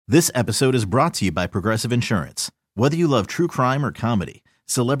This episode is brought to you by Progressive Insurance. Whether you love true crime or comedy,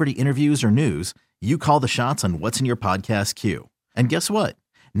 celebrity interviews or news, you call the shots on what's in your podcast queue. And guess what?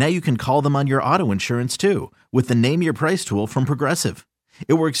 Now you can call them on your auto insurance too with the Name Your Price tool from Progressive.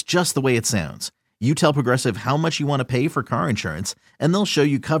 It works just the way it sounds. You tell Progressive how much you want to pay for car insurance, and they'll show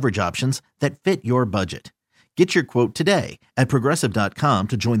you coverage options that fit your budget. Get your quote today at Progressive.com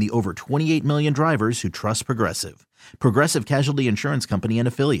to join the over 28 million drivers who trust Progressive. Progressive Casualty Insurance Company and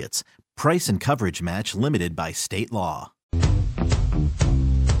Affiliates. Price and coverage match limited by state law.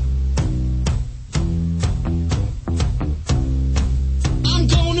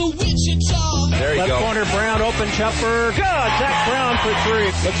 There you Left go. corner, Brown, open jumper. Good. Zach Brown for three.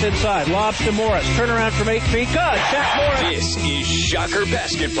 Looks inside. Lobs to Morris. Turnaround from 8 feet. Good. Zach Morris. This is Shocker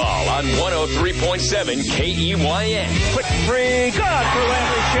Basketball on 103.7 KEYN. Quick three. Good for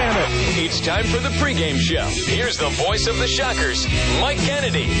Landry Shamet. It's time for the pregame show. Here's the voice of the Shockers, Mike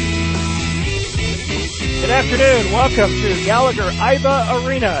Kennedy. Good afternoon. Welcome to Gallagher-Iba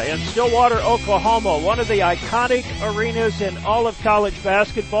Arena in Stillwater, Oklahoma, one of the iconic arenas in all of college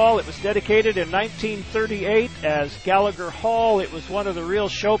basketball. It was dedicated in 1938 as Gallagher Hall. It was one of the real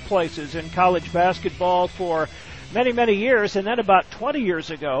showplaces in college basketball for many, many years. And then about 20 years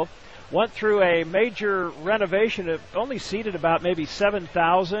ago, went through a major renovation. It only seated about maybe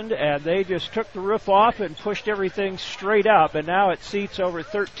 7,000, and they just took the roof off and pushed everything straight up. And now it seats over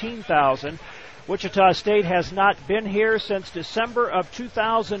 13,000. Wichita State has not been here since December of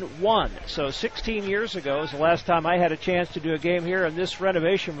 2001. So 16 years ago is the last time I had a chance to do a game here, and this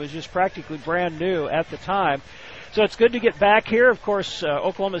renovation was just practically brand new at the time. So it's good to get back here. Of course,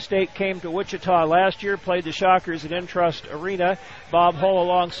 Oklahoma State came to Wichita last year, played the Shockers at Intrust Arena. Bob Hull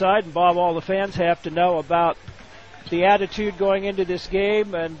alongside, and Bob, all the fans have to know about the attitude going into this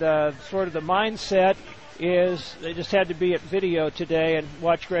game and sort of the mindset is they just had to be at video today and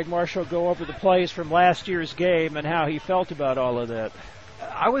watch Greg Marshall go over the plays from last year's game and how he felt about all of that.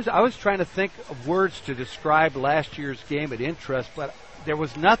 I was trying to think of words to describe last year's game at Intrust, but there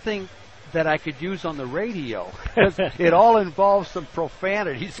was nothing that I could use on the radio. It all involved some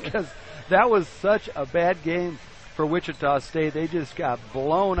profanities because that was such a bad game for Wichita State. They just got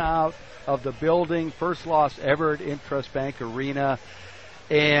blown out of the building. First loss ever at Intrust Bank Arena.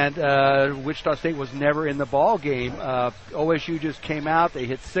 And Wichita State was never in the ball game. OSU just came out. They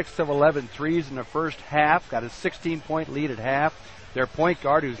hit 6 of 11 threes in the first half, got a 16-point lead at half. Their point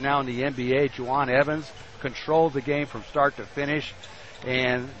guard, who's now in the NBA, Juwan Evans, controlled the game from start to finish.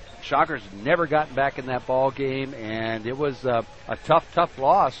 And Shockers never gotten back in that ball game, and it was a tough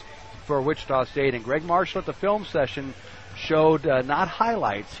loss for Wichita State. And Greg Marshall at the film session showed not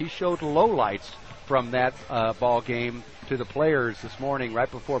highlights, he showed lowlights from that ball game to the players this morning right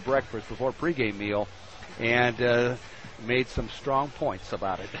before breakfast, before pregame meal, and made some strong points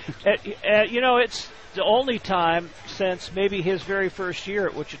about it. You know, it's the only time since maybe his very first year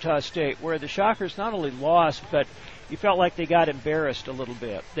at Wichita State where the Shockers not only lost, but you felt like they got embarrassed a little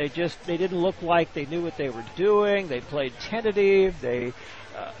bit. They didn't look like they knew what they were doing. They played tentative.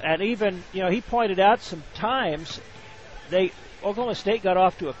 And even, you know, he pointed out some times Oklahoma State got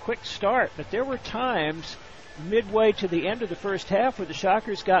off to a quick start, but there were times midway to the end of the first half where the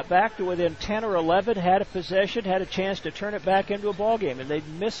Shockers got back to within 10 or 11, had a possession, had a chance to turn it back into a ball game, and they'd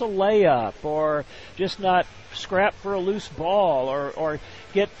miss a layup or just not scrap for a loose ball or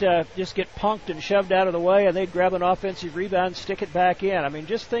just get punked and shoved out of the way, and they'd grab an offensive rebound and stick it back in. I mean,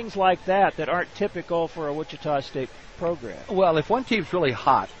 just things like that aren't typical for a Wichita State program. Well, if one team's really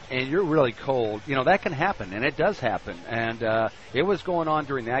hot and you're really cold, you know, that can happen, and it does happen. And it was going on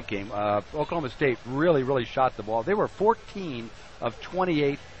during that game. Oklahoma State really shot the ball. They were 14 of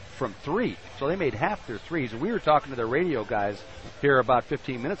 28 from three, so they made half their threes. And we were talking to the radio guys here about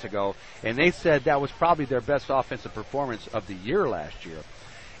 15 minutes ago, and they said that was probably their best offensive performance of the year last year.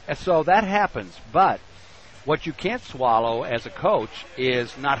 And so that happens, but what you can't swallow as a coach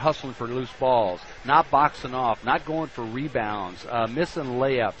is not hustling for loose balls, not boxing off, not going for rebounds, missing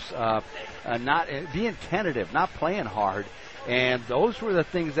layups, not being tentative, not playing hard. And those were the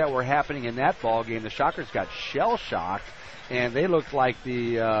things that were happening in that ball game. The Shockers got shell-shocked, and they looked like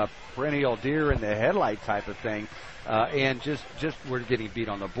the perennial deer in the headlight type of thing. And just were getting beat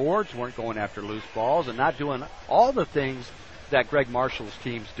on the boards, weren't going after loose balls, and not doing all the things that Greg Marshall's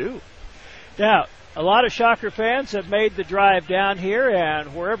teams do. Now, a lot of Shocker fans have made the drive down here,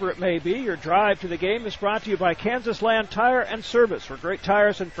 and wherever it may be, your drive to the game is brought to you by Kansas Land Tire and Service, where great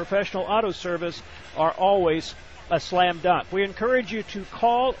tires and professional auto service are always a slam dunk. We encourage you to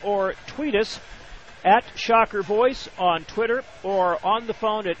call or tweet us at Shocker Voice on Twitter or on the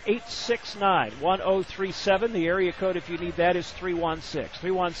phone at 869-1037. The area code, if you need that, is 316.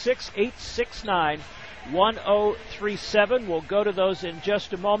 316-869-1037. We'll go to those in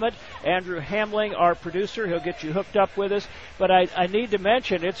just a moment. Andrew Hamling, our producer, he'll get you hooked up with us. But I need to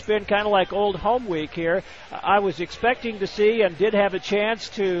mention, it's been kind of like old home week here. I was expecting to see and did have a chance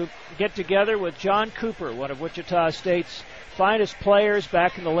to get together with John Cooper, one of Wichita State's finest players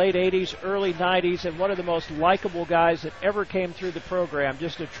back in the late 80s, early 90s, and one of the most likable guys that ever came through the program.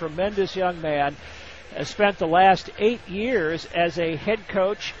 Just a tremendous young man. Has spent the last 8 years as a head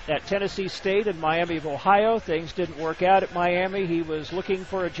coach at Tennessee State and Miami of Ohio. Things didn't work out at Miami. He was looking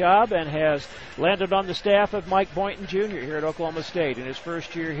for a job and has landed on the staff of Mike Boynton Jr. here at Oklahoma State. In his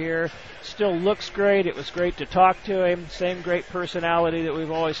first year here, still looks great. It was great to talk to him. Same great personality that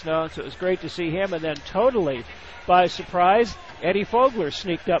we've always known, so it was great to see him. And then totally by surprise, Eddie Fogler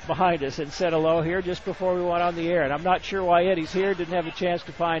sneaked up behind us and said hello here just before we went on the air. And I'm not sure why Eddie's here, didn't have a chance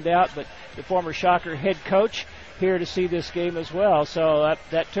to find out, but the former Shocker head coach here to see this game as well. So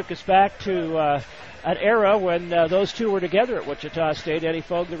that took us back to an era when those two were together at Wichita State. Eddie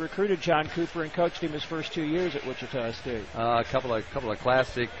Fogler recruited John Cooper and coached him his first 2 years at Wichita State. A couple of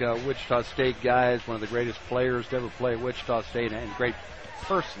classic Wichita State guys, one of the greatest players to ever play at Wichita State, and great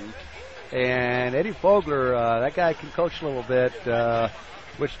person. And Eddie Fogler, that guy can coach a little bit.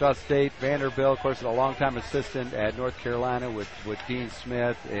 Wichita State, Vanderbilt, of course, a longtime assistant at North Carolina with Dean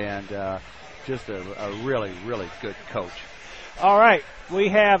Smith, and just a really, really good coach. All right, we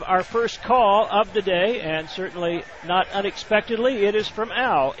have our first call of the day, and certainly not unexpectedly, it is from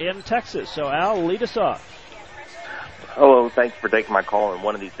Al in Texas. So, Al, lead us off. Hello, thanks for taking my call. And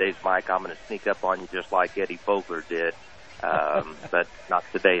one of these days, Mike, I'm going to sneak up on you just like Eddie Fogler did. But not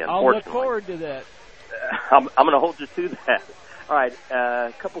today, unfortunately. I'll look forward to that. I'm going to hold you to that. All right,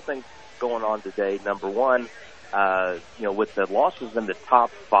 a couple things going on today. Number one, with the losses in the top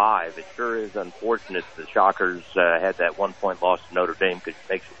five, it sure is unfortunate the Shockers had that 1-point loss to Notre Dame, because it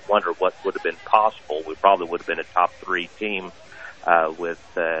makes you wonder what would have been possible. We probably would have been a top three team with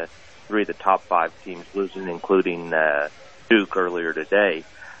three of the top five teams losing, including Duke earlier today.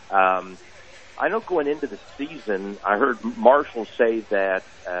 I know going into the season, I heard Marshall say that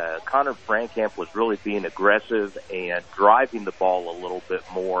Connor Frankamp was really being aggressive and driving the ball a little bit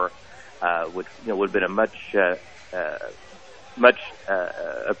more, which would have been a much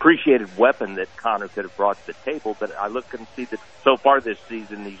appreciated weapon that Connor could have brought to the table. But I look and see that so far this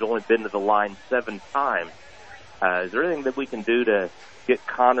season, he's only been to the line 7 times. Is there anything that we can do to get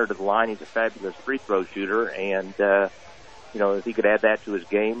Connor to the line? He's a fabulous free throw shooter, and if he could add that to his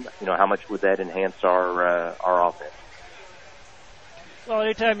game, how much would that enhance our offense? Well,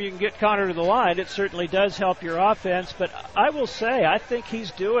 anytime you can get Connor to the line, it certainly does help your offense. But I will say, I think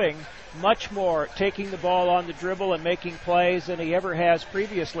he's doing much more taking the ball on the dribble and making plays than he ever has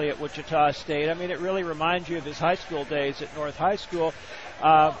previously at Wichita State. I mean, it really reminds you of his high school days at North High School.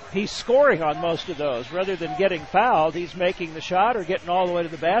 He's scoring on most of those. Rather than getting fouled, he's making the shot or getting all the way to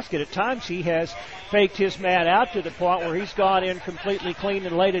the basket. At times he has faked his man out to the point where he's gone in completely clean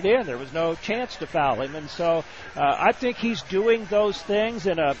and laid it in. There was no chance to foul him. And so I think he's doing those things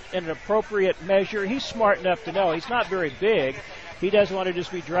in an appropriate measure. He's smart enough to know he's not very big. He doesn't want to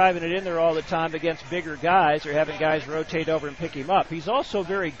just be driving it in there all the time against bigger guys or having guys rotate over and pick him up. He's also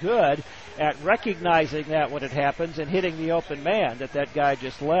very good at recognizing that when it happens and hitting the open man that guy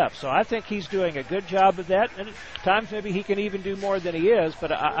just left. So I think he's doing a good job of that. And at times maybe he can even do more than he is,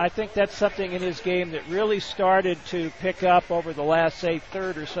 but I think that's something in his game that really started to pick up over the last, say,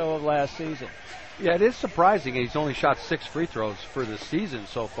 third or so of last season. Yeah, it is surprising. He's only shot 6 free throws for the season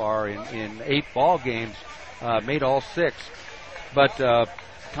so far in 8 ball games, made all 6. But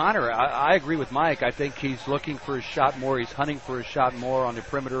Connor, I agree with Mike. I think he's looking for his shot more. He's hunting for his shot more on the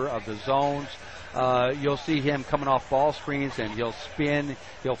perimeter of the zones. You'll see him coming off ball screens, and he'll spin,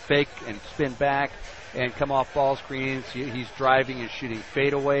 he'll fake and spin back and come off ball screens. He's driving and shooting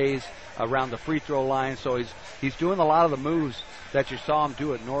fadeaways around the free throw line. So he's doing a lot of the moves that you saw him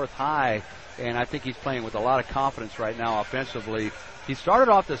do at North High, and I think he's playing with a lot of confidence right now offensively. He started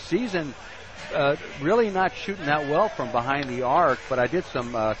off the season really not shooting that well from behind the arc, but I did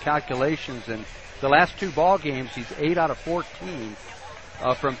some calculations, and the last 2 ball games, he's 8 out of 14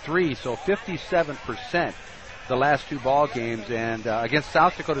 from 3, so 57% the last 2 ball games. And against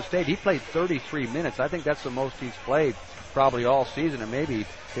South Dakota State, he played 33 minutes. I think that's the most he's played probably all season, and maybe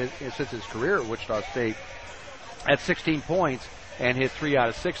since his career at Wichita State, at 16 points and hit 3 out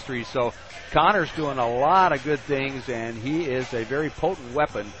of 6 threes. So Connor's doing a lot of good things, and he is a very potent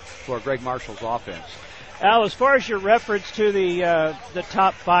weapon for Greg Marshall's offense. Al, as far as your reference to the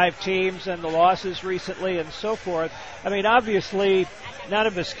top 5 teams and the losses recently and so forth, I mean, obviously, none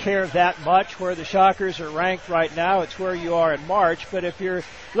of us care that much where the Shockers are ranked right now. It's where you are in March. But if you're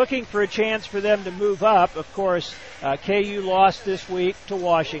looking for a chance for them to move up, of course, KU lost this week to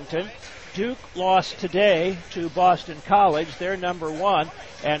Washington. Duke lost today to Boston College. They're number 1.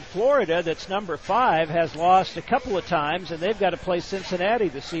 And Florida, that's number 5, has lost a couple of times, and they've got to play Cincinnati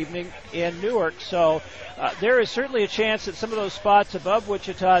this evening in Newark. So there is certainly a chance that some of those spots above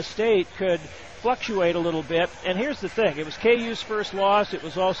Wichita State could fluctuate a little bit. And here's the thing. It was KU's first loss. It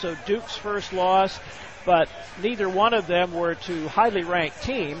was also Duke's first loss. But neither one of them were to highly ranked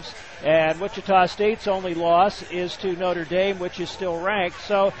teams. And Wichita State's only loss is to Notre Dame, which is still ranked.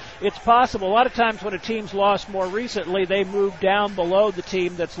 So it's possible. A lot of times when a team's lost more recently, they move down below the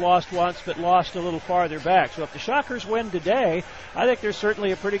team that's lost once but lost a little farther back. So if the Shockers win today, I think there's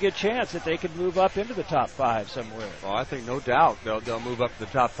certainly a pretty good chance that they could move up into the top 5 somewhere. Well, I think no doubt they'll move up to the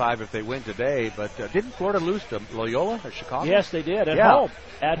top 5 if they win today. But didn't Florida lose to Loyola or Chicago? Yes, they did.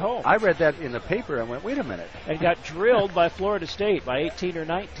 At home. I read that in the paper and went, wait a minute. And got drilled by Florida State by 18 or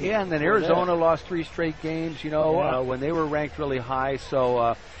 19. Yeah, and then Arizona lost 3 straight games, when they were ranked really high.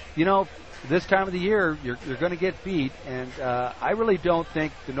 So, this time of the year, you're going to get beat. And I really don't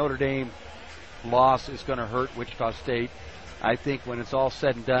think the Notre Dame loss is going to hurt Wichita State. I think when it's all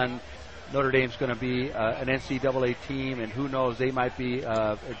said and done, Notre Dame's going to be an NCAA team, and who knows, they might be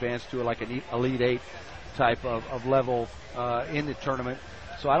advanced to like an Elite 8 type of level in the tournament.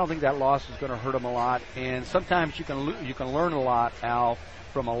 So I don't think that loss is going to hurt them a lot. And sometimes you can learn a lot, Al,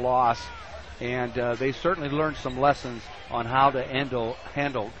 from a loss. And they certainly learned some lessons on how to handle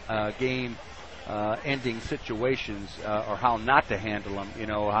game-ending situations or how not to handle them. You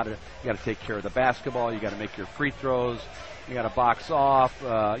got to take care of the basketball. You got to make your free throws. You got to box off.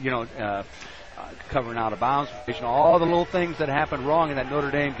 Covering out of bounds. All the little things that happened wrong in that Notre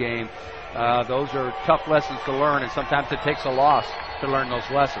Dame game. Those are tough lessons to learn, and sometimes it takes a loss to learn those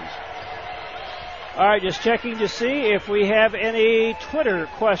lessons. All right, just checking to see if we have any Twitter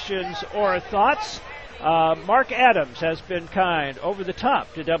questions or thoughts. Mark Adams has been kind, over the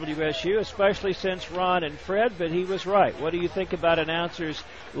top to WSU, especially since Ron and Fred, but he was right. What do you think about announcers'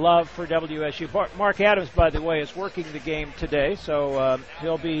 love for WSU? Mark Adams, by the way, is working the game today, so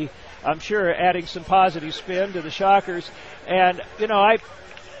he'll be, I'm sure, adding some positive spin to the Shockers. And,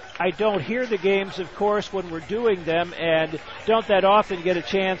 I don't hear the games, of course, when we're doing them, and don't that often get a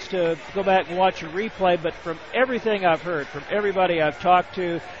chance to go back and watch a replay. But from everything I've heard, from everybody I've talked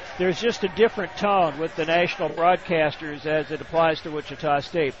to, there's just a different tone with the national broadcasters as it applies to Wichita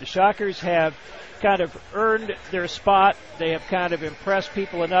State. The Shockers have kind of earned their spot. They have kind of impressed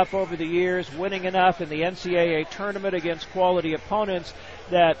people enough over the years, winning enough in the NCAA tournament against quality opponents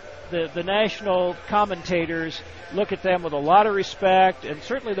that the national commentators look at them with a lot of respect, and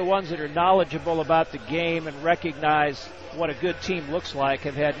certainly the ones that are knowledgeable about the game and recognize what a good team looks like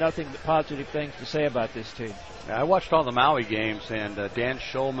have had nothing but positive things to say about this team. I watched all the Maui games, and Dan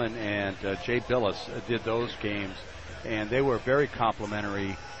Schulman and Jay Billis did those games, and they were very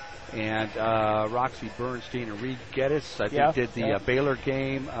complimentary. And Roxy Bernstein and Reed Geddes, I think, did the Baylor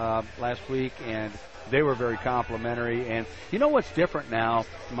game last week, and they were very complimentary. And you know what's different now,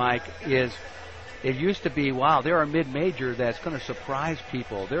 Mike, is it used to be, wow, they're a mid-major that's going to surprise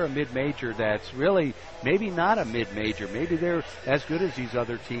people. They're a mid-major that's really maybe not a mid-major. Maybe they're as good as these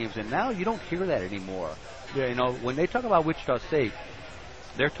other teams. And now you don't hear that anymore. When they talk about Wichita State,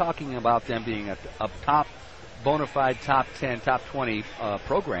 they're talking about them being a top bona fide top 10, top 20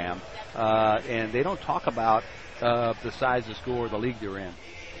 program. And they don't talk about the size of school or the league they're in.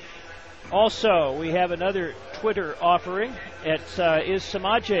 Also, we have another Twitter offering. It's, is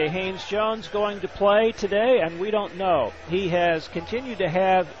Samaje Haynes-Jones going to play today? And we don't know. He has continued to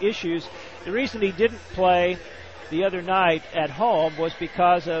have issues. The reason he didn't play the other night at home was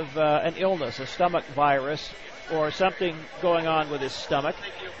because of an illness, a stomach virus or something going on with his stomach.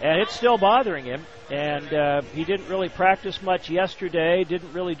 And it's still bothering him. And he didn't really practice much yesterday,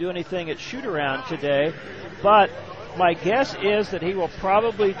 didn't really do anything at shoot-around today. But my guess is that he will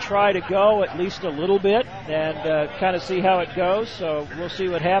probably try to go at least a little bit and kind of see how it goes. So we'll see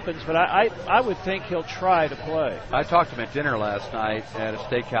what happens. But I would think he'll try to play. I talked to him at dinner last night at a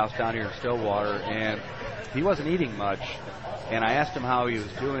steakhouse down here in Stillwater, and he wasn't eating much. And I asked him how he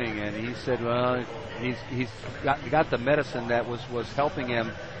was doing, and he said, well, he's got the medicine that was helping him.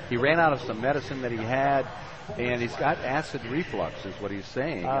 He ran out of some medicine that he had, and he's got acid reflux is what he's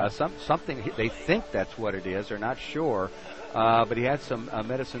saying. Something they think that's what it is. They're not sure. but he had some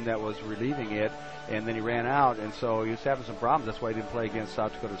medicine that was relieving it, and then he ran out, and so he was having some problems. That's why he didn't play against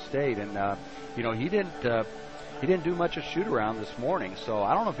South Dakota State, and he didn't do much of shoot around this morning, so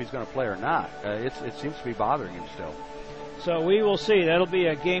I don't know if he's going to play or not. It seems to be bothering him still. So we will see. That'll be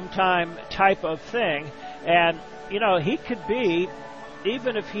a game time type of thing, and he could be,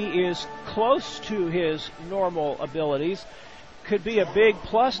 even if he is close to his normal abilities, could be a big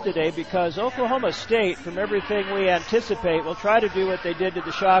plus today, because Oklahoma State, from everything we anticipate, will try to do what they did to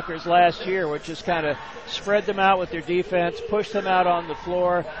the Shockers last year, which is kind of spread them out with their defense, push them out on the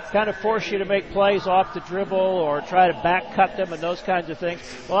floor, kind of force you to make plays off the dribble or try to back cut them and those kinds of things.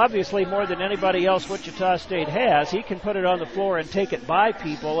 Well, obviously, more than anybody else Wichita State has, he can put it on the floor and take it by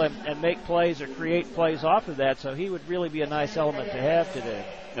people and make plays or create plays off of that, so he would really be a nice element to have today.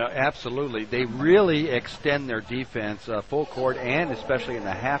 No, absolutely. They really extend their defense full court, and especially in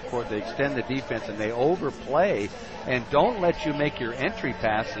the half court, they extend the defense and they overplay and don't let you make your entry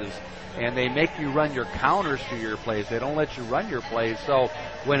passes, and they make you run your counters to your plays. They don't let you run your plays. So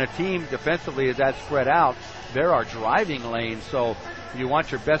when a team defensively is that spread out, there are driving lanes. So you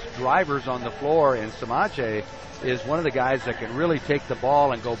want your best drivers on the floor, and Samaje is one of the guys that can really take the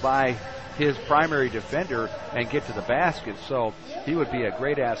ball and go by his primary defender and get to the basket. So he would be a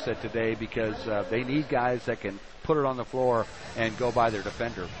great asset today, because they need guys that can put it on the floor and go by their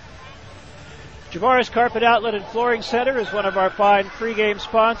defender. Javaris Carpet Outlet and Flooring Center is one of our fine pregame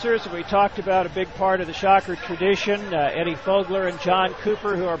sponsors, and we talked about a big part of the Shocker tradition. Eddie Fogler and John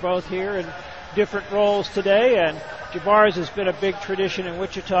Cooper, who are both here in different roles today, and Javaris has been a big tradition in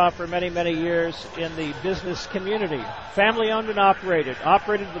Wichita for many, many years in the business community. Family-owned and operated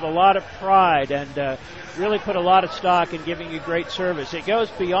with a lot of pride, and really put a lot of stock in giving you great service. It goes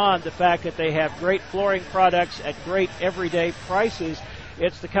beyond the fact that they have great flooring products at great everyday prices.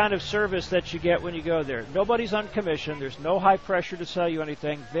 It's the kind of service that you get when you go there. Nobody's on commission. There's no high pressure to sell you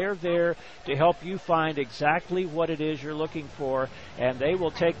anything. They're there to help you find exactly what it is you're looking for, and they will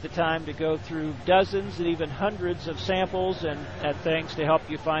take the time to go through dozens and even hundreds of samples and things to help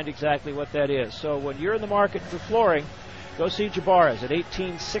you find exactly what that is. So when you're in the market for flooring, go see Javaris at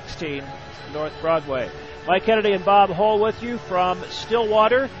 1816 North Broadway. Mike Kennedy and Bob Hull with you from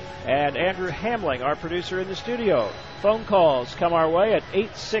Stillwater, and Andrew Hamling, our producer, in the studio. Phone calls come our way at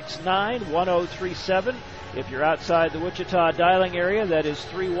 869-1037. If you're outside the Wichita dialing area, that is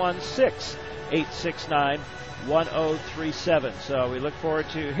 316-869-1037. So we look forward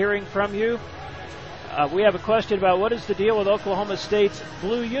to hearing from you. We have a question about what is the deal with Oklahoma State's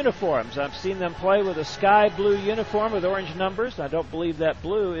blue uniforms. I've seen them play with a sky blue uniform with orange numbers. I don't believe that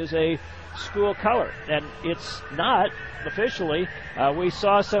blue is a school color, and it's not officially. We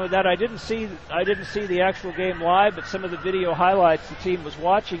saw some of that. I didn't see the actual game live, but some of the video highlights the team was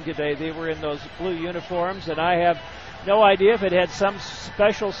watching today, they were in those blue uniforms, and I have no idea if it had some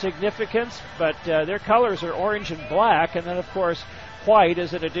special significance, but their colors are orange and black, and then of course white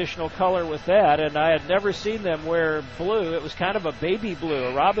is an additional color with that, and I had never seen them wear blue. It was kind of a baby blue,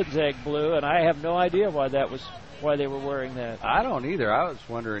 a robin's egg blue, and I have no idea why they were wearing that. I don't either. I was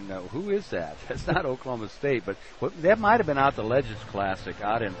wondering, who is that? That's not Oklahoma State, but that might have been out the Legends Classic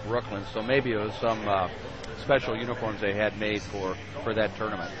out in Brooklyn, so maybe it was some special uniforms they had made for that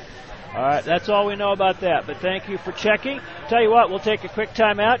tournament. All right, that's all we know about that, but thank you for checking. Tell you what, we'll take a quick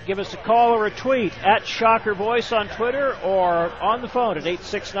time out. Give us a call or a tweet at Shocker Voice on Twitter or on the phone at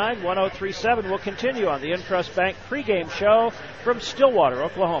 869-1037. We'll continue on the Intrust Bank pregame show from Stillwater,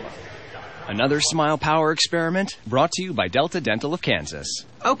 Oklahoma. Another Smile Power experiment brought to you by Delta Dental of Kansas.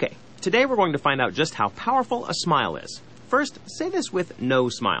 Okay, today we're going to find out just how powerful a smile is. First, say this with no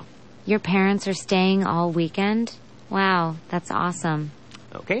smile. Your parents are staying all weekend? Wow, that's awesome.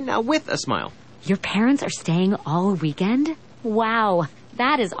 Okay, now with a smile. Your parents are staying all weekend? Wow,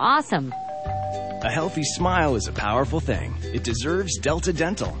 that is awesome. A healthy smile is a powerful thing. It deserves Delta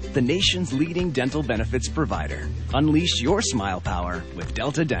Dental, the nation's leading dental benefits provider. Unleash your smile power with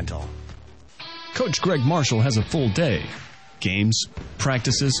Delta Dental. Coach Greg Marshall has a full day. Games,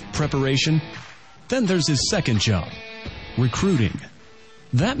 practices, preparation. Then there's his second job, recruiting.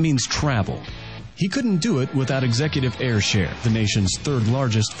 That means travel. He couldn't do it without Executive AirShare, the nation's third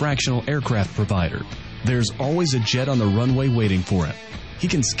largest fractional aircraft provider. There's always a jet on the runway waiting for him. He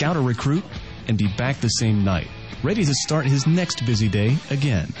can scout a recruit and be back the same night, ready to start his next busy day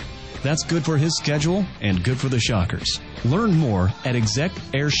again. That's good for his schedule and good for the Shockers. Learn more at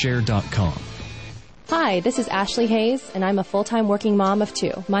execAirshare.com. Hi, this is Ashley Hayes, and I'm a full-time working mom of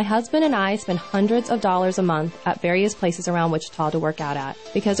two. My husband and I spend hundreds of dollars a month at various places around Wichita to work out at,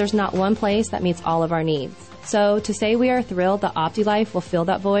 because there's not one place that meets all of our needs. So to say we are thrilled that OptiLife will fill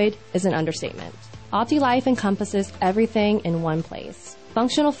that void is an understatement. OptiLife encompasses everything in one place.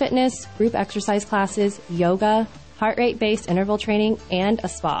 Functional fitness, group exercise classes, yoga, heart rate-based interval training, and a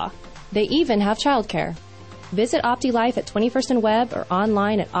spa. They even have childcare. Visit OptiLife at 21st and Webb or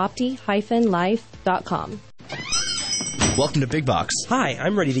online at opti-life.com. Welcome to Big Box. Hi,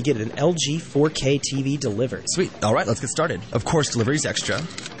 I'm ready to get an LG 4K TV delivered. Sweet. All right, let's get started. Of course, delivery's extra.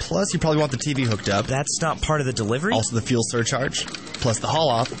 Plus, you probably want the TV hooked up. That's not part of the delivery? Also the fuel surcharge. Plus the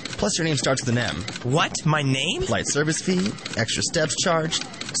haul-off. Plus your name starts with an M. What? My name? Light service fee, extra steps charged,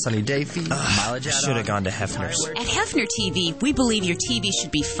 sunny day fee, mileage add-on. Should have gone to Hefner's. At Hefner TV, we believe your TV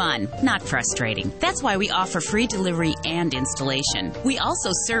should be fun, not frustrating. That's why we offer free delivery and installation. We also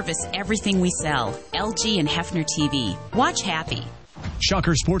service everything we sell. LG and Hefner TV. Watch happy.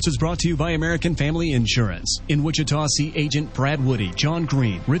 Shocker Sports is brought to you by American Family Insurance. In Wichita, see Agent Brad Woody, John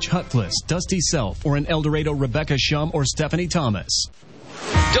Green, Rich Hutcliffe, Dusty Self, or in El Dorado, Rebecca Shum or Stephanie Thomas.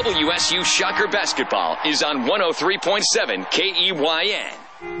 WSU Shocker Basketball is on 103.7 KEYN.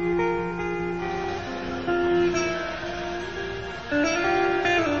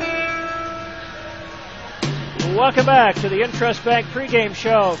 Welcome back to the InTrust Bank pregame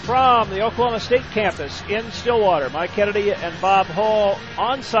show from the Oklahoma State campus in Stillwater. Mike Kennedy and Bob Hull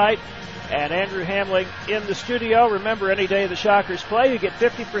on site and Andrew Hamling in the studio. Remember, any day the Shockers play, you get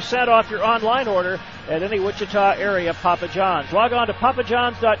 50% off your online order at any Wichita area Papa John's. Log on to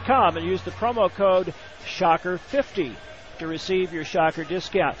papajohns.com and use the promo code SHOCKER50 to receive your Shocker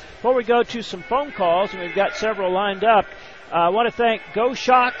discount. Before we go to some phone calls, and we've got several lined up, I want to thank Go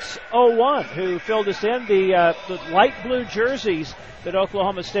Shocks 01 who filled us in. The light blue jerseys that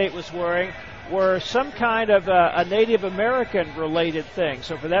Oklahoma State was wearing were some kind of a Native American related thing.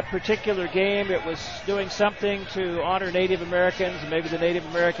 So for that particular game, it was doing something to honor Native Americans and maybe the Native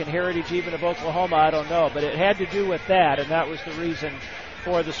American heritage even of Oklahoma, I don't know. But it had to do with that, and that was the reason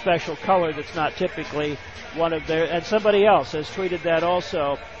for the special color that's not typically one of their. And somebody else has tweeted that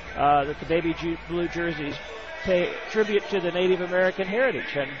also, that the baby blue jerseys pay tribute to the Native American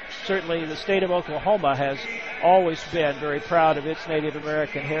heritage, and certainly the state of Oklahoma has always been very proud of its Native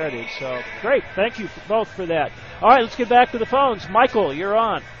American heritage. So great, thank you both for that. All right, let's get back to the phones. Michael, you're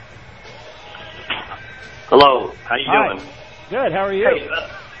on. Hello, how you doing? Good, how are you? Hey,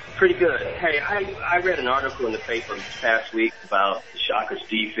 pretty good. Hey, I read an article in the paper this past week about the Shockers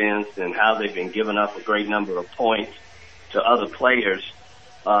defense and how they've been giving up a great number of points to other players.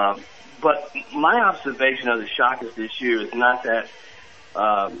 But my observation of the Shockers this year is not that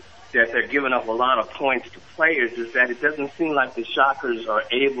that they're giving up a lot of points to players, is that it doesn't seem like the Shockers are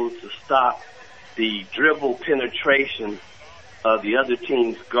able to stop the dribble penetration of the other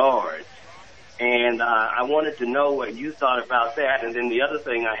team's guards. And I wanted to know what you thought about that. And then the other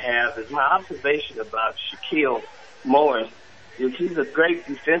thing I have is my observation about Shaquille Morris is he's a great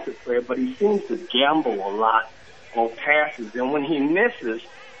defensive player, but he seems to gamble a lot on passes. And when he misses,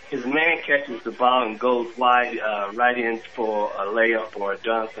 his man catches the ball and goes wide right in for a layup or a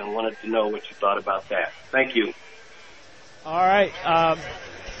dunk, and wanted to know what you thought about that. Thank you. All right.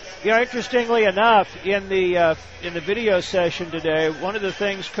 Interestingly enough, in the video session today, one of the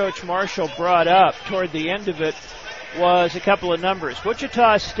things Coach Marshall brought up toward the end of it was a couple of numbers.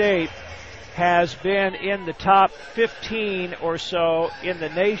 Wichita State has been in the top 15 or so in the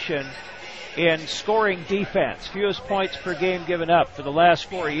nation in scoring defense, fewest points per game given up for the last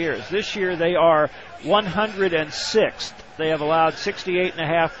 4 years. This year they are 106th. They have allowed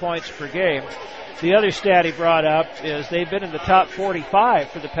 68.5 points per game. The other stat he brought up is they've been in the top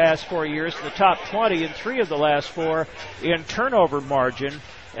 45 for the past 4 years, the top 20 in 3 of the last 4 in turnover margin.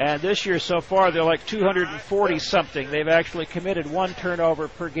 And this year so far, they're like 240-something. They've actually committed 1 turnover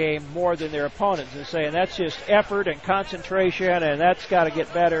per game more than their opponents. And saying that's just effort and concentration, and that's got to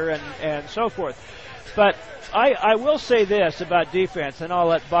get better, and so forth. But I will say this about defense, and I'll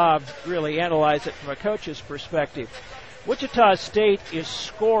let Bob really analyze it from a coach's perspective. Wichita State is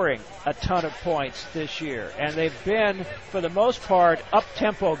scoring a ton of points this year, and they've been, for the most part,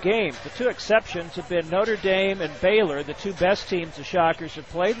 up-tempo games. The 2 exceptions have been Notre Dame and Baylor, the 2 best teams the Shockers have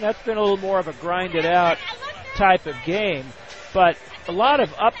played, and that's been a little more of a grinded-out type of game. But a lot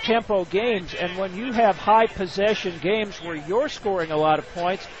of up-tempo games, and when you have high-possession games where you're scoring a lot of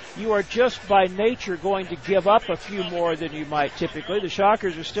points, you are just by nature going to give up a few more than you might typically. The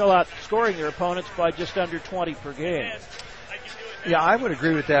Shockers are still outscoring their opponents by just under 20 per game. Yeah, I would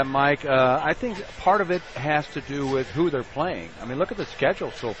agree with that, Mike. I think part of it has to do with who they're playing. I mean, look at the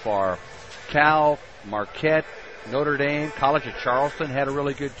schedule so far. Cal, Marquette, Notre Dame, College of Charleston had a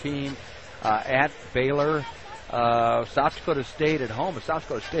really good team. At Baylor, South Dakota State at home. But South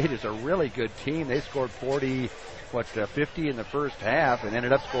Dakota State is a really good team. They scored 50 in the first half and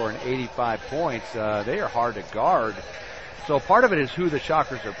ended up scoring 85 points. They are hard to guard. So part of it is who the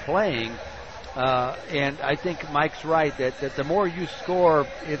Shockers are playing. And I think Mike's right that the more you score,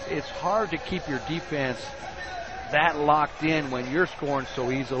 it's hard to keep your defense that locked in when you're scoring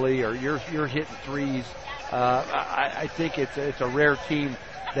so easily or you're hitting threes. I think it's a rare team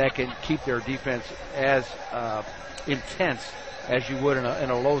that can keep their defense as intense as you would in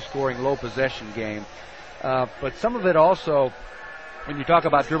a low-scoring, low-possession game. But some of it also, when you talk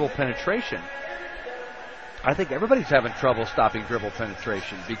about dribble penetration, I think everybody's having trouble stopping dribble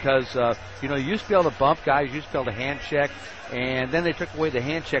penetration because, you used to be able to bump guys, you used to be able to hand check, and then they took away the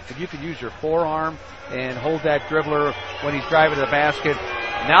hand check, but you could use your forearm and hold that dribbler when he's driving to the basket.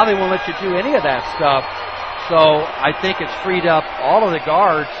 Now they won't let you do any of that stuff. So I think it's freed up all of the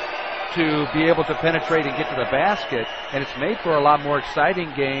guards to be able to penetrate and get to the basket, and it's made for a lot more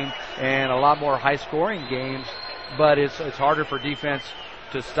exciting game and a lot more high-scoring games, but it's harder for defense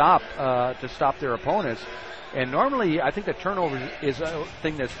to stop their opponents. And normally, I think the turnover is a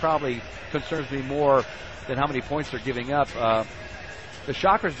thing that's probably concerns me more than how many points they're giving up. The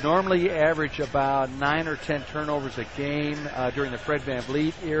Shockers normally average about 9 or 10 turnovers a game. During the Fred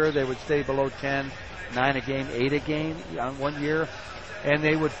VanVleet era, they would stay below 10, 9 a game, 8 a game on 1 year. And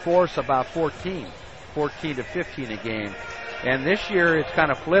they would force about 14 to 15 a game. And this year, it's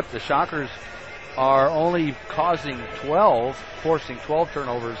kind of flipped. The Shockers are only forcing 12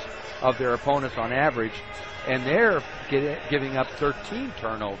 turnovers of their opponents on average, and they're giving up 13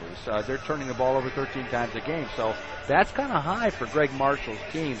 turnovers. They're turning the ball over 13 times a game, so that's kind of high for Greg Marshall's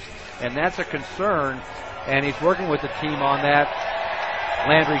teams, and that's a concern, and he's working with the team on that.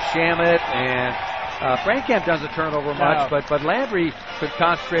 Landry Shamet and Frankamp doesn't turn over much, but Landry could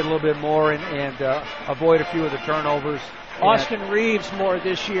concentrate a little bit more and avoid a few of the turnovers. Austin Reeves more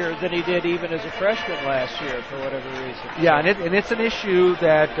this year than he did even as a freshman last year for whatever reason. Yeah, and it's an issue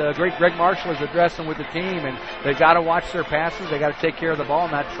that Greg Marshall is addressing with the team, and they've got to watch their passes. They've got to take care of the ball,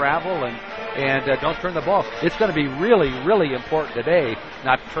 not travel, and don't turn the ball. It's going to be really, really important today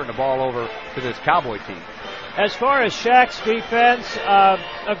not to turn the ball over to this Cowboy team. As far as Shaq's defense,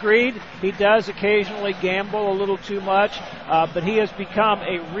 agreed. He does occasionally gamble a little too much, but he has become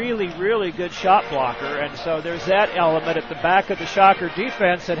a really, really good shot blocker, and so there's that element at the back of the Shocker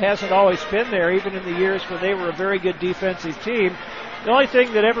defense that hasn't always been there, even in the years when they were a very good defensive team. The only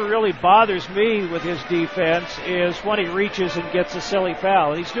thing that ever really bothers me with his defense is when he reaches and gets a silly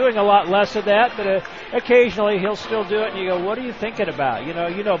foul. And he's doing a lot less of that, but occasionally he'll still do it, and you go, what are you thinking about? You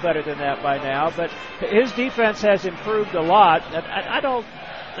know better than that by now. But his defense has improved a lot. And I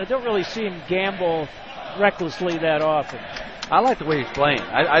don't really see him gamble recklessly that often. I like the way he's playing.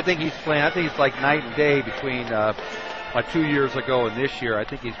 I think he's playing. I think it's like night and day between 2 years ago and this year. I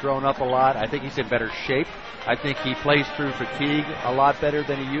think he's grown up a lot. I think he's in better shape. I think he plays through fatigue a lot better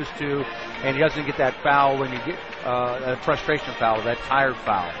than he used to, and he doesn't get that foul when you get a frustration foul, that tired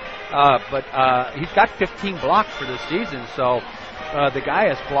foul. But he's got 15 blocks for this season, so the guy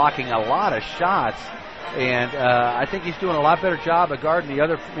is blocking a lot of shots, and I think he's doing a lot better job of guarding the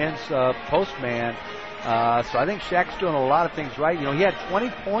other men's post man. So I think Shaq's doing a lot of things right. He had 20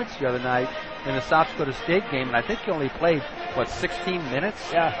 points the other night in the South Dakota State game, and I think he only played, 16 minutes?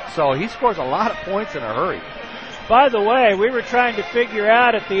 Yeah. So he scores a lot of points in a hurry. By the way, we were trying to figure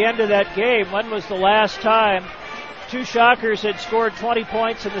out at the end of that game when was the last time two Shockers had scored 20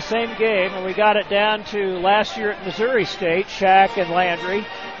 points in the same game, and we got it down to last year at Missouri State, Shaq and Landry.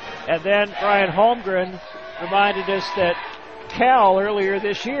 And then Brian Holmgren reminded us that Cal earlier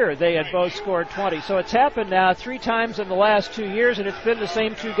this year, they had both scored 20. So it's happened now 3 times in the last 2 years, and it's been the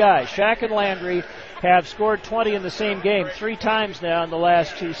same two guys. Shaq and Landry have scored 20 in the same game 3 times now in the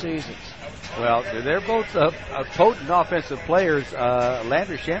last 2 seasons. Well, they're both potent offensive players.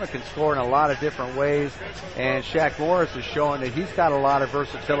 Landry Shamet can score in a lot of different ways, and Shaq Morris is showing that he's got a lot of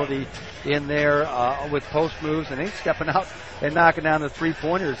versatility in there with post moves, and he's stepping out and knocking down the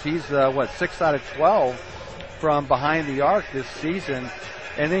three-pointers. He's, 6 out of 12 from behind the arc this season,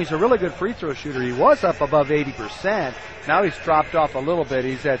 and then he's a really good free throw shooter. He was up above 80%. Now he's dropped off a little bit.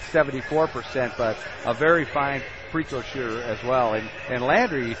 He's at 74%, but a very fine free throw shooter as well. And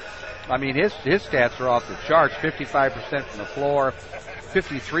Landry, his stats are off the charts. 55% from the floor,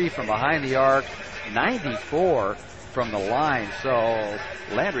 53 from behind the arc, 94 from the line. So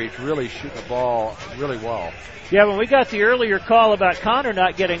Landry's really shooting the ball really well. Yeah, when we got the earlier call about Connor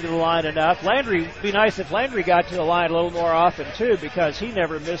not getting to the line enough, Landry, it'd be nice if Landry got to the line a little more often, too, because he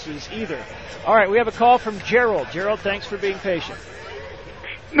never misses either. All right, we have a call from Gerald. Gerald, thanks for being patient.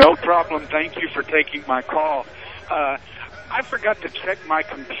 No problem. Thank you for taking my call. I forgot to check my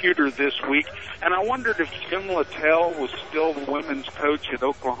computer this week, and I wondered if Jim Littell was still the women's coach at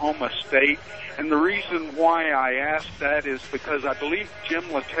Oklahoma State. And the reason why I asked that is because I believe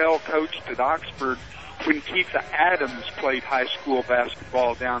Jim Littell coached at Oxford when Keitha Adams played high school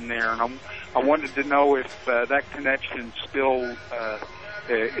basketball down there. And I wanted to know if that connection still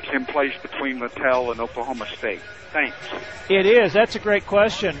is in place between Littell and Oklahoma State. Thanks. It is. That's a great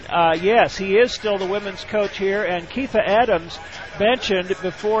question. Yes, he is still the women's coach here, and Keitha Adams mentioned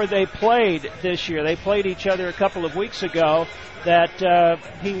before they played this year, they played each other a couple of weeks ago, that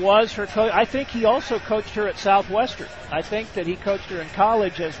he was her coach. I think he also coached her at Southwestern. I think that he coached her in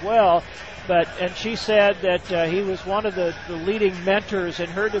college as well. And she said that he was one of the leading mentors in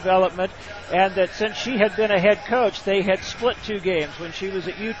her development, and that since she had been a head coach, they had split 2 games when she was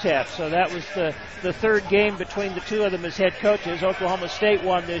at UTEP. So that was the third game between the two of them as head coaches. Oklahoma State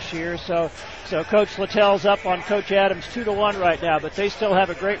won this year, so Coach Littell's up on Coach Adams 2-1 right now. But they still have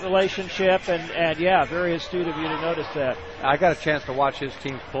a great relationship, and yeah, very astute of you to notice that. I got a chance to watch his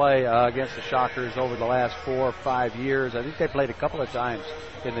team play against the Shockers over the last 4 or 5 years. I think they played a couple of times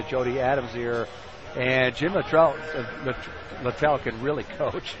in the Jody Adams era, and Jim Littell can really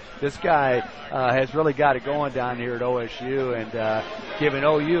coach. This guy has really got it going down here at OSU, and giving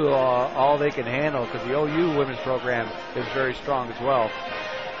OU all they can handle, because the OU women's program is very strong as well.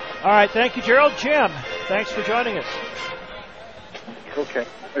 All right, thank you, Gerald. Jim, thanks for joining us. Okay.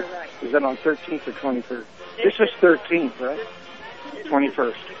 Is that on 13th or 23rd? This is 13th, right?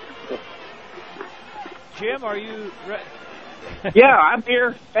 21st. Jim, are you ready? Yeah, I'm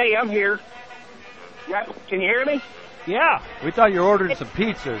here. Hey, I'm here. Yeah, can you hear me? Yeah. We thought you were ordering some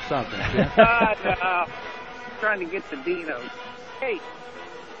pizza or something. No. Trying to get the Dinos. Hey,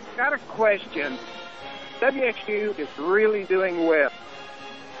 got a question. WSU is really doing well.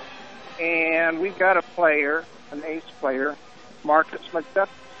 And we've got a player, an ace player, Marcus McDuffie.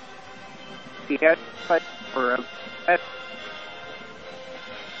 He had played for him.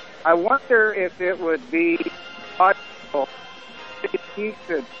 I wonder if it would be possible if he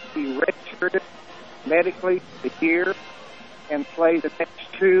could be redshirted medically the year and play the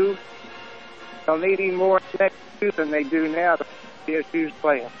next 2. They'll need him more in the next 2 than they do now. The BSU's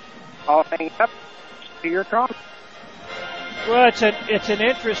playing. I'll hang up to your comment. Well, it's an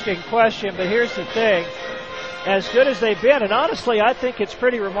interesting question, but here's the thing. As good as they've been, and honestly, I think it's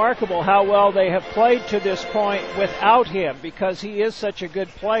pretty remarkable how well they have played to this point without him, because he is such a good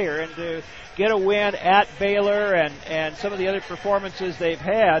player, and to get a win at Baylor and some of the other performances they've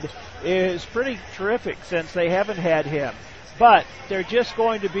had is pretty terrific since they haven't had him. But they're just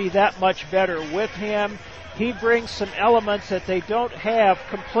going to be that much better with him. He brings some elements that they don't have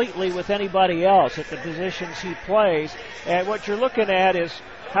completely with anybody else at the positions he plays, and what you're looking at is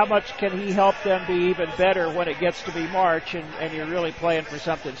how much can he help them be even better when it gets to be March and you're really playing for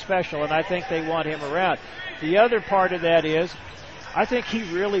something special, and I think they want him around. The other part of that is I think he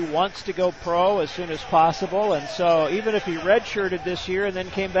really wants to go pro as soon as possible, and so even if he redshirted this year and then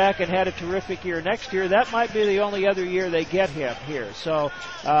came back and had a terrific year next year, that might be the only other year they get him here. So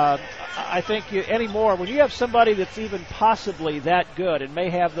I think when you have somebody that's even possibly that good and may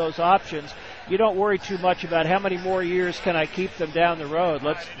have those options, you don't worry too much about how many more years can I keep them down the road.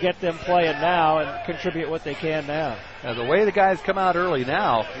 Let's get them playing now and contribute what they can now. Now, the way the guys come out early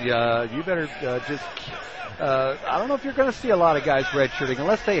now, you better just I don't know if you're going to see a lot of guys redshirting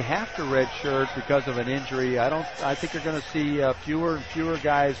unless they have to redshirt because of an injury. I think you're going to see fewer and fewer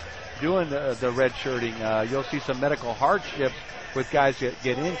guys doing the redshirting. You'll see some medical hardships with guys that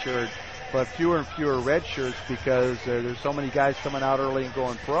get injured, but fewer and fewer redshirts because there's so many guys coming out early and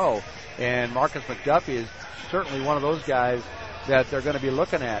going pro. And Marcus McDuffie is certainly one of those guys that they're going to be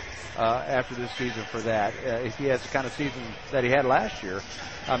looking at after this season for that. If he has the kind of season that he had last year,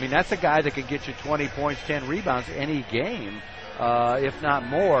 I mean, that's a guy that can get you 20 points, 10 rebounds any game, if not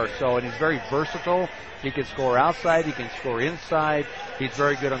more. So, and he's very versatile. He can score outside. He can score inside. He's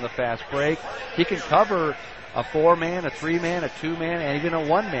very good on the fast break. He can cover a 4-man, a 3-man, a 2-man, and even a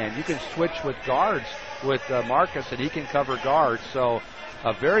 1-man. You can switch with guards with Marcus, and he can cover guards. So,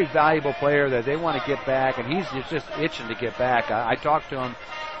 a very valuable player that they want to get back, and he's just itching to get back. I talked to him,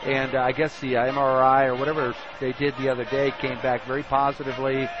 and I guess the MRI or whatever they did the other day came back very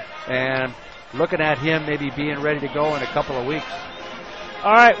positively, and looking at him maybe being ready to go in a couple of weeks.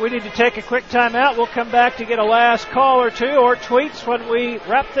 All right, we need to take a quick timeout. We'll come back to get a last call or two or tweets when we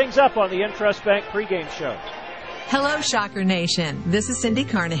wrap things up on the Intrust Bank pregame show. Hello, Shocker Nation. This is Cindy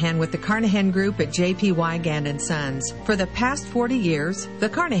Carnahan with the Carnahan Group at J.P. Wygand & Sons. For the past 40 years, the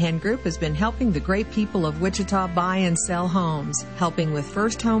Carnahan Group has been helping the great people of Wichita buy and sell homes, helping with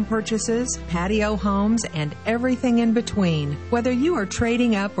first home purchases, patio homes, and everything in between. Whether you are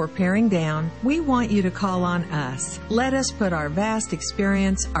trading up or paring down, we want you to call on us. Let us put our vast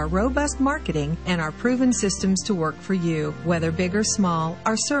experience, our robust marketing, and our proven systems to work for you. Whether big or small,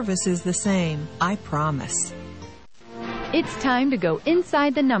 our service is the same. I promise. It's time to go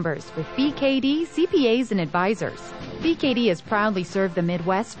inside the numbers with BKD CPAs and Advisors. BKD has proudly served the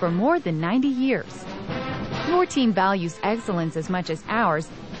Midwest for more than 90 years. Your team values excellence as much as ours,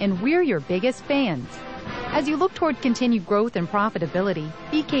 and we're your biggest fans. As you look toward continued growth and profitability,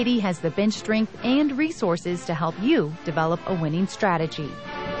 BKD has the bench strength and resources to help you develop a winning strategy.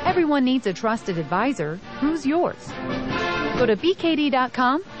 Everyone needs a trusted advisor. Who's yours? Go to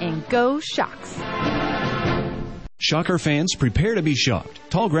BKD.com and go Shocks. Shocker fans, prepare to be shocked.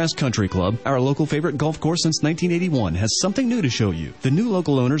 Tallgrass Country Club, our local favorite golf course since 1981, has something new to show you. The new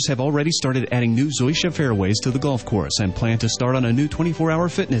local owners have already started adding new Zoysia fairways to the golf course and plan to start on a new 24-hour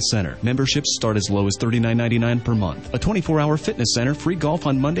fitness center. Memberships start as low as $39.99 per month. A 24-hour fitness center, free golf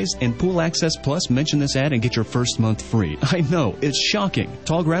on Mondays, and Pool Access Plus. Mention this ad and get your first month free. I know, it's shocking.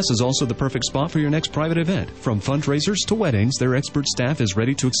 Tallgrass is also the perfect spot for your next private event. From fundraisers to weddings, their expert staff is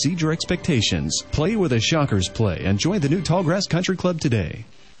ready to exceed your expectations. Play where the Shockers play and join the new Tallgrass Country Club today.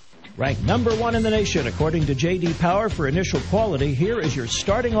 Ranked number 1 in the nation according to J.D. Power for initial quality, here is your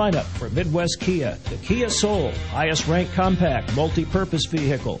starting lineup for Midwest Kia. The Kia Soul, highest ranked compact, multi-purpose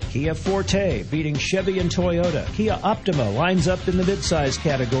vehicle. Kia Forte, beating Chevy and Toyota. Kia Optima lines up in the midsize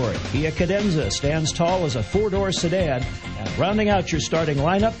category. Kia Cadenza stands tall as a 4-door sedan. And rounding out your starting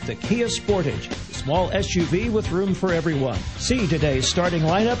lineup, the Kia Sportage, the small SUV with room for everyone. See today's starting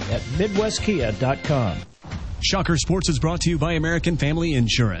lineup at MidwestKia.com. Shocker Sports is brought to you by American Family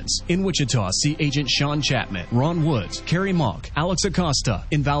Insurance. In Wichita, see Agent Sean Chapman, Ron Woods, Kerry Mock, Alex Acosta.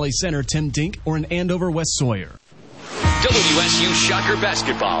 In Valley Center, Tim Dink, or in Andover, West Sawyer. WSU Shocker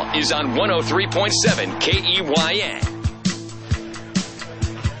Basketball is on 103.7 KEYN.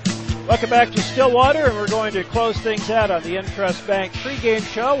 Welcome back to Stillwater, and we're going to close things out on the Intrust Bank pregame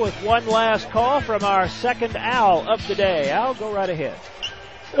show with one last call from our second Al of the day. Al, go right ahead.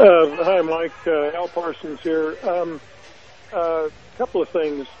 Hi, Mike. Al Parsons here. Couple of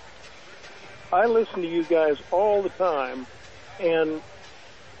things. I listen to you guys all the time, and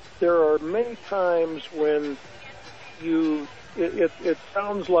there are many times when it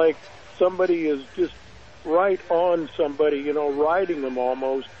sounds like somebody is just right on somebody, riding them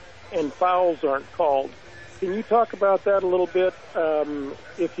almost, and fouls aren't called. Can you talk about that a little bit,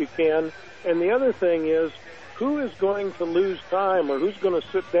 if you can? And the other thing is, who is going to lose time, or who's going to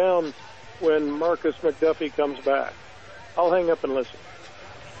sit down when Marcus McDuffie comes back? I'll hang up and listen.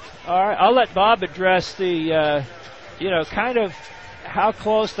 All right, I'll let Bob address the, kind of how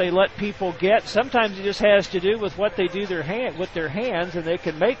close they let people get. Sometimes it just has to do with what they do with their hands, and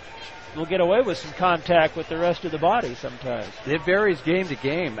they'll get away with some contact with the rest of the body sometimes. It varies game to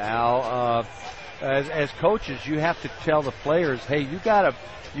game, Al. As coaches, you have to tell the players, hey, you got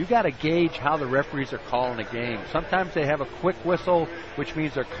to gauge how the referees are calling a game. Sometimes they have a quick whistle, which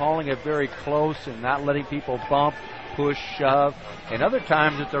means they're calling it very close and not letting people bump, push, shove. And other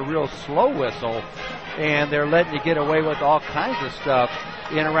times it's a real slow whistle, and they're letting you get away with all kinds of stuff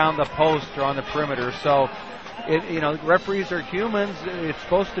in around the post or on the perimeter. So, referees are humans. It's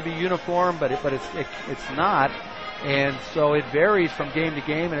supposed to be uniform, but it's not. And so it varies from game to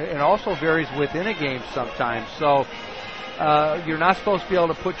game, and it also varies within a game sometimes. So you're not supposed to be able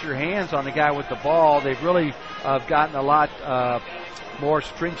to put your hands on the guy with the ball. They've really gotten a lot more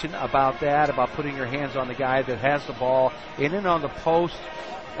stringent about that, about putting your hands on the guy that has the ball. And then on the post,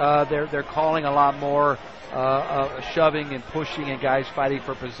 they're calling a lot more shoving and pushing and guys fighting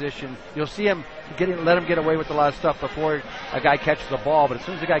for position. You'll see him let him get away with a lot of stuff before a guy catches the ball, but as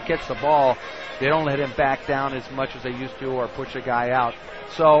soon as the guy catches the ball, they don't let him back down as much as they used to or push a guy out.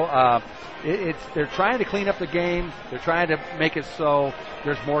 So they're trying to clean up the game. They're trying to make it so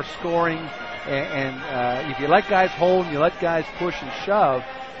there's more scoring. And if you let guys hold and you let guys push and shove,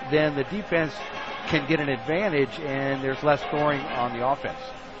 then the defense can get an advantage and there's less scoring on the offense.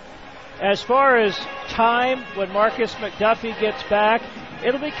 As far as time when Marcus McDuffie gets back,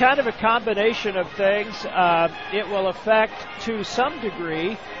 it'll be kind of a combination of things. It will affect, to some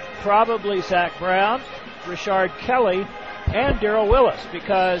degree, probably Zach Brown, Richard Kelly, and Darrell Willis,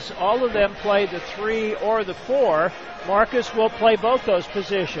 because all of them play the 3 or the 4. Marcus will play both those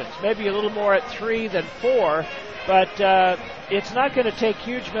positions, maybe a little more at 3 than 4, But it's not going to take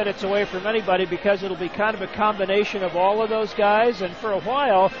huge minutes away from anybody because it'll be kind of a combination of all of those guys. And for a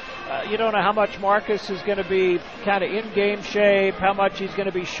while, you don't know how much Marcus is going to be kind of in game shape, how much he's going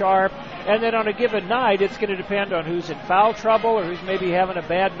to be sharp. And then on a given night, it's going to depend on who's in foul trouble or who's maybe having a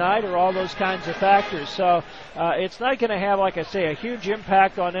bad night or all those kinds of factors. So it's not going to have, like I say, a huge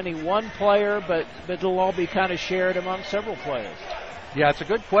impact on any one player, but it'll all be kind of shared among several players. Yeah, it's a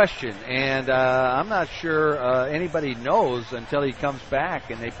good question, and I'm not sure anybody knows until he comes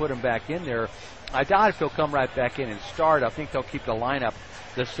back and they put him back in there. I doubt if he'll come right back in and start. I think they'll keep the lineup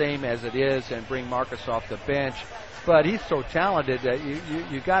the same as it is and bring Marcus off the bench. But he's so talented that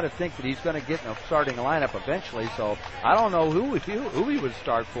you got to think that he's going to get in a starting lineup eventually. So I don't know who he would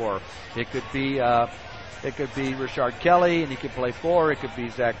start for. It could be Rashard Kelly, and he could play 4. It could be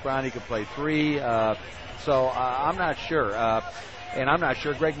Zach Brown. He could play 3. So I'm not sure. And I'm not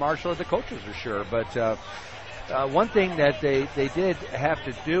sure Greg Marshall or the coaches are sure. But one thing that they did have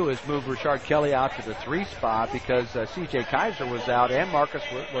to do is move Rashard Kelly out to the 3 spot because C.J. Kaiser was out and Marcus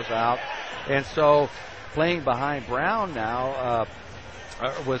was out. And so playing behind Brown now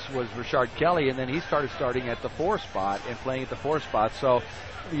was Rashard Kelly, and then he starting at the 4 spot and playing at the 4 spot. So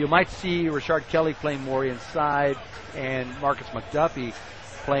you might see Rashard Kelly playing more inside and Marcus McDuffie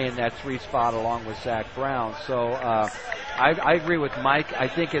playing that 3 spot along with Zach Brown. So I agree with Mike. I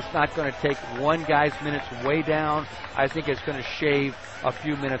think it's not going to take one guy's minutes way down. I think it's going to shave a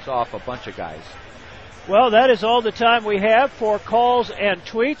few minutes off a bunch of guys. Well, that is all the time we have for calls and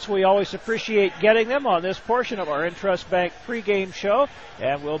tweets. We always appreciate getting them on this portion of our Intrust Bank pregame show,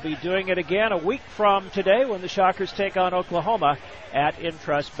 and we'll be doing it again a week from today when the Shockers take on Oklahoma at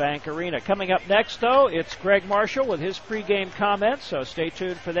Intrust Bank Arena. Coming up next, though, it's Greg Marshall with his pregame comments, so stay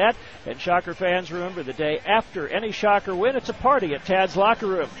tuned for that. And Shocker fans, remember, the day after any Shocker win, it's a party at Tad's Locker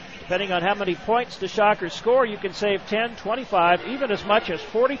Room. Depending on how many points the Shockers score, you can save 10, 25, even as much as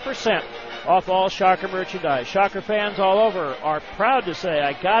 40% off all Shocker merchandise. Shocker fans all over are proud to say,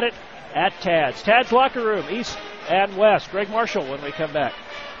 I got it at Tad's. Tad's Locker Room, East and West. Greg Marshall when we come back.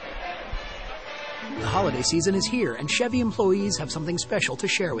 The holiday season is here, and Chevy employees have something special to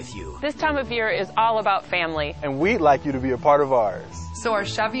share with you. This time of year is all about family. And we'd like you to be a part of ours. So our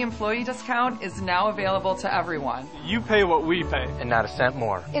Chevy employee discount is now available to everyone. You pay what we pay. And not a cent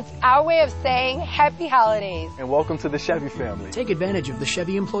more. It's our way of saying happy holidays. And welcome to the Chevy family. Take advantage of the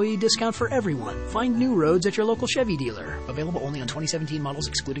Chevy employee discount for everyone. Find new roads at your local Chevy dealer. Available only on 2017 models,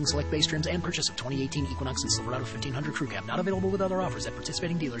 excluding select base trims, and purchase of 2018 Equinox and Silverado 1500 Crew Cab. Not available with other offers at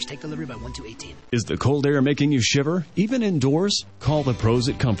participating dealers. Take delivery by 1/2/18. Is the cold air making you shiver, even indoors? Call the pros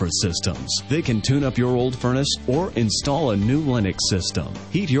at Comfort Systems. They can tune up your old furnace or install a new Lennox system.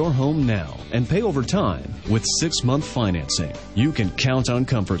 Heat your home now and pay over time with 6-month financing. You can count on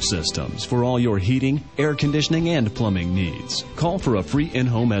Comfort Systems for all your heating, air conditioning, and plumbing needs. Call for a free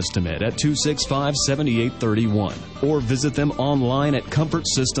in-home estimate at 265-7831 or visit them online at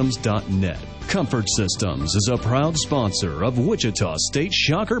comfortsystems.net. Comfort Systems is a proud sponsor of Wichita State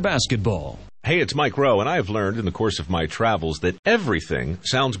Shocker basketball. Hey, it's Mike Rowe, and I have learned in the course of my travels that everything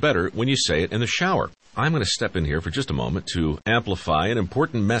sounds better when you say it in the shower. I'm going to step in here for just a moment to amplify an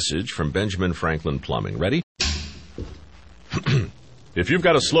important message from Benjamin Franklin Plumbing. Ready? If you've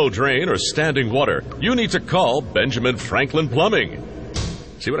got a slow drain or standing water, you need to call Benjamin Franklin Plumbing.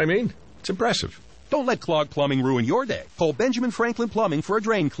 See what I mean? It's impressive. Don't let clogged plumbing ruin your day. Call Benjamin Franklin Plumbing for a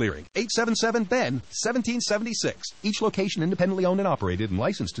drain clearing. 877-BEN-1776. Each location independently owned and operated and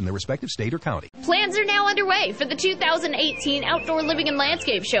licensed in their respective state or county. Plans are now underway for the 2018 Outdoor Living and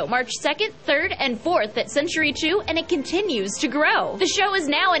Landscape Show, March 2nd, 3rd, and 4th at Century 2, and it continues to grow. The show is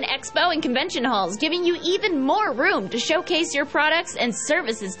now in expo and convention halls, giving you even more room to showcase your products and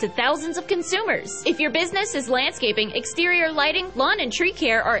services to thousands of consumers. If your business is landscaping, exterior lighting, lawn and tree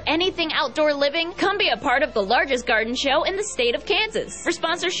care, or anything outdoor living, come be a part of the largest garden show in the state of Kansas. For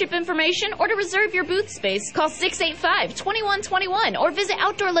sponsorship information or to reserve your booth space, call 685-2121 or visit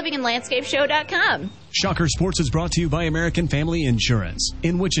OutdoorLivingAndLandscapeShow.com. Shocker Sports is brought to you by American Family Insurance.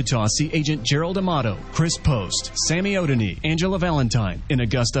 In Wichita, see Agent Gerald Amato, Chris Post, Sammy Odeny, Angela Valentine. In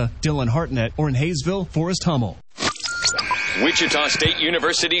Augusta, Dylan Hartnett, or in Hayesville, Forrest Hummel. Wichita State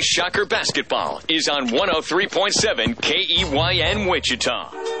University Shocker Basketball is on 103.7 KEYN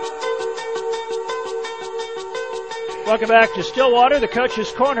Wichita. Welcome back to Stillwater. The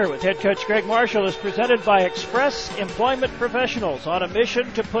Coach's Corner with head coach Greg Marshall is presented by Express Employment Professionals on a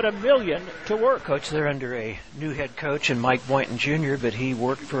mission to put 1 million to work. Coach, they're under a new head coach in Mike Boynton Jr., but he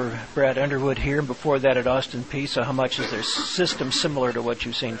worked for Brad Underwood here and before that at Austin Peay. So how much is their system similar to what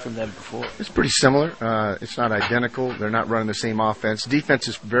you've seen from them before? It's pretty similar. It's not identical. They're not running the same offense. Defense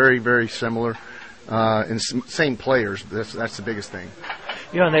is very, very similar. and same players. That's the biggest thing.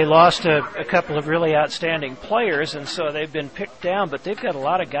 You know, and they lost a couple of really outstanding players, and so they've been picked down, but they've got a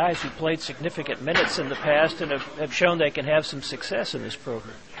lot of guys who played significant minutes in the past and have shown they can have some success in this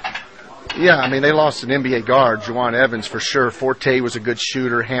program. Yeah, I mean, they lost an NBA guard, Juwan Evans, for sure. Forte was a good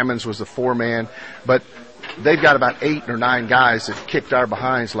shooter. Hammonds was a four-man. But they've got about 8 or 9 guys that kicked our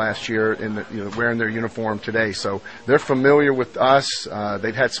behinds last year wearing their uniform today. So they're familiar with us.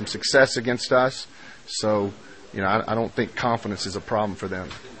 They've had some success against us. So, I don't think confidence is a problem for them.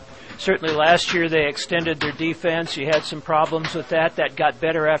 Certainly last year they extended their defense. You had some problems with that. That got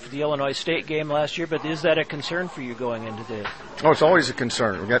better after the Illinois State game last year, but is that a concern for you going into this? Oh, it's always a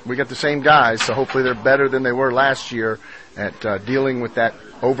concern. We got the same guys, so hopefully they're better than they were last year at dealing with that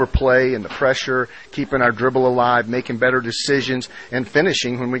overplay and the pressure, keeping our dribble alive, making better decisions, and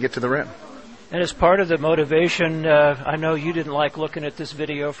finishing when we get to the rim. And as part of the motivation, I know you didn't like looking at this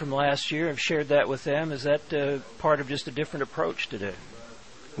video from last year. I've shared that with them. Is that part of just a different approach today?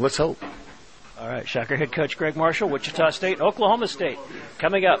 Let's hope. All right, Shocker head coach Greg Marshall, Wichita State and Oklahoma State,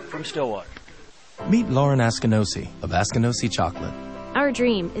 coming up from Stillwater. Meet Lauren Askinosi of Askinosi Chocolate. Our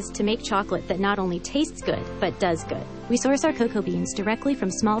dream is to make chocolate that not only tastes good, but does good. We source our cocoa beans directly from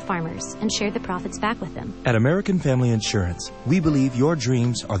small farmers and share the profits back with them. At American Family Insurance, we believe your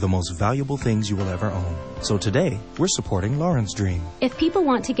dreams are the most valuable things you will ever own. So today, we're supporting Lauren's dream. If people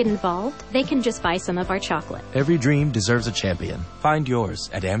want to get involved, they can just buy some of our chocolate. Every dream deserves a champion. Find yours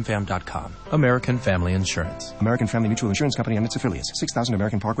at amfam.com. American Family Insurance. American Family Mutual Insurance Company and its affiliates. 6000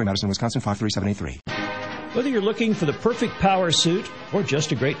 American Parkway, Madison, Wisconsin, 53783. Whether you're looking for the perfect power suit or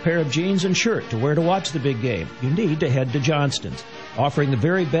just a great pair of jeans and shirt to wear to watch the big game, you need to head to Johnston's. Offering the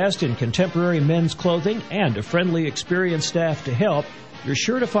very best in contemporary men's clothing and a friendly, experienced staff to help, you're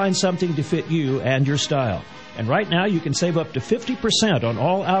sure to find something to fit you and your style. And right now you can save up to 50% on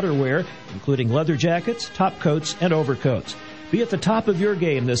all outerwear, including leather jackets, top coats, and overcoats. Be at the top of your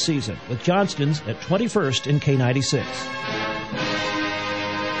game this season with Johnston's at 21st and K96.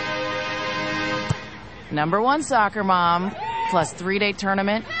 Number 1 soccer mom, plus 3-day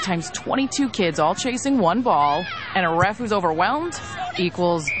tournament, times 22 kids all chasing one ball, and a ref who's overwhelmed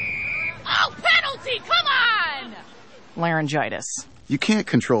equals... Oh, penalty! Come on! Laryngitis. You can't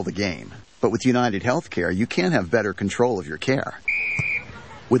control the game, but with United Healthcare, you can have better control of your care.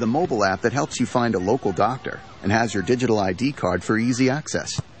 With a mobile app that helps you find a local doctor and has your digital ID card for easy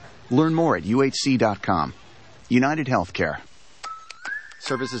access. Learn more at uhc.com. United Healthcare.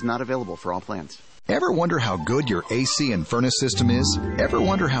 Services not available for all plans. Ever wonder how good your AC and furnace system is? Ever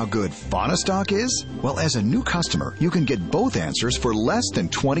wonder how good Faunastock is? Well, as a new customer, you can get both answers for less than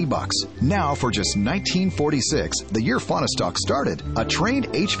 $20. Now, for just $19.46, the year Faunastock started, a trained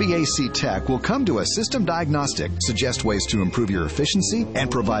HVAC tech will come to a system diagnostic, suggest ways to improve your efficiency, and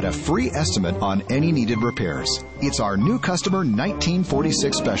provide a free estimate on any needed repairs. It's our new customer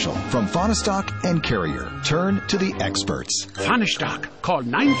 1946 special from Faunastock and Carrier. Turn to the experts. Faunastock. Call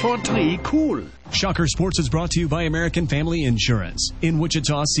 943-COOL. Shocker Sports is brought to you by American Family Insurance. In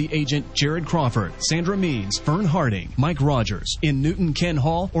Wichita, see agent Jared Crawford, Sandra Means, Fern Harding, Mike Rogers. In Newton, Ken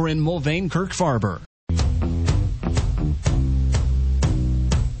Hall, or in Mulvane, Kirk Farber.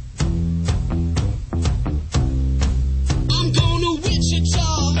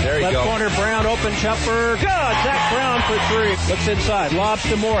 There you Left corner, Brown, open jumper. Good. Zach Brown for 3. Looks inside. Lobs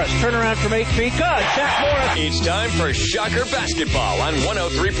to Morris. Turnaround from 8 feet. Good. Zach Morris. It's time for Shocker Basketball on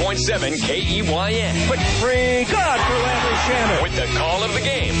 103.7 KEYN. Quick free. Good for Landry Shannon. With the call of the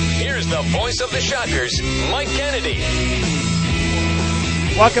game, here's the voice of the Shockers, Mike Kennedy.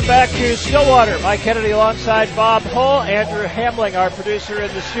 Welcome back to Stillwater. Mike Kennedy alongside Bob Hull, Andrew Hamling, our producer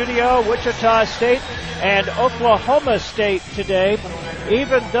in the studio. Wichita State and Oklahoma State today.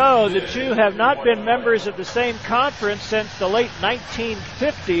 Even though the two have not been members of the same conference since the late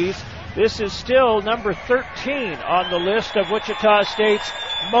 1950s, this is still number 13 on the list of Wichita State's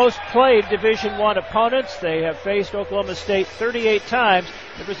most played Division I opponents. They have faced Oklahoma State 38 times.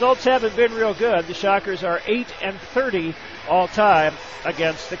 The results haven't been real good. The Shockers are 8-30 all time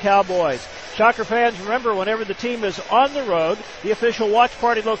against the Cowboys. Shocker fans, remember, whenever the team is on the road, the official watch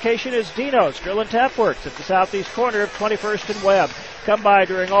party location is Dino's Grill and Tap Works at the southeast corner of 21st and Webb. Come by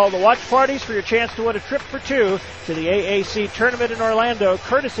during all the watch parties for your chance to win a trip for 2 to the AAC tournament in Orlando,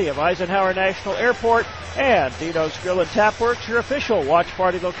 courtesy of Eisenhower National Airport and Dino's Grill and Tap Works, your official watch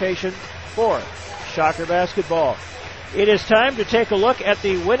party location for Shocker basketball. It is time to take a look at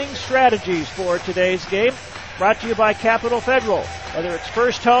the winning strategies for today's game. Brought to you by Capital Federal. Whether it's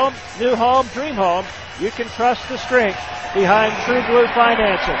first home, new home, dream home, you can trust the strength behind True Blue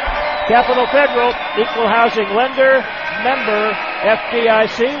Financing. Capital Federal, equal housing lender, member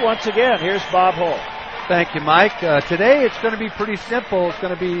FDIC. Once again, here's Bob Holt. Thank you, Mike. Today it's going to be pretty simple. It's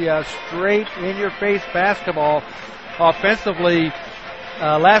going to be straight in-your-face basketball. Offensively,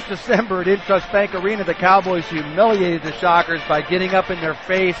 last December at Intrust Bank Arena, the Cowboys humiliated the Shockers by getting up in their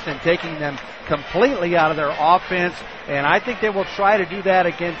face and taking them completely out of their offense, and I think they will try to do that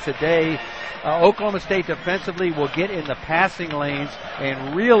again today. Oklahoma State defensively will get in the passing lanes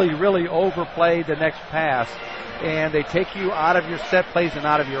and really, really overplay the next pass. And they take you out of your set plays and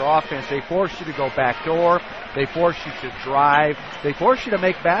out of your offense. They force you to go backdoor. They force you to drive. They force you to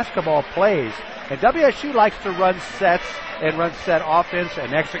make basketball plays. And WSU likes to run sets and run set offense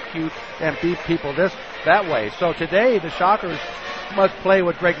and execute and beat people that way. So today the Shockers must play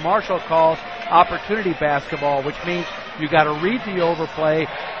what Greg Marshall calls opportunity basketball, which means you got to read the overplay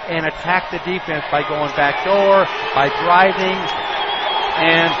and attack the defense by going backdoor, by driving,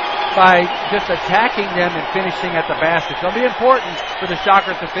 and by just attacking them and finishing at the basket. So it'll be important for the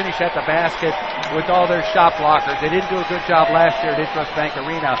Shockers to finish at the basket with all their shot blockers. They didn't do a good job last year at Intrust Bank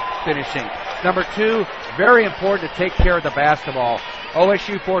Arena finishing. Number 2, very important to take care of the basketball.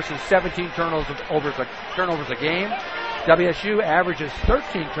 OSU forces 17 turnovers a game. WSU averages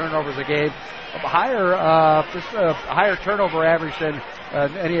 13 turnovers a game, higher turnover average than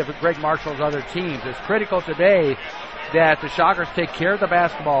any of Greg Marshall's other teams. It's critical today that the Shockers take care of the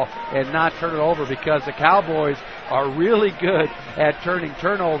basketball and not turn it over, because the Cowboys are really good at turning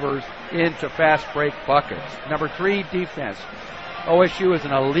turnovers into fast break buckets. Number 3, defense. OSU is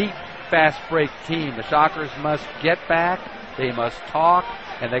an elite fast break team. The Shockers must get back, they must talk,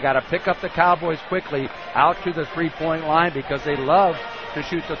 and they got to pick up the Cowboys quickly out to the three-point line, because they love to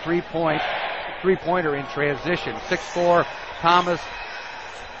shoot the three-pointer in transition. 6'4", Thomas.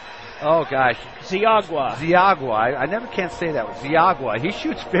 Oh, gosh. Ziagwa. I never can't say that. Ziagwa. He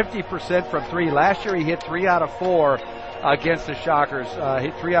shoots 50% from 3. Last year he hit 3 out of 4 against the Shockers.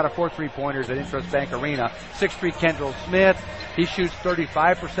 Hit 3 out of 4 three-pointers at Intrust Bank Arena. 6'3", Kendall Smith. He shoots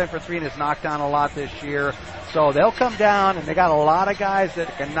 35% for 3 and has knocked down a lot this year. So they'll come down, and they got a lot of guys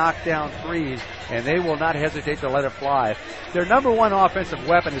that can knock down threes, and they will not hesitate to let it fly. Their number 1 offensive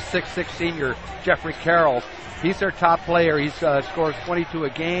weapon is 6'6" senior Jeffrey Carroll. He's their top player. He scores 22 a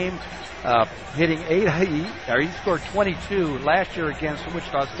game, hitting 8. He scored 22 last year against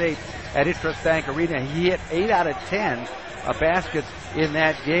Wichita State at Intrust Bank Arena. He hit 8 out of 10 baskets in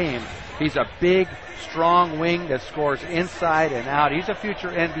that game. He's a big, strong wing that scores inside and out. He's a future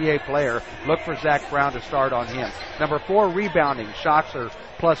NBA player. Look for Zach Brown to start on him. Number 4, rebounding. Shocks are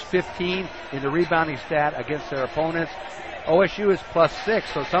plus 15 in the rebounding stat against their opponents. OSU is plus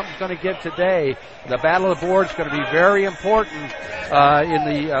 6, so something's going to give today. The battle of the boards is going to be very important in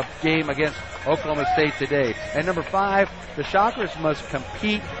the game against Oklahoma State today. And number 5, the Shockers must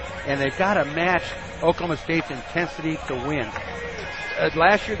compete, and they've got to match Oklahoma State's intensity to win.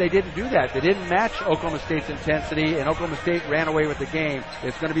 Last year they didn't do that. They didn't match Oklahoma State's intensity, and Oklahoma State ran away with the game.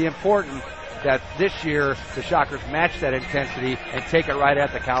 It's going to be important that this year the Shockers match that intensity and take it right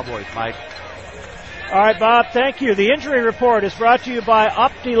at the Cowboys, Mike. All right, Bob, thank you. The injury report is brought to you by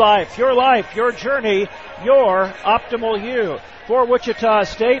OptiLife. Your life, your journey, your optimal you. For Wichita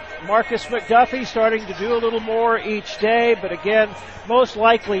State, Marcus McDuffie starting to do a little more each day, but again, most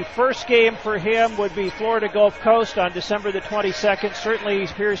likely first game for him would be Florida Gulf Coast on December the 22nd. Certainly he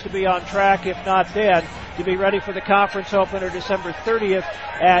appears to be on track, if not then, to be ready for the conference opener December 30th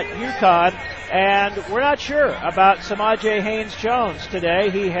at UConn. And we're not sure about Samaje Haynes-Jones today.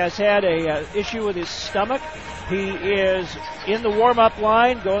 He has had a issue with his stomach. He is in the warm-up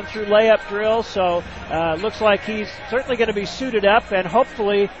line, going through layup drills, so looks like he's certainly going to be suited up, and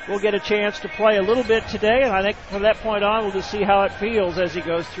hopefully we'll get a chance to play a little bit today, and I think from that point on we'll just see how it feels as he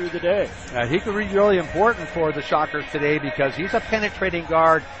goes through the day. He could be really important for the Shockers today, because he's a penetrating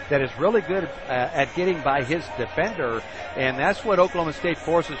guard that is really good at getting by his defender, and that's what Oklahoma State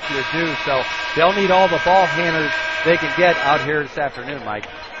forces you to do, so they'll need all the ball handlers they can get out here this afternoon, Mike.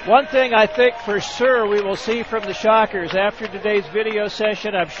 One thing I think for sure we will see from the Shockers after today's video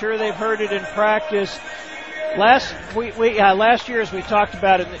session, I'm sure they've heard it in practice. Last year, as we talked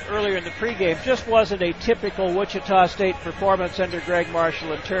about earlier in the pregame, just wasn't a typical Wichita State performance under Greg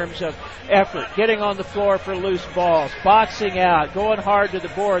Marshall in terms of effort, getting on the floor for loose balls, boxing out, going hard to the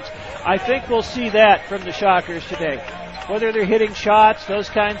boards. I think we'll see that from the Shockers today. Whether they're hitting shots, those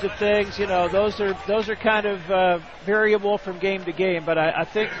kinds of things, those are kind of variable from game to game. But I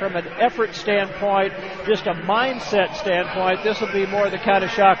think from an effort standpoint, just a mindset standpoint, this will be more the kind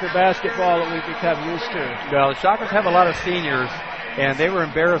of Shocker basketball that we've become used to. Well, the Shockers have a lot of seniors, and they were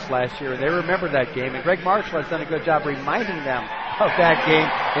embarrassed last year, and they remember that game. And Greg Marshall has done a good job reminding them of that game,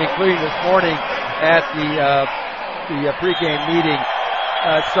 including this morning at the the pregame meeting.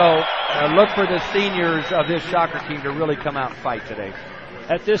 So look for the seniors of this Shocker team to really come out and fight today.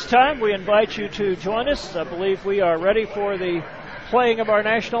 At this time, we invite you to join us. I believe we are ready for the playing of our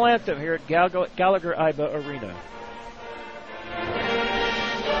national anthem here at Gallagher-Iba Arena.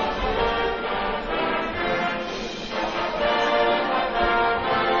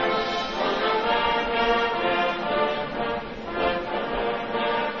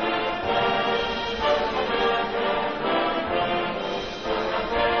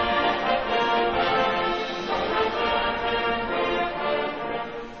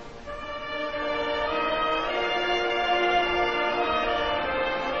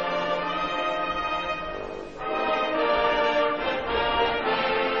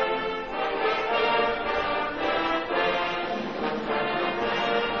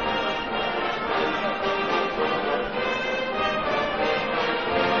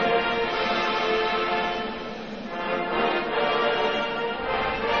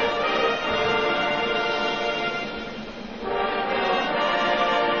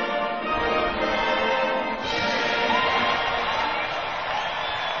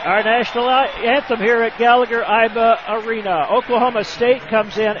 Our national anthem here at Gallagher-Iba Arena. Oklahoma State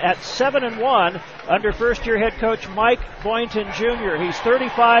comes in at 7-1 under first-year head coach Mike Boynton Jr. He's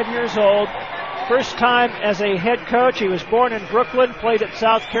 35 years old. First time as a head coach. He was born in Brooklyn, played at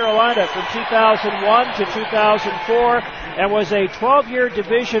South Carolina from 2001 to 2004, and was a 12-year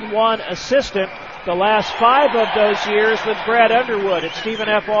Division I assistant. The last 5 of those years with Brad Underwood at Stephen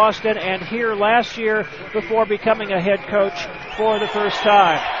F. Austin, and here last year before becoming a head coach for the first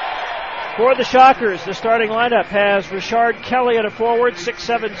time. For the Shockers, the starting lineup has Richard Kelly at a forward,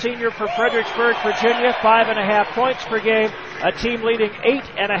 6'7" senior for Fredericksburg, Virginia, 5.5 points per game, a team leading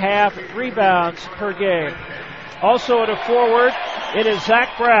 8.5 rebounds per game. Also at a forward, it is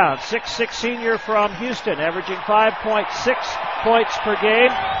Zach Brown, 6'6" senior from Houston, averaging 5.6 points per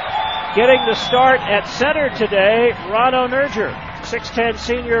game. Getting the start at center today, Rano Nurger, 6'10"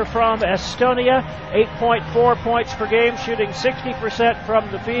 senior from Estonia, 8.4 points per game, shooting 60% from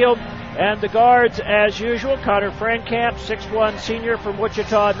the field. And the guards, as usual, Connor Frankamp, 6'1" senior from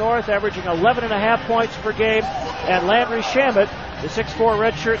Wichita North, averaging 11.5 points per game. And Landry Shamet, the 6'4"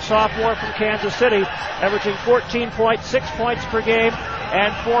 redshirt sophomore from Kansas City, averaging 14.6 points per game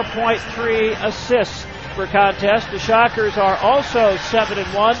and 4.3 assists per contest. The Shockers are also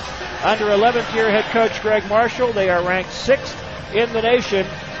 7-1 under 11th year head coach Greg Marshall. They are ranked 6th in the nation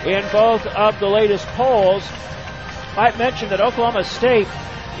in both of the latest polls. I mentioned that Oklahoma State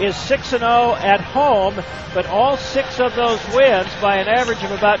is 6-0 at home, but all 6 of those wins by an average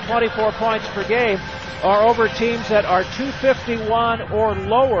of about 24 points per game are over teams that are 251 or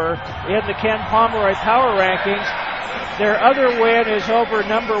lower in the Ken Pomeroy power rankings. Their other win is over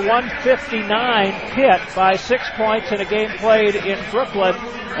number 159 Pitt by 6 points in a game played in Brooklyn,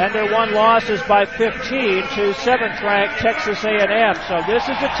 and their one loss is by 15 to 7th-ranked Texas A&M. So this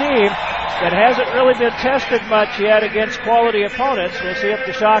is a team that hasn't really been tested much yet against quality opponents. We'll see if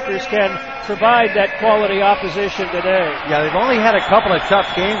the Shockers can provide that quality opposition today. Yeah, they've only had a couple of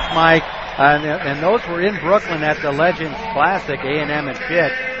tough games, Mike, and those were in Brooklyn at the Legends Classic, A&M and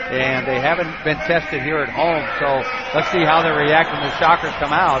Pitt. And they haven't been tested here at home, so let's see how they react when the Shockers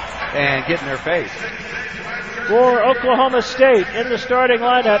come out and get in their face. For Oklahoma State, in the starting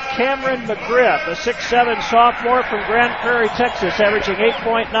lineup, Cameron McGriff, a 6'7" sophomore from Grand Prairie, Texas, averaging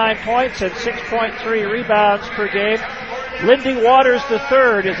 8.9 points and 6.3 rebounds per game. Lindy Waters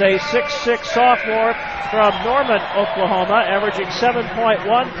III is a 6'6" sophomore from Norman, Oklahoma, averaging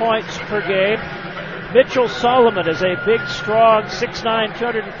 7.1 points per game. Mitchell Solomon is a big, strong, 6'9",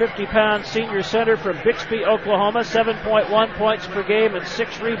 250-pound senior center from Bixby, Oklahoma, 7.1 points per game and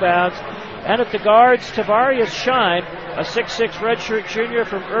 6 rebounds. And at the guards, Tavarius Shine, a 6'6" redshirt junior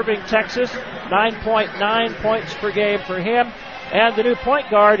from Irving, Texas, 9.9 points per game for him. And the new point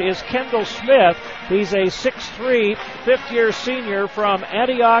guard is Kendall Smith. He's a 6'3", fifth-year senior from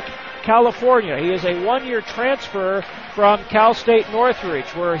Antioch, California. He is a one-year transfer from Cal State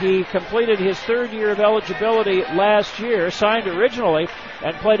Northridge, where he completed his 3rd year of eligibility last year, signed originally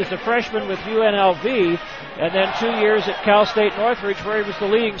and played as a freshman with UNLV, and then 2 years at Cal State Northridge, where he was the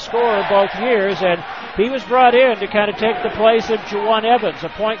leading scorer both years. And he was brought in to kind of take the place of Juwan Evans, a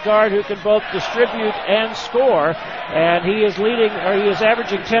point guard who can both distribute and score. And he is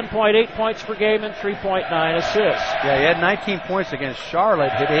averaging 10.8 points per game and 3.9 assists. Yeah, he had 19 points against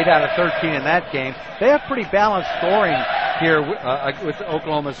Charlotte, hit 8 out of 13 in that game. They have pretty balanced scoring here with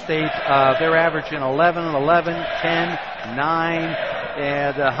Oklahoma State. They're averaging 11, 11, 10, 9.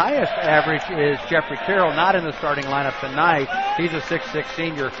 And the highest average is Jeffrey Carroll, not in the starting lineup tonight, He's a 6'6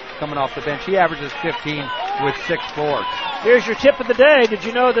 senior coming off the bench. He averages 15 with 6 boards. Here's your tip of the day. Did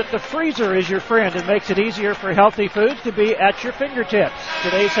you know that the freezer is your friend and makes it easier for healthy foods to be at your fingertips?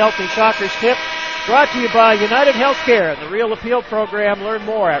 Today's Healthy Shockers tip brought to you by United Healthcare and the Real Appeal program. Learn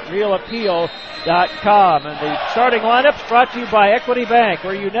more at realappeal.com. And the starting lineups brought to you by Equity Bank,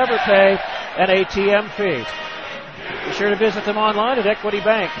 where you never pay an ATM fee. Be sure to visit them online at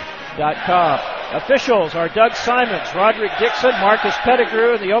equitybank.com. Officials are Doug Simons, Roderick Dixon, Marcus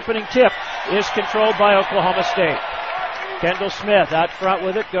Pettigrew, and the opening tip is controlled by Oklahoma State. Kendall Smith out front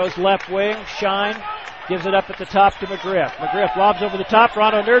with it, goes left wing, Shine, gives it up at the top to McGriff. McGriff lobs over the top,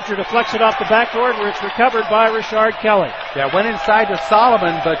 Ronald Nurture deflects it off the backboard where it's recovered by Richard Kelly. Yeah, went inside to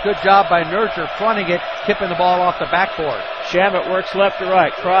Solomon, but good job by Nurture fronting it, tipping the ball off the backboard. Shamet works left to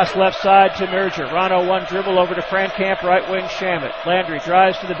right, cross left side to Nurture. Rono one dribble over to Frankamp, right wing Shamet. Landry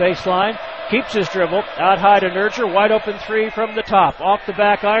drives to the baseline, keeps his dribble, out high to Nurture, wide open three from the top. Off the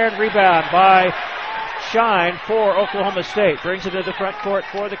back iron, rebound by Shine for Oklahoma State. Brings it to the front court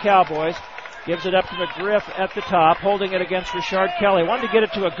for the Cowboys. Gives it up to McGriff at the top, holding it against Richard Kelly. Wanted to get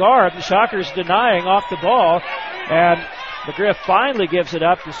it to a guard. The Shockers denying off the ball. And McGriff finally gives it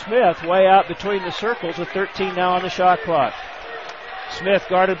up to Smith, way out between the circles with 13 now on the shot clock. Smith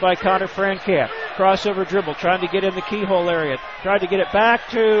guarded by Connor Frankamp. Crossover dribble, trying to get in the keyhole area. Tried to get it back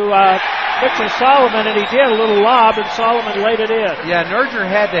to Mitchell Solomon, and he did. A little lob, and Solomon laid it in. Yeah, Nurture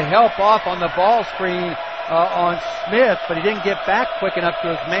had to help off on the ball screen on Smith, but he didn't get back quick enough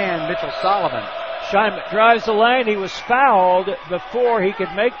to his man, Mitchell Solomon. Shine drives the lane. He was fouled before he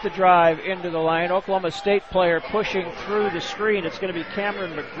could make the drive into the lane. Oklahoma State player pushing through the screen. It's going to be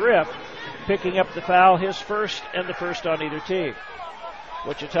Cameron McGriff picking up the foul, his first and the first on either team.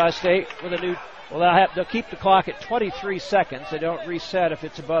 Wichita State with a new, they'll keep the clock at 23 seconds. They don't reset if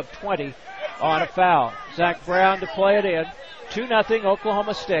it's above 20 on a foul. Zach Brown to play it in. 2-0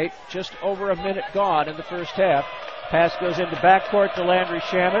 Oklahoma State, just over a minute gone in the first half. Pass goes into backcourt to Landry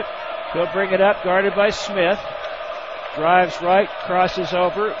Shamet. He'll bring it up, guarded by Smith. Drives right, crosses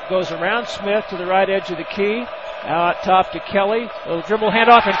over, goes around Smith to the right edge of the key. Now out top to Kelly. A little dribble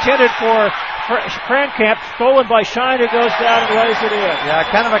handoff intended for Frankamp, stolen by Shine, who goes down and lays it in. Yeah,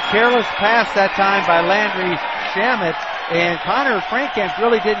 kind of a careless pass that time by Landry Shamet. And Connor Frankamp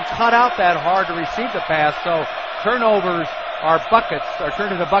really didn't cut out that hard to receive the pass, so turnovers are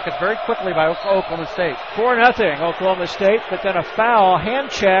turned into buckets very quickly by Oklahoma State. 4-0 Oklahoma State, but then a foul, hand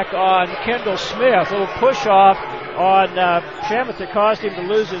check on Kendall Smith. A little push off on Shamet that caused him to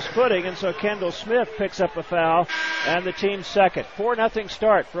lose his footing, and so Kendall Smith picks up a foul, and the team's second. 4-0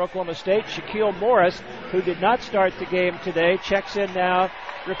 start for Oklahoma State. Shaquille Morris, who did not start the game today, checks in now,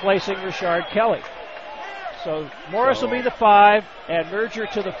 replacing Richard Kelly. So Morris will be the 5, and Nurture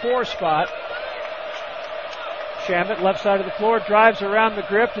to the 4 spot. Shamet, left side of the floor, drives around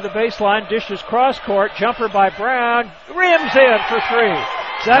McGriff to the baseline, dishes cross court, jumper by Brown, rims in for 3.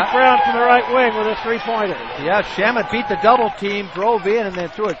 Zach Brown from the right wing with a 3-pointer. Yeah, Shamet beat the double team, drove in, and then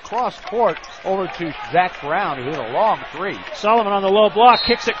threw it cross court over to Zach Brown, who hit a long 3. Solomon on the low block,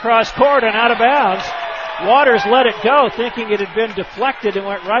 kicks it cross court and out of bounds. Waters let it go, thinking it had been deflected, and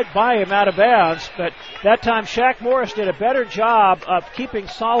went right by him out of bounds. But that time, Shaq Morris did a better job of keeping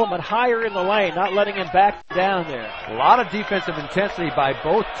Solomon higher in the lane, not letting him back down there. A lot of defensive intensity by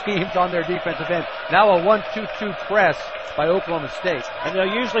both teams on their defensive end. Now a 1-2-2 press by Oklahoma State. And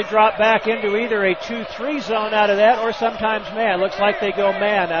they'll usually drop back into either a 2-3 zone out of that, or sometimes man. Looks like they go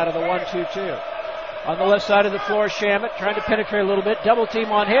man out of the 1-2-2. On the left side of the floor, Shamet trying to penetrate a little bit. Double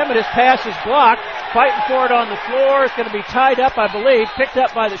team on him, and his pass is blocked. Fighting for it on the floor. It's going to be tied up, I believe. Picked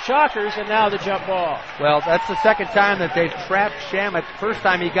up by the Shockers, and now the jump ball. Well, that's the second time that they've trapped Shamet. First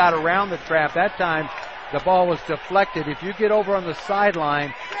time he got around the trap. That time the ball was deflected. If you get over on the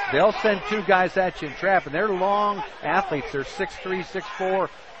sideline, they'll send 2 guys at you and trap. And they're long athletes. They're 6'3", 6'4",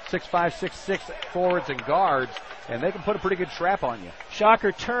 6'5", 6'6", forwards and guards, and they can put a pretty good trap on you.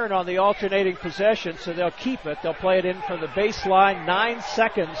 Shocker turn on the alternating possession, so they'll keep it. They'll play it in from the baseline. 9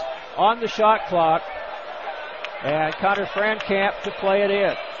 seconds on the shot clock. And Connor Frankamp to play it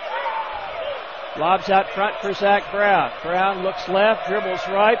in. Lobs out front for Zach Brown. Brown looks left, dribbles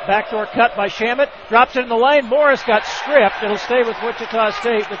right, backdoor cut by Shamet, drops it in the lane. Morris got stripped. It'll stay with Wichita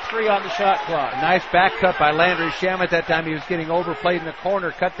State with 3 on the shot clock. Nice back cut by Landry Shamet. That time he was getting overplayed in the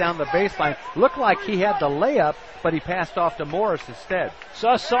corner, cut down the baseline. Looked like he had the layup, but he passed off to Morris instead.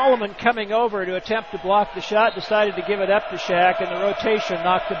 Saw Solomon coming over to attempt to block the shot, decided to give it up to Shaq, and the rotation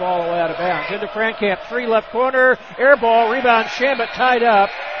knocked the ball away out of bounds. Into Frankamp, 3 left corner, air ball, rebound, Shamet tied up,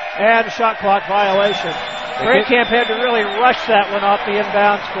 and shot clock violation. Frankamp had to really rush that one off the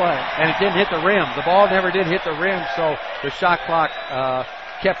inbounds play. And it didn't hit the rim. The ball never did hit the rim, so the shot clock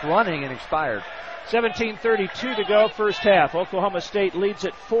kept running and expired. 17:32 to go, first half. Oklahoma State leads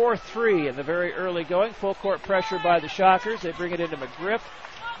at 4-3 in the very early going. Full court pressure by the Shockers. They bring it into McGriff.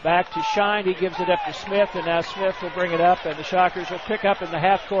 Back to Shine. He gives it up to Smith, and now Smith will bring it up, and the Shockers will pick up in the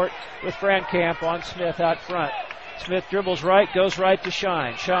half court with Frankamp on Smith out front. Smith dribbles right, goes right to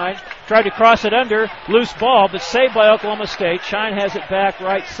Shine. Shine tried to cross it under, loose ball, but saved by Oklahoma State. Shine has it back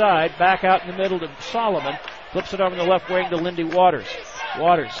right side, back out in the middle to Solomon. Flips it over in the left wing to Lindy Waters.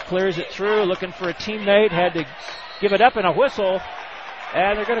 Waters clears it through, looking for a teammate, had to give it up in a whistle,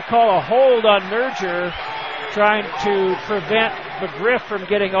 and they're going to call a hold on Nerger, trying to prevent McGriff from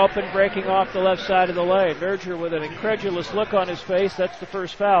getting open, breaking off the left side of the lane. Nerger with an incredulous look on his face. That's the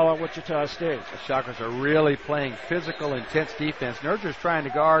first foul on Wichita State. The Shockers are really playing physical, intense defense. Nerger's trying to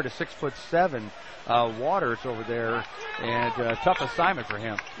guard a 6'7" Waters over there, and tough assignment for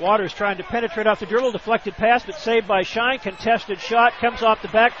him. Waters trying to penetrate off the dribble, deflected pass, but saved by Shine. Contested shot, comes off the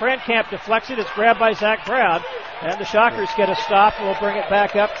back. Frankamp deflects it. It's grabbed by Zach Brown, and the Shockers get a stop and will bring it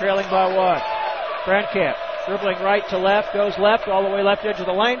back up, trailing by 1. Frankamp dribbling right to left, goes left, all the way left edge of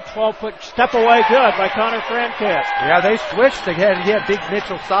the lane. 12-foot step away, good by Connor Frankamp. Yeah, they switched. He had big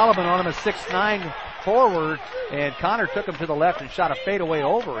Mitchell Solomon on him, a 6'9" forward, and Connor took him to the left and shot a fadeaway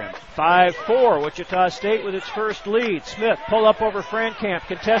over him. 5-4, Wichita State with its first lead. Smith pull up over Frankamp.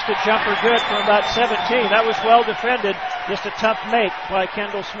 Contested jumper good from about 17. That was well defended. Just a tough make by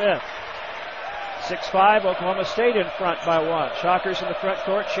Kendall Smith. 6-5, Oklahoma State in front by 1. Shockers in the front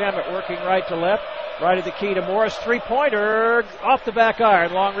court. Shamet working right to left. Right of the key to Morris. Three-pointer off the back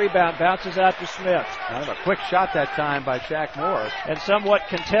iron. Long rebound. Bounces out to Smith. Kind of a quick shot that time by Shaq Morris. And somewhat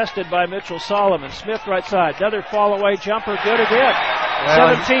contested by Mitchell Solomon. Smith right side. Another fall-away jumper. Good again.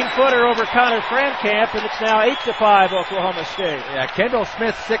 17-footer over Connor Frankamp, and it's now 8-5 Oklahoma State. Yeah, Kendall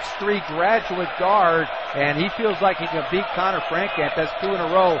Smith, 6'3" graduate guard, and he feels like he can beat Connor Frankamp. That's 2 in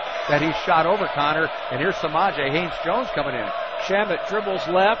a row that he's shot over Connor. And here's Samaje Haynes-Jones coming in. Shamet dribbles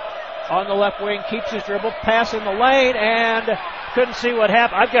left. On the left wing, keeps his dribble, pass in the lane, and couldn't see what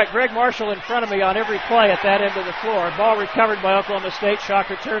happened. I've got Greg Marshall in front of me on every play at that end of the floor. Ball recovered by Oklahoma State.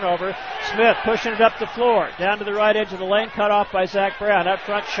 Shocker turnover. Smith pushing it up the floor. Down to the right edge of the lane, cut off by Zach Brown. Up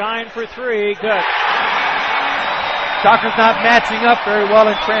front, Shine for 3. Good. Shockers not matching up very well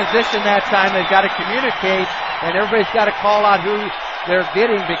in transition that time. They've got to communicate, and everybody's got to call out who they're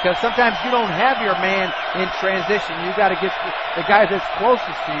getting, because sometimes you don't have your man in transition. You got to get the guy that's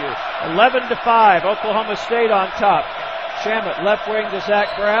closest to you. 11-5, Oklahoma State on top. Shamet left wing to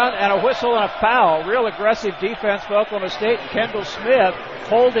Zach Brown, and a whistle and a foul. Real aggressive defense for Oklahoma State. Kendall Smith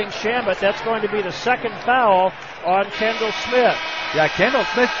holding Shamet. That's going to be the second foul on Kendall Smith. Yeah, Kendall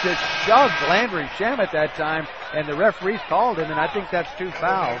Smith just shoved Landry Shamet that time, and the referees called him, and I think that's 2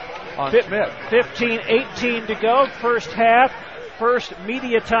 fouls on Smith. 15-18 to go, first half. First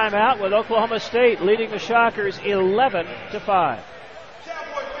media timeout with Oklahoma State leading the Shockers 11-5.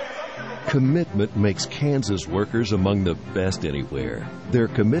 Commitment makes Kansas workers among the best anywhere. Their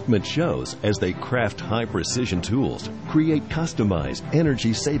commitment shows as they craft high-precision tools, create customized,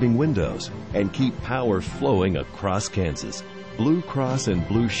 energy-saving windows, and keep power flowing across Kansas. Blue Cross and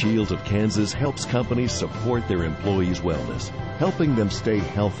Blue Shield of Kansas helps companies support their employees' wellness, helping them stay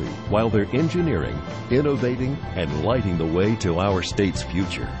healthy while they're engineering, innovating, and lighting the way to our state's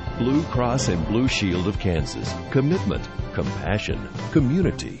future. Blue Cross and Blue Shield of Kansas. Commitment, compassion,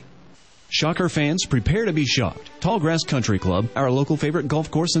 community. Shocker fans, prepare to be shocked. Tallgrass Country Club, our local favorite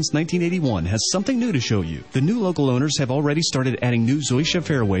golf course since 1981, has something new to show you. The new local owners have already started adding new Zoysia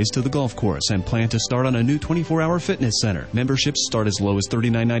fairways to the golf course and plan to start on a new 24-hour fitness center. Memberships start as low as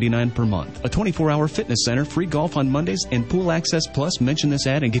 $39.99 per month. A 24-hour fitness center, free golf on Mondays, and Pool Access Plus. Mention this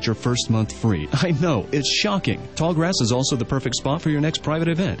ad and get your first month free. I know, it's shocking. Tallgrass is also the perfect spot for your next private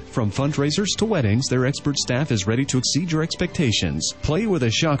event. From fundraisers to weddings, their expert staff is ready to exceed your expectations. Play where the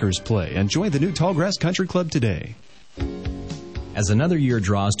Shockers play and join the new Tallgrass Country Club today. As another year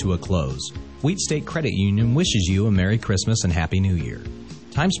draws to a close, Wheat State Credit Union wishes you a Merry Christmas and Happy New Year.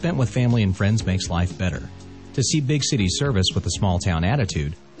 Time spent with family and friends makes life better. To see big city service with a small town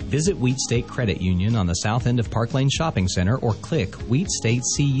attitude, visit Wheat State Credit Union on the south end of Park Lane Shopping Center or click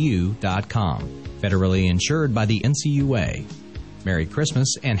wheatstatecu.com. Federally insured by the NCUA. Merry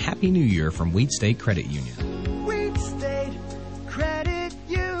Christmas and Happy New Year from Wheat State Credit Union. Wheat State Credit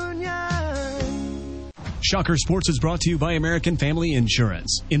Union. Shocker Sports is brought to you by American Family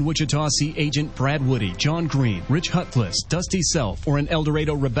Insurance. In Wichita, see Agent Brad Woody, John Green, Rich Hutcliffe, Dusty Self, or in El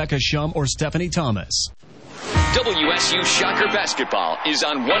Dorado, Rebecca Shum or Stephanie Thomas. WSU Shocker Basketball is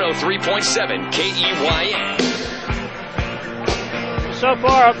on 103.7 KEYN. So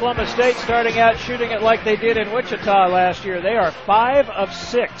far, Oklahoma State starting out shooting it like they did in Wichita last year. They are 5 of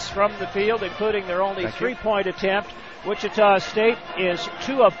 6 from the field, including their only three-point attempt. Wichita State is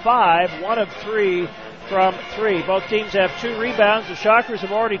 2 of 5, 1 of 3 from 3. Both teams have 2 rebounds. The Shockers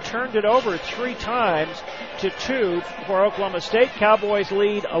have already turned it over 3 times to 2 for Oklahoma State. Cowboys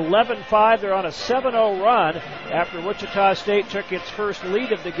lead 11-5. They're on a 7-0 run after Wichita State took its first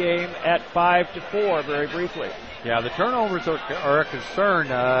lead of the game at 5-4 very briefly. Yeah, the turnovers are a concern.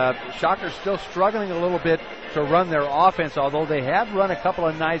 Shockers still struggling a little bit to run their offense, although they have run a couple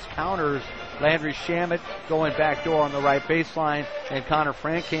of nice counters. Landry Shamet going back door on the right baseline, and Connor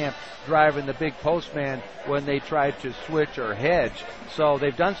Frankamp driving the big postman when they tried to switch or hedge. So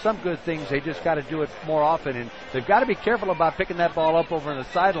they've done some good things. They just got to do it more often, and they've got to be careful about picking that ball up over on the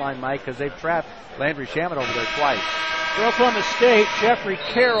sideline, Mike, because they've trapped Landry Shamet over there twice. For Oklahoma State, Jeffrey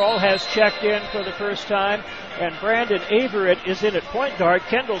Carroll has checked in for the first time, and Brandon Averett is in at point guard.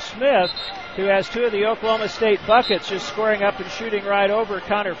 Kendall Smith, who has 2 of the Oklahoma State buckets, just scoring up and shooting right over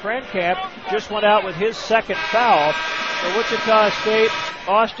Connor Frankamp, just went out with his second foul. For Wichita State,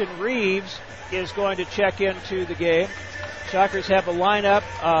 Austin Reeves is going to check into the game. Shockers have a lineup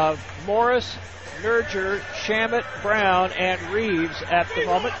of Morris, Nurger, Shamet, Brown, and Reeves at the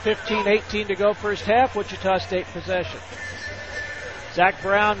moment. 15-18 to go first half. Wichita State possession. Zach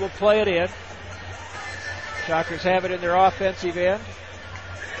Brown will play it in. Shockers have it in their offensive end.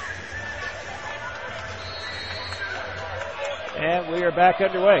 And we are back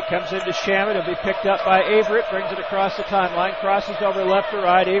underway. Comes into Shamet. It'll be picked up by Averett. Brings it across the timeline. Crosses over left to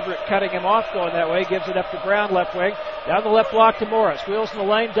right. Averett cutting him off going that way. Gives it up to Brown left wing. Down the left block to Morris. Wheels in the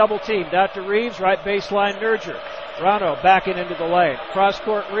lane. Double teamed. Out to Reeves. Right baseline Nurger. Rano backing into the lane. Cross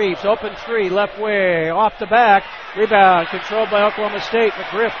court Reeves. Open 3. Left wing. Off the back. Rebound. Controlled by Oklahoma State.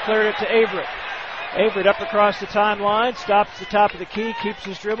 McGriff cleared it to Averett. Averett up across the timeline, stops at the top of the key, keeps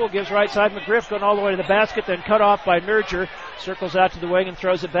his dribble, gives right side McGriff going all the way to the basket, then cut off by Nurger, circles out to the wing and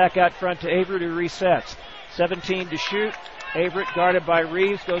throws it back out front to Averett, who resets. 17 to shoot. Averett guarded by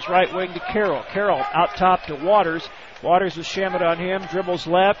Reeves, goes right wing to Carroll. Carroll out top to Waters. Waters with Shamet on him, dribbles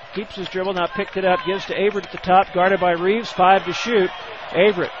left, keeps his dribble, now picked it up, gives to Averett at the top, guarded by Reeves, 5 to shoot.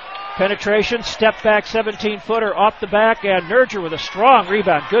 Averett. Penetration, step back 17-footer off the back, and Nurger with a strong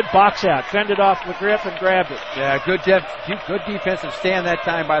rebound. Good box out. Fended off McGriff and grabbed it. Yeah, good defensive stand that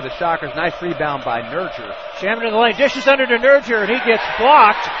time by the Shockers. Nice rebound by Nurger. Shamet in the lane, dishes under to Nurger, and he gets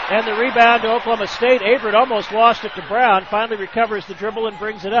blocked. And the rebound to Oklahoma State. Averett almost lost it to Brown. Finally recovers the dribble and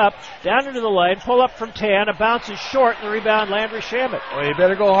brings it up. Down into the lane, pull up from 10. A bounce is short, and the rebound Landry Shamet. Well, you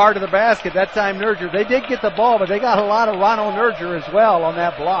better go hard to the basket. That time Nurger, they did get the ball, but they got a lot of Ronald Nurger as well on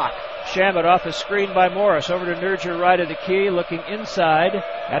that block. Shamet off a screen by Morris. Over to Nurger right of the key, looking inside.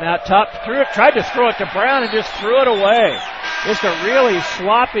 And out top, threw it, tried to throw it to Brown and just threw it away. Just a really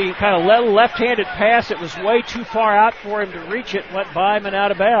sloppy, kind of left-handed pass. It was way too far out for him to reach it. Went by him and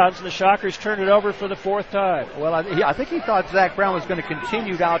out of bounds. And the Shockers turned it over for the 4th time. Well, I think he thought Zach Brown was going to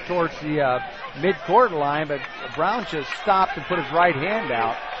continue out towards the mid-court line, but Brown just stopped and put his right hand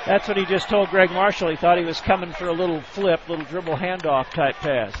out. That's what he just told Greg Marshall. He thought he was coming for a little flip, little dribble handoff type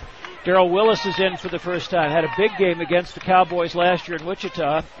pass. Darrell Willis is in for the first time. Had a big game against the Cowboys last year in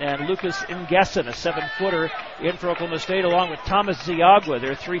Wichita. And Lucas Ingessen, a 7-footer, in for Oklahoma State, along with Thomas Ziagwa,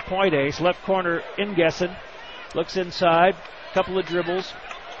 their 3-point ace. Left corner, Ingessen looks inside. Couple of dribbles.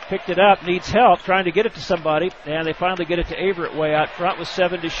 Picked it up, needs help, trying to get it to somebody. And they finally get it to Averett way out front with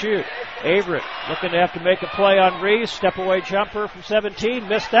 7 to shoot. Averett looking to have to make a play on Reeves. Step away jumper from 17.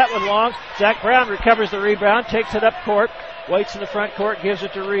 Missed that one long. Zach Brown recovers the rebound, takes it up court. Waits in the front court, gives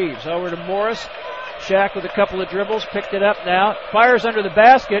it to Reeves. Over to Morris. Shaq with a couple of dribbles, picked it up now. Fires under the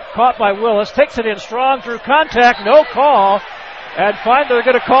basket, caught by Willis. Takes it in strong through contact, no call. And finally they're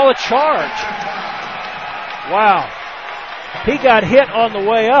going to call a charge. Wow. He got hit on the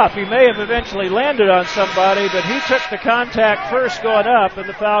way up. He may have eventually landed on somebody, but he took the contact first going up, and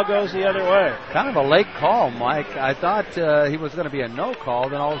the foul goes the other way. Kind of a late call, Mike. I thought he was going to be a no call.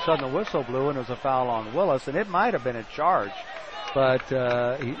 Then all of a sudden the whistle blew, and it was a foul on Willis, and it might have been a charge. But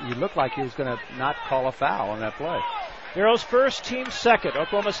he looked like he was going to not call a foul on that play. Heroes first, team second.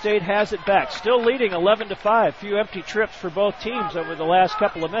 Oklahoma State has it back. Still leading 11-5. Few empty trips for both teams over the last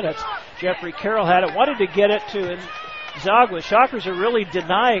couple of minutes. Jeffrey Carroll had it. Wanted to get it to Ziagwa. Shockers are really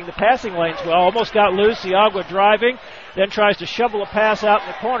denying the passing lanes well. Almost got loose. Ziagwa driving. Then tries to shovel a pass out in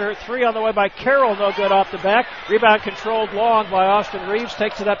the corner. 3 on the way by Carroll. No good off the back. Rebound controlled long by Austin Reeves.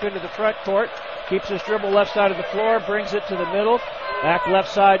 Takes it up into the front court. Keeps his dribble left side of the floor. Brings it to the middle. Back left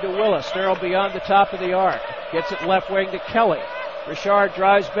side to Willis. Darrell beyond the top of the arc. Gets it left wing to Kelly. Richard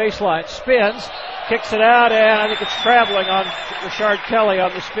drives baseline, spins, kicks it out, and I think it's traveling on Richard Kelly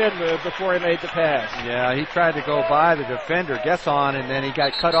on the spin move before he made the pass. Yeah, he tried to go by the defender, Gesson, and then he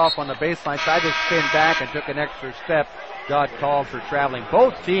got cut off on the baseline, tried to spin back and took an extra step. Got called for traveling.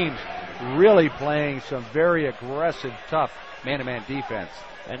 Both teams really playing some very aggressive, tough man-to-man defense.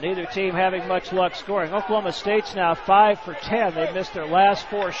 And neither team having much luck scoring. Oklahoma State's now 5 for 10. They've missed their last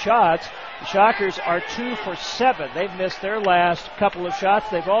 4 shots. The Shockers are 2 for 7. They've missed their last couple of shots.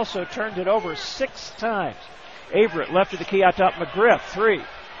 They've also turned it over 6 times. Averett left of the key out top. McGriff, 3.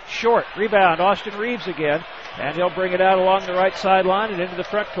 Short. Rebound. Austin Reeves again. And he'll bring it out along the right sideline and into the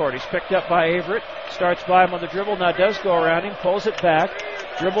front court. He's picked up by Averett. Starts by him on the dribble. Now does go around him. Pulls it back.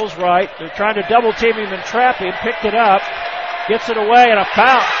 Dribbles right. They're trying to double team him and trap him. Picked it up. Gets it away, and a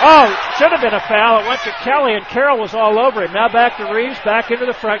foul. Oh, should have been a foul. It went to Kelly, and Carroll was all over him. Now back to Reeves, back into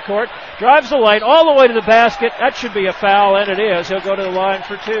the front court. Drives the lane all the way to the basket. That should be a foul, and it is. He'll go to the line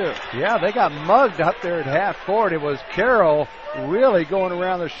for 2. Yeah, they got mugged up there at half court. It was Carroll really going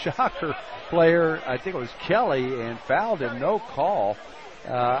around the Shocker player. I think it was Kelly, and fouled him. No call.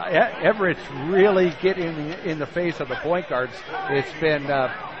 Everett's really getting in the face of the point guards. It's been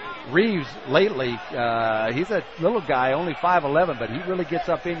Reeves lately. He's a little guy, only 5'11", but he really gets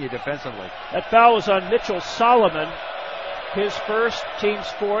up in you defensively. That foul was on Mitchell Solomon. His first, team's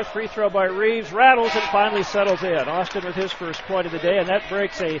 4th. Free throw by Reeves. Rattles and finally settles in. Austin with his first point of the day, and that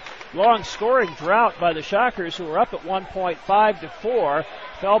breaks a long scoring drought by the Shockers, who were up at one point 5-4.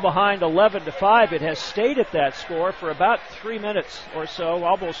 Fell behind 11-5. It has stayed at that score for about 3 minutes or so,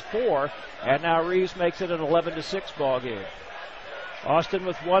 almost 4, and now Reeves makes it an 11-6 ball game. Austin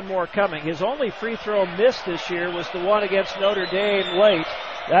with one more coming. His only free throw missed this year was the one against Notre Dame late.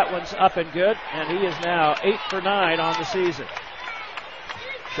 That one's up and good, and he is now 8 for 9 on the season.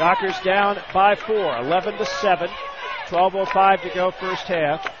 Shockers down by 4, 11-7. 12:05 to go first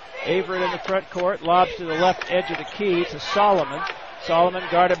half. Averett in the front court, lobs to the left edge of the key to Solomon. Solomon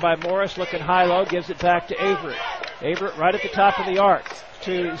guarded by Morris, looking high-low, gives it back to Averett. Averett right at the top of the arc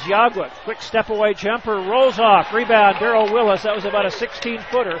to Ziagwa. Quick step-away jumper, rolls off. Rebound, Darrell Willis. That was about a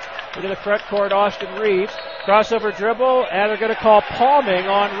 16-footer. Into the front court, Austin Reeves. Crossover dribble, and they're going to call palming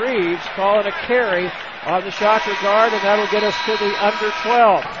on Reeves. Calling a carry on the Shocker guard, and that'll get us to the under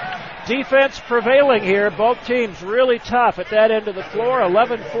 12. Defense prevailing here. Both teams really tough at that end of the floor.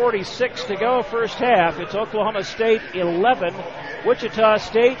 11:46 to go first half. It's Oklahoma State 11, Wichita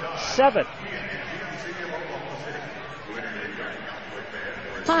State 7.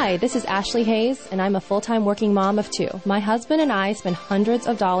 Hi, this is Ashley Hayes, and I'm a full-time working mom of 2. My husband and I spend hundreds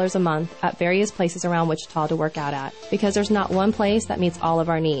of dollars a month at various places around Wichita to work out at, because there's not one place that meets all of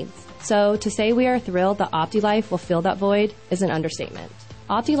our needs. So to say we are thrilled that OptiLife will fill that void is an understatement.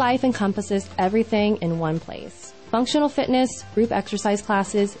 OptiLife encompasses everything in one place. Functional fitness, group exercise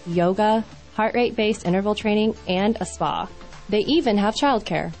classes, yoga, heart rate-based interval training, and a spa. They even have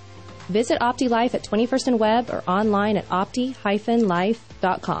childcare. Visit OptiLife at 21st and Webb or online at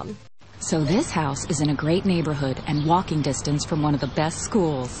opti-life.com. So this house is in a great neighborhood and walking distance from one of the best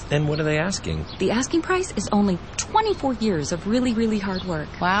schools. And what are they asking? The asking price is only 24 years of really, really hard work.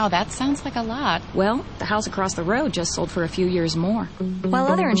 Wow, that sounds like a lot. Well, the house across the road just sold for a few years more. While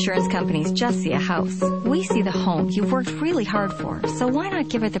other insurance companies just see a house, we see the home you've worked really hard for. So why not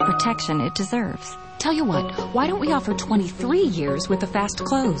give it the protection it deserves? Tell you what, why don't we offer 23 years with a fast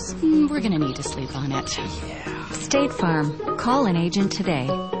close? We're going to need to sleep on it. Yeah. State Farm. Call an agent today.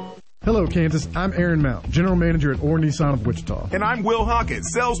 Hello, Kansas. I'm Aaron Mount, General Manager at Orr Nissan of Wichita. And I'm Will Hockett,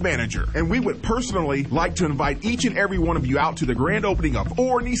 Sales Manager. And we would personally like to invite each and every one of you out to the grand opening of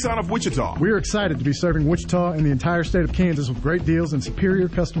Orr Nissan of Wichita. We are excited to be serving Wichita and the entire state of Kansas with great deals and superior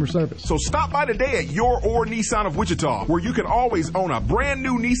customer service. So stop by today at your Orr Nissan of Wichita, where you can always own a brand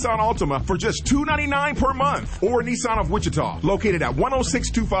new Nissan Altima for just $299 per month. Orr Nissan of Wichita, located at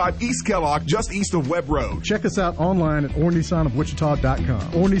 10625 East Kellogg, just east of Webb Road. Check us out online at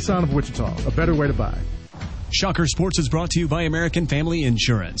orrnissanofwichita.com. Orr Nissan of Wichita, a better way to buy. Shocker Sports is brought to you by American Family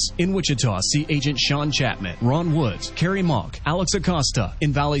Insurance. In Wichita, see Agent Sean Chapman, Ron Woods, Kerry Mock, Alex Acosta.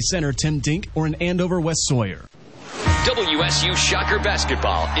 In Valley Center, Tim Dink, or in Andover, West Sawyer. WSU Shocker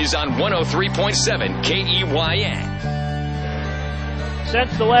Basketball is on 103.7 KEYN.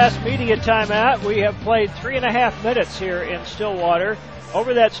 Since the last media timeout, we have played 3.5 minutes here in Stillwater.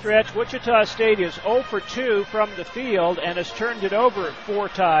 Over that stretch, Wichita State is 0 for 2 from the field and has turned it over 4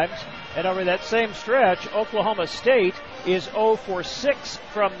 times. And over that same stretch, Oklahoma State is 0 for 6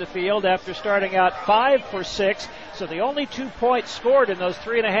 from the field after starting out 5 for 6. So the only 2 points scored in those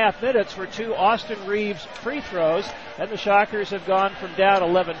 3.5 minutes were 2 Austin Reeves free throws. And the Shockers have gone from down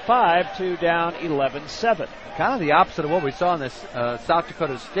 11-5 to down 11-7. Kind of the opposite of what we saw in this South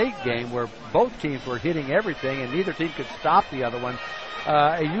Dakota State game, where both teams were hitting everything and neither team could stop the other one.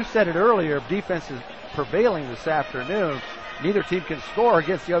 You said it earlier, defense is prevailing this afternoon. Neither team can score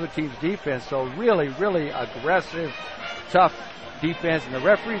against the other team's defense, so really, really aggressive, tough defense. And the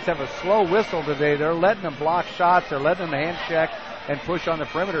referees have a slow whistle today. They're letting them block shots. They're letting them hand check and push on the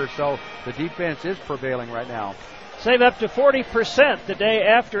perimeter, so the defense is prevailing right now. Save up to 40% the day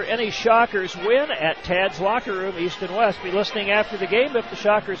after any Shockers win at Tad's Locker Room, East and West. Be listening after the game. If the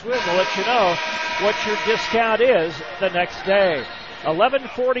Shockers win, we'll let you know what your discount is the next day.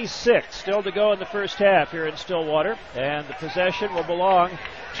 11:46 still to go in the first half here in Stillwater, and the possession will belong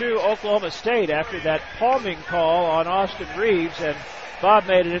to Oklahoma State after that palming call on Austin Reeves. And Bob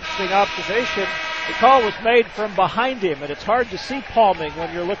made an interesting observation. The call was made from behind him, and it's hard to see palming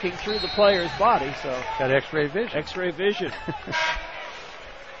when you're looking through the player's body. So got X-ray vision. X-ray vision.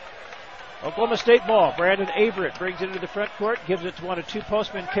 Oklahoma State ball. Brandon Averett brings it into the front court, gives it to one of two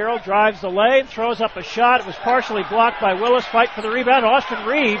postmen. Carroll drives the lane, throws up a shot. It was partially blocked by Willis. Fight for the rebound. Austin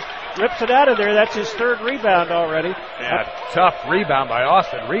Reeves rips it out of there. That's his third rebound already. Yeah, tough rebound by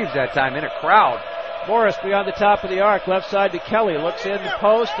Austin Reeves that time in a crowd. Morris beyond the top of the arc, left side to Kelly. Looks in the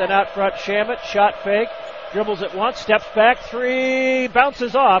post, then out front Shamet. Shot fake. Dribbles it once, steps back, three,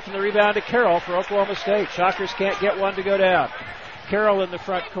 bounces off, and the rebound to Carroll for Oklahoma State. Shockers can't get one to go down. Carroll in the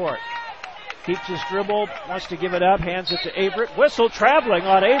front court. Keeps his dribble, wants to give it up, hands it to Averett. Whistle traveling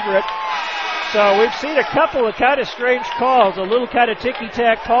on Averett. So we've seen a couple of kind of strange calls, a little kind of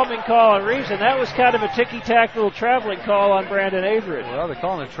ticky-tack palming call on Reeves, and that was kind of a ticky-tack little traveling call on Brandon Averett. Well, they're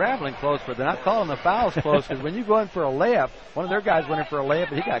calling the traveling close, but they're not calling the fouls close, because when you go in for a layup, one of their guys went in for a layup,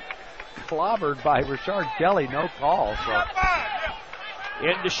 and he got clobbered by Rashard Kelly, no call. So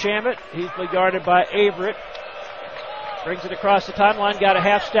into Shamet, he's guarded by Averett. Brings it across the timeline, got a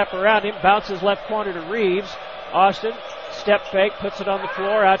half step around him, bounces left corner to Reeves. Austin, step fake, puts it on the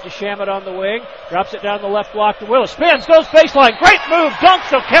floor, out to Shamet on the wing, drops it down the left block to Willis. Spins, goes baseline, great move,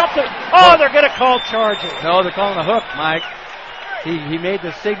 dunks, they'll count it. Oh, they're going to call charges. No, they're calling a hook, Mike. He made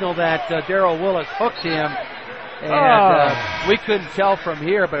the signal that Darrell Willis hooked him, and we couldn't tell from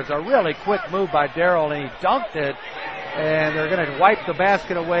here, but it's a really quick move by Darrell, and he dunked it, and they're going to wipe the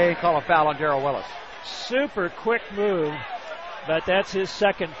basket away and call a foul on Darrell Willis. Super quick move, but that's his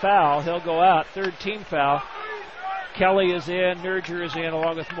second foul. He'll go out, third team foul. Kelly is in, Nerger is in,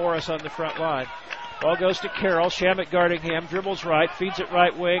 along with Morris on the front line. Ball goes to Carroll, Shamet guarding him, dribbles right, feeds it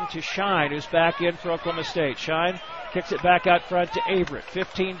right wing to Shine, who's back in for Oklahoma State. Shine kicks it back out front to Averett,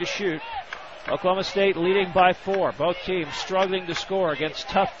 15 to shoot. Oklahoma State leading by 4. Both teams struggling to score against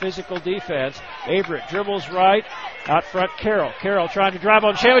tough physical defense. Averett dribbles right, out front Carroll. Carroll trying to drive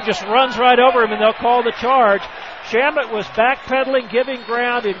on Shamet, just runs right over him, and they'll call the charge. Shamet was backpedaling, giving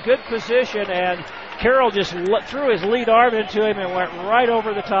ground in good position, and Carroll just threw his lead arm into him and went right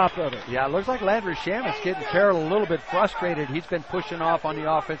over the top of it. Yeah, it looks like Landry Shamet's getting Carroll a little bit frustrated. He's been pushing off on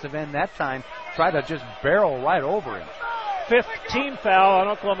the offensive end that time, tried to just barrel right over him. Fifth team foul on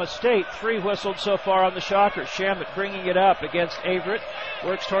Oklahoma State. 3 whistled so far on the Shockers. Shamet bringing it up against Averett.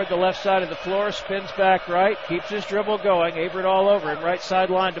 Works toward the left side of the floor. Spins back right. Keeps his dribble going. Averett all over him. Right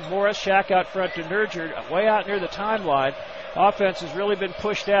sideline to Morris. Shack out front to Nerger. Way out near the timeline. Offense has really been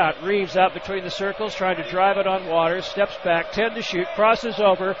pushed out. Reeves out between the circles, trying to drive it on Waters. Steps back, 10 to shoot. Crosses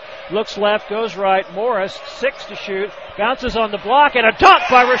over. Looks left, goes right. Morris, 6 to shoot. Bounces on the block, and a dunk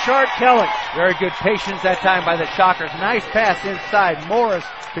by Rashard Kelly. Very good patience that time by the Shockers. Nice pass inside. Morris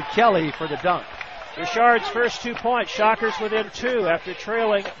to Kelly for the dunk. Rashard's first 2 points. Shockers within 2 after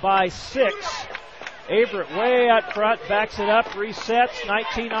trailing by 6. Averett way out front, backs it up, resets.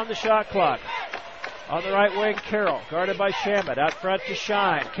 19 on the shot clock. On the right wing, Carroll, guarded by Shamet. Out front to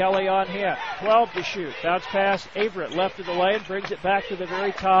Shine. Kelly on him. 12 to shoot. Bounce pass, Averett left of the lane, brings it back to the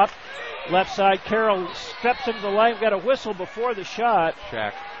very top. Left side, Carroll steps into the lane. Got a whistle before the shot.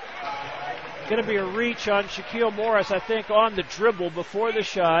 Check. Going to be a reach on Shaquille Morris, I think, on the dribble before the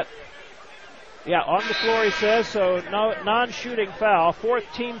shot. Yeah, on the floor, he says, so no non-shooting foul.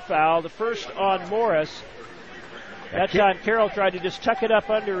 4th team foul, the first on Morris. That time, Carroll tried to just tuck it up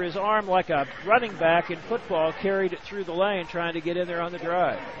under his arm like a running back in football, carried it through the lane, trying to get in there on the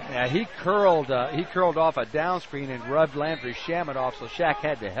drive. Yeah, he curled off a down screen and rubbed Landry Shamet off, so Shaq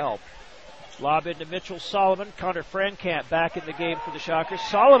had to help. Lob into Mitchell Solomon. Connor Frankamp back in the game for the Shockers.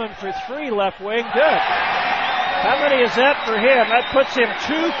 Solomon for 3, left wing, good. How many is that for him? That puts him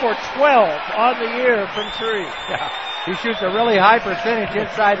 2 for 12 on the year from 3. Yeah, he shoots a really high percentage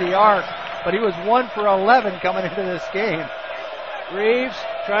inside the arc, but he was 1 for 11 coming into this game. Reeves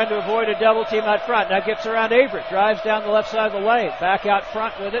trying to avoid a double team out front. Now gets around Averett. Drives down the left side of the lane. Back out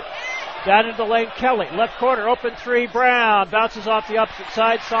front with it. Down into the lane, Kelly. Left corner, open 3, Brown. Bounces off the opposite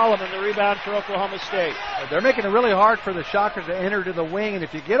side. Solomon, the rebound for Oklahoma State. They're making it really hard for the Shockers to enter to the wing, and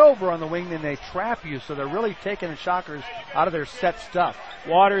if you get over on the wing, then they trap you, so they're really taking the Shockers out of their set stuff.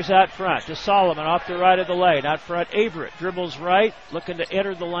 Waters out front to Solomon off the right of the lane. Out front, Averett dribbles right, looking to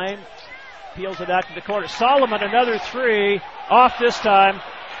enter the lane. Peels it out to the corner. Solomon, another 3, off this time,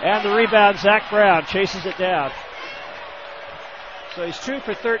 and the rebound, Zach Brown chases it down. So he's 2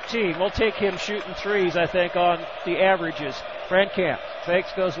 for 13. We'll take him shooting 3s, I think, on the averages. Frankamp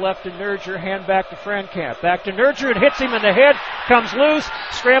fakes, goes left to Nurger, hand back to Frankamp. Back to Nurger and hits him in the head. Comes loose,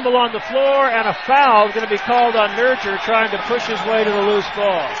 scramble on the floor, and a foul going to be called on Nurger, trying to push his way to the loose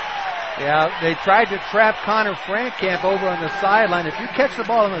ball. Yeah, they tried to trap Connor Frankamp over on the sideline. If you catch the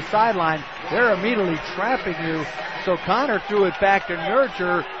ball on the sideline, they're immediately trapping you. So Connor threw it back to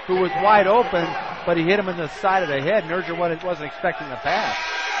Nurger, who was wide open, but he hit him in the side of the head. Nurger wasn't expecting the pass.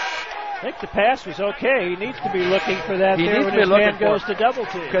 I think the pass was okay. He needs to be looking for that he there when his man goes to double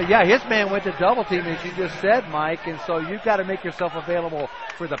team. Yeah, his man went to double team, as you just said, Mike, and so you've got to make yourself available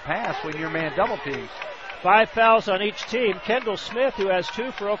for the pass when your man double teams. 5 fouls on each team. Kendall Smith, who has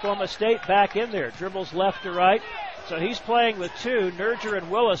 2 for Oklahoma State, back in there. Dribbles left to right. So he's playing with 2. Nurger and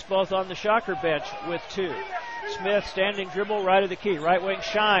Willis both on the Shocker bench with 2. Smith standing dribble right of the key. Right wing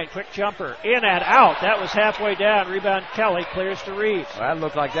Shine. Quick jumper. In and out. That was halfway down. Rebound Kelly. Clears to Reeves. Well, that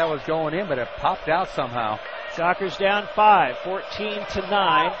looked like that was going in, but it popped out somehow. Shockers down 5.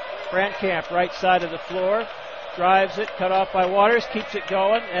 14-9. Frankamp right side of the floor. Drives it, cut off by Waters, keeps it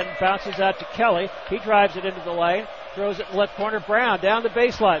going, and bounces out to Kelly. He drives it into the lane, throws it in the left corner. Brown down the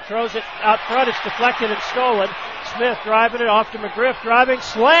baseline, throws it out front. It's deflected and stolen. Smith driving it off to McGriff, driving,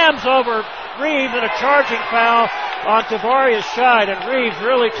 slams over Reeves, and a charging foul on Tavarius Scheid. And Reeves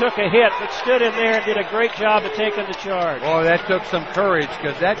really took a hit, but stood in there and did a great job of taking the charge. Oh, that took some courage,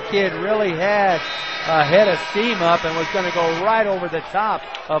 because that kid really had a head of steam up and was going to go right over the top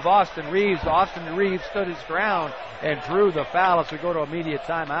of Austin Reeves. Austin Reeves stood his ground and drew the foul as we go to immediate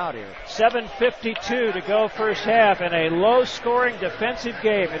timeout here. 7:52 to go first half in a low-scoring defensive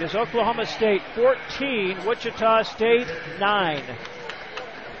game. It is Oklahoma State 14, Wichita State 9.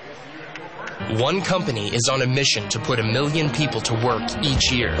 One company is on a mission to put 1 million people to work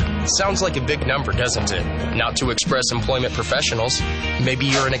each year. Sounds like a big number, doesn't it? Not to Express Employment Professionals. Maybe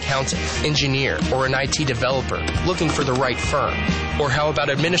you're an accountant, engineer, or an IT developer looking for the right firm. Or how about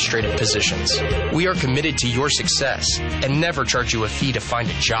administrative positions? We are committed to your success and never charge you a fee to find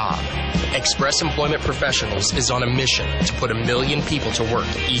a job. Express Employment Professionals is on a mission to put 1 million people to work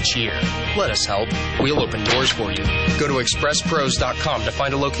each year. Let us help. We'll open doors for you. Go to expresspros.com to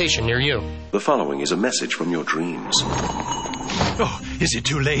find a location near you. The following is a message from your dreams. Oh, is it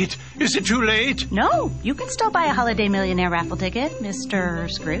too late? Is it too late? No, you can still buy a Holiday Millionaire raffle ticket,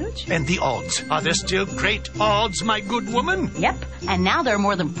 Mr. Scrooge. And the odds? Are there still great odds, my good woman? Yep, and now there are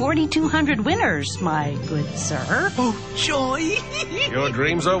more than 4,200 winners, my good sir. Oh, joy! Your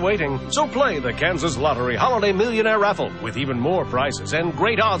dreams are waiting, so play the Kansas Lottery Holiday Millionaire Raffle with even more prizes and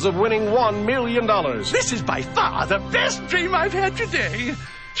great odds of winning $1 million. This is by far the best dream I've had today.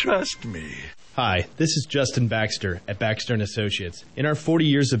 Trust me. Hi, this is Justin Baxter at Baxter & Associates. In our 40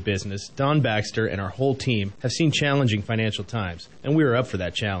 years of business, Don Baxter and our whole team have seen challenging financial times, and we are up for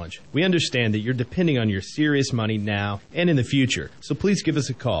that challenge. We understand that you're depending on your serious money now and in the future, so please give us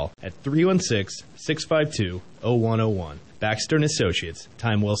a call at 316-652-0101. Baxter & Associates.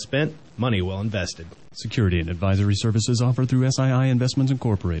 Time well spent, money well invested. Security and advisory services offered through SII Investments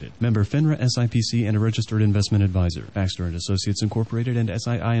Incorporated. Member FINRA SIPC and a registered investment advisor. Baxter & Associates Incorporated and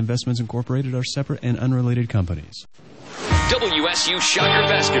SII Investments Incorporated are separate and unrelated companies. WSU Shocker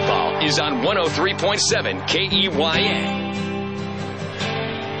Basketball is on 103.7 KEYN.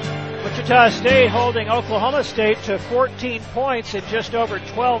 Wichita State holding Oklahoma State to 14 points in just over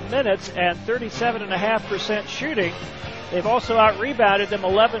 12 minutes and 37.5% shooting. They've also out-rebounded them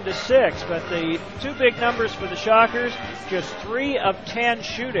 11-6, but the two big numbers for the Shockers, just 3 of 10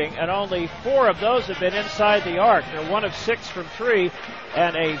 shooting, and only 4 of those have been inside the arc. They're 1 of 6 from 3,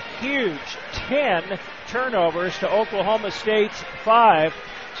 and a huge 10 turnovers to Oklahoma State's 5.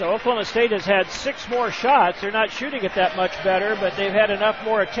 So Oklahoma State has had 6 more shots. They're not shooting it that much better, but they've had enough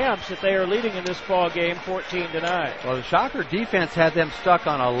more attempts that they are leading in this ball game 14-9. Well, the Shocker defense had them stuck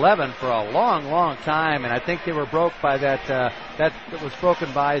on 11 for a long, long time, and I think they were broke by that was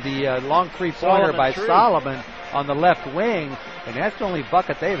broken by the long three-pointer by Solomon. on the left wing, and that's the only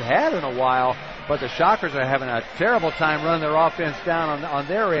bucket they've had in a while. But the Shockers are having a terrible time running their offense down on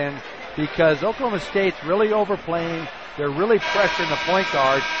their end because Oklahoma State's really overplaying. They're really pressuring the point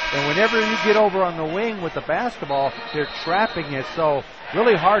guard, and whenever you get over on the wing with the basketball, they're trapping it. So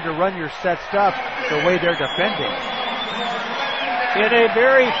really hard to run your set stuff the way they're defending. In a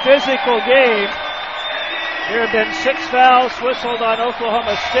very physical game, there have been 6 fouls whistled on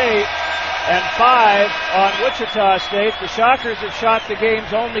Oklahoma State and 5 on Wichita State. The Shockers have shot the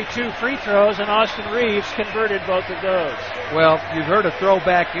game's only 2 free throws, and Austin Reeves converted both of those. Well, you've heard of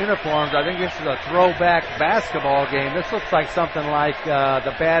throwback uniforms. I think this is a throwback basketball game. This looks like something like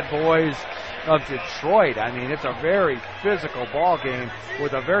the Bad Boys of Detroit. I mean, it's a very physical ball game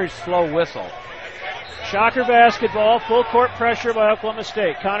with a very slow whistle. Shocker basketball, full court pressure by Oklahoma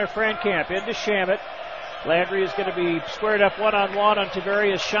State. Connor Frankamp into Shamet. Landry is going to be squared up one-on-one on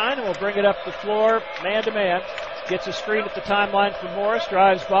Tavarius Shine, and will bring it up the floor, man-to-man. Gets a screen at the timeline from Morris,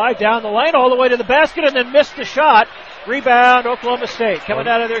 drives by, down the lane, all the way to the basket, and then missed the shot. Rebound, Oklahoma State, coming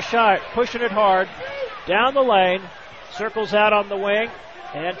out of their shot, pushing it hard. Down the lane, circles out on the wing,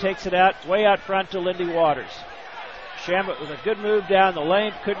 and takes it out, way out front to Lindy Waters. Shamet with a good move down the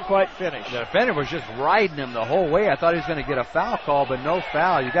lane, couldn't quite finish. The defender was just riding him the whole way. I thought he was going to get a foul call, but no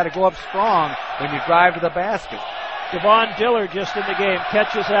foul. You got to go up strong when you drive to the basket. Devon Dillard just in the game,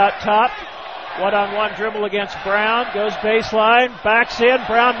 catches out top. One-on-one dribble against Brown, goes baseline, backs in.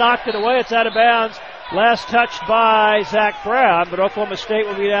 Brown knocked it away. It's out of bounds. Last touched by Zach Brown, but Oklahoma State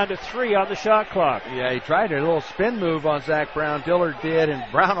will be down to 3 on the shot clock. Yeah, he tried a little spin move on Zach Brown. Dillard did, and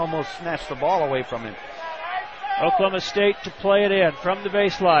Brown almost snatched the ball away from him. Oklahoma State to play it in from the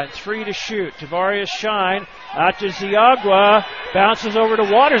baseline. 3 to shoot. Tavarius Shine out to Ziagwa. Bounces over to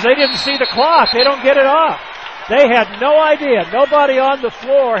Waters. They didn't see the clock. They don't get it off. They had no idea. Nobody on the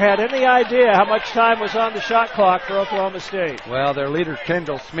floor had any idea how much time was on the shot clock for Oklahoma State. Well, their leader,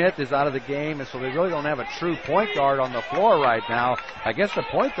 Kendall Smith, is out of the game, and so they really don't have a true point guard on the floor right now. I guess the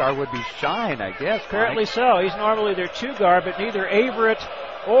point guard would be Shine, I guess. Apparently so. He's normally their 2 guard, but neither Averett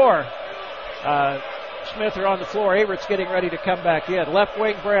or Smith are on the floor. Averett's getting ready to come back in. Left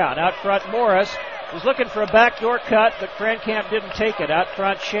wing Brown. Out front Morris was looking for a backdoor cut, but Frankamp didn't take it. Out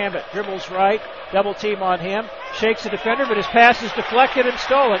front Shamet dribbles right. Double team on him. Shakes the defender, but his pass is deflected and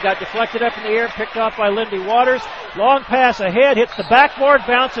stolen. Got deflected up in the air, picked off by Lindy Waters. Long pass ahead, hits the backboard,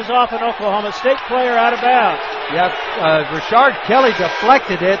 bounces off an Oklahoma State player out of bounds. Yeah, Richard Kelly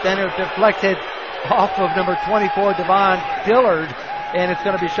deflected it, then it was deflected off of number 24, Devon Dillard. And it's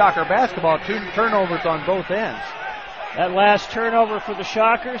going to be Shocker basketball. 2 turnovers on both ends. That last turnover for the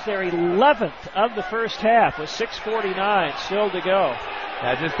Shockers, their 11th of the first half with 6:49 still to go.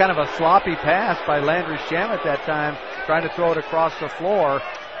 Yeah, just kind of a sloppy pass by Landry Shamet that time, trying to throw it across the floor,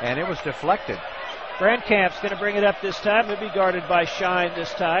 and it was deflected. Frankamp's going to bring it up this time. He'll be guarded by Shine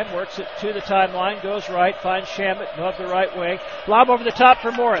this time. Works it to the timeline, goes right, finds Shamet above the right wing. Lob over the top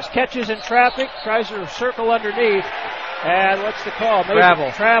for Morris. Catches in traffic, tries to circle underneath. And what's the call? Maybe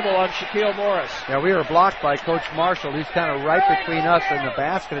travel on Shaquille Morris. Yeah, we were blocked by Coach Marshall. He's kind of right between us and the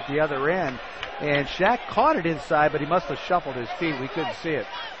basket at the other end. And Shaq caught it inside, but he must have shuffled his feet. We couldn't see it.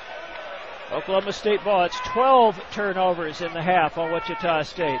 Oklahoma State ball. It's 12 turnovers in the half on Wichita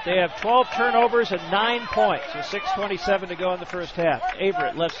State. They have 12 turnovers and 9 points with 6:27 to go in the first half.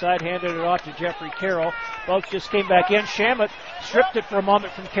 Averett, left side, handed it off to Jeffrey Carroll. Both just came back in. Shamet stripped it for a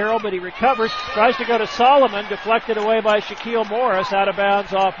moment from Carroll, but he recovers. Tries to go to Solomon, deflected away by Shaquille Morris. Out of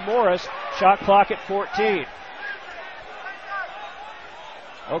bounds off Morris. Shot clock at 14.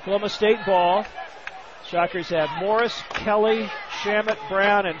 Oklahoma State ball. Shockers have Morris, Kelly, Shamet,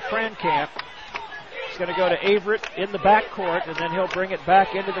 Brown, and Frankamp. It's going to go to Averett in the backcourt, and then he'll bring it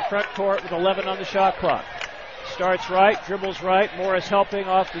back into the front court with 11 on the shot clock. Starts right, dribbles right. Morris helping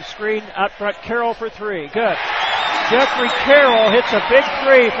off the screen. Out front, Carroll for 3. Good. Jeffrey Carroll hits a big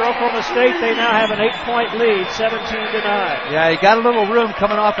 3 for Oklahoma State. They now have an 8-point lead, 17-9. Yeah, he got a little room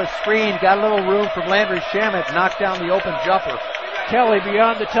coming off a screen. Got a little room from Landry Shamet. Knocked down the open jumper. Kelly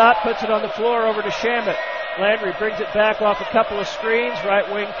beyond the top, puts it on the floor over to Shamet. Landry brings it back off a couple of screens.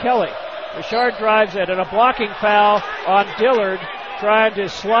 Right wing Kelly. Richard drives it, and a blocking foul on Dillard, trying to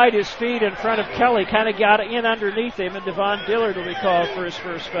slide his feet in front of Kelly. Kind of got in underneath him, and Devon Dillard will be called for his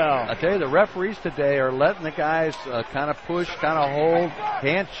first foul. I tell you, the referees today are letting the guys kind of push, kind of hold,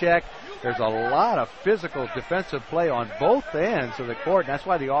 hand check. There's a lot of physical defensive play on both ends of the court, and that's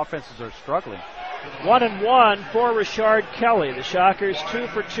why the offenses are struggling. 1-1 for Richard Kelly. The Shockers 2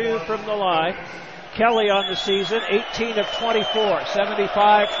 for 2 from the line. Kelly on the season, 18 of 24,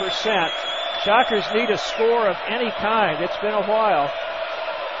 75%. Shockers need a score of any kind. It's been a while.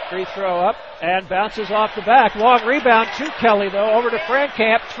 Free throw up, and bounces off the back. Long rebound to Kelly, though, over to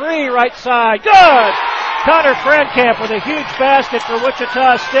Frankamp. 3 right side. Good! Connor Frankamp with a huge basket for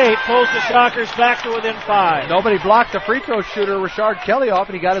Wichita State. Pulls the Shockers back to within 5. Nobody blocked the free throw shooter, Richard Kelly, off,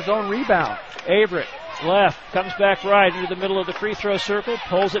 and he got his own rebound. Averett, left, comes back right into the middle of the free throw circle,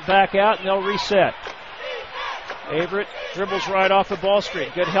 pulls it back out, and they'll reset. Averett dribbles right off the ball screen.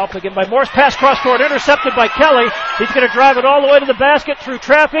 Good help again by Morris. Pass cross court, intercepted by Kelly. He's going to drive it all the way to the basket through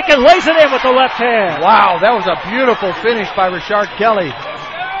traffic and lays it in with the left hand. Wow, that was a beautiful finish by Richard Kelly.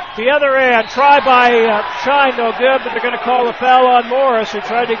 The other end, try by Shine, no good, but they're going to call a foul on Morris, who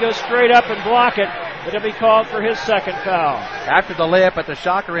tried to go straight up and block it, but it'll be called for his second foul. After the layup at the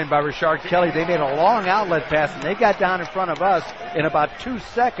Shocker end by Richard Kelly, they made a long outlet pass, and they got down in front of us in about 2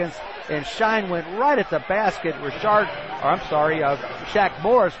 seconds, and Shine went right at the basket. Shaq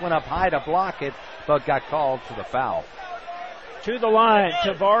Morris went up high to block it, but got called for the foul. To the line,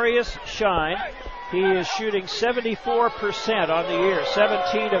 Tavarius Shine. He is shooting 74% on the year,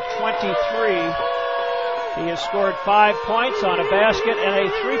 17 of 23. He has scored 5 points on a basket and a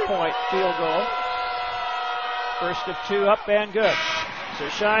 3-point field goal. First of 2 up and good. So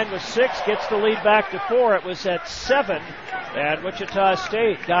Shine was 6, gets the lead back to 4. It was at 7, and Wichita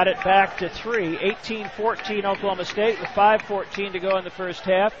State got it back to 3. 18-14 Oklahoma State with 5:14 to go in the first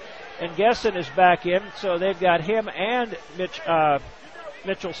half. And Gesson is back in, so they've got him and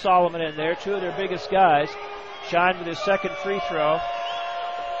Mitchell Solomon in there, 2 of their biggest guys. Shine with his second free throw.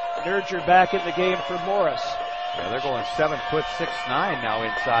 Nurger back in the game for Morris. Yeah, they're going 7'6'9" now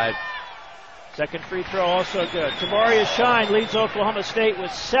inside. Second free throw also good. Tavarius Shine leads Oklahoma State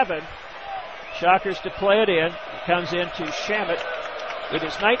with 7. Shockers to play it in. It comes into Shamet. It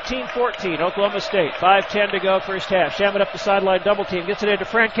is 19-14, Oklahoma State. 5:10 to go first half. Shamet up the sideline, double team. Gets it into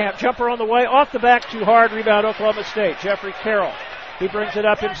Frankamp. Jumper on the way. Off the back, too hard. Rebound Oklahoma State. Jeffrey Carroll. He brings it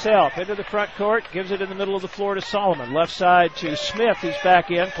up himself into the front court. Gives it in the middle of the floor to Solomon. Left side to Smith, who's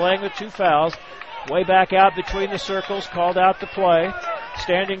back in, playing with 2 fouls. Way back out between the circles. Called out to play.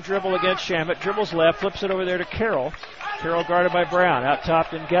 Standing dribble against Shamet. Dribbles left. Flips it over there to Carroll. Carroll guarded by Brown. Out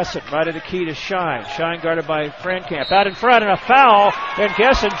top in Gesson. Right of the key to Shine. Shine guarded by Frankamp. Out in front and a foul. And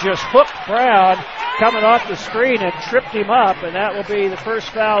Gesson just hooked Brown coming off the screen and tripped him up. And that will be the first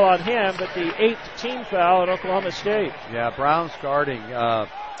foul on him, but the 8th team foul at Oklahoma State. Yeah, Brown's guarding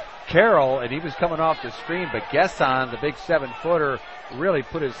Carroll, and he was coming off the screen, but Gesson, the big 7-footer, really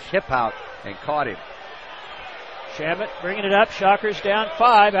put his hip out and caught him. Shamet bringing it up. Shockers down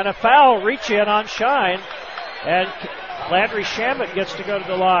 5, and a foul reach in on Shine. And Landry Shamet gets to go to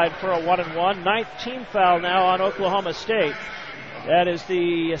the line for a 1-and-1. 9th team foul now on Oklahoma State. That is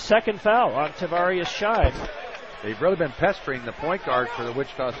the second foul on Tavarius Shine. They've really been pestering the point guard for the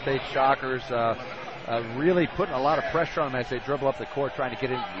Wichita State Shockers, really putting a lot of pressure on them as they dribble up the court trying to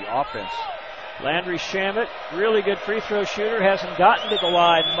get into the offense. Landry Shamet, really good free throw shooter, hasn't gotten to the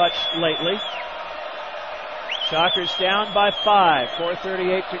line much lately. Shockers down by 5.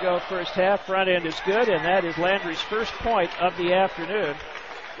 4:38 to go first half. Front end is good, and that is Landry's first point of the afternoon.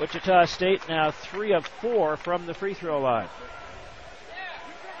 Wichita State now 3 of 4 from the free throw line.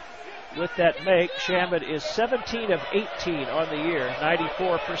 With that make, Shamet is 17 of 18 on the year,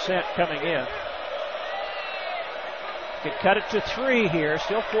 94% coming in. Can cut it to 3 here.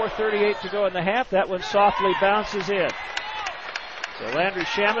 Still 4:38 to go in the half. That one softly bounces in. So Landry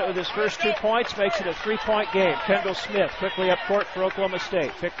Shamet with his first 2 points makes it a 3-point game. Kendall Smith quickly up court for Oklahoma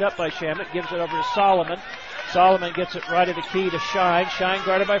State. Picked up by Shamet, gives it over to Solomon. Solomon gets it right at the key to Shine. Shine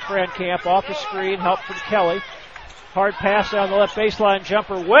guarded by Frankamp. Off the screen, help from Kelly. Hard pass down the left baseline,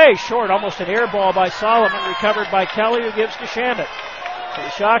 jumper way short, almost an air ball by Solomon, recovered by Kelly, who gives to Shamet. So the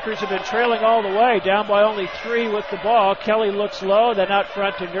Shockers have been trailing all the way, down by only 3 with the ball. Kelly looks low, then out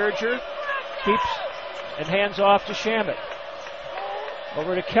front to Nurger. Keeps and hands off to Shamet.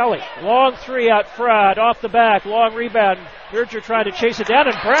 Over to Kelly. Long 3 out front, off the back, long rebound. Nurger tried to chase it down,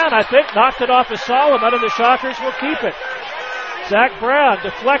 and Brown, I think, knocked it off of Solomon, and the Shockers will keep it. Zach Brown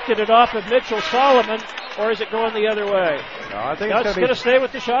deflected it off of Mitchell Solomon, or is it going the other way? No, I think it's going to stay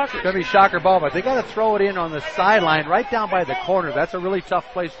with the Shockers. It's going to be Shocker ball, but they got to throw it in on the sideline, right down by the corner. That's a really tough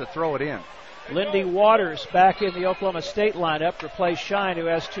place to throw it in. Lindy Waters back in the Oklahoma State lineup, replaced Shine, who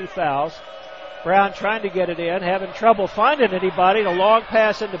has 2 fouls. Brown trying to get it in, having trouble finding anybody. A long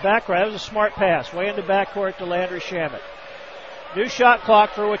pass into backcourt. That was a smart pass. Way into backcourt to Landry Shamet. New shot clock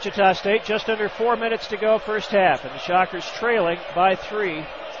for Wichita State. Just under 4 minutes to go first half. And the Shockers trailing by 3.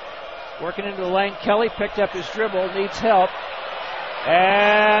 Working into the lane. Kelly picked up his dribble. Needs help.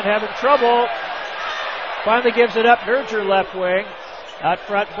 And having trouble. Finally gives it up. Nurger left wing. Out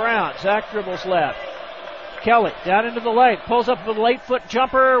front Brown. Zach dribbles left. Kelly down into the lane, pulls up with a late foot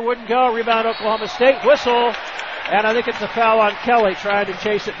jumper, wouldn't go, rebound Oklahoma State, whistle, and I think it's a foul on Kelly trying to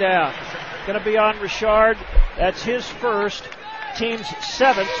chase it down. Going to be on Richard. That's his first, team's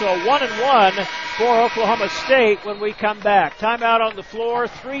seventh, so a 1-1 for Oklahoma State when we come back. Timeout on the floor,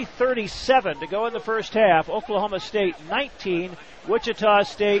 3:37 to go in the first half. Oklahoma State 19, Wichita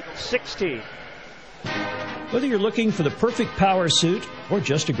State 16. Whether you're looking for the perfect power suit or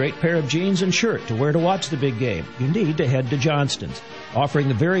just a great pair of jeans and shirt to wear to watch the big game, you need to head to Johnston's. Offering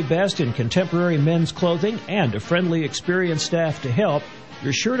the very best in contemporary men's clothing and a friendly, experienced staff to help,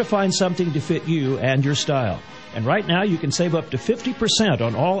 you're sure to find something to fit you and your style. And right now you can save up to 50%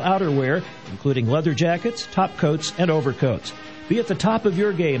 on all outerwear, including leather jackets, top coats, and overcoats. Be at the top of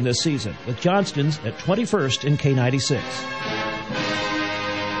your game this season with Johnston's at 21st and K96.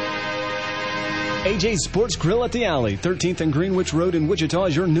 AJ's Sports Grill at the Alley, 13th and Greenwich Road in Wichita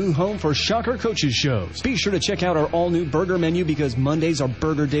is your new home for Shocker Coaches shows. Be sure to check out our all-new burger menu because Mondays are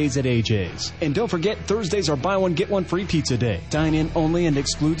burger days at AJ's. And don't forget, Thursdays are buy one, get one free pizza day. Dine in only and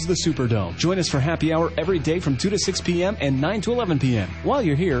excludes the Superdome. Join us for happy hour every day from 2 to 6 p.m. and 9 to 11 p.m. While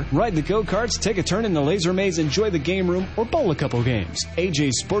you're here, ride the go-karts, take a turn in the laser maze, enjoy the game room, or bowl a couple games.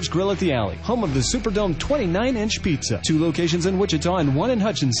 AJ's Sports Grill at the Alley, home of the Superdome 29-inch pizza. 2 locations in Wichita and 1 in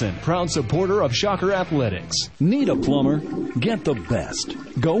Hutchinson. Proud supporter of Shocker Athletics. Need a plumber? Get the best.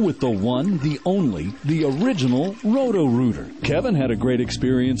 Go with the one, the only, the original Roto-Rooter. Kevin had a great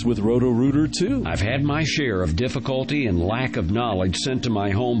experience with Roto-Rooter too. I've had my share of difficulty and lack of knowledge sent to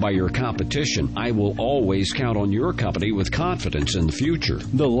my home by your competition. I will always count on your company with confidence in the future.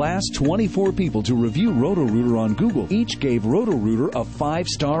 The last 24 people to review Roto-Rooter on Google each gave Roto-Rooter a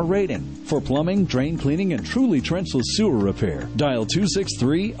 5-star rating. For plumbing, drain cleaning, and truly trenchless sewer repair, dial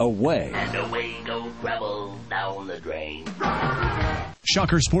 263-AWAY. And away goes gravel down the drain.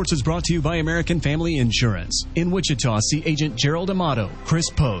 Shocker Sports is brought to you by American Family Insurance. In Wichita, see Agent Gerald Amato, Chris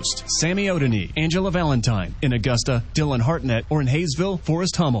Post, Sammy Odeny, Angela Valentine. In Augusta, Dylan Hartnett, or in Hayesville,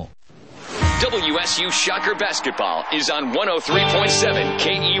 Forrest Hummel. WSU Shocker Basketball is on 103.7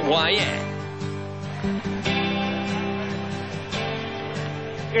 KEYN.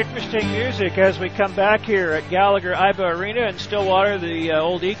 Interesting music as we come back here at Gallagher Iba Arena in Stillwater, the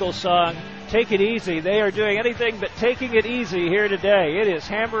old Eagles song, Take It Easy. They are doing anything but taking it easy here today. It is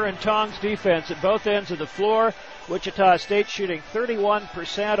hammer and tongs defense at both ends of the floor. Wichita State shooting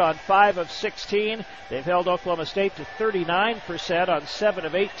 31% on 5 of 16. They've held Oklahoma State to 39% on 7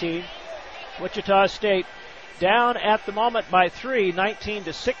 of 18. Wichita State down at the moment by 3,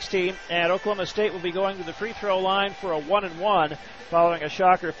 19-16, and Oklahoma State will be going to the free throw line for a 1-1 following a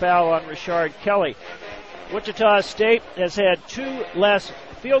Shocker foul on Richard Kelly. Wichita State has had 2 less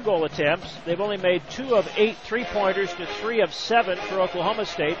field goal attempts. They've only made 2 of 8 three-pointers to 3 of 7 for Oklahoma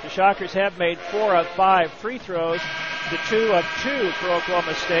State. The Shockers have made 4 of 5 free throws to 2 of 2 for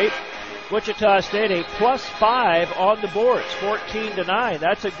Oklahoma State. Wichita State a +5 on the boards, 14-9.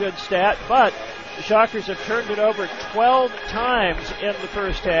 That's a good stat, but the Shockers have turned it over 12 times in the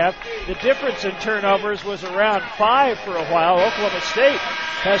first half. The difference in turnovers was around 5 for a while. Oklahoma State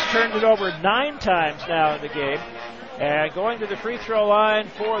has turned it over 9 times now in the game. And going to the free throw line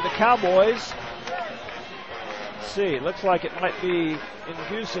for the Cowboys. Let's see, looks like it might be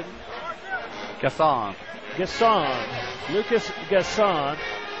Nguyen. Gasson. Lucas Gasson.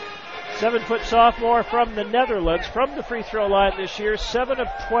 7-foot sophomore from the Netherlands, from the free throw line this year, 7 of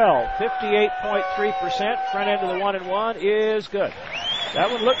 12, 58.3%. Front end of the 1-1 is good.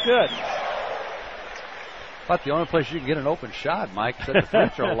 That one looked good. But the only place you can get an open shot, Mike, is at the free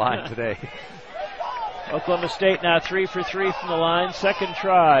throw line today. Oklahoma State now 3 for 3 from the line. Second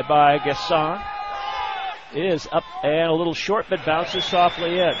try by Gasson. It is up and a little short, but bounces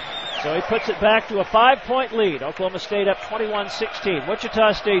softly in. So he puts it back to a 5-point lead. Oklahoma State up 21-16.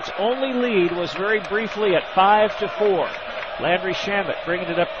 Wichita State's only lead was very briefly at 5-4. Landry Shamet bringing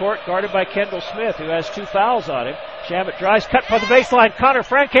it up court, guarded by Kendall Smith, who has 2 fouls on him. Shamet drives, cut for the baseline. Connor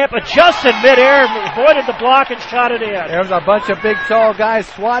Frankamp adjusts in midair, avoided the block and shot it in. There was a bunch of big, tall guys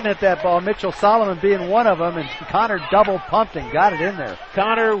swatting at that ball. Mitchell Solomon being one of them, and Connor double pumped and got it in there.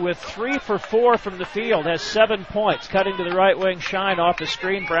 Connor with 3 for 4 from the field has 7 points. Cutting to the right wing, Shine off the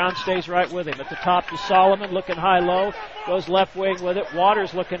screen. Brown stays right with him. At the top to Solomon, looking high-low. Goes left wing with it.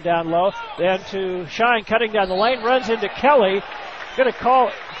 Waters looking down low. Then to Shine, cutting down the lane. Runs into Kelly. Going to call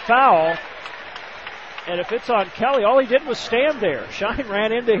it foul. And if it's on Kelly, all he did was stand there. Shine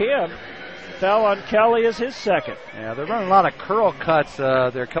ran into him. foul on Kelly is his second. Yeah, they're running a lot of curl cuts.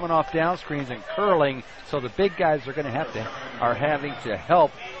 They're coming off down screens and curling, so the big guys are having to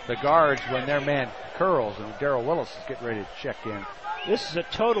help the guards when their man curls, and Darrell Willis is getting ready to check in. This is a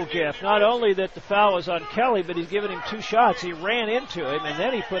total gift. Not only that the foul was on Kelly, but he's given him 2 shots. He ran into him, and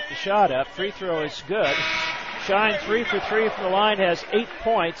then he put the shot up. Free throw is good. Shine 3 for 3 from the line, has 8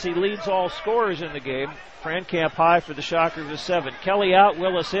 points. He leads all scorers in the game. Frankamp high for the Shockers with 7. Kelly out,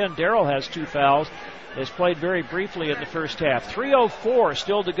 Willis in. Darrell has 2 fouls. Has played very briefly in the first half. 3:04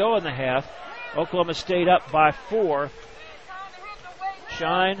 still to go in the half. Oklahoma State up by 4.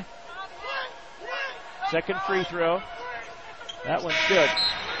 Shine. Second free throw. That one's good.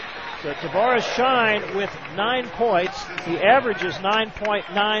 So Tavares Shine with 9 points. He averages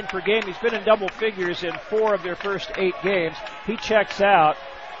 9.9 per game. He's been in double figures in 4 of their first 8 games. He checks out,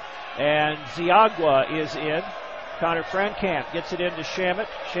 and Ziagwa is in. Connor Frankamp gets it into Shamet.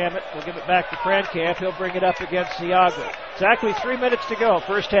 Shamet will give it back to Frankamp. He'll bring it up against Ziagwa. Exactly 3 minutes to go,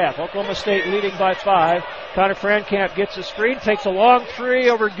 first half. Oklahoma State leading by 5. Connor Frankamp gets a screen, takes a long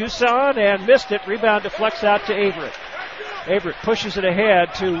 3 over Gusan and missed it. Rebound deflects out to Averett. Averett pushes it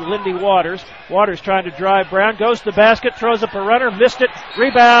ahead to Lindy Waters. Waters trying to drive Brown. Goes to the basket, throws up a runner, missed it.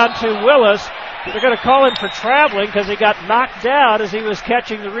 Rebound to Willis. They're going to call him for traveling because he got knocked out as he was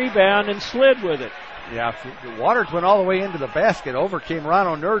catching the rebound and slid with it. Yeah, Waters went all the way into the basket. Over came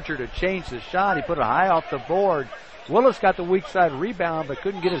Ronald Nurture to change the shot. He put it high off the board. Willis got the weak side rebound but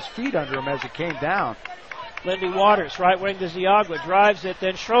couldn't get his feet under him as it came down. Lindy Waters, right wing to Ziagwa, drives it,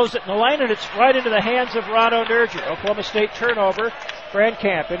 then throws it in the lane, and it's right into the hands of Ronald Nurture. Oklahoma State turnover.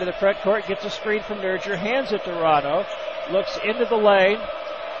 Frankamp into the front court, gets a screen from Nurture, hands it to Rano, looks into the lane,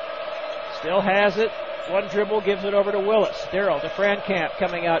 still has it. One dribble, gives it over to Willis. Darrell to Frankamp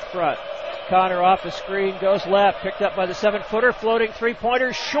coming out front. Connor off the screen, goes left, picked up by the 7-footer, floating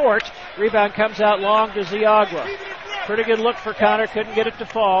 3-pointer, short. Rebound comes out long to Ziagwa. Pretty good look for Connor, couldn't get it to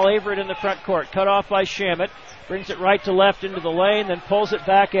fall. Averett in the front court, cut off by Shamet. Brings it right to left into the lane, then pulls it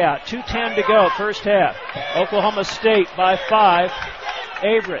back out. 2:10 to go, first half. Oklahoma State by 5.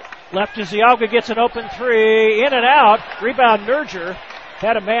 Averett left to Ziagwa, gets an open 3, in and out. Rebound Nurture.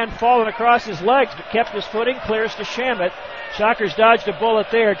 Had a man falling across his legs, but kept his footing, clears to Shamet. Shockers dodged a bullet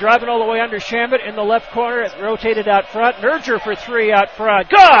there. Driving all the way under Shamet in the left corner. It rotated out front. Nurture for 3 out front.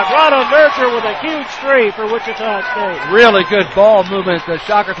 Good! Ronald Nurture with a huge 3 for Wichita State. Really good ball movement. The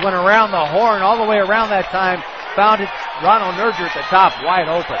Shockers went around the horn all the way around that time. Found it. Ronald Nurture at the top, wide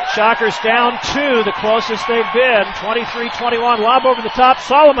open. Shockers down 2, the closest they've been. 23-21. Lob over the top.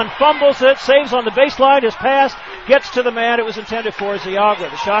 Solomon fumbles it. Saves on the baseline. His pass gets to the man it was intended for, Ziagwa.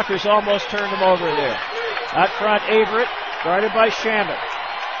 The Shockers almost turned him over there. Out front, Averett. Guarded by Shamet.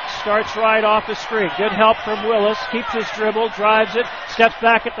 Starts right off the screen. Good help from Willis. Keeps his dribble. Drives it. Steps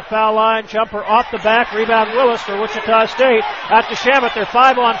back at the foul line. Jumper off the back. Rebound Willis for Wichita State. Out to Shamet. They're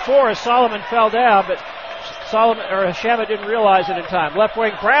 5-on-4 as Solomon fell down, but Shamet didn't realize it in time. Left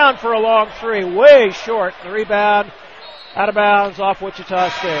wing Brown for a long 3. Way short. The rebound out of bounds off Wichita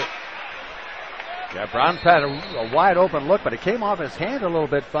State. Yeah, Brown had a wide open look, but it came off his hand a little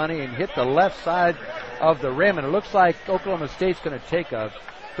bit funny and hit the left side of the rim, and it looks like Oklahoma State's going to take a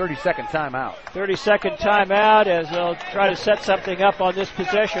 30-second timeout. 30-second timeout as they'll try to set something up on this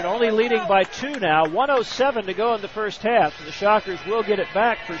possession. Only leading by 2 now. 1:07 to go in the first half. So the Shockers will get it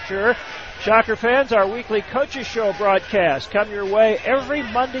back for sure. Shocker fans, our weekly Coaches Show broadcast come your way every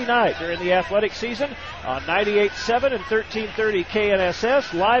Monday night during the athletic season on 98.7 and 1330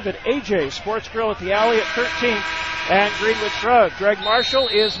 KNSS, live at AJ's Sports Grill at the Alley at 13th and Greenwich Road. Greg Marshall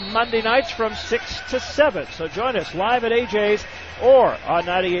is Monday nights from 6 to 7, so join us live at AJ's or on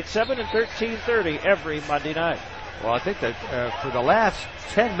 98.7 and 1330 every Monday night. Well, I think that for the last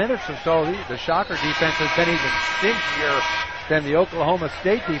 10 minutes or so, the Shocker defense has been even stingier than the Oklahoma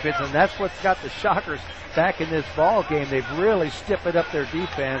State defense, and that's what's got the Shockers back in this ball game. They've really stiffened up their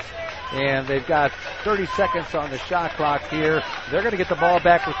defense, and they've got 30 seconds on the shot clock here. They're going to get the ball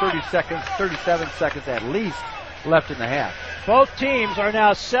back with 37 seconds at least left in the half. Both teams are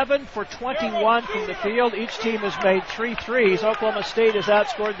now 7 for 21 from the field. Each team has made 3 threes. Oklahoma State has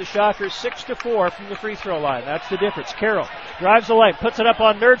outscored the Shockers 6-4 from the free throw line. That's the difference. Carroll drives the lane, puts it up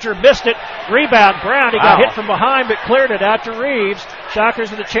on Nurture, missed it. Rebound, Brown. He got hit from behind, but cleared it out to Reeves. Shockers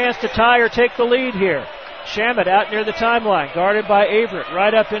with a chance to tie or take the lead here. Shamet out near the timeline, guarded by Averett,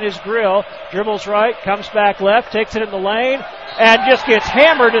 right up in his grill. Dribbles right, comes back left, takes it in the lane, and just gets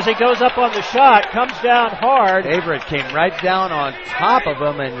hammered as he goes up on the shot. Comes down hard. Averett came right down on top of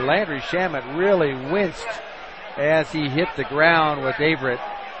him, and Landry Shamet really winced as he hit the ground with Averett.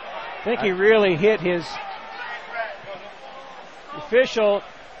 I think he really hit his official.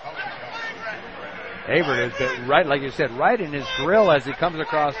 Averett has been right, like you said, right in his grill as he comes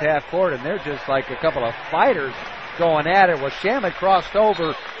across half court, and they're just like a couple of fighters going at it. Well, Shamet crossed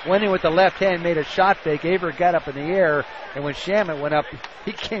over, went in with the left hand, made a shot fake. Averett got up in the air, and when Shamet went up,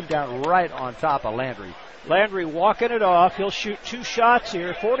 he came down right on top of Landry. Landry walking it off. He'll shoot 2 shots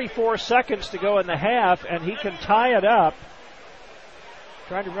here. 44 seconds to go in the half, and he can tie it up.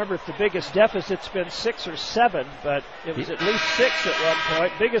 Trying to remember if the biggest deficit's been 6 or 7, but it was at least 6 at one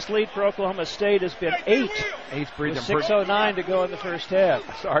point. Biggest lead for Oklahoma State has been 8. He's breathing with 6:09 to go in the first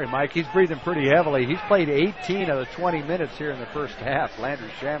half. Sorry, Mike. He's breathing pretty heavily. He's played 18 of the 20 minutes here in the first half.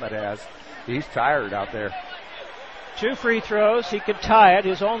 Landry Shamet has. He's tired out there. 2 free throws. He can tie it.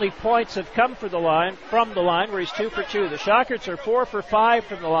 His only points have come from the line, where he's 2 for 2. The Shockers are 4 for 5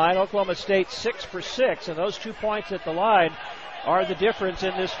 from the line. Oklahoma State 6 for 6, and those 2 points at the line are the difference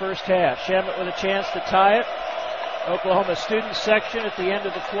in this first half. Shamet with a chance to tie it. Oklahoma student section at the end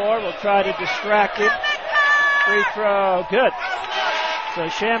of the floor will try to distract him. Free throw, good. So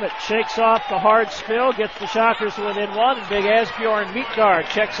Shamet shakes off the hard spill, gets the Shockers within 1, and big Asbjorn Meatgard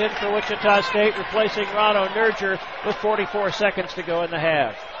checks in for Wichita State, replacing Rano Nurger with 44 seconds to go in the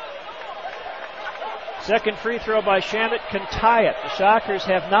half. Second free throw by Shamet can tie it. The Shockers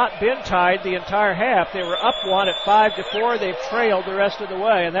have not been tied the entire half. They were up 1 at 5-4. They've trailed the rest of the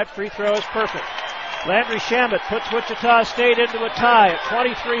way, and that free throw is perfect. Landry Shamet puts Wichita State into a tie at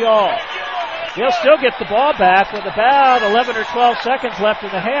 23 all. He'll still get the ball back with about 11 or 12 seconds left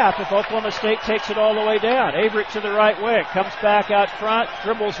in the half if Oklahoma State takes it all the way down. Averett to the right wing, comes back out front,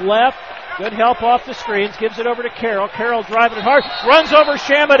 dribbles left. Good help off the screens, gives it over to Carroll. Carroll driving it hard, runs over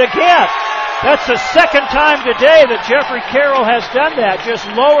Shamet again. That's the second time today that Jeffrey Carroll has done that. Just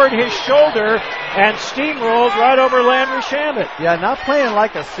lowered his shoulder and steamrolled right over Landry Shamet. Yeah, not playing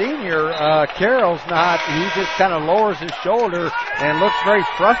like a senior. Carroll's not. He just kind of lowers his shoulder and looks very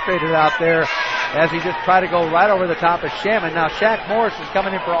frustrated out there as he just tried to go right over the top of Shamet. Now Shaq Morris is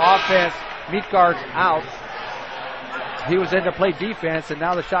coming in for offense. Meatgard's out. He was in to play defense, and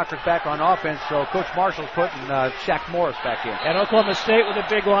now the Shockers back on offense, so Coach Marshall's putting Shaq Morris back in. And Oklahoma State with a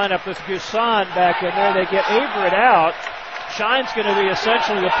big lineup with Gusan back in there. They get Averett out. Shine's going to be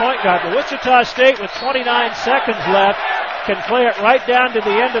essentially the point guard. But Wichita State with 29 seconds left can play it right down to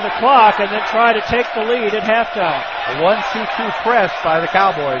the end of the clock and then try to take the lead at halftime. A 1-2 press by the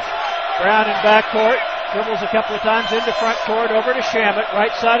Cowboys. Brown in backcourt. Dribbles a couple of times into front court, over to Shamet,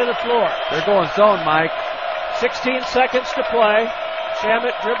 right side of the floor. They're going zone, Mike. 16 seconds to play.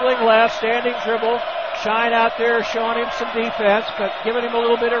 Shamet dribbling left, standing dribble. Shine out there showing him some defense, but giving him a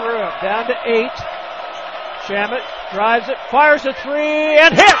little bit of room. Down to 8. Shamet drives it, fires a 3,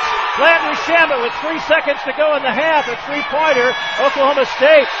 and hits! Landry Shamet with 3 seconds to go in the half, a 3-pointer. Oklahoma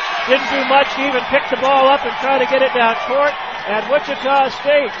State didn't do much to even pick the ball up and try to get it down court. And Wichita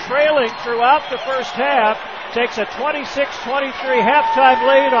State, trailing throughout the first half, takes a 26-23 halftime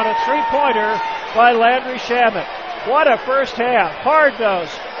lead on a 3-pointer by Landry Shamet. What a first half.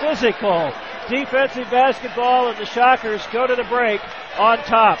 Hard-nosed, physical, defensive basketball, and the Shockers go to the break on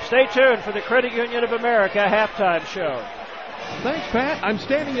top. Stay tuned for the Credit Union of America halftime show. Thanks, Pat. I'm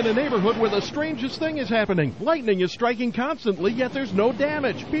standing in a neighborhood where the strangest thing is happening. Lightning is striking constantly, yet there's no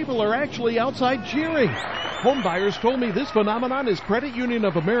damage. People are actually outside cheering. Home buyers told me this phenomenon is Credit Union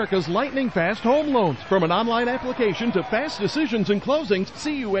of America's lightning fast home loans. From an online application to fast decisions and closings,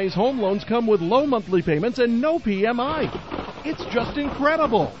 CUA's home loans come with low monthly payments and no PMI. It's just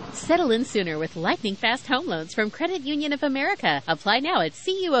incredible. Settle in sooner with lightning fast home loans from Credit Union of America. Apply now at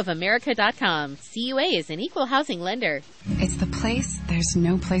cuofamerica.com. CUA is an equal housing lender. It's the place there's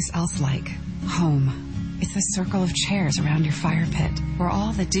no place else like. Home. It's the circle of chairs around your fire pit, where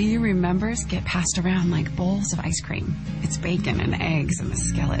all the do you remembers get passed around like bowls of ice cream. It's bacon and eggs in the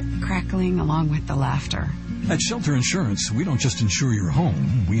skillet, crackling along with the laughter. At Shelter Insurance, we don't just insure your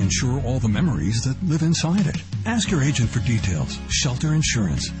home, we insure all the memories that live inside it. Ask your agent for details. Shelter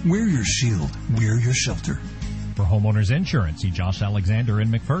Insurance. We're your shield. We're your shelter. For homeowners insurance, see Josh Alexander in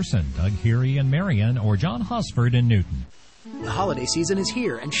McPherson, Doug Heary in Marion, or John Hosford in Newton. The holiday season is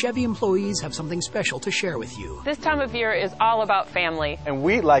here, and Chevy employees have something special to share with you. This time of year is all about family. And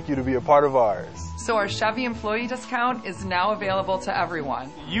we'd like you to be a part of ours. So our Chevy employee discount is now available to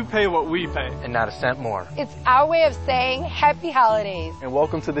everyone. You pay what we pay, and not a cent more. It's our way of saying happy holidays. And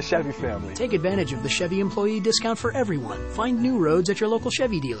welcome to the Chevy family. Take advantage of the Chevy employee discount for everyone. Find new roads at your local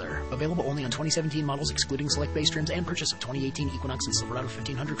Chevy dealer. Available only on 2017 models, excluding select base trims, and purchase of 2018 Equinox and Silverado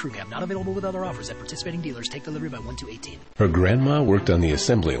 1500 Crew Cab. Not available with other offers at participating dealers. Take delivery by 1/2/18. Her grandma worked on the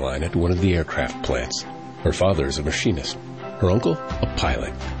assembly line at one of the aircraft plants. Her father is a machinist. Her uncle, a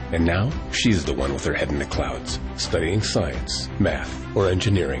pilot. And now, she's the one with her head in the clouds, studying science, math, or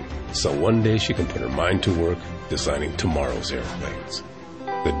engineering, so one day she can put her mind to work designing tomorrow's airplanes.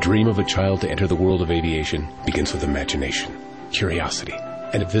 The dream of a child to enter the world of aviation begins with imagination, curiosity,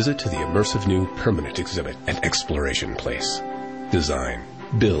 and a visit to the immersive new permanent exhibit at Exploration Place. Design,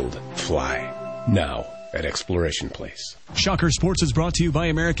 build, fly. Now at Exploration Place. Shocker Sports is brought to you by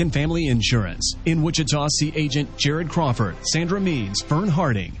American Family Insurance. In Wichita, see agent Jared Crawford, Sandra Means, Fern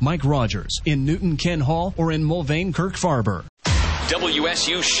Harding, Mike Rogers. In Newton, Ken Hall, or in Mulvane, Kirk Farber.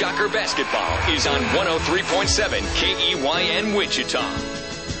 WSU Shocker Basketball is on 103.7 KEYN Wichita.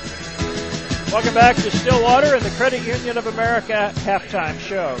 Welcome back to Stillwater and the Credit Union of America halftime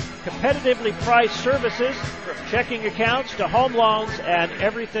show. Competitively priced services from checking accounts to home loans and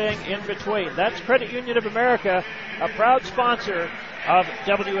everything in between. That's Credit Union of America, a proud sponsor of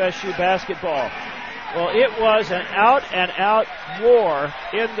WSU basketball. Well, it was an out-and-out war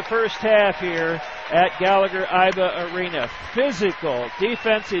in the first half here at Gallagher-Iba Arena. Physical,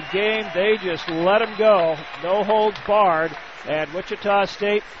 defensive game. They just let them go. No holds barred. And Wichita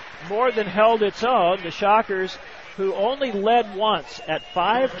State more than held its own. The Shockers, who only led once at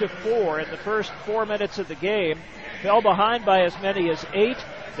 5-4 in the first 4 minutes of the game, fell behind by as many as 8.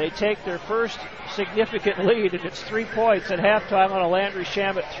 They take their first significant lead, and it's 3 points at halftime on a Landry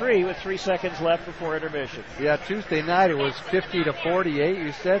Shamet 3 with 3 seconds left before intermission. Yeah, Tuesday night it was 50-48.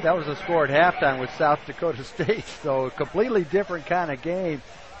 You said that was the score at halftime with South Dakota State. So a completely different kind of game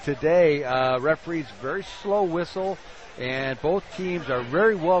today. Referees very slow whistle. And both teams are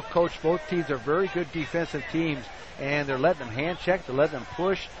very well coached. Both teams are very good defensive teams. And they're letting them hand check. They're letting them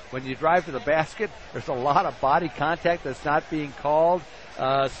push. When you drive to the basket, there's a lot of body contact that's not being called.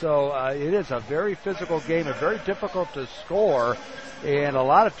 So it is a very physical game and very difficult to score. And a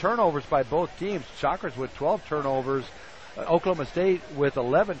lot of turnovers by both teams. Shockers with 12 turnovers. Oklahoma State with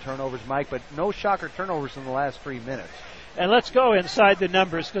 11 turnovers, Mike. But no Shocker turnovers in the last 3 minutes. And let's go inside the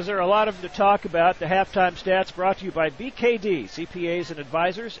numbers because there are a lot of them to talk about. The halftime stats brought to you by BKD, CPAs and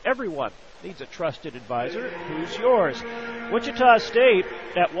advisors. Everyone needs a trusted advisor. Who's yours? Wichita State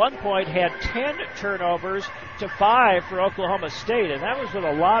at one point had 10 turnovers to 5 for Oklahoma State, and that was with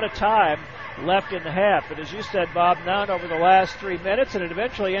a lot of time left in the half. But as you said, Bob, none over the last 3 minutes, and it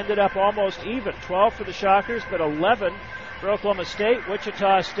eventually ended up almost even. 12 for the Shockers, but 11 for Oklahoma State.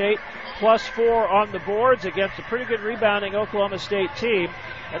 Wichita State +4 on the boards against a pretty good rebounding Oklahoma State team.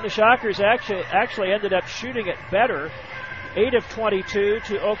 And the Shockers actually ended up shooting it better, 8 of 22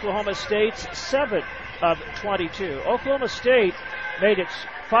 to Oklahoma State's 7 of 22. Oklahoma State made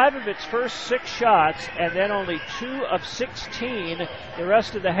 5 of its first 6 shots and then only 2 of 16 the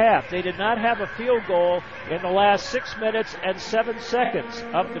rest of the half. They did not have a field goal in the last 6 minutes and 7 seconds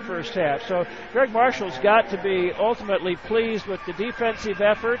of the first half. So Greg Marshall's got to be ultimately pleased with the defensive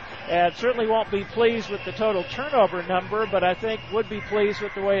effort and certainly won't be pleased with the total turnover number, but I think would be pleased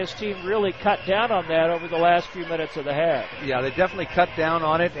with the way his team really cut down on that over the last few minutes of the half. Yeah, they definitely cut down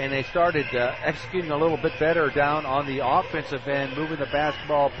on it, and they started executing a little bit better down on the offensive end, moving the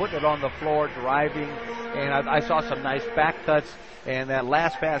basketball, putting it on the floor, driving, and I saw some nice back cuts. And that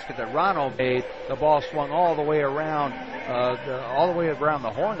last basket that Rano made, the ball swung all the way around,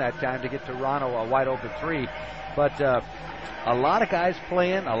 the horn that time to get to Rano, a wide open 3. But a lot of guys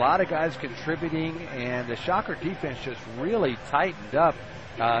playing, a lot of guys contributing, and the Shocker defense just really tightened up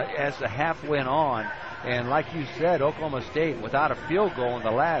as the half went on. And like you said, Oklahoma State without a field goal in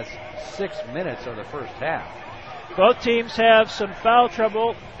the last 6 minutes of the first half. Both teams have some foul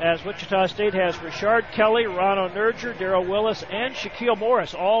trouble, as Wichita State has Rashard Kelly, Rano Nerger, Darrell Willis, and Shaquille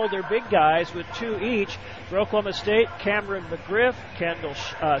Morris, all their big guys with 2 each. For Oklahoma State, Cameron McGriff, Kendall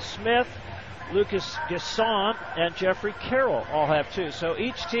Smith, Lucas Gasson, and Jeffrey Carroll all have 2. So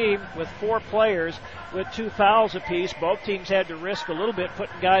each team with 4 players with 2 fouls apiece. Both teams had to risk a little bit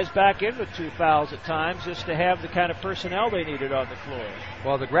putting guys back in with 2 fouls at times just to have the kind of personnel they needed on the floor.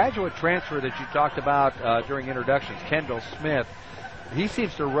 Well, the graduate transfer that you talked about during introductions, Kendall Smith, he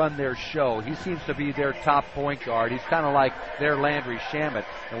seems to run their show. He seems to be their top point guard. He's kind of like their Landry Shamet.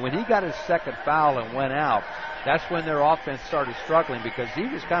 And when he got his second foul and went out, that's when their offense started struggling because he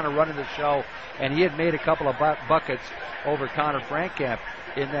was kind of running the show, and he had made a couple of buckets over Connor Frankamp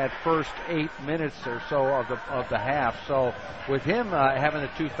in that first 8 minutes or so of the half. So with him having the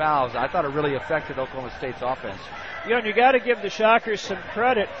 2 fouls, I thought it really affected Oklahoma State's offense. You know, and you got to give the Shockers some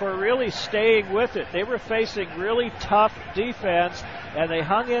credit for really staying with it. They were facing really tough defense, and they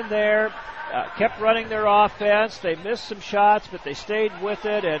hung in there, kept running their offense. They missed some shots, but they stayed with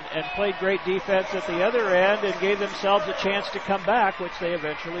it and played great defense at the other end and gave themselves a chance to come back, which they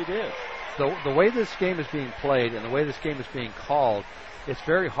eventually did. the way this game is being played and the way this game is being called, it's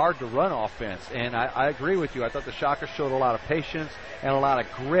very hard to run offense. And I agree with you. I thought the Shockers showed a lot of patience and a lot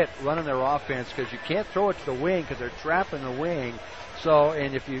of grit running their offense because you can't throw it to the wing because they're trapping the wing. So,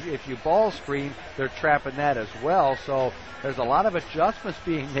 and if you ball screen, they're trapping that as well. So there's a lot of adjustments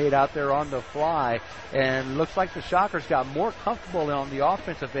being made out there on the fly, and looks like the Shockers got more comfortable on the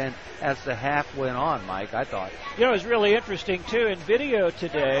offensive end as the half went on, Mike, I thought. You know, it was really interesting, too, in video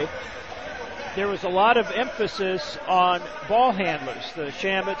today. There was a lot of emphasis on ball handlers, the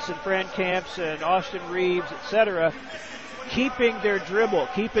Shamitz and Fran Camps and Austin Reeves, etc., keeping their dribble,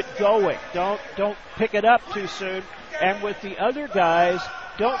 keep it going. Don't pick it up too soon. And with the other guys,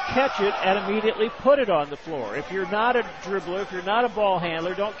 don't catch it and immediately put it on the floor. If you're not a dribbler, if you're not a ball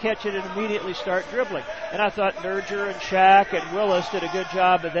handler, don't catch it and immediately start dribbling. And I thought Nerger and Shaq and Willis did a good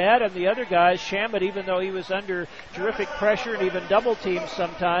job of that. And the other guys, Shamet, even though he was under terrific pressure and even double teams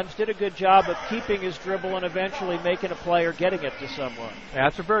sometimes, did a good job of keeping his dribble and eventually making a play or getting it to someone. Yeah,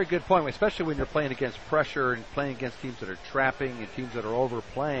 that's a very good point, especially when you're playing against pressure and playing against teams that are trapping and teams that are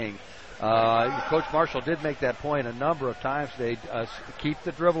overplaying. Coach Marshall did make that point a number of times. They keep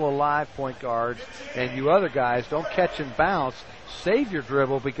the dribble alive, point guards, and you other guys don't catch and bounce. Save your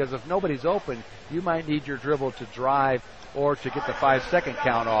dribble, because if nobody's open, you might need your dribble to drive or to get the 5-second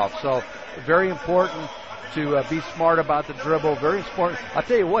count off. So very important to be smart about the dribble. Very important. I'll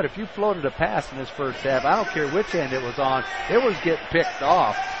tell you what, if you floated a pass in this first half, I don't care which end it was on, it was getting picked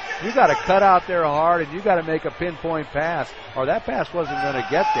off. You got to cut out there hard, and you got to make a pinpoint pass, or that pass wasn't going to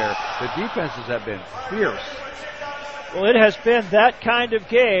get there. The defenses have been fierce. Well, it has been that kind of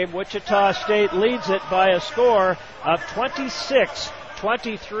game. Wichita State leads it by a score of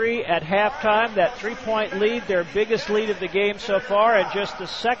 26-23 at halftime. That 3-point lead, their biggest lead of the game so far, and just the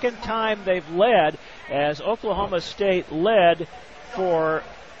second time they've led, as Oklahoma State led for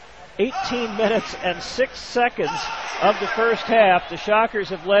 18 minutes and 6 seconds of the first half. The Shockers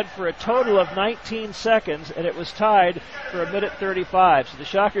have led for a total of 19 seconds, and it was tied for 1:35. So the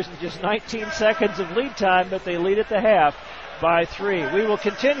Shockers have just 19 seconds of lead time, but they lead at the half by 3. We will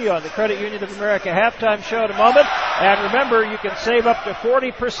continue on the Credit Union of America halftime show in a moment. And remember, you can save up to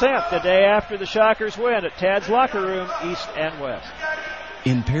 40% the day after the Shockers win at Tad's Locker Room, East and West.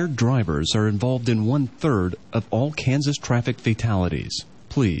 Impaired drivers are involved in 1/3 of all Kansas traffic fatalities.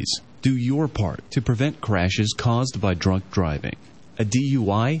 Please, do your part to prevent crashes caused by drunk driving. A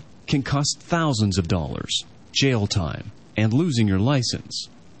DUI can cost thousands of dollars, jail time, and losing your license.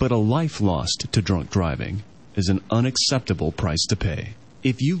 But a life lost to drunk driving is an unacceptable price to pay.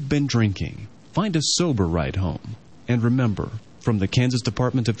 If you've been drinking, find a sober ride home. And remember, from the Kansas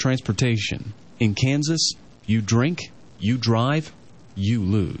Department of Transportation, in Kansas, you drink, you drive, you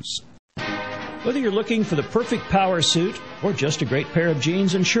lose. Whether you're looking for the perfect power suit or just a great pair of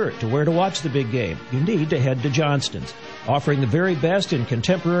jeans and shirt to wear to watch the big game, you need to head to Johnston's. Offering the very best in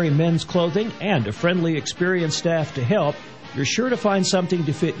contemporary men's clothing and a friendly, experienced staff to help, you're sure to find something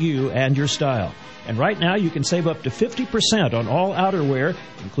to fit you and your style. And right now you can save up to 50% on all outerwear,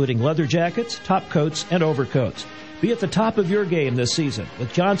 including leather jackets, top coats, and overcoats. Be at the top of your game this season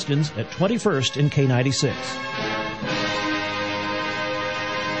with Johnston's at 21st and K96.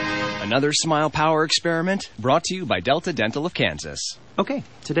 Another Smile Power experiment brought to you by Delta Dental of Kansas. Okay,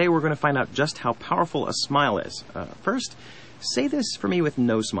 today we're going to find out just how powerful a smile is. First, say this for me with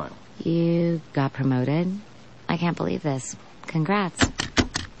no smile. You got promoted? I can't believe this. Congrats.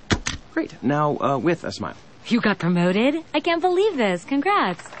 Great. Now, with a smile. You got promoted? I can't believe this.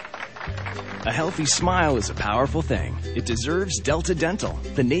 Congrats. A healthy smile is a powerful thing. It deserves Delta Dental,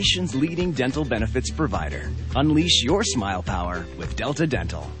 the nation's leading dental benefits provider. Unleash your smile power with Delta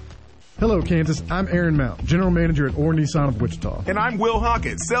Dental. Hello, Kansas. I'm Aaron Mount, General Manager at Orr Nissan of Wichita. And I'm Will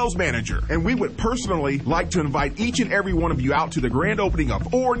Hawkins, Sales Manager. And we would personally like to invite each and every one of you out to the grand opening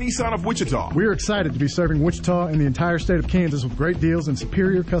of Orr Nissan of Wichita. We are excited to be serving Wichita and the entire state of Kansas with great deals and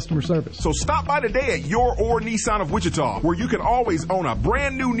superior customer service. So stop by today at your Orr Nissan of Wichita, where you can always own a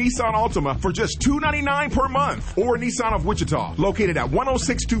brand new Nissan Altima for just $299 per month. Orr Nissan of Wichita, located at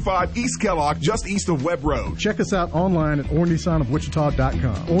 10625 East Kellogg, just east of Webb Road. Check us out online at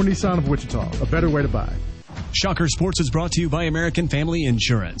orrnissanofwichita.com. Orr Nissan of Wichita, a better way to buy. Shocker Sports is brought to you by American Family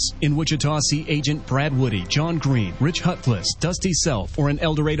Insurance. In Wichita, see Agent Brad Woody, John Green, Rich Hutfliss, Dusty Self, or in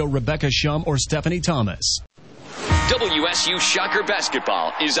El Dorado, Rebecca Shum or Stephanie Thomas. WSU Shocker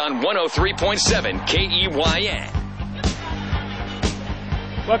Basketball is on 103.7 KEYN.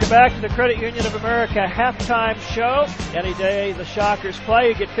 Welcome back to the Credit Union of America halftime show. Any day the Shockers play,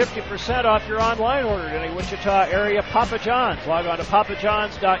 you get 50% off your online order at any Wichita area Papa John's. Log on to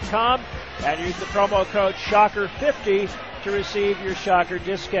papajohns.com and use the promo code SHOCKER50 to receive your Shocker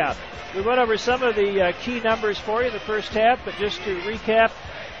discount. We went over some of the key numbers for you in the first half, but just to recap,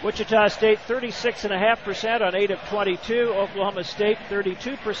 Wichita State 36.5% on 8 of 22. Oklahoma State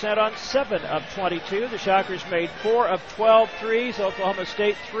 32% on 7 of 22. The Shockers made 4 of 12 threes. Oklahoma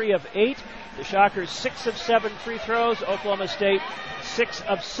State 3 of 8. The Shockers 6 of 7 free throws. Oklahoma State 6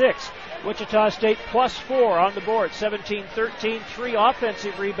 of 6. Wichita State plus 4 on the board, 17-13. 3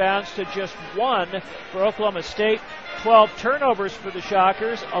 offensive rebounds to just 1 for Oklahoma State. 12 turnovers for the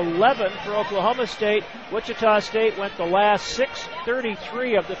Shockers, 11 for Oklahoma State. Wichita State went the last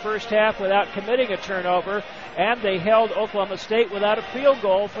 6:33 of the first half without committing a turnover, and they held Oklahoma State without a field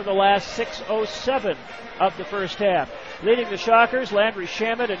goal for the last 6:07 of the first half. Leading the Shockers, Landry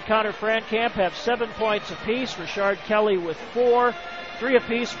Shamet and Connor Frankamp have 7 points apiece. Rashard Kelly with 4. 3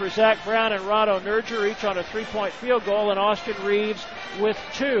 apiece for Zach Brown and Rado Nurger, each on a 3-point field goal, and Austin Reeves with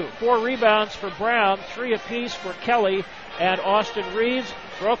 2. 4 rebounds for Brown, 3 apiece for Kelly and Austin Reeves.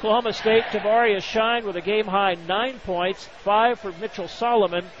 For Oklahoma State, Tavarius Shine with a game-high 9 points, 5 for Mitchell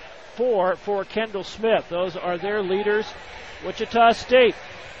Solomon, 4 for Kendall Smith. Those are their leaders. Wichita State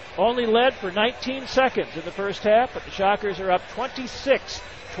only led for 19 seconds in the first half, but the Shockers are up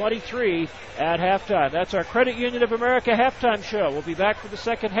 26-23 at halftime. That's our Credit Union of America halftime show. We'll be back for the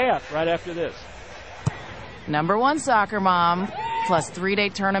second half right after this. Number 1 soccer mom, plus 3-day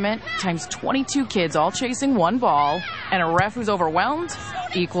tournament, times 22 kids all chasing one ball, and a ref who's overwhelmed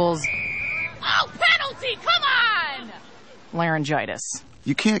equals... Oh, penalty! Come on! Laryngitis.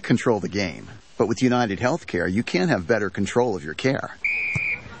 You can't control the game, but with United Healthcare, you can have better control of your care.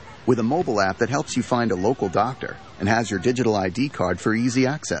 With a mobile app that helps you find a local doctor and has your digital ID card for easy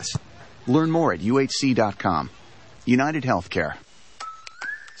access. Learn more at uhc.com. United Healthcare.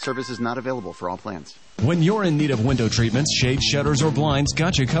 Services not available for all plans. When you're in need of window treatments, shades, shutters, or blinds,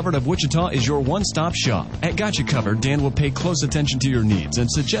 Gotcha Covered of Wichita is your one-stop shop. At Gotcha Covered, Dan will pay close attention to your needs and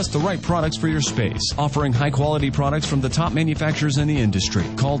suggest the right products for your space, offering high-quality products from the top manufacturers in the industry.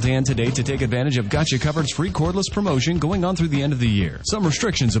 Call Dan today to take advantage of Gotcha Covered's free cordless promotion going on through the end of the year. Some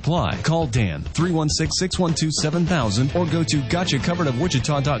restrictions apply. Call Dan, 316-612-7000, or go to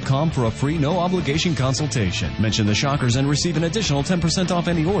GotchaCoveredofWichita.com for a free, no-obligation consultation. Mention the Shockers and receive an additional 10% off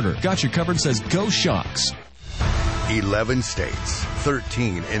any order. Gotcha Covered says go Shock. 11 states,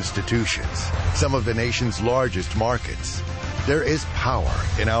 13 institutions, some of the nation's largest markets. There is power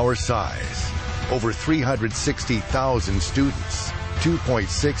in our size. Over 360,000 students,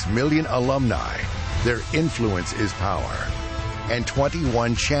 2.6 million alumni. Their influence is power. And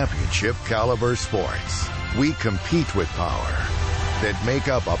 21 championship caliber sports. We compete with power that make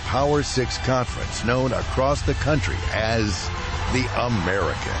up a Power 6 conference known across the country as the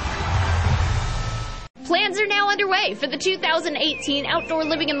American. Plans are now underway for the 2018 Outdoor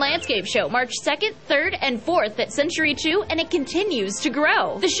Living and Landscape Show, March 2nd, 3rd, and 4th at Century 2, and it continues to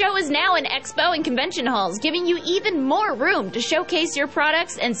grow. The show is now in expo and convention halls, giving you even more room to showcase your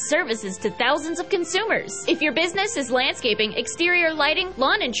products and services to thousands of consumers. If your business is landscaping, exterior lighting,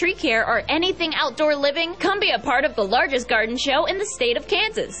 lawn and tree care, or anything outdoor living, come be a part of the largest garden show in the state of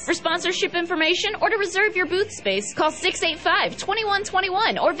Kansas. For sponsorship information or to reserve your booth space, call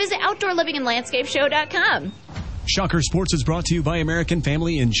 685-2121 or visit OutdoorLivingAndLandscapeShow.com. Shocker Sports is brought to you by American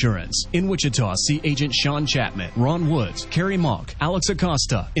Family Insurance. In Wichita, see Agent Sean Chapman, Ron Woods, Kerry Monk, Alex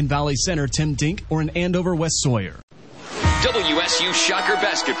Acosta. In Valley Center, Tim Dink, or in Andover, West Sawyer. WSU Shocker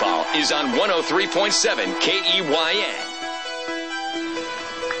Basketball is on 103.7 KEYN.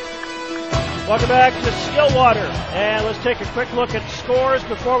 Welcome back to Stillwater, and let's take a quick look at scores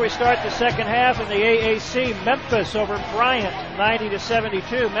before we start the second half in the AAC. Memphis over Bryant,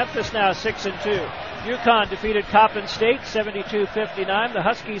 90-72. Memphis now 6-2. UConn defeated Coppin State 72-59. The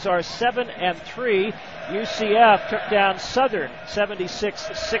Huskies are 7-3. UCF took down Southern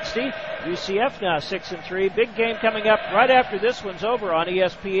 76-60. UCF now 6-3. Big game coming up right after this one's over on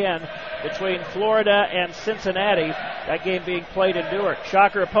ESPN between Florida and Cincinnati. That game being played in Newark.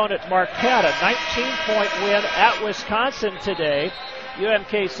 Shocker opponent Marquette, a 19-point win at Wisconsin today.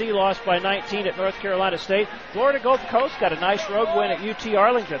 UMKC lost by 19 at North Carolina State. Florida Gulf Coast got a nice road win at UT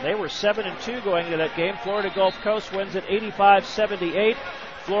Arlington. They were 7-2 going into that game. Florida Gulf Coast wins at 85-78.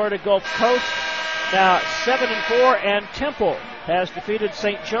 Florida Gulf Coast now 7-4, and Temple has defeated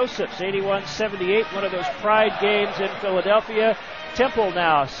St. Joseph's 81-78, one of those pride games in Philadelphia. Temple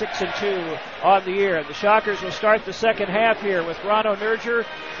now 6-2 on the year. The Shockers will start the second half here with Rado Nurger,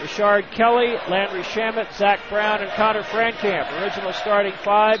 Rashard Kelly, Landry Shamet, Zach Brown, and Connor Frankamp. Original starting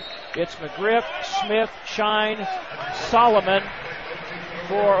five. It's McGriff, Smith, Shine, Solomon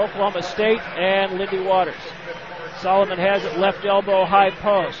for Oklahoma State, and Lindy Waters. Solomon has it left elbow, high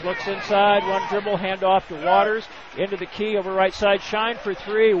post. Looks inside, one dribble, hand off to Waters. Into the key over right side. Shine for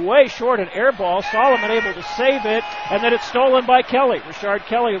three. Way short, an air ball. Solomon able to save it. And then it's stolen by Kelly. Rashard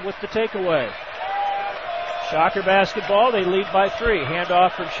Kelly with the takeaway. Shocker basketball. They lead by 3. Hand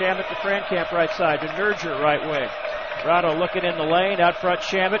off from Shamet to Frankamp right side. To Nurger right wing. Rado looking in the lane. Out front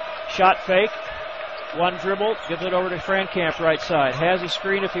Shamet. Shot fake. One dribble, gives it over to Frankamp right side. Has a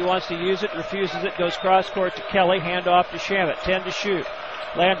screen if he wants to use it, refuses it, goes cross court to Kelly, hand off to Shamet, 10 to shoot.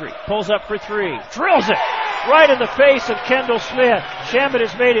 Landry pulls up for 3, drills it right in the face of Kendall Smith. Shamet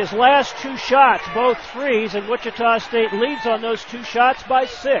has made his last 2 shots, both threes, and Wichita State leads on those 2 shots by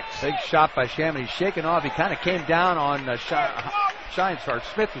 6. Big shot by Shamet. He's shaking off. He kind of came down on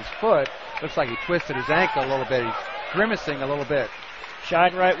Smith's foot. Looks like he twisted his ankle a little bit. He's grimacing a little bit.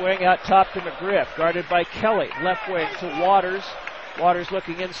 Shine right wing out top to McGriff, guarded by Kelly. Left wing to Waters. Waters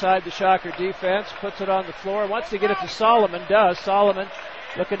looking inside the Shocker defense, puts it on the floor, wants to get it to Solomon, does. Solomon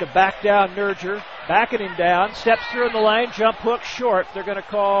looking to back down Nurger, backing him down, steps through in the lane, jump hook short. They're going to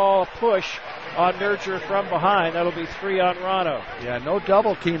call a push on Nurger from behind. That'll be 3 on Rano. Yeah, no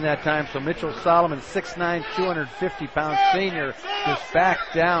double team that time, so Mitchell Solomon, 6'9", 250-pound senior, just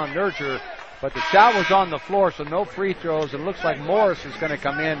backed down Nurger. But the shot was on the floor, so no free throws. It looks like Morris is going to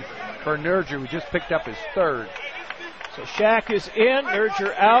come in for Nurger, who just picked up his 3rd. So Shack is in,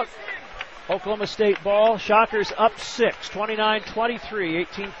 Nurger out. Oklahoma State ball. Shockers up 6, 29-23,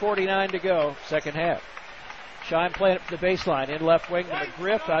 18:49 to go, second half. Shine playing it from the baseline. In left wing to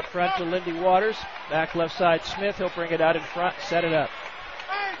McGriff, out front to Lindy Waters. Back left side Smith, he'll bring it out in front, set it up.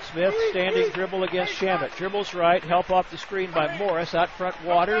 Smith standing dribble against Shamet. Dribbles right, help off the screen by Morris. Out front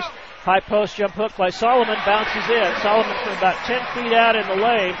Waters. High post jump hook by Solomon, bounces in. Solomon from about 10 feet out in the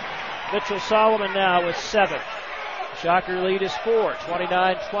lane. Mitchell Solomon now with 7. Shocker lead is 4,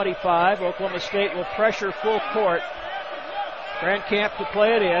 29-25. Oklahoma State will pressure full court. Frankamp to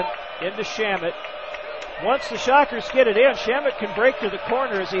play it into Shamet. Once the Shockers get it in, Shamet can break to the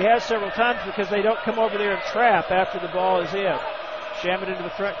corner as he has several times because they don't come over there and trap after the ball is in. Shamet into the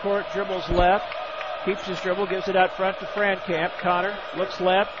front court, dribbles left, keeps his dribble, gives it out front to Frankamp. Connor looks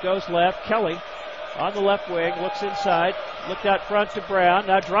left, goes left. Kelly on the left wing, looks inside, looked out front to Brown,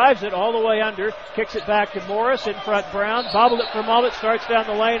 now drives it all the way under, kicks it back to Morris, in front Brown, bobbled it for a moment, starts down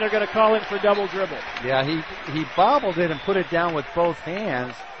the lane, they're going to call him for double dribble. Yeah, he bobbled it and put it down with both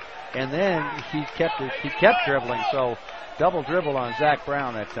hands, and then he kept dribbling, so double dribble on Zach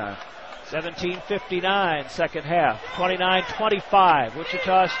Brown that time. 17:59, second half. 29-25,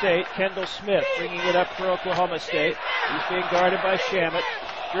 Wichita State. Kendall Smith bringing it up for Oklahoma State. He's being guarded by Shamet.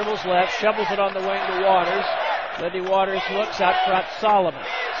 Dribbles left, shovels it on the wing to Waters. Lindy Waters looks out front, Solomon.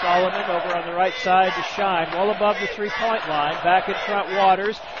 Solomon over on the right side to Shine, well above the three-point line. Back in front,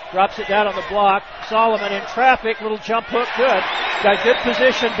 Waters. Drops it down on the block. Solomon in traffic, little jump hook, good. Got good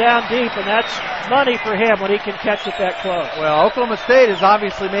position down deep, and that's money for him when he can catch it that close. Well, Oklahoma State has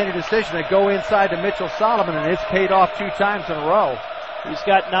obviously made a decision to go inside to Mitchell Solomon, and it's paid off 2 times in a row. He's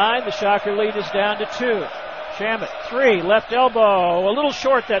got 9. The Shocker lead is down to 2. Shamet, 3, left elbow, a little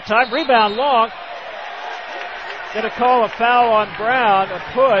short that time. Rebound long. Going to call a foul on Brown, a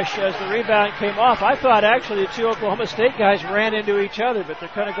push as the rebound came off. I thought actually the 2 Oklahoma State guys ran into each other, but they're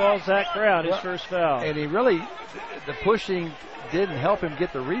going to call Zach Brown his first foul. And the pushing didn't help him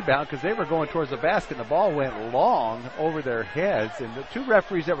get the rebound because they were going towards the basket and the ball went long over their heads, and the 2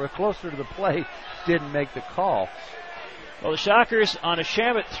 referees that were closer to the play didn't make the call. Well, the Shockers on a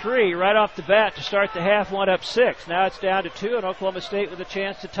Shamet 3 right off the bat to start the half, one up 6. Now it's down to 2, and Oklahoma State with a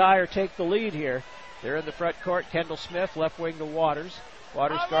chance to tie or take the lead here. They're in the front court. Kendall Smith, left wing to Waters.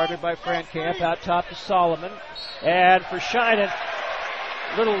 Waters guarded by Frankamp, out top to Solomon. And for Shine,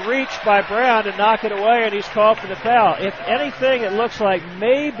 little reach by Brown to knock it away, and he's called for the foul. If anything, it looks like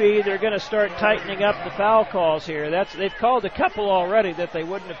maybe they're going to start tightening up the foul calls here. They've called a couple already that they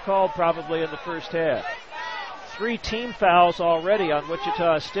wouldn't have called probably in the first half. 3 team fouls already on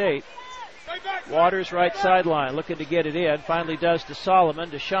Wichita State. Waters right sideline looking to get it in. Finally does to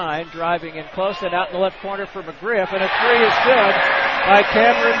Solomon, to Shine, driving in close and out in the left corner for McGriff. And a 3 is good by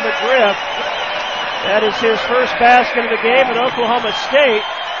Cameron McGriff. That is his first basket of the game, and Oklahoma State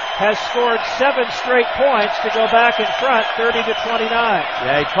has scored 7 straight points to go back in front, 30-29.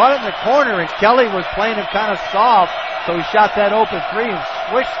 Yeah, he caught it in the corner, and Kelly was playing him kind of soft, so he shot that open 3 and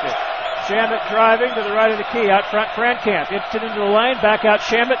swished it. Shamet driving to the right of the key. Out front, Frankamp. Instant into the lane. Back out,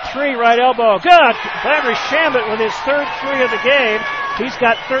 Shamet. 3, right elbow. Good! Landry Shamet with his 3rd 3 of the game. He's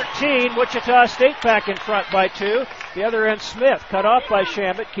got 13. Wichita State back in front by 2. The other end, Smith. Cut off by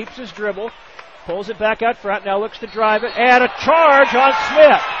Shamet. Keeps his dribble. Pulls it back out front. Now looks to drive it. And a charge on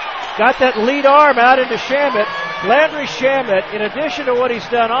Smith. Got that lead arm out into Shamet. Landry Shamet, in addition to what he's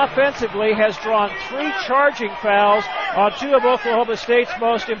done offensively, has drawn 3 charging fouls on 2 of Oklahoma State's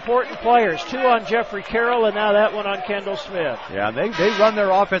most important players. 2 on Jeffrey Carroll, and now that one on Kendall Smith. Yeah, they run their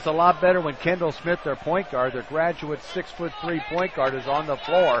offense a lot better when Kendall Smith, their point guard, their graduate 6'3" point guard, is on the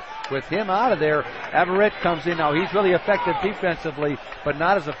floor. With him out of there, Averett comes in. Now, he's really effective defensively, but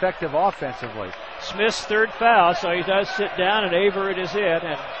not as effective offensively. Smith's 3rd foul, so he does sit down, and Averett is in,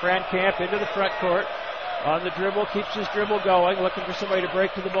 and Frankamp into the front court. On the dribble, keeps his dribble going, looking for somebody to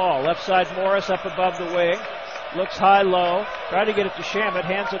break to the ball. Left side, Morris up above the wing. Looks high-low, trying to get it to Shamet,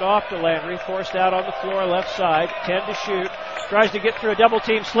 hands it off to Landry, forced out on the floor, left side, 10 to shoot. Tries to get through a double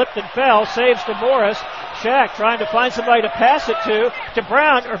team, slipped and fell, saves to Morris. Shaq trying to find somebody to pass it to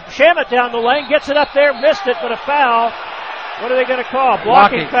Brown, or Shamet down the lane, gets it up there, missed it, but a foul. What are they going to call?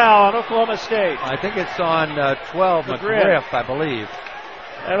 Blocking foul on Oklahoma State. I think it's on 12, McGriff, I believe.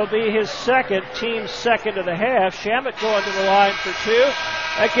 That'll be his second, team's second of the half. Shamet going to the line for 2.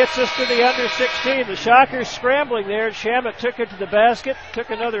 That gets us to the under 16. The Shockers scrambling there, and Shamet took it to the basket,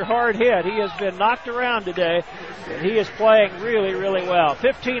 took another hard hit. He has been knocked around today, and he is playing really, really well.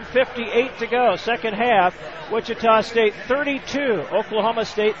 15:58 to go, second half. Wichita State 32, Oklahoma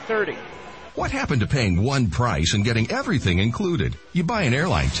State 30. What happened to paying one price and getting everything included? You buy an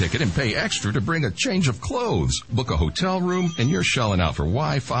airline ticket and pay extra to bring a change of clothes, book a hotel room, and you're shelling out for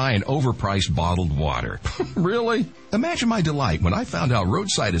Wi-Fi and overpriced bottled water. Really? Imagine my delight when I found out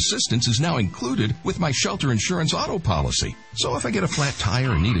roadside assistance is now included with my shelter insurance auto policy. So if I get a flat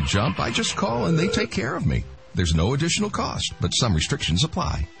tire and need a jump, I just call and they take care of me. There's no additional cost, but some restrictions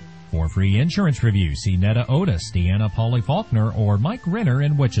apply. For free insurance review, see Netta Otis, Deanna Pauley Faulkner, or Mike Renner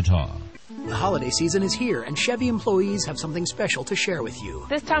in Wichita. The holiday season is here, and Chevy employees have something special to share with you.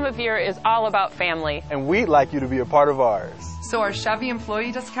 This time of year is all about family. And we'd like you to be a part of ours. So our Chevy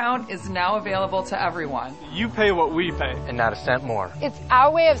employee discount is now available to everyone. You pay what we pay, and not a cent more. It's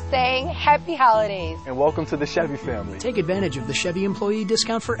our way of saying happy holidays. And welcome to the Chevy family. Take advantage of the Chevy employee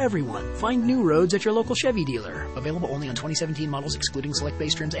discount for everyone. Find new roads at your local Chevy dealer. Available only on 2017 models, excluding select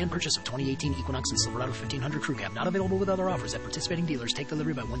base trims, and purchase of 2018 Equinox and Silverado 1500 Crew Cab. Not available with other offers at participating dealers. Take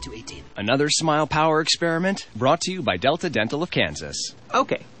delivery by 1/2/18. Another Smile Power experiment brought to you by Delta Dental of Kansas.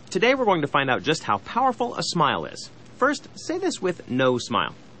 Okay, today we're going to find out just how powerful a smile is. First, say this with no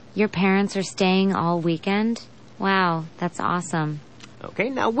smile. Your parents are staying all weekend? Wow, that's awesome. Okay,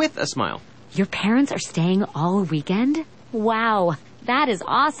 now with a smile. Your parents are staying all weekend? Wow, that is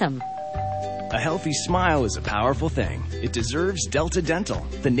awesome. A healthy smile is a powerful thing. It deserves Delta Dental,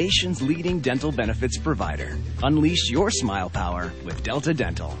 the nation's leading dental benefits provider. Unleash your smile power with Delta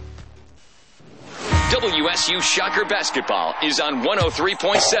Dental. WSU Shocker Basketball is on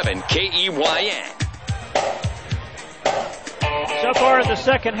 103.7 KEYN. So far in the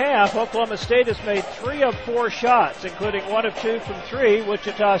second half, Oklahoma State has made 3 of 4 shots, including 1 of 2 from 3.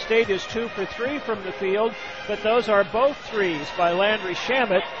 Wichita State is 2 for 3 from the field, but those are both threes by Landry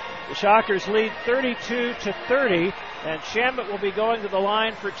Shamet. The Shockers lead 32-30, and Shamet will be going to the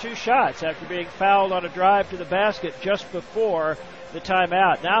line for 2 shots after being fouled on a drive to the basket just before the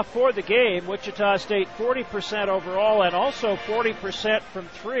timeout. Now for the game, Wichita State 40% overall and also 40% from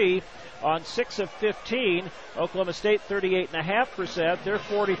 3 on 6 of 15. Oklahoma State 38.5%. They're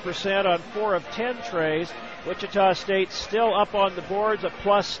 40% on 4 of 10 trays. Wichita State still up on the boards at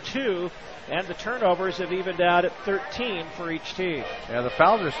 +2, and the turnovers have evened out at 13 for each team. Yeah, the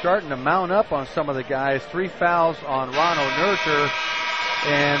fouls are starting to mount up on some of the guys. 3 fouls on Ron O'Nurter,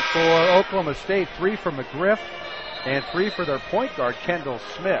 and for Oklahoma State, 3 for McGriff, and 3 for their point guard, Kendall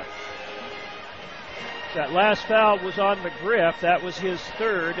Smith. That last foul was on McGriff. That was his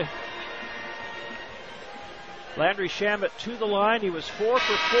 3rd. Landry Shamet to the line. He was 4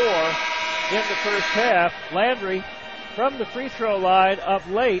 for 4 in the first half. Landry, from the free throw line of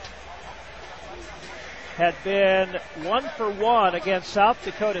late, had been 1 for 1 against South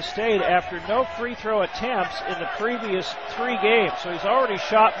Dakota State after no free throw attempts in the previous 3 games. So he's already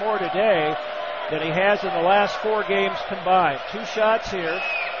shot more today than he has in the last 4 games combined. 2 shots here.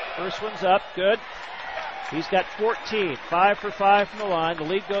 First one's up, good. He's got 14, 5 for 5 from the line. The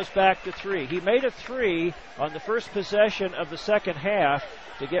lead goes back to 3. He made a 3 on the first possession of the second half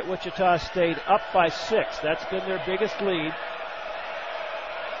to get Wichita State up by 6. That's been their biggest lead.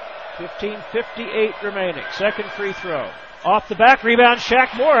 15:58 remaining. Second free throw. Off the back, rebound,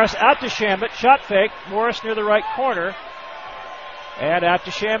 Shaq Morris out to Shamet. Shot fake. Morris near the right corner. And out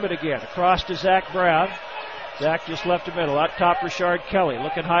to Shamet again. Across to Zach Brown. Zach just left the middle. Out top, Rashard Kelly.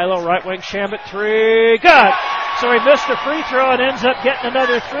 Looking high-low, right wing, Shamet, 3. Good! So he missed a free throw and ends up getting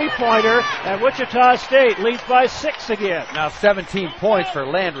another three-pointer. And Wichita State leads by 6 again. Now 17 points for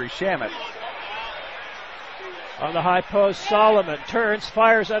Landry Shamet. On the high post, Solomon turns,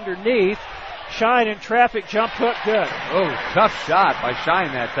 fires underneath. Shine in traffic, jump hook, good. Oh, tough shot by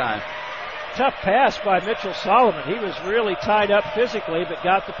Shine that time. Tough pass by Mitchell Solomon. He was really tied up physically, but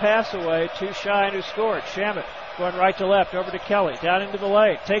got the pass away to Shine, who scored. Shamet going right to left, over to Kelly, down into the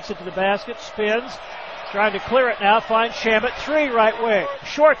lane, takes it to the basket, spins, trying to clear it now, finds Shamet, 3 right wing.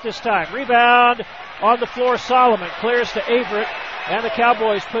 Short this time, rebound on the floor, Solomon clears to Averett, and the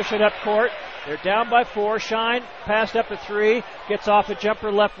Cowboys push it up court. They're down by 4. Shine passed up a 3, gets off a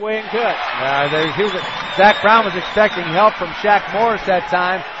jumper left wing, good. Zach Brown was expecting help from Shaq Morris that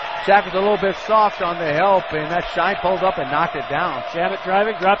time. Shaq was a little bit soft on the help, and that Shine pulled up and knocked it down. Shamet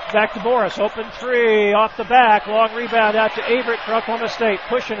driving, drops back to Morris. Open 3 off the back. Long rebound out to Averett for Oklahoma State.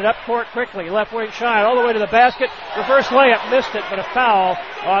 Pushing it up court quickly. Left wing Shine all the way to the basket. Reverse layup, missed it, but a foul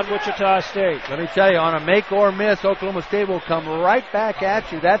on Wichita State. Let me tell you, on a make or miss, Oklahoma State will come right back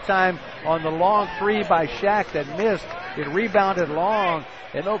at you. That time on the long 3 by Shaq that missed. It rebounded long,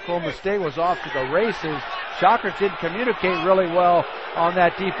 and Oklahoma State was off to the races. Shockers didn't communicate really well on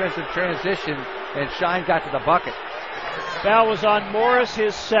that defensive transition, and Shine got to the bucket. Foul was on Morris,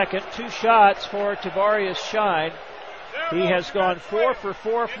 his second. 2 shots for Tavarius Shine. He has gone 4 for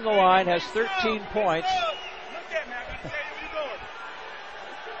 4 from the line, has 13 points.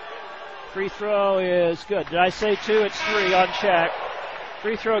 Free throw is good. Did I say 2? It's 3 on Shaq.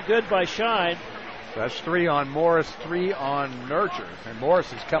 Free throw good by Shine. That's 3 on Morris, 3 on Nurture. And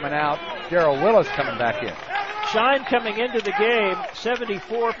Morris is coming out. Darrell Willis coming back in. Shine coming into the game,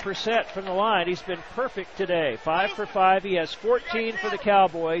 74% from the line. He's been perfect today. 5 for 5. He has 14 for the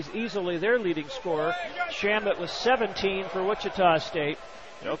Cowboys, easily their leading scorer. Shamet with 17 for Wichita State.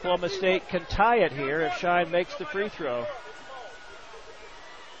 And Oklahoma State can tie it here if Shine makes the free throw.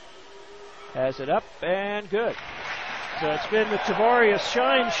 Has it up and good. So it's been the Tavarius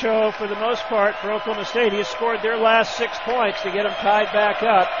Shine show for the most part for Oklahoma State. He has scored their last 6 points to get them tied back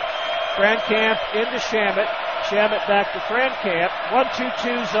up. Frankamp into Shamet. Shamet back to Frankamp.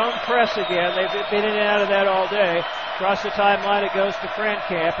 1-2-2 zone press again. They've been in and out of that all day. Across the timeline it goes to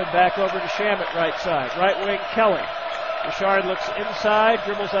Frankamp and back over to Shamet right side. Right wing Kelly. Richard looks inside,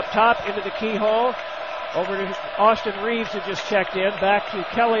 dribbles up top into the keyhole. Over to Austin Reeves who just checked in. Back to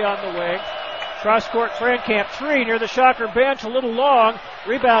Kelly on the wing. Cross-court Frankamp 3 near the Shocker bench, a little long.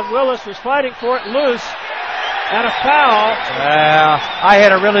 Rebound Willis was fighting for it, loose. And a foul. I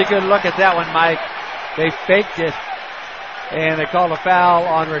had a really good look at that one, Mike. They faked it, and they called a foul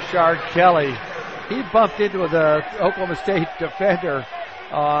on Richard Kelly. He bumped into the Oklahoma State defender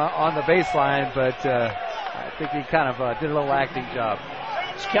on the baseline, but I think he kind of did a little acting job.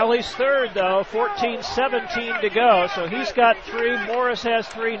 It's Kelly's third, though. 14-17 to go. So he's got 3. Morris has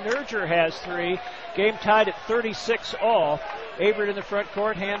 3. Nurture has 3. Game tied at 36 all. Averett in the front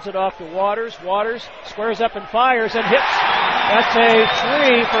court hands it off to Waters. Waters squares up and fires and hits. That's a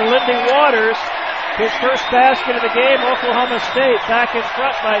 3 for Lindy Waters. His first basket of the game. Oklahoma State back in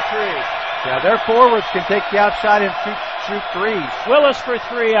front by 3. Yeah, their forwards can take the outside and shoot 3s. Willis for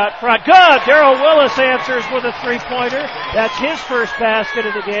 3 out front. Good! Darrell Willis answers with a 3-pointer. That's his first basket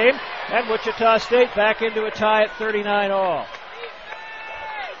of the game. And Wichita State back into a tie at 39 all.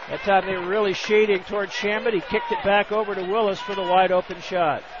 That time they were really shading toward Shamet. He kicked it back over to Willis for the wide open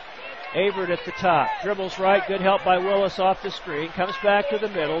shot. Averett at the top. Dribbles right. Good help by Willis off the screen. Comes back to the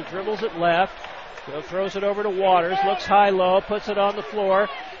middle. Dribbles it left. Throws it over to Waters, looks high-low, puts it on the floor,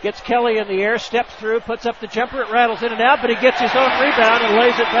 gets Kelly in the air, steps through, puts up the jumper, it rattles in and out, but he gets his own rebound and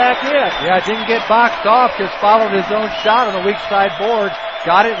lays it back in. Yeah, didn't get boxed off, just followed his own shot on the weak side board,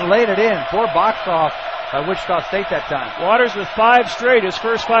 got it and laid it in. Poor box off by Wichita State that time. Waters with 5 straight, his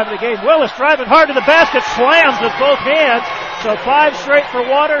first 5 of the game. Willis driving hard to the basket, slams with both hands. So 5 straight for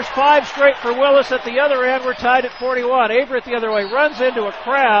Waters, 5 straight for Willis at the other end. We're tied at 41. Averett the other way, runs into a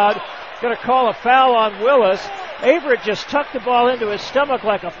crowd. Going to call a foul on Willis. Averett just tucked the ball into his stomach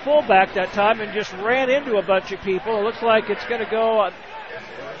like a fullback that time and just ran into a bunch of people. It looks like it's going to go on.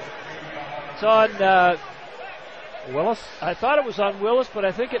 It's on Willis? I thought it was on Willis, but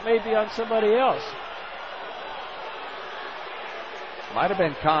I think it may be on somebody else. Might have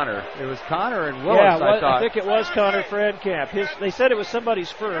been Connor. It was Connor and Willis, I think it was Connor Frankamp. They said it was somebody's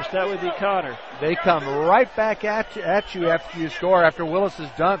first. That would be Connor. They come right back at you after you score. After Willis's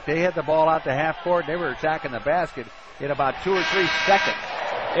dunk, they had the ball out to half court. They were attacking the basket in about 2 or 3 seconds.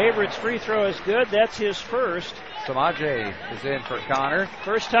 Averett's free throw is good. That's his first. Samaje is in for Connor.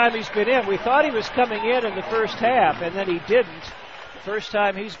 First time he's been in. We thought he was coming in the first half, and then he didn't. First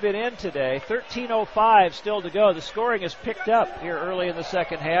time he's been in today. 13:05 still to go. The scoring has picked up here early in the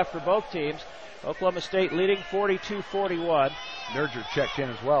second half for both teams. Oklahoma State leading 42-41. Nurture checked in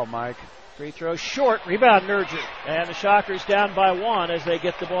as well, Mike. Free throw short. Rebound Nurger. And the Shockers down by 1 as they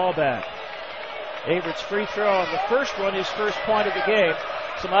get the ball back. Averett's free throw on the first one, his first point of the game.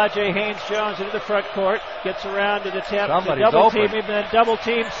 Samaje Haynes-Jones into the front court. Gets around and attempts to double team him. Then double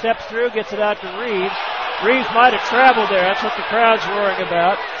team, steps through, gets it out to Reeves. Reeves might have traveled there. That's what the crowd's roaring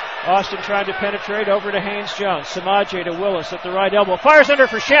about. Austin trying to penetrate over to Haynes-Jones. Samaje to Willis at the right elbow. Fires under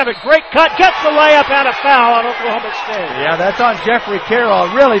for Shamet. Great cut. Gets the layup and a foul on Oklahoma State. Yeah, that's on Jeffrey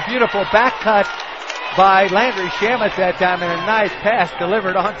Carroll. Really beautiful back cut by Landry Shamet that time, and a nice pass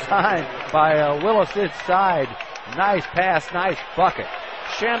delivered on time by Willis' side. Nice pass, nice bucket.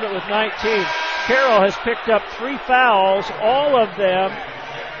 Shamet with 19. Carroll has picked up 3 fouls, all of them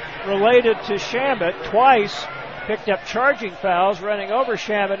related to Shamet. Twice picked up charging fouls, running over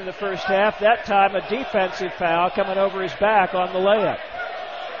Shamet in the first half. That time a defensive foul coming over his back on the layup.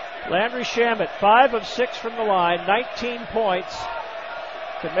 Landry Shamet, 5 of 6 from the line, 19 points.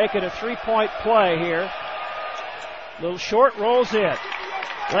 Can make it a 3-point play here. Little short, rolls in.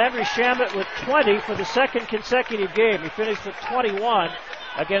 Landry Shamet with 20 for the second consecutive game. He finished with 21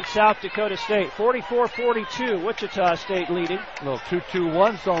 against South Dakota State. 44-42, Wichita State leading. A little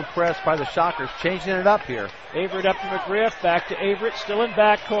 2-2-1 zone press by the Shockers, changing it up here. Averett up to McGriff, back to Averett, still in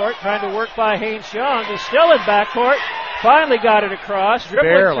backcourt, trying to work by Haynes-Jones, is still in backcourt. Finally got it across,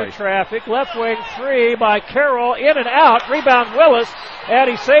 dribbling through traffic. Left wing 3 by Carroll, in and out. Rebound Willis, and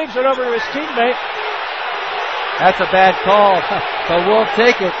he saves it over to his teammate. That's a bad call, but we'll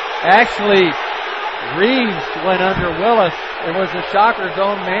take it. Actually, Reeves went under Willis. It was the Shockers'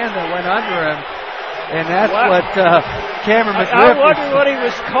 own man that went under him. And that's what Cameron McGriff... I wonder what he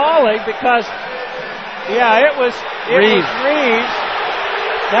was calling because, it was Reeves.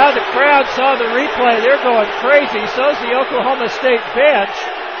 Now the crowd saw the replay. They're going crazy. So's the Oklahoma State bench.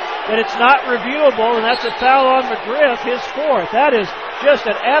 That it's not reviewable, and that's a foul on McGriff, his 4th. That is just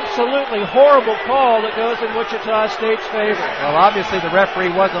an absolutely horrible call that goes in Wichita State's favor. Well, obviously the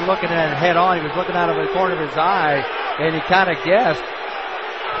referee wasn't looking at it head on. He was looking out of the corner of his eye, and he kind of guessed.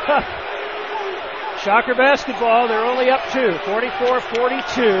 Shocker basketball, they're only up 2,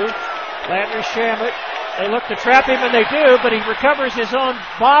 44-42. Landry Shamet, they look to trap him, and they do, but he recovers his own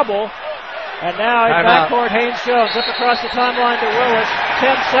bobble. And now in backcourt, Haynes-Jones up across the timeline to Willis.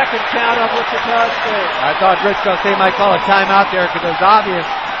 10-second count on Wichita State. I thought Briscoe State might call a timeout there because it was obvious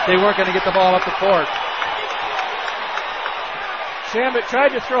they weren't going to get the ball up the court. Shamet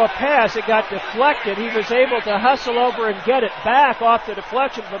tried to throw a pass. It got deflected. He was able to hustle over and get it back off the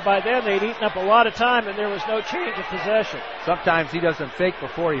deflection, but by then they'd eaten up a lot of time and there was no change of possession. Sometimes he doesn't fake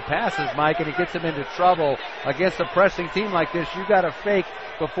before he passes, Mike, and he gets him into trouble. Against a pressing team like this, you got to fake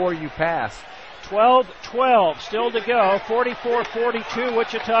before you pass. 12-12 still to go. 44-42,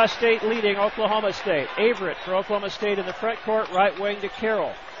 Wichita State leading Oklahoma State. Averett for Oklahoma State in the front court, right wing to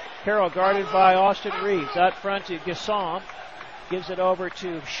Carroll. Carroll guarded by Austin Reeves. Out front to Gasson. Gives it over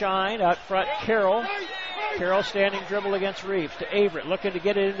to Shine. Out front, Carroll. Carroll standing dribble against Reeves to Averett. Looking to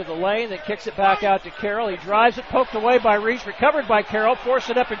get it into the lane, then kicks it back out to Carroll. He drives it, poked away by Reeves, recovered by Carroll, forced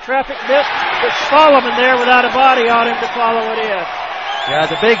it up in traffic, missed. But Solomon there without a body on him to follow it in. Yeah,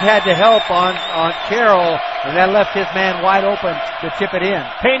 the big had to help on Carroll, and that left his man wide open to tip it in.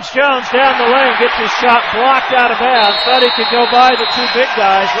 Haynes-Jones down the lane, gets his shot blocked out of bounds. Thought he could go by the 2 big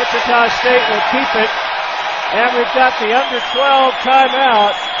guys. Wichita State will keep it. And we've got the under 12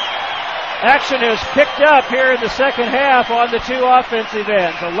 timeout. Action is picked up here in the second half on the 2 offensive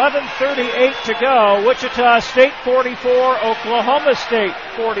ends. 11:38 to go. Wichita State 44, Oklahoma State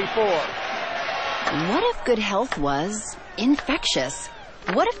 44. What if good health was infectious?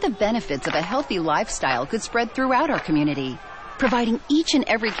 What if the benefits of a healthy lifestyle could spread throughout our community, providing each and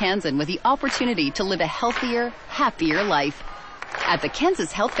every Kansan with the opportunity to live a healthier, happier life? At the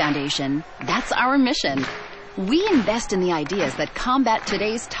Kansas Health Foundation, that's our mission. We invest in the ideas that combat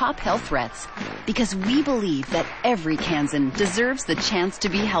today's top health threats because we believe that every Kansan deserves the chance to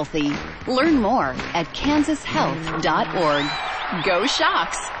be healthy. Learn more at kansashealth.org. Go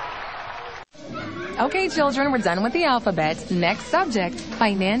Shocks! Okay, children, we're done with the alphabet. Next subject,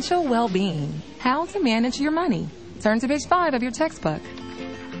 financial well-being. How to manage your money. Turn to page 5 of your textbook.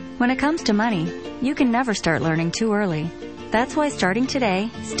 When it comes to money, you can never start learning too early. That's why starting today,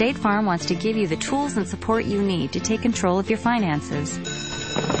 State Farm wants to give you the tools and support you need to take control of your finances.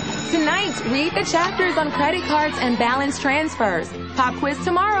 Tonight, read the chapters on credit cards and balance transfers. Pop quiz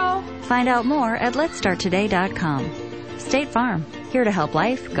tomorrow. Find out more at letstarttoday.com. State Farm, here to help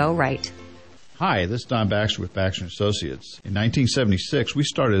life go right. Hi, this is Don Baxter with Baxter & Associates. In 1976, we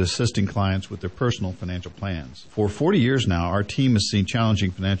started assisting clients with their personal financial plans. For 40 years now, our team has seen challenging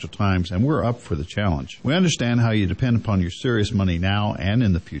financial times, and we're up for the challenge. We understand how you depend upon your serious money now and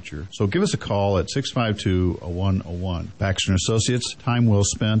in the future, so give us a call at 652-0101. Baxter & Associates, time well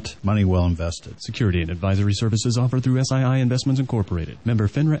spent, money well invested. Security and advisory services offered through SII Investments Incorporated. Member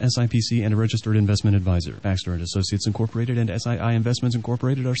FINRA SIPC and a registered investment advisor. Baxter & Associates Incorporated and SII Investments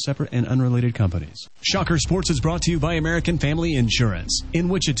Incorporated are separate and unrelated companies. Shocker Sports is brought to you by American Family Insurance. In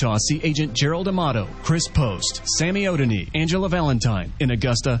Wichita, see Agent Gerald Amato, Chris Post, Sammy Odeny, Angela Valentine. In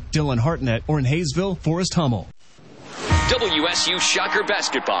Augusta, Dylan Hartnett, or in Hayesville, Forrest Hummel. WSU Shocker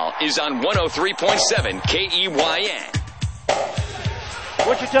Basketball is on 103.7 KEYN.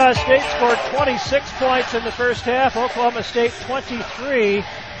 Wichita State scored 26 points in the first half. Oklahoma State 23.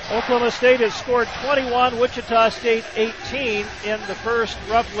 Oklahoma State has scored 21, Wichita State 18 in the first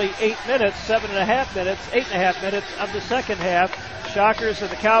roughly 8 minutes, 8.5 minutes of the second half. Shockers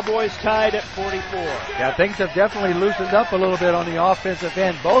and the Cowboys tied at 44. Yeah, things have definitely loosened up a little bit on the offensive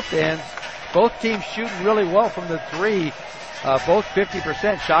end, both ends. Both teams shooting really well from the three, both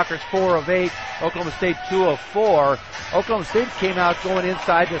 50%. Shockers 4 of 8, Oklahoma State 2 of 4. Oklahoma State came out going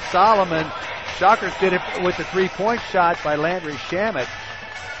inside to Solomon. Shockers did it with the three-point shot by Landry Shamet.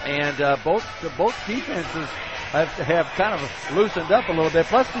 And both defenses have kind of loosened up a little bit.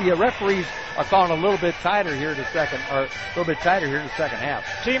 Plus, the referees are calling a little bit tighter here in the second half.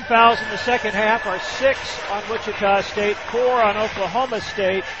 Team fouls in the second half are 6 on Wichita State, 4 on Oklahoma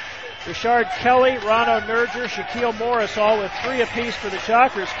State. Richard Kelly, Ronno Nurger, Shaquille Morris, all with 3 apiece for the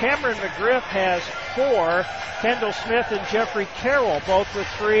Shockers. Cameron McGriff has 4. Kendall Smith and Jeffrey Carroll both with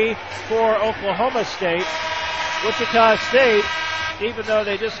 3 for Oklahoma State. Wichita State, even though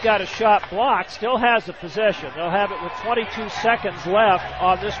they just got a shot blocked, still has the possession. They'll have it with 22 seconds left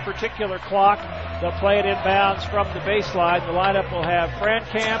on this particular clock. They'll play it inbounds from the baseline. The lineup will have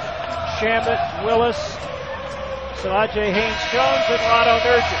Frankamp, Shamet, Willis, Sanaje Haynes-Jones, and Ronno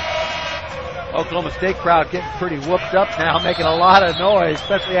Nurger. Oklahoma State crowd getting pretty whooped up now, making a lot of noise,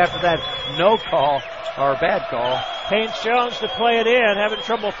 especially after that no call, or bad call. Haynes-Jones to play it in, having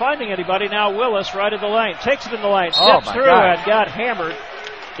trouble finding anybody. Now Willis right in the lane, takes it in the lane, steps through and got hammered.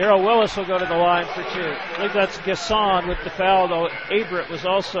 Darrell Willis will go to the line for 2. I believe that's Gasson with the foul, though Averett was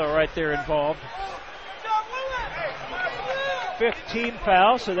also right there involved. 15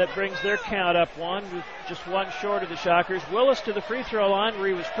 fouls, so that brings their count up 1, with just 1 short of the Shockers. Willis to the free throw line, where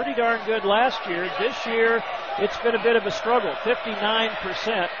he was pretty darn good last year. This year, it's been a bit of a struggle.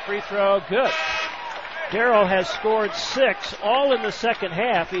 59% free throw good. Darrell has scored 6, all in the second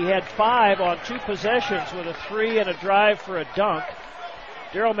half. He had 5 on 2 possessions with a 3 and a drive for a dunk.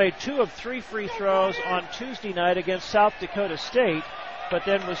 Darrell made 2 of 3 free throws on Tuesday night against South Dakota State, but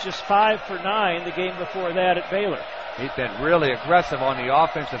then was just 5 for 9 the game before that at Baylor. He's been really aggressive on the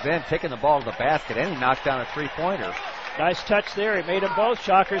offensive end, taking the ball to the basket, and he knocked down a three-pointer. Nice touch there. He made them both.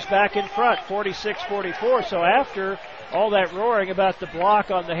 Shockers back in front, 46-44. So after all that roaring about the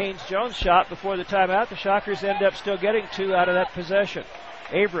block on the Haynes-Jones shot before the timeout, the Shockers end up still getting 2 out of that possession.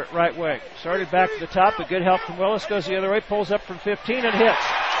 Averett, right wing. Started back to the top, but good help from Willis. Goes the other way, pulls up from 15 and hits.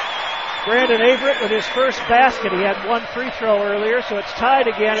 Brandon Averett with his first basket. He had 1 free throw earlier, so it's tied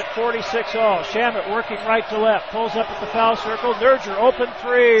again at 46 all. Shamet working right to left. Pulls up at the foul circle. Nurger, open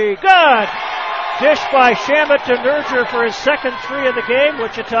 3. Good! Dish by Shamet to Nurger for his second 3 of the game.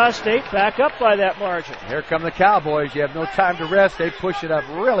 Wichita State back up by that margin. Here come the Cowboys. You have no time to rest. They push it up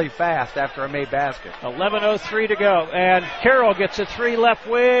really fast after a made basket. 11:03 to go. And Carroll gets a 3 left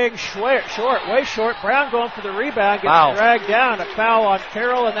wing. Short, way short. Brown going for the rebound. Gets dragged down. A foul on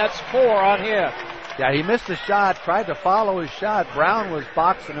Carroll, and that's 4 on him. Yeah, he missed the shot. Tried to follow his shot. Brown was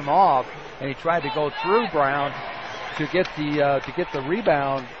boxing him off, and he tried to go through Brown to get the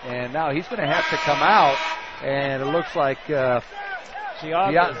rebound, and now he's going to have to come out, and it looks like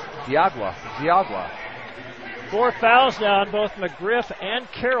Ziagwa. 4 fouls now on both McGriff and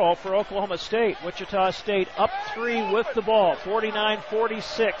Carroll for Oklahoma State. Wichita State up 3 with the ball,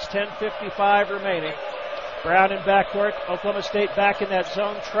 49-46, 10:55 remaining. Brown in backcourt, Oklahoma State back in that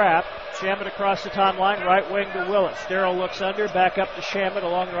zone trap. Shamet across the timeline, right wing to Willis. Darrell looks under, back up to Shamet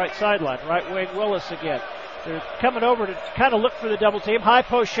along the right sideline. Right wing, Willis again. They're coming over to kind of look for the double team. High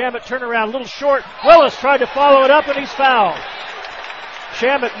post, Shamet, turn around, a little short. Willis tried to follow it up, and he's fouled.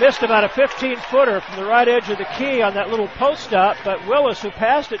 Shamet missed about a 15-footer from the right edge of the key on that little post up, but Willis, who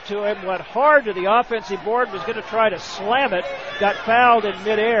passed it to him, went hard to the offensive board, was going to try to slam it, got fouled in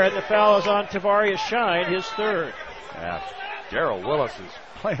midair, and the foul is on Tavarius Shine, his 3rd. Yeah, Darrell Willis is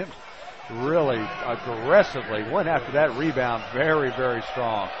playing really aggressively. Went after that rebound very, very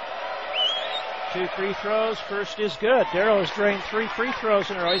strong. 2 free throws. First is good. Darrell has drained 3 free throws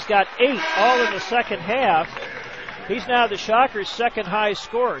in a row. He's got 8 all in the second half. He's now the Shockers' second high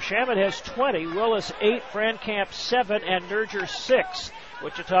scorer. Shamet has 20, Willis 8, Frankamp 7, and Nerger 6.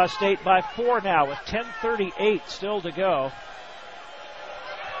 Wichita State by 4 now with 10:38 still to go.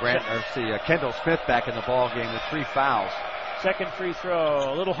 Kendall Smith back in the ball game with 3 fouls. Second free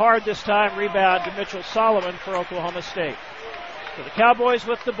throw, a little hard this time. Rebound to Mitchell Solomon for Oklahoma State. So the Cowboys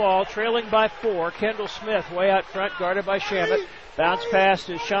with the ball, trailing by 4. Kendall Smith way out front, guarded by Shamet. Bounce pass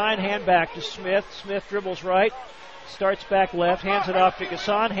to Shine, hand back to Smith. Smith dribbles right, starts back left, hands it off to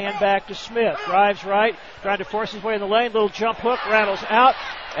Gasson, hand back to Smith. Drives right, trying to force his way in the lane. Little jump hook, rattles out,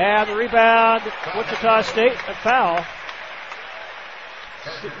 and the rebound, Wichita State, a foul.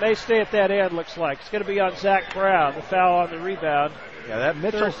 It may stay at that end, looks like. It's going to be on Zach Brown, the foul on the rebound. Yeah, that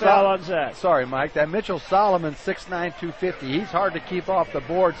Mitchell foul on Zach. Sorry, Mike. That Mitchell Solomon, 6'9", 250. He's hard to keep off the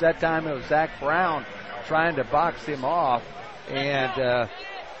boards. That time it was Zach Brown trying to box him off and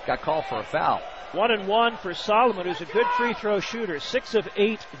got called for a foul. 1-1 for Solomon, who's a good free throw shooter. 6 of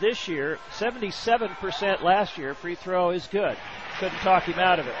 8 this year, 77% last year. Free throw is good. Couldn't talk him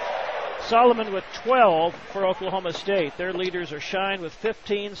out of it. Solomon with 12 for Oklahoma State. Their leaders are Shine with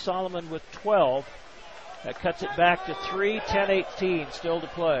 15, Solomon with 12. That cuts it back to 3, 10-18 still to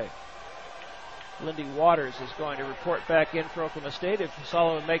play. Lindy Waters is going to report back in for Oklahoma State if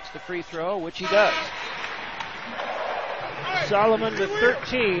Solomon makes the free throw, which he does. Solomon with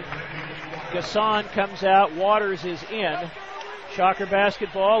 13. Gasson comes out. Waters is in. Shocker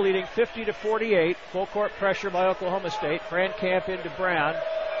basketball leading 50-48. Full court pressure by Oklahoma State. Frankamp into Brown.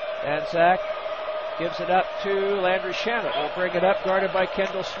 And Zach gives it up to Landry Shamet. Will bring it up, guarded by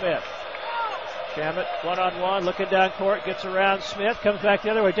Kendall Smith. Shamet, one-on-one, looking down court, gets around Smith, comes back the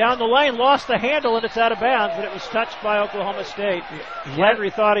other way. Down the lane, lost the handle, and it's out of bounds, but it was touched by Oklahoma State. Landry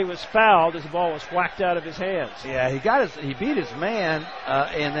thought he was fouled as the ball was whacked out of his hands. Yeah, he beat his man,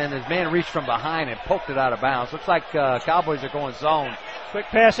 and then his man reached from behind and poked it out of bounds. Looks like Cowboys are going zone. Quick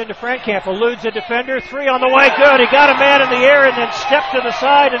pass into Frankamp, eludes a defender, 3 on the way, good. He got a man in the air and then stepped to the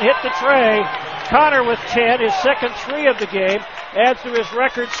side and hit the tray. Connor with 10, his second 3 of the game, adds to his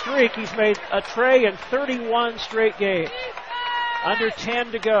record streak. He's made a tray in 31 straight games. Under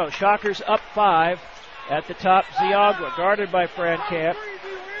 10 to go. Shockers up 5 at the top. Ziagwa guarded by Frankamp.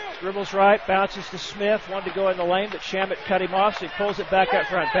 Dribbles right, bounces to Smith. Wanted to go in the lane, but Shamet cut him off, so he pulls it back up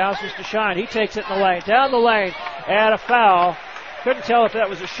front. Bounces to Shine. He takes it in the lane. Down the lane, and a foul. Couldn't tell if that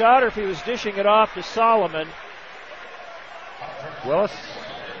was a shot or if he was dishing it off to Solomon. Willis.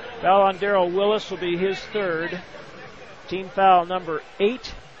 Foul on Darrell Willis will be his 3rd. Team foul number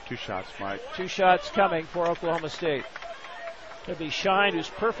 8. 2 shots, Mike. 2 shots coming for Oklahoma State. It'll be Shine, who's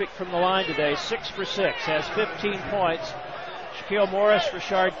perfect from the line today. 6 for 6, has 15 points. Shaquille Morris,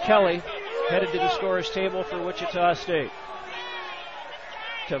 Rashard Kelly, headed to the scorer's table for Wichita State.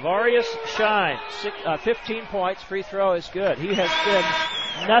 Tavarius Shine, 15 points. Free throw is good. He has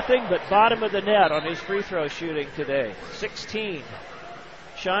been nothing but bottom of the net on his free throw shooting today. 16.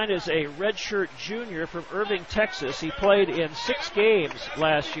 Shine is a redshirt junior from Irving, Texas. He played in 6 games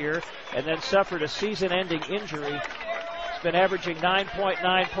last year and then suffered a season-ending injury. He's been averaging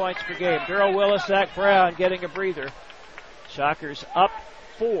 9.9 points per game. Darrell Willis, Zach Brown getting a breather. Shockers up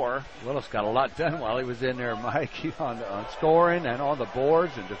 4. Willis got a lot done while he was in there, Mike, on scoring and on the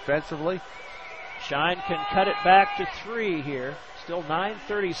boards and defensively. Shine can cut it back to 3 here. Still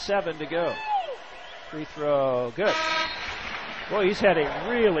 9:37 to go. Free throw, good. Boy, he's had a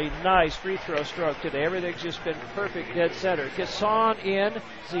really nice free throw stroke today. Everything's just been perfect, dead center. Gasson in,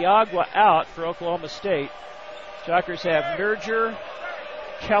 Ziagwa out for Oklahoma State. Shockers have Nerger,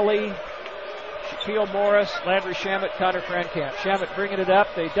 Kelly, Shaquille Morris, Landry Shamet, Connor Frankamp. Shamet bringing it up.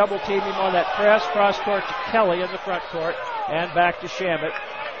 They double team him on that press. Cross court to Kelly in the front court. And back to Shamet.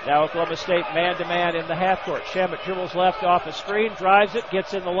 Now Oklahoma State man-to-man in the half court. Shamet dribbles left off a screen, drives it,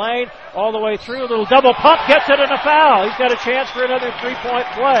 gets in the lane, all the way through. A little double pump, gets it and a foul. He's got a chance for another 3-point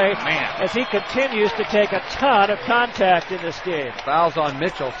play as he continues to take a ton of contact in this game. Fouls on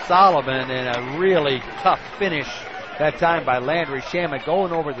Mitchell Solomon and a really tough finish that time by Landry Shamet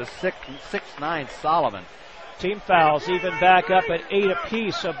going over the 6'9" Solomon. Team fouls even back up at 8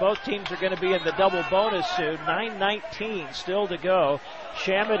 apiece, so both teams are going to be in the double bonus soon. 9:19 still to go.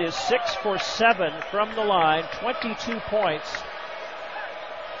 Shamet is 6 for 7 from the line, 22 points.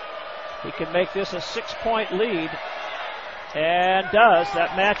 He can make this a 6-point lead. And does.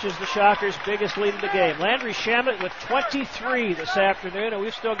 That matches the Shockers' biggest lead of the game. Landry Shamet with 23 this afternoon, and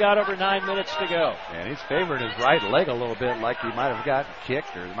we've still got over 9 minutes to go. And he's favoring his right leg a little bit, like he might have gotten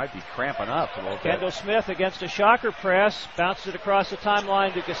kicked or he might be cramping up a little bit. Kendall Smith against a Shocker press. Bounced it across the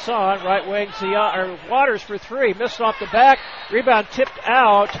timeline to Gasson. Right wing Waters for three. Missed off the back. Rebound tipped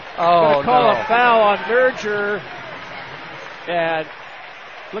out. Oh, call a foul on Nerger. And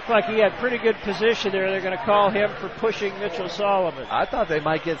looked like he had pretty good position there. They're going to call him for pushing Mitchell Solomon. I thought they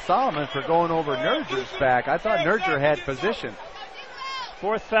might get Solomon for going over Nerger's back. I thought Nerger had position.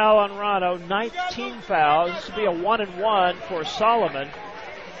 Fourth foul on Rano, 19 fouls. This will be a 1-and-1 for Solomon,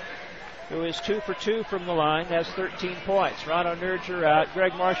 who is 2 for 2 from the line, has 13 points. Rano Nerger out.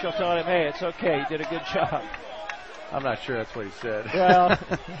 Greg Marshall telling him, hey, it's okay, you did a good job. I'm not sure that's what he said. Well,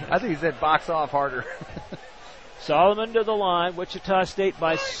 I think he said box off harder. Solomon to the line. Wichita State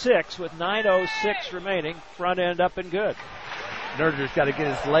by 6 with 9:06 remaining. Front end up and good. Nerger's got to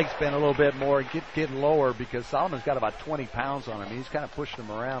get his legs bent a little bit more and get lower because Solomon's got about 20 pounds on him. He's kind of pushing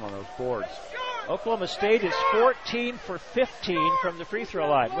him around on those boards. Oklahoma State is 14 for 15 from the free throw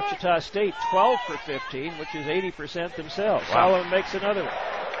line. Wichita State 12 for 15, which is 80% themselves. Wow. Solomon makes another one.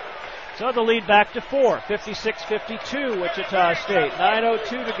 So the lead back to 4, 56-52 Wichita State.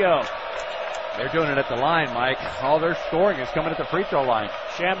 9:02 to go. They're doing it at the line, Mike. All their scoring is coming at the free throw line.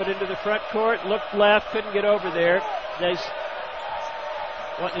 Shamet into the front court, looked left, couldn't get over there. They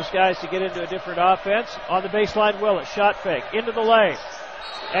want these guys to get into a different offense. On the baseline, Willis, shot fake, into the lane.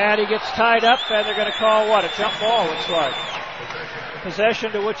 And he gets tied up, and they're going to call what? A jump ball, looks like.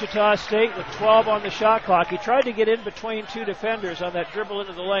 Possession to Wichita State with 12 on the shot clock. He tried to get in between two defenders on that dribble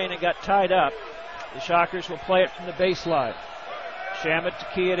into the lane and got tied up. The Shockers will play it from the baseline. Shamet to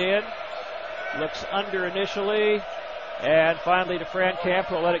key it in. Looks under initially, and finally to Fran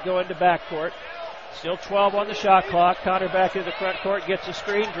Camp will let it go into backcourt. Still 12 on the shot clock. Connor back into the front court, gets a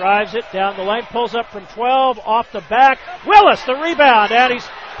screen, drives it down the lane, pulls up from 12, off the back. Willis, the rebound, and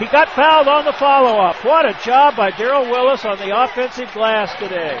he got fouled on the follow-up. What a job by Darrell Willis on the offensive glass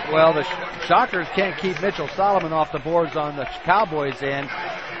today. Well, the Shockers can't keep Mitchell Solomon off the boards on the Cowboys' end,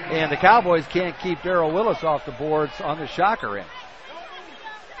 and the Cowboys can't keep Darrell Willis off the boards on the Shocker end.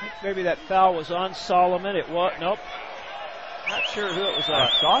 Maybe that foul was on Solomon. It was, nope. Not sure who it was on. I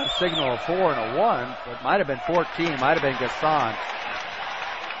saw a signal of 4 and a 1, but it might have been 14, might have been Gasson.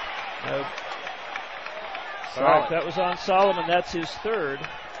 Nope. All right, that was on Solomon. That's his third.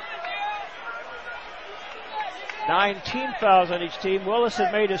 19 fouls on each team. Willis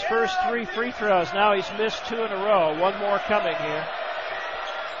had made his first 3 free throws. Now he's missed 2 in a row. One more coming here.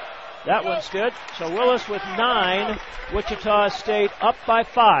 That one's good. So Willis with 9. Wichita State up by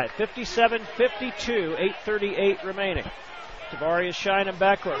 5. 57-52. 8:38 remaining. Tabari Shine in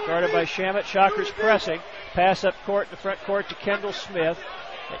backcourt. Guarded by Shamet. Shockers pressing. Pass up court in the front court to Kendall Smith.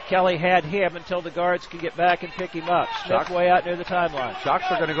 And Kelly had him until the guards can get back and pick him up. Smith way out near the timeline. Shocks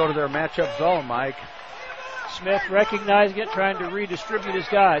are going to go to their matchup zone, Mike. Smith recognizing it, trying to redistribute his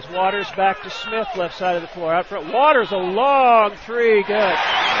guys. Waters back to Smith, left side of the floor. Out front, Waters, a long three, good.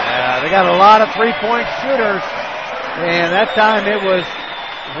 Yeah, they got a lot of three-point shooters, and that time it was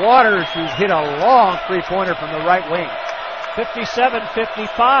Waters who hit a long three-pointer from the right wing.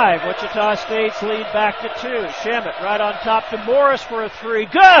 57-55, Wichita State's lead back to 2. Shamet right on top to Morris for a three.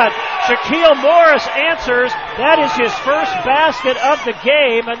 Good! Shaquille Morris answers. That is his first basket of the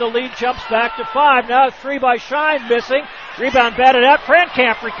game, and the lead jumps back to 5. Now 3 by Shine missing. Rebound batted out. Fran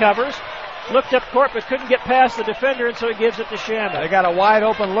Camp recovers. Looked up court but couldn't get past the defender, and so he gives it to Shamet. They got a wide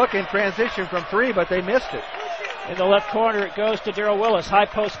open look in transition from 3, but they missed it. In the left corner it goes to Darrell Willis. High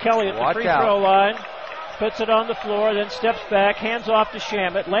post Kelly at the free throw line. Puts it on the floor, then steps back, hands off to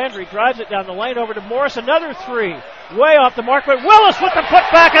Shamet. Landry drives it down the lane over to Morris. Another three. Way off the mark, but Willis with the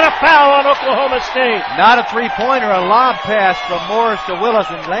putback and a foul on Oklahoma State. Not a three-pointer, a lob pass from Morris to Willis,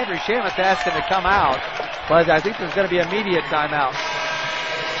 and Landry Shamet asked him to come out. But I think there's going to be immediate timeout.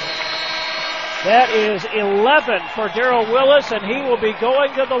 That is 11 for Darrell Willis, and he will be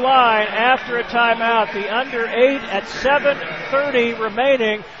going to the line after a timeout. The under 8 at 7:30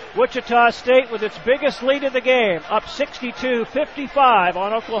 remaining. Wichita State with its biggest lead of the game, up 62-55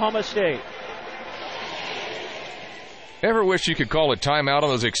 on Oklahoma State. Ever wish you could call a timeout on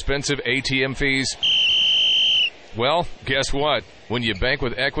those expensive ATM fees? Well, guess what? When you bank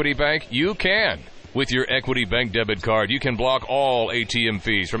with Equity Bank, you can. With your Equity Bank debit card, you can block all ATM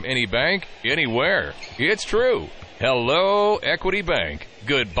fees from any bank, anywhere. It's true. Hello, Equity Bank.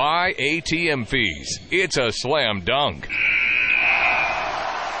 Goodbye, ATM fees. It's a slam dunk.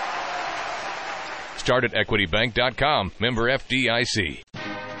 Start at equitybank.com. Member FDIC.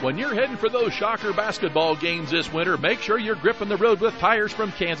 When you're heading for those Shocker basketball games this winter, make sure you're gripping the road with tires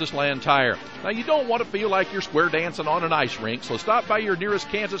from Kansas Land Tire. Now, you don't want to feel like you're square dancing on an ice rink, so stop by your nearest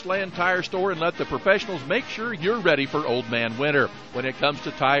Kansas Land Tire store and let the professionals make sure you're ready for Old Man Winter. When it comes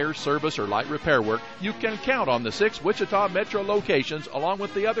to tires, service, or light repair work, you can count on the 6 Wichita Metro locations along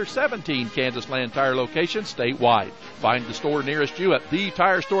with the other 17 Kansas Land Tire locations statewide. Find the store nearest you at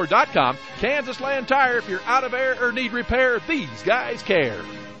thetirestore.com. Kansas Land Tire, if you're out of air or need repair, these guys care.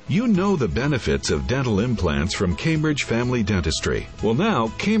 You know the benefits of dental implants from Cambridge Family Dentistry. Well, now,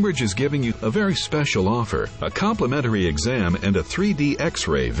 Cambridge is giving you a very special offer. A complimentary exam and a 3D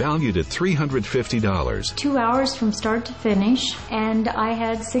x-ray valued at $350. 2 hours from start to finish, and I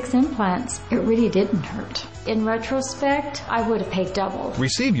had 6 implants. It really didn't hurt. In retrospect, I would have paid double.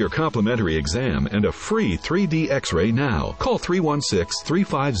 Receive your complimentary exam and a free 3D x-ray now. Call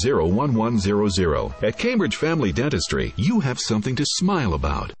 316-350-1100. At Cambridge Family Dentistry, you have something to smile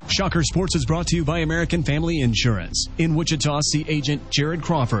about. Shocker Sports is brought to you by American Family Insurance. In Wichita, see agent Jared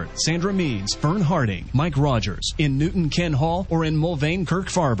Crawford, Sandra Means, Vern Harding, Mike Rogers. In Newton, Ken Hall, or in Mulvane, Kirk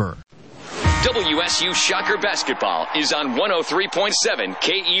Farber. WSU Shocker Basketball is on 103.7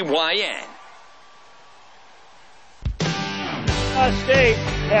 KEYN. State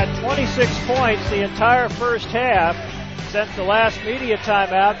had 26 points the entire first half. Since the last media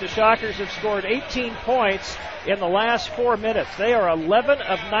timeout, the Shockers have scored 18 points in the last 4 minutes. They are 11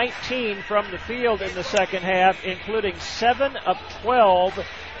 of 19 from the field in the second half, including 7 of 12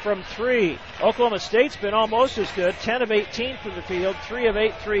 from 3. Oklahoma State's been almost as good, 10 of 18 from the field, 3 of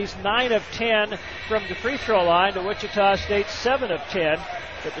 8 threes, 9 of 10 from the free throw line to Wichita State's 7 of 10.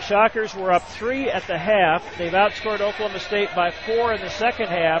 But the Shockers were up 3 at the half. They've outscored Oklahoma State by 4 in the second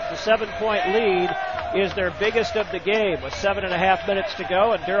half. The 7-point lead is their biggest of the game with 7.5 minutes to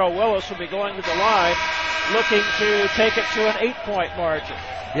go, and Darrell Willis will be going to the line looking to take it to an 8-point margin.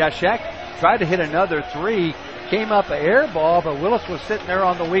 Yeah, Shaq tried to hit another 3, came up an air ball, but Willis was sitting there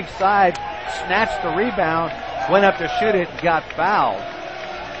on the weak side, snatched the rebound, went up to shoot it, and got fouled.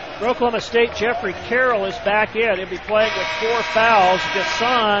 For Oklahoma State, Jeffrey Carroll is back in. He'll be playing with 4 fouls.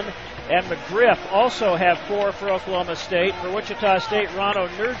 Gasson and McGriff also have 4 for Oklahoma State. For Wichita State, Rono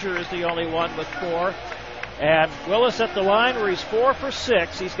Nurger is the only one with 4. And Willis at the line where he's 4 for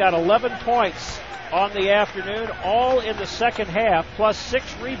 6. He's got 11 points on the afternoon, all in the second half, plus 6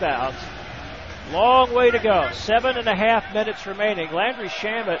 rebounds. Long way to go. 7.5 minutes remaining. Landry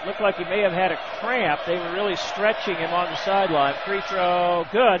Shamet looked like he may have had a cramp. They were really stretching him on the sideline. Free throw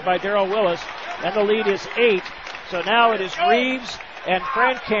good by Darrell Willis, and the lead is 8. So now it is Reeves and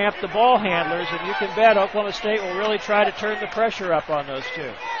Frankamp, the ball handlers, and you can bet Oklahoma State will really try to turn the pressure up on those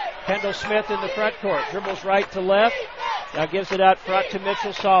two. Kendall Smith in the front court. Dribbles right to left. Now gives it out front to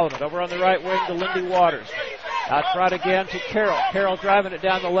Mitchell Solomon. Over on the right wing to Lindy Waters. Out front again to Carroll. Carroll driving it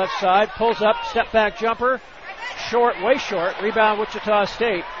down the left side. Pulls up, step back jumper. Short, way short. Rebound Wichita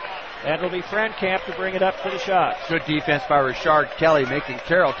State. And it'll be Frankamp to bring it up for the shot. Good defense by Rashard Kelly, making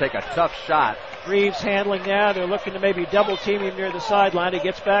Carroll take a tough shot. Reeves handling now. They're looking to maybe double team him near the sideline. He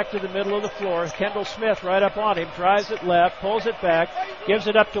gets back to the middle of the floor. Kendall Smith right up on him. Drives it left. Pulls it back. Gives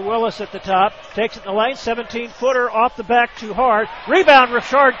it up to Willis at the top. Takes it in the lane. 17-footer off the back too hard. Rebound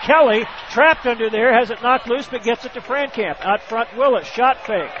Rashard Kelly. Trapped under there. Has it knocked loose but gets it to Frankamp. Out front Willis. Shot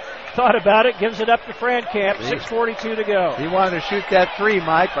fake. Thought about it. Gives it up to Frankamp. 6:42 to go. He wanted to shoot that 3,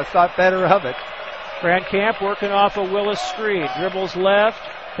 Mike, but thought better of it. Frankamp working off a Willis screen. Dribbles left.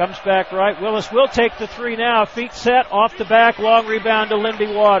 Comes back right. Willis will take the 3 now. Feet set. Off the back. Long rebound to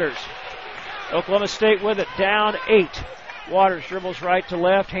Lindy Waters. Oklahoma State with it. Down 8. Waters dribbles right to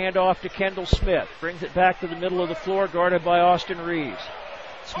left. Hand off to Kendall Smith. Brings it back to the middle of the floor. Guarded by Austin Reeves.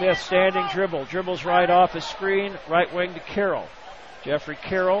 Smith standing dribble. Dribbles right off his screen. Right wing to Carroll. Jeffrey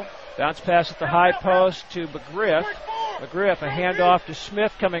Carroll. Bounce pass at the high post to McGriff. McGriff, a handoff to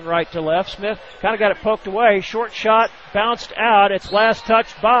Smith coming right to left. Smith kind of got it poked away. Short shot, bounced out. It's last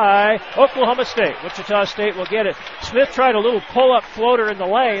touched by Oklahoma State. Wichita State will get it. Smith tried a little pull-up floater in the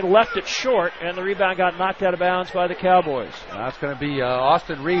lane, left it short, and the rebound got knocked out of bounds by the Cowboys. That's going to be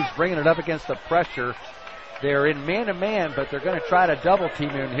Austin Reeves bringing it up against the pressure. They're in man-to-man, but they're going to try to double-team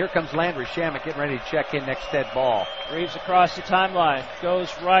him. And here comes Landry Shamet getting ready to check in next dead ball. Reeves across the timeline.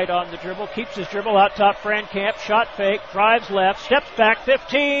 Goes right on the dribble. Keeps his dribble out top. Frankamp. Shot fake. Drives left. Steps back.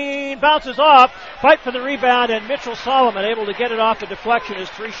 15. Bounces off. Fight for the rebound. And Mitchell Solomon able to get it off the deflection as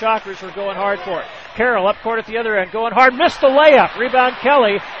 3 Shockers were going hard for it. Carroll up court at the other end. Going hard. Missed the layup. Rebound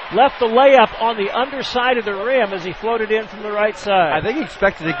Kelly. Left the layup on the underside of the rim as he floated in from the right side. I think he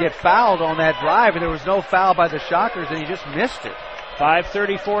expected to get fouled on that drive, and there was no foul by the Shockers, and he just missed it.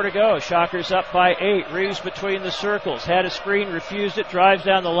 5:34 to go. Shockers up by 8. Reeves between the circles. Had a screen, refused it, drives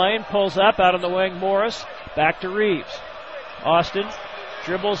down the lane, pulls up, out on the wing, Morris. Back to Reeves. Austin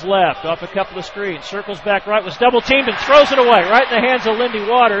dribbles left, off a couple of screens, circles back right, was double teamed and throws it away, right in the hands of Lindy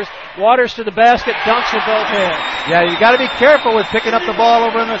Waters. Waters to the basket, dunks with both hands. Yeah, you got to be careful with picking up the ball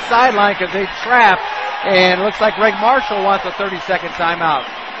over on the sideline because they trap, and it looks like Greg Marshall wants a 30-second timeout.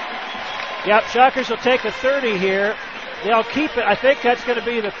 Yep, Shockers will take a 30 here. They'll keep it. I think that's going to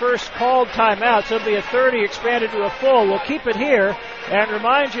be the first called timeout, so it'll be a 30 expanded to a full. We'll keep it here and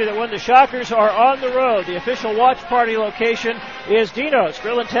remind you that when the Shockers are on the road, the official watch party location is Dino's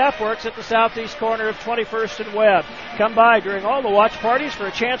Grill and Tap Works at the southeast corner of 21st and Webb. Come by during all the watch parties for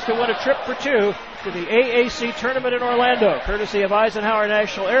a chance to win a trip for two to the AAC tournament in Orlando, courtesy of Eisenhower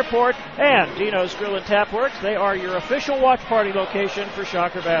National Airport and Dino's Grill and Tap Works. They are your official watch party location for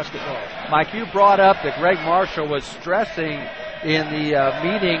Shocker basketball. Mike, you brought up that Greg Marshall was stressing in the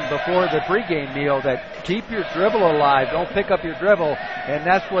meeting before the pregame meal that keep your dribble alive, don't pick up your dribble, and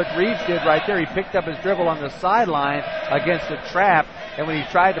that's what Reeves did right there. He picked up his dribble on the sideline against a trap, and when he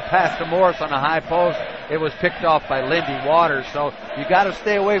tried to pass to Morris on a high post, it was picked off by Lindy Waters. So you got to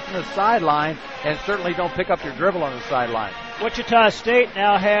stay away from the sideline, and certainly don't pick up your dribble on the sideline. Wichita State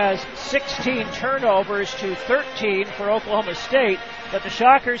now has 16 turnovers to 13 for Oklahoma State, but the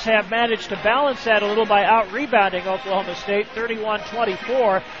Shockers have managed to balance that a little by out-rebounding Oklahoma State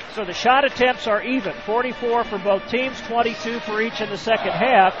 31-24, so the shot attempts are even, 44 for both teams, 22 for each in the second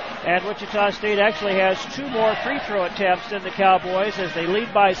half, and Wichita State actually has 2 more free throw attempts than the Cowboys as they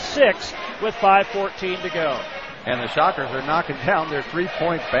lead by 6 with 5:14 to go. And the Shockers are knocking down their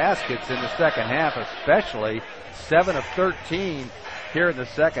three-point baskets in the second half, especially 7 of 13 here in the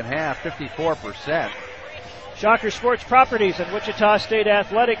second half, 54%. Shocker Sports Properties and Wichita State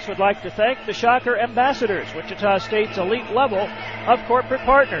Athletics would like to thank the Shocker Ambassadors, Wichita State's elite level of corporate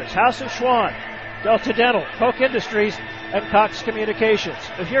partners, House of Schwan, Delta Dental, Koch Industries, and Cox Communications.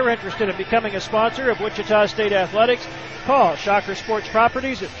 If you're interested in becoming a sponsor of Wichita State Athletics, call Shocker Sports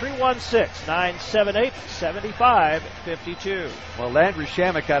Properties at 316-978-7552. Well, Landry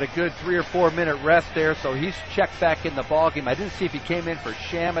Shamet got a good 3 or 4 minute rest there, so he's checked back in the ballgame. I didn't see if he came in for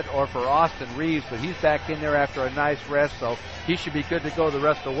Shamet or for Austin Reeves, but he's back in there after a nice rest, so he should be good to go the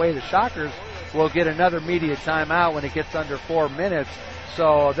rest of the way. The Shockers will get another media timeout when it gets under 4 minutes,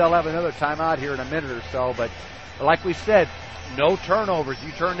 so they'll have another timeout here in a minute or so, but like we said, no turnovers.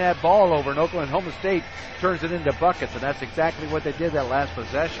 You turn that ball over, and Oklahoma State turns it into buckets, and that's exactly what they did that last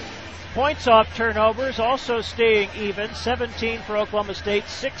possession. Points off turnovers also staying even, 17 for Oklahoma State,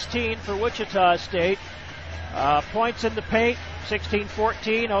 16 for Wichita State. Points in the paint,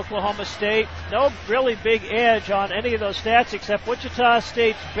 16-14, Oklahoma State. No really big edge on any of those stats except Wichita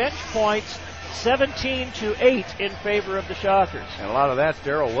State's bench points, 17-8 in favor of the Shockers. And a lot of that's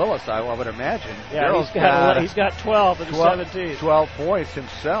Darrell Willis, I would imagine. Yeah, he's got 12 of the 17. 12 points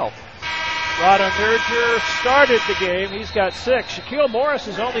himself. Rod Nurger started the game. He's got 6. Shaquille Morris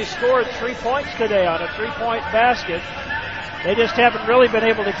has only scored 3 points today on a 3-point basket. They just haven't really been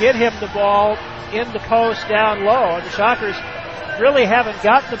able to get him the ball in the post down low. And the Shockers really haven't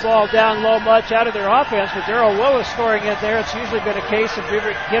gotten the ball down low much out of their offense. With Darrell Willis scoring in there, it's usually been a case of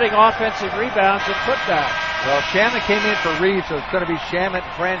getting offensive rebounds and putbacks. Well, Shamet came in for Reeves, so it's going to be Shamet,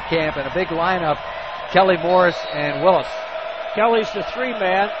 Brandkamp, and a big lineup, Kelly Morris and Willis. Kelly's the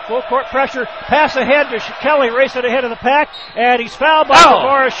 3-man. Full court pressure. Pass ahead to Kelly, racing ahead of the pack. And he's fouled by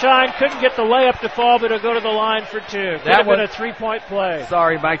Morris Shine. Couldn't get the layup to fall, but it'll go to the line for 2. Could have been a 3-point play.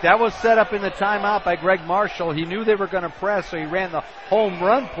 Sorry, Mike. That was set up in the timeout by Greg Marshall. He knew they were going to press, so he ran the home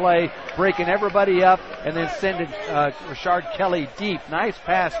run play, breaking everybody up, and then sending Rashard Kelly deep. Nice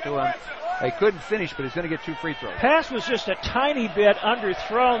pass to him. They couldn't finish, but he's going to get 2 free throws. Pass was just a tiny bit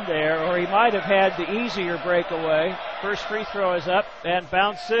underthrown there, or he might have had the easier breakaway. First free throw is up and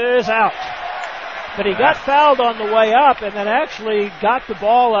bounces out. But he got fouled on the way up and then actually got the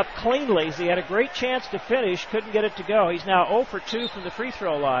ball up cleanly. He had a great chance to finish, couldn't get it to go. He's now 0 for 2 from the free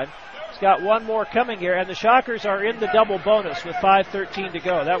throw line. He's got 1 more coming here, and the Shockers are in the double bonus with 5:13 to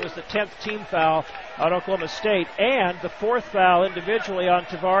go. That was the 10th team foul on Oklahoma State, and the 4th foul individually on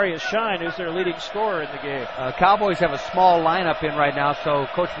Tavarius Shine, who's their leading scorer in the game. Cowboys have a small lineup in right now, so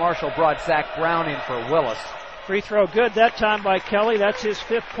Coach Marshall brought Zach Brown in for Willis. Free throw good that time by Kelly. That's his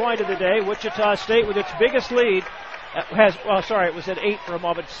 5th point of the day. Wichita State with its biggest lead it was at 8 for a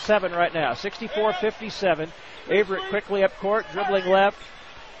moment, 7 right now. 64-57. Averett quickly up court, dribbling left.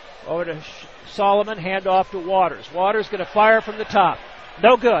 Over to Solomon, hand off to Waters. Waters going to fire from the top.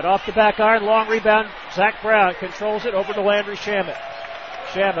 No good. Off the back iron, long rebound. Zach Brown controls it over to Landry Shamet.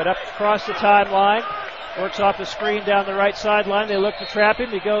 Shamet up across the timeline. Works off the screen down the right sideline. They look to trap him.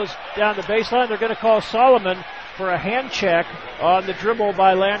 He goes down the baseline. They're going to call Solomon for a hand check on the dribble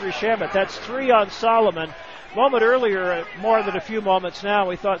by Landry Shamet. That's 3 on Solomon. Moment earlier, more than a few moments now,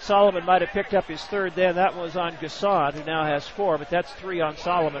 we thought Solomon might have picked up his third then. That was on Gasson, who now has 4, but that's 3 on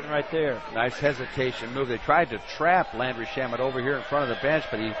Solomon right there. Nice hesitation move. They tried to trap Landry Shamet over here in front of the bench,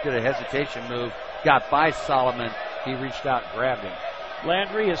 but he did a hesitation move, got by Solomon. He reached out and grabbed him.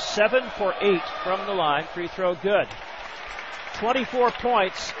 Landry is 7 for 8 from the line. Free throw good. 24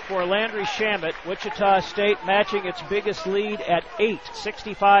 points for Landry Shamet. Wichita State matching its biggest lead at 8,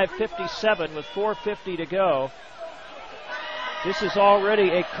 65-57 with 4:50 to go. This is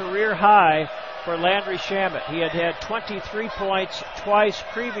already a career high for Landry Shamet. He had 23 points twice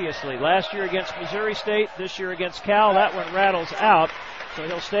previously. Last year against Missouri State, this year against Cal. That one rattles out. So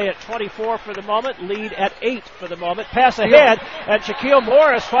he'll stay at 24 for the moment, lead at 8 for the moment. Pass ahead, and Shaquille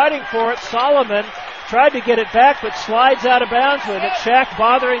Morris fighting for it. Solomon tried to get it back, but slides out of bounds with it. Shaq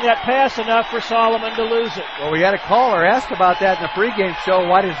bothering that pass enough for Solomon to lose it. Well, we had a caller ask about that in the pregame show.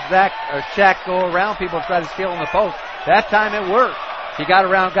 Why does Shaq go around people and try to steal in the post? That time it worked. He got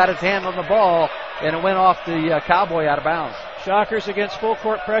around, got his hand on the ball, and it went off the Cowboy out of bounds. Shockers against full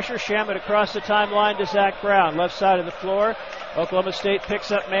court pressure. Shamet across the timeline to Zach Brown. Left side of the floor. Oklahoma State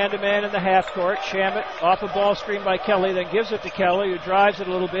picks up man-to-man in the half court. Shamet off a ball screen by Kelly, then gives it to Kelly, who drives it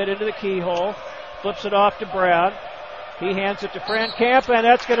a little bit into the keyhole. Flips it off to Brown. He hands it to Frankamp, and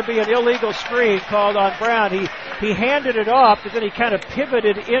that's going to be an illegal screen called on Brown. He handed it off, but then he kind of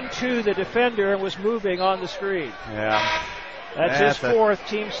pivoted into the defender and was moving on the screen. Yeah. That's his 4th,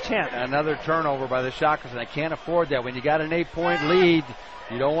 team's 10th. Another turnover by the Shockers, and they can't afford that. When you got an 8-point lead,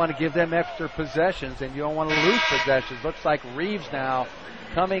 you don't want to give them extra possessions, and you don't want to lose possessions. Looks like Reeves now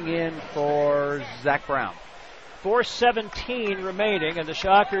coming in for Zach Brown. 4:17 remaining, and the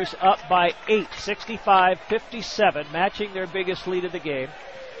Shockers up by 8, 65-57, matching their biggest lead of the game.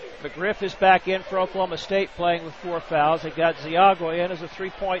 McGriff is back in for Oklahoma State, playing with 4 fouls. They got Ziago in as a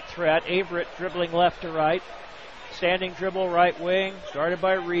 3-point threat. Averett dribbling left to right. Standing dribble, right wing, guarded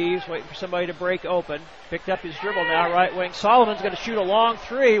by Reeves, waiting for somebody to break open. Picked up his dribble now, right wing. Solomon's going to shoot a long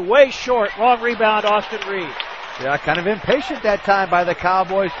 3, way short. Long rebound, Austin Reeves. Yeah, kind of impatient that time by the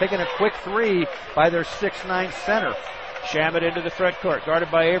Cowboys, taking a quick 3 by their 6'9" center. Shamet into the front court, guarded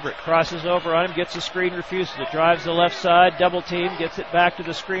by Averett. Crosses over on him, gets the screen, refuses it. Drives the left side, double team, gets it back to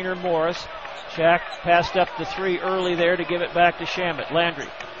the screener Morris. Shaq passed up the 3 early there to give it back to Shamet. Landry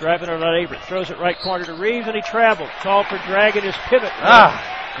driving it on Averett. Throws it right corner to Reeves, and he traveled. Called for dragging his pivot.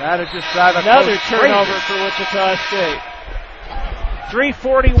 That'll just drive another turnover for Wichita State.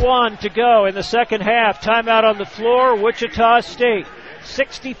 3:41 to go in the second half. Timeout on the floor. Wichita State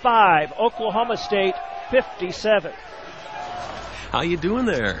 65, Oklahoma State 57. How you doing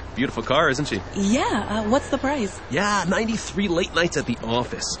there? Beautiful car, isn't she? Yeah, what's the price? Yeah, 93 late nights at the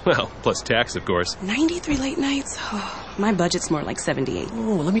office. Well, plus tax, of course. 93 late nights? Oh, my budget's more like 78.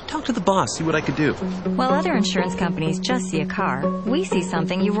 Oh, let me talk to the boss, see what I could do. While other insurance companies just see a car, we see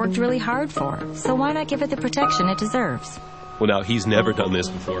something you've worked really hard for. So why not give it the protection it deserves? Well, now, he's never done this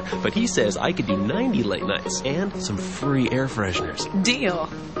before, but he says I could do 90 late nights and some free air fresheners. Deal.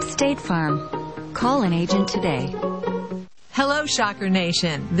 State Farm. Call an agent today. Hello, Shocker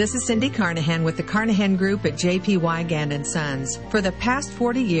Nation. This is Cindy Carnahan with the Carnahan Group at J.P. Wygand & Sons. For the past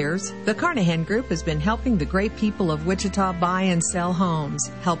 40 years, the Carnahan Group has been helping the great people of Wichita buy and sell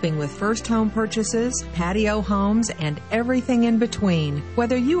homes, helping with first home purchases, patio homes, and everything in between.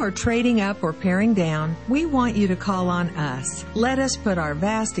 Whether you are trading up or paring down, we want you to call on us. Let us put our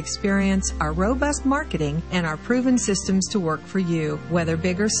vast experience, our robust marketing, and our proven systems to work for you. Whether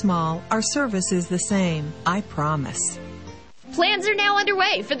big or small, our service is the same. I promise. Plans are now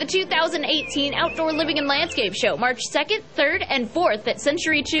underway for the 2018 Outdoor Living and Landscape Show, March 2nd, 3rd, and 4th at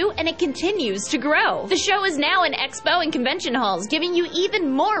Century 2, and it continues to grow. The show is now in expo and convention halls, giving you even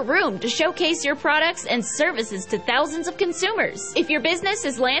more room to showcase your products and services to thousands of consumers. If your business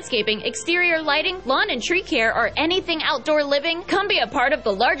is landscaping, exterior lighting, lawn and tree care, or anything outdoor living, come be a part of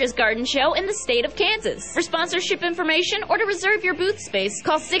the largest garden show in the state of Kansas. For sponsorship information or to reserve your booth space,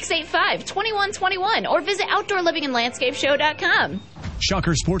 call 685-2121 or visit OutdoorLivingAndLandscapeShow.com.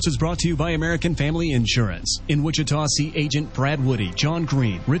 Shocker Sports is brought to you by American Family Insurance. In Wichita, see Agent Brad Woody, John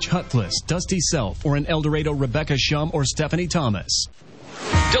Green, Rich Hutfliss, Dusty Self, or in El Dorado, Rebecca Shum or Stephanie Thomas.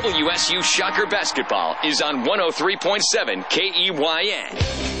 WSU Shocker Basketball is on 103.7 KEYN.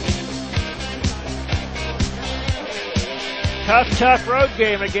 Tough road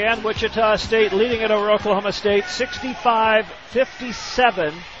game again. Wichita State leading it over Oklahoma State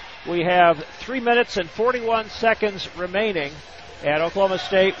 65-57. We have 3 minutes and 41 seconds remaining. And Oklahoma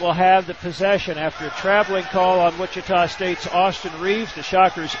State will have the possession after a traveling call on Wichita State's Austin Reeves, the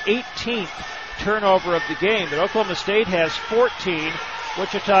Shockers' 18th turnover of the game. But Oklahoma State has 14.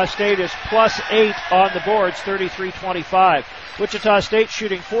 Wichita State is +8 on the boards, 33-25. Wichita State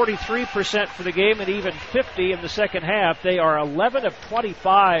shooting 43% for the game and even 50 in the second half. They are 11 of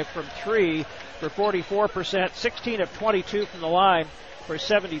 25 from 3 for 44%, 16 of 22 from the line for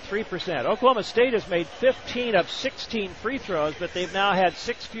 73%. Oklahoma State has made 15 of 16 free throws, but they've now had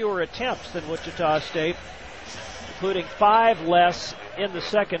 6 fewer attempts than Wichita State, including 5 less in the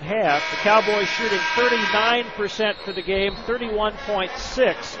second half. The Cowboys shooting 39% for the game,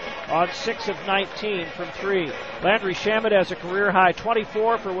 31.6 on 6 of 19 from 3. Landry Shamet has a career-high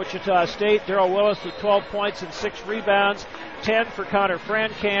 24 for Wichita State. Darrell Willis with 12 points and 6 rebounds, 10 for Connor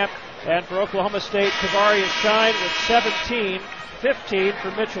Frankamp. And for Oklahoma State, Kavarius Shine with 17, 15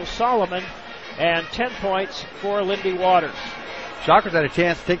 for Mitchell Solomon, and 10 points for Lindy Waters. Shockers had a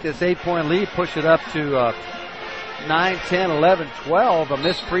chance to take this 8-point lead, push it up to 9, 10, 11, 12. A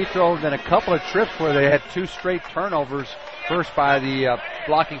missed free throw, and then a couple of trips where they had 2 straight turnovers. First by the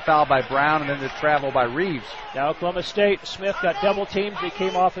blocking foul by Brown, and then the travel by Reeves. Now Oklahoma State, Smith got double teamed. He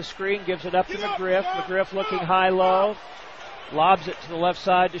came off a screen, gives it up to McGriff. McGriff looking high-low. Lobs it to the left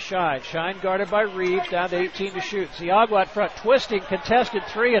side to Shine. Shine guarded by Reeves, down to 18 to shoot. Ziago out front, twisting, contested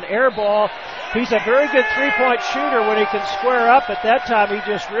 3, and air ball. He's a very good three-point shooter when he can square up. At that time, he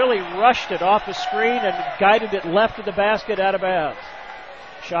just really rushed it off the screen and guided it left of the basket out of bounds.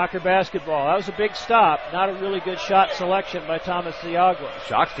 Shocker basketball. That was a big stop. Not a really good shot selection by Thomas Ziago.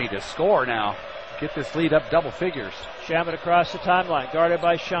 Shocks need to score now. Get this lead up double figures. Shamet across the timeline, guarded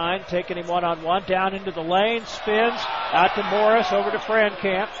by Shine, taking him one-on-one, down into the lane, spins, out to Morris, over to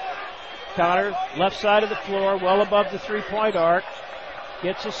Frankamp. Connor, left side of the floor, well above the three-point arc,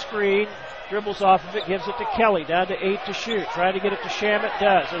 gets a screen, dribbles off of it, gives it to Kelly, down to 8 to shoot, trying to get it to Shamet,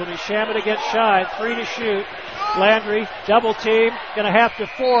 does. It'll be Shamet against Shine, 3 to shoot. Landry, double team, going to have to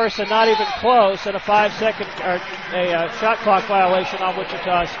force, and not even close, and a 5-second shot clock violation on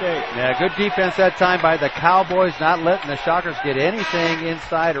Wichita State. Yeah, good defense that time by the Cowboys, not letting the Shockers get anything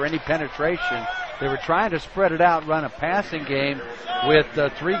inside or any penetration. They were trying to spread it out, run a passing game with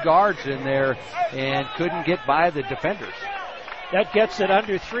 3 guards in there, and couldn't get by the defenders. That gets it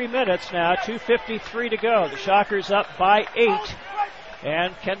under 3 minutes now, 2:53 to go. The Shockers up by 8.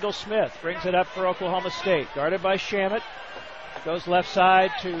 And Kendall Smith brings it up for Oklahoma State. Guarded by Shamet. Goes left side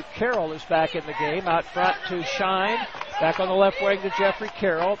to Carroll, who's back in the game. Out front to Shine. Back on the left wing to Jeffrey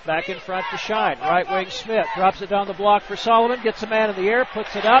Carroll. Back in front to Shine. Right wing Smith. Drops it down the block for Solomon. Gets a man in the air.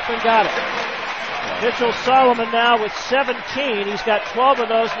 Puts it up and got it. Mitchell Solomon now with 17. He's got 12 of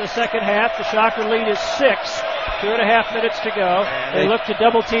those in the second half. The Shocker lead is 6. 2.5 minutes to go. They look to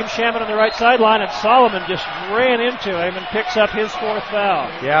double team Shamet on the right sideline, and Solomon just ran into him and picks up his 4th foul.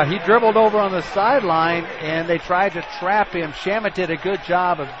 Yeah, he dribbled over on the sideline, and they tried to trap him. Shamet did a good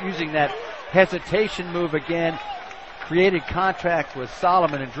job of using that hesitation move again, created contact with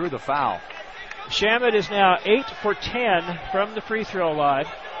Solomon, and drew the foul. Shamet is now 8 for 10 from the free throw line.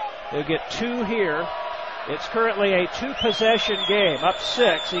 They'll get 2 here. It's currently a 2-possession game. Up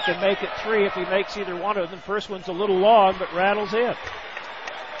 6. He can make it 3 if he makes either one of them. First one's a little long, but rattles in.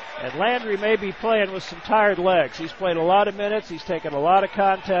 And Landry may be playing with some tired legs. He's played a lot of minutes. He's taken a lot of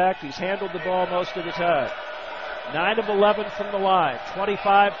contact. He's handled the ball most of the time. 9 of 11 from the line.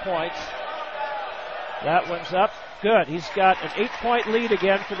 25 points. That one's up. Good. He's got an 8-point lead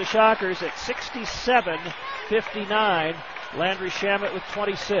again for the Shockers at 67-59. Landry Shamet with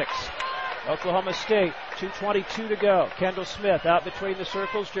 26. Oklahoma State, 2:22 to go. Kendall Smith out between the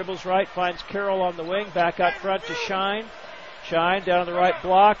circles, dribbles right, finds Carroll on the wing, back out front to Shine. Shine down the right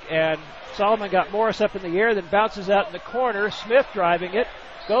block, and Solomon got Morris up in the air, then bounces out in the corner. Smith driving it,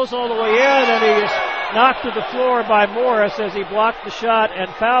 goes all the way in, and he is knocked to the floor by Morris as he blocked the shot and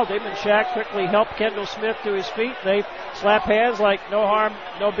fouled him, and Shaq quickly helped Kendall Smith to his feet. They slap hands like no harm,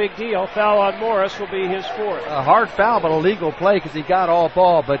 no big deal. Foul on Morris will be his 4th. A hard foul, but a legal play because he got all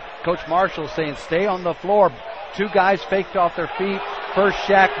ball. But Coach Marshall saying stay on the floor. 2 guys faked off their feet. First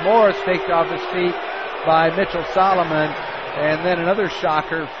Shaq Morris faked off his feet by Mitchell Solomon. And then another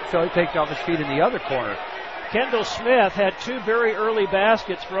Shocker faked off his feet in the other corner. Kendall Smith had 2 very early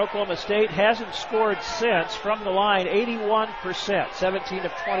baskets for Oklahoma State. Hasn't scored since. From the line, 81%. 17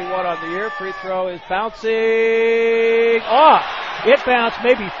 of 21 on the year. Free throw is bouncing off. It bounced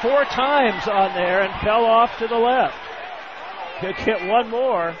maybe 4 times on there and fell off to the left. He'll get one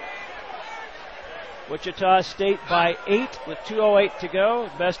more. Wichita State by 8 with 2:08 to go.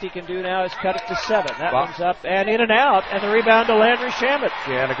 The best he can do now is cut it to 7. That one's up and in and out, and the rebound to Landry Shamet.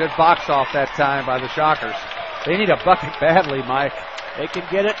 Yeah, and a good box off that time by the Shockers. They need a bucket badly, Mike. They can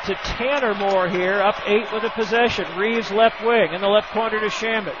get it to Tanner Moore here, up 8 with a possession. Reeves left wing, in the left corner to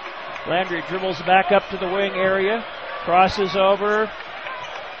Shamit. Landry dribbles back up to the wing area, crosses over,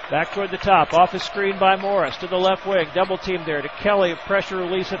 back toward the top, off a screen by Morris to the left wing, double team there to Kelly, pressure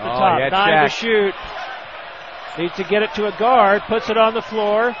release at the top, 9 to shoot. Needs to get it to a guard, puts it on the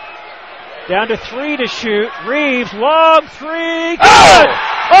floor, down to 3 to shoot. Reeves, long 3, good!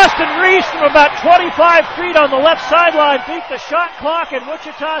 Austin Reeves from about 25 feet on the left sideline beat the shot clock, and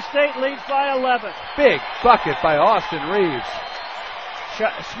Wichita State leads by 11. Big bucket by Austin Reeves.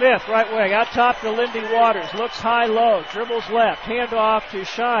 Smith, right wing, out top to Lindy Waters, looks high-low, dribbles left, handoff to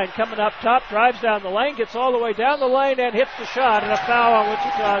Shine, coming up top, drives down the lane, gets all the way down the lane, and hits the shot, and a foul on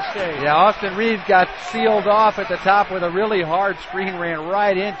Wichita State. Yeah, Austin Reeves got sealed off at the top with a really hard screen, ran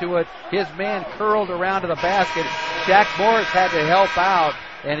right into it. His man curled around to the basket. Shaq Morris had to help out,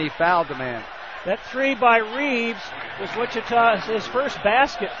 and he fouled the man. That 3 by Reeves was his first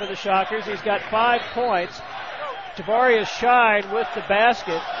basket for the Shockers. He's got 5 points. Tavarius Shine with the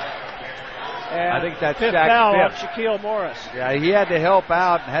basket. And I think that's fifth foul on Shaquille Morris. Yeah, he had to help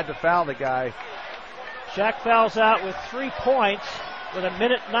out and had to foul the guy. Shaq fouls out with 3 points with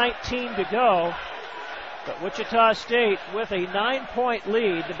 1:19 to go. But Wichita State with a 9-point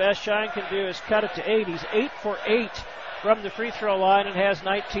lead. The best Shine can do is cut it to 8. He's 8 for 8 from the free throw line and has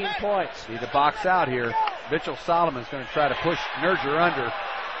 19 points. See the box out here. Mitchell Solomon's going to try to push Nerger under.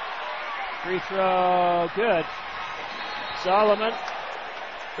 Free throw, good. Solomon,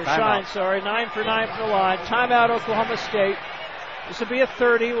 for Shine, 9 for 9 from the line. Timeout, Oklahoma State. This will be a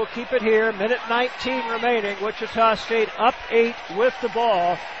 30. We'll keep it here. 1:19 remaining. Wichita State up 8 with the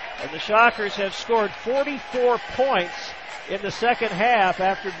ball. And the Shockers have scored 44 points in the second half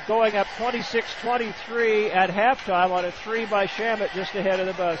after going up 26-23 at halftime on a 3 by Shamit just ahead of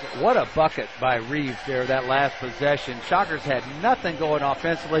the buzzer. What a bucket by Reeves there, that last possession. Shockers had nothing going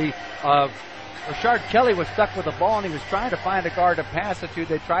offensively. Rashard Kelly was stuck with the ball, and he was trying to find a guard to pass it to.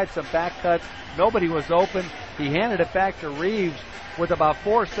 They tried some back cuts. Nobody was open. He handed it back to Reeves with about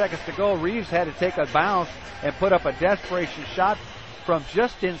 4 seconds to go. Reeves had to take a bounce and put up a desperation shot from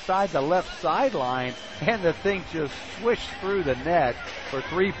just inside the left sideline, and the thing just swished through the net for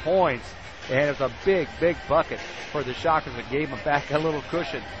 3 points. And it was a big, big bucket for the Shockers that gave them back a little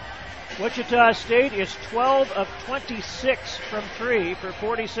cushion. Wichita State is 12 of 26 from 3 for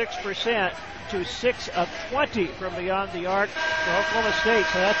 46%. To 6 of 20 from beyond the arc for Oklahoma State.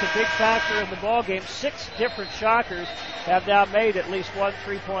 So that's a big factor in the ball game. 6 different Shockers have now made at least 1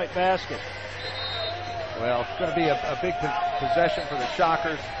 3-point basket. Well, it's going to be a big possession for the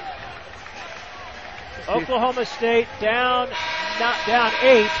Shockers. Oklahoma State down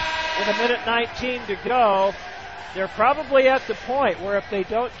 8 with 1:19 to go. They're probably at the point where if they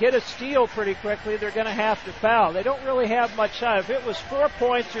don't get a steal pretty quickly, they're going to have to foul. They don't really have much time. If it was 4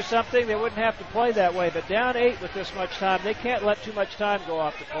 points or something, they wouldn't have to play that way. But down 8 with this much time, they can't let too much time go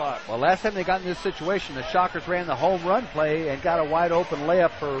off the clock. Well, last time they got in this situation, the Shockers ran the home run play and got a wide open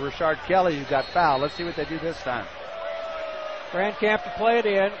layup for Rashard Kelly, who got fouled. Let's see what they do this time. Frankamp to play it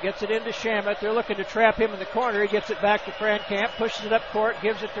in, gets it into Shamit. They're looking to trap him in the corner. He gets it back to Frankamp, pushes it up court,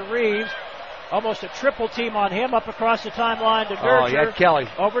 gives it to Reeves. Almost a triple team on him, up across the timeline to Nerger. Oh, yeah, Kelly.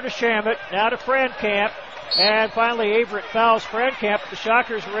 Over to Shamit, now to Frankamp. And finally, Averett fouls Frankamp. The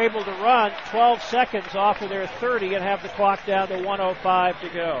Shockers were able to run 12 seconds off of their 30 and have the clock down to 1:05 to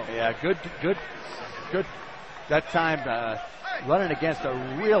go. Yeah, good. That time running against a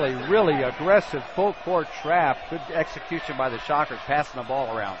really, really aggressive full court trap. Good execution by the Shockers, passing the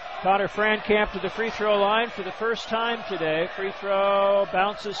ball around. Connor Frankamp to the free throw line for the first time today. Free throw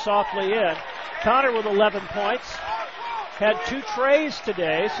bounces softly in. Connor with 11 points. Had 2 trays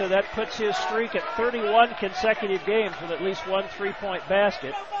today, so that puts his streak at 31 consecutive games with at least 1 3-point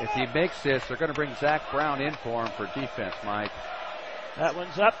basket. If he makes this, they're going to bring Zach Brown in for him for defense, Mike. That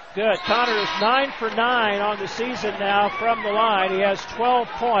one's up. Good. Connor is 9 for 9 on the season now from the line. He has 12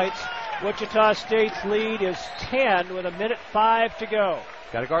 points. Wichita State's lead is 10 with 1:05 to go.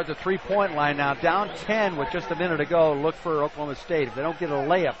 Got to guard the 3-point line now. Down 10 with just a minute to go. Look for Oklahoma State. If they don't get a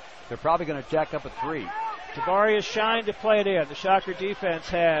layup, they're probably going to jack up a 3. Tavarius Shine to play it in. The Shocker defense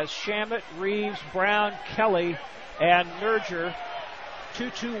has Shamit, Reeves, Brown, Kelly, and Nerger.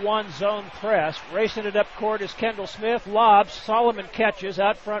 2-2-1 zone press. Racing it up court is Kendall Smith. Lobs. Solomon catches.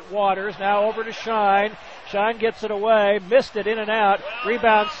 Out front Waters. Now over to Shine. Shine gets it away. Missed it in and out.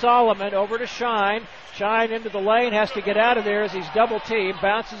 Rebound Solomon. Over to Shine. Shine into the lane. Has to get out of there as he's double teamed.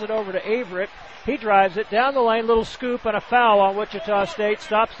 Bounces it over to Averett. He drives it down the lane. Little scoop and a foul on Wichita State.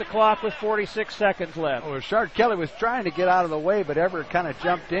 Stops the clock with 46 seconds left. Well, Rashard Kelly was trying to get out of the way, but Everett kind of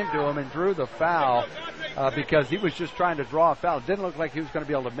jumped into him and drew the foul. because he was just trying to draw a foul. It didn't look like he was going to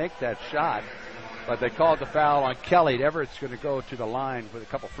be able to make that shot. But they called the foul on Kelly. Everett's going to go to the line with a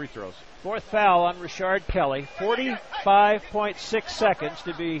couple free throws. Fourth foul on Richard Kelly. 45.6 seconds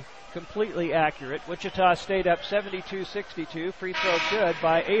to be completely accurate. Wichita State up 72-62. Free throw good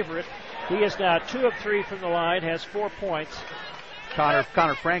by Averett. He is now 2 of 3 from the line, has 4 points. Connor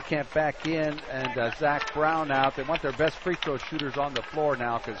Frankamp back in, and Zach Brown out. They want their best free throw shooters on the floor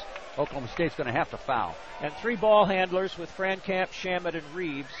now because Oklahoma State's going to have to foul. And 3 ball handlers with Frankamp, Shamet, and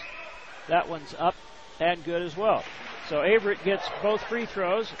Reeves. That one's up and good as well. So Averett gets both free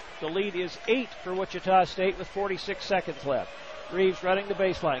throws. The lead is 8 for Wichita State with 46 seconds left. Reeves running the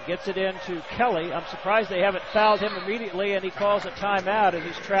baseline, gets it in to Kelly. I'm surprised they haven't fouled him immediately, and he calls a timeout as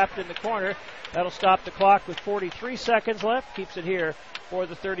he's trapped in the corner. That'll stop the clock with 43 seconds left. Keeps it here for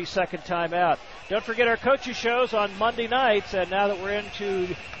the 30-second timeout. Don't forget our coaches shows on Monday nights, and now that we're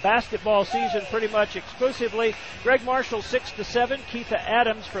into basketball season pretty much exclusively, Greg Marshall 6 to 7, Keitha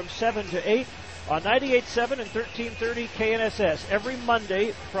Adams from 7 to 8 on 98.7 and 1330 KNSS every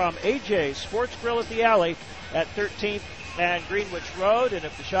Monday from AJ's Sports Grill at the Alley at 13th and Greenwich Road. And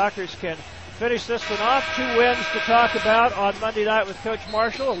if the Shockers can finish this one off, 2 wins to talk about on Monday night with Coach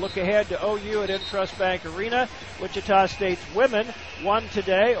Marshall. A look ahead to OU at Intrust Bank Arena. Wichita State's women won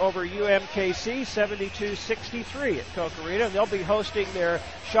today over UMKC 72-63 at Koch Arena. And they'll be hosting their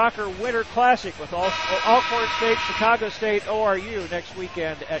Shocker Winter Classic with Alcorn State, Chicago State, ORU next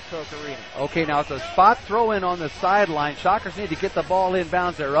weekend at Koch Arena. Okay, now it's a spot throw in on the sideline. Shockers need to get the ball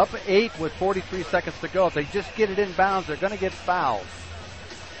inbounds. They're up 8 with 43 seconds to go. If they just get it inbounds, they're going to get fouled.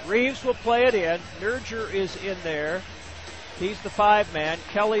 Reeves will play it in. Nurger is in there. He's the 5-man.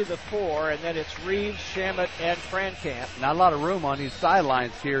 Kelly the 4, and then it's Reeves, Shamet, and Frankamp. Not a lot of room on these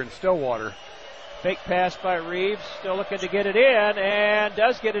sidelines here in Stillwater. Fake pass by Reeves, still looking to get it in, and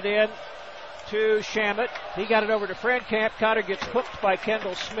does get it in to Shamet. He got it over to Frankamp. Connor gets hooked by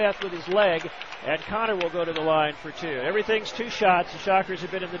Kendall Smith with his leg, and Connor will go to the line for 2. Everything's 2 shots. The Shockers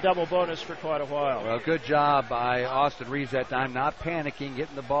have been in the double bonus for quite a while. Well, good job by Austin Reeves that time, not panicking,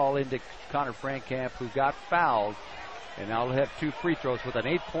 getting the ball into Connor Frankamp, who got fouled, and now he'll have 2 free throws with an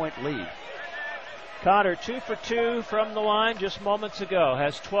 8-point lead. Connor 2 for 2 from the line just moments ago,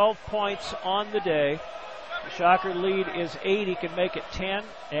 has 12 points on the day. The Shocker lead is 8. He can make it 10,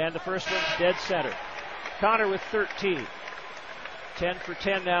 and the first one's dead center. Connor with 13. 10 for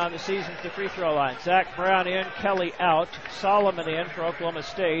 10 now in the season at the free throw line. Zach Brown in, Kelly out. Solomon in for Oklahoma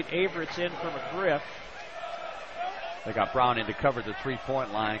State. Averett's in for McGriff. They got Brown in to cover the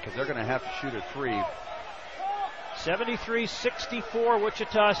 3-point line because they're going to have to shoot a 3. 73-64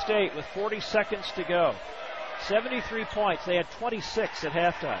 Wichita State with 40 seconds to go. 73 points. They had 26 at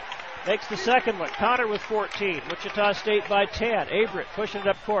halftime. Makes the second one. Connor with 14. Wichita State by 10. Averett pushing it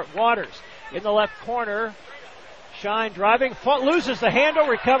up court. Waters in the left corner. Shine driving. Loses the handle.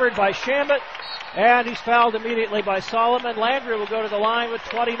 Recovered by Shamet. And he's fouled immediately by Solomon. Landry will go to the line with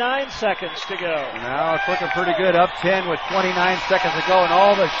 29 seconds to go. Now it's looking pretty good. Up 10 with 29 seconds to go. And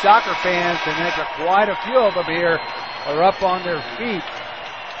all the Shocker fans, and there's quite a few of them here, are up on their feet,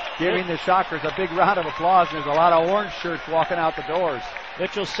 giving the Shockers a big round of applause. And there's a lot of orange shirts walking out the doors.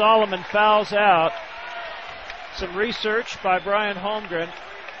 Mitchell Solomon fouls out. Some research by Brian Holmgren.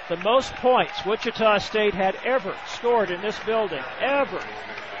 The most points Wichita State had ever scored in this building, ever.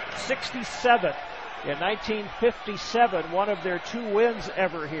 67 in 1957, one of their 2 wins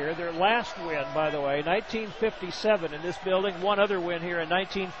ever here. Their last win, by the way, 1957 in this building. One other win here in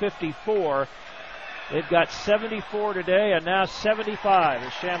 1954. They've got 74 today and now 75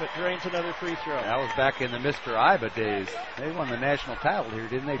 as Shamet drains another free throw. That was back in the Mr. Iba days. They won the national title here,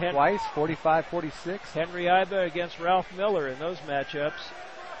 didn't they? Twice, 45-46. Henry Iba against Ralph Miller in those matchups.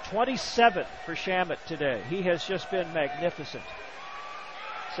 27 for Shamet today. He has just been magnificent.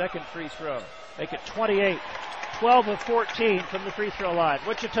 Second free throw. Make it 28. 12 of 14 from the free throw line.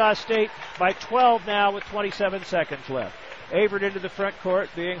 Wichita State by 12 now with 27 seconds left. Averett into the front court,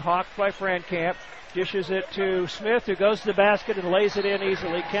 being hawked by Frankamp. Dishes it to Smith, who goes to the basket and lays it in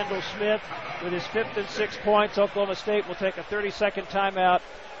easily. Kendall Smith with his 5th and 6 points. Oklahoma State will take a 30-second timeout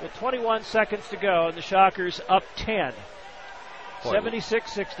with 21 seconds to go, and the Shockers up 10.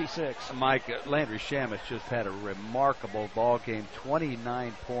 76-66. Mike, Landry Shamet just had a remarkable ball game.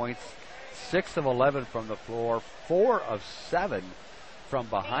 29 points, 6 of 11 from the floor, 4 of 7 from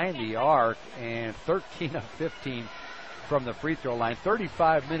behind the arc, and 13 of 15 from the free throw line.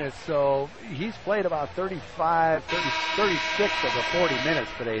 35 minutes, so he's played about 36 of the 40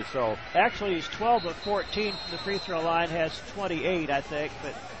 minutes today. So actually, he's 12 of 14 from the free throw line, has 28, I think,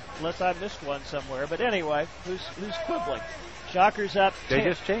 but unless I missed one somewhere. But anyway, who's quibbling? Shockers up 10. They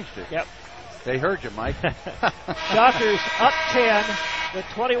just changed it. Yep. They heard you, Mike. Shockers up 10 with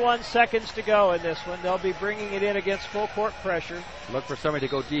 21 seconds to go in this one. They'll be bringing it in against full court pressure. Look for somebody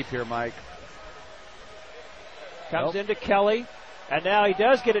to go deep here, Mike. Comes into Kelly, and now he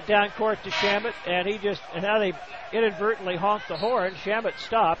does get it down court to Shamet, and now they inadvertently honked the horn. Shamet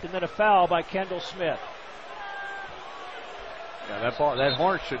stopped, and then a foul by Kendall Smith. Yeah, that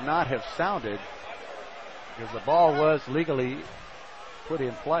horn should not have sounded because the ball was legally put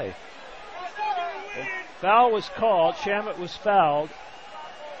in play. The foul was called. Shamet was fouled.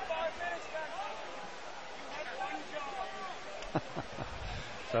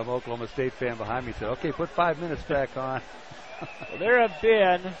 Some Oklahoma State fan behind me said, okay, put 5 minutes back on. Well, there have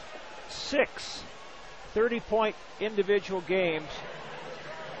been 6 30-point individual games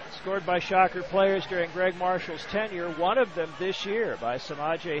scored by Shocker players during Greg Marshall's tenure, one of them this year by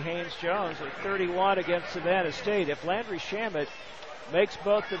Samaje Haynes-Jones with 31 against Savannah State. If Landry Shamet makes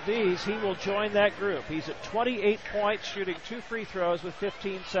both of these, he will join that group. He's at 28 points, shooting 2 free throws with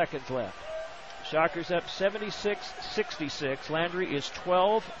 15 seconds left. Shockers up 76-66. Landry is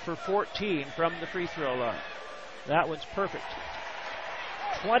 12 for 14 from the free throw line. That one's perfect.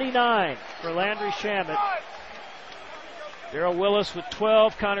 29 for Landry Shamet. Darrell Willis with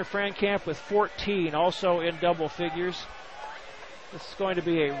 12. Connor Frankamp with 14, also in double figures. This is going to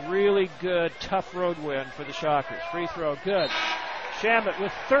be a really good, tough road win for the Shockers. Free throw, good. Shamet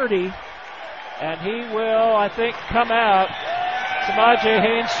with 30, and he will, I think, come out. Samaje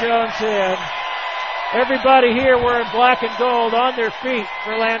Haynes-Jones in. Everybody here wearing black and gold on their feet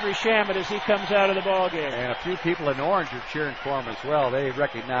for Landry Shamet as he comes out of the ball game. And a few people in orange are cheering for him as well. They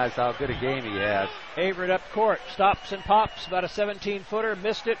recognize how good a game he had. Averett up court, stops and pops, about a 17-footer,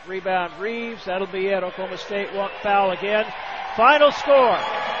 missed it. Rebound Reeves, that'll be it. Oklahoma State won't foul again. Final score,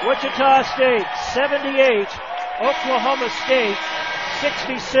 Wichita State 78, Oklahoma State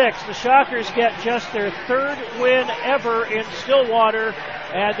 66. The Shockers get just their 3rd win ever in Stillwater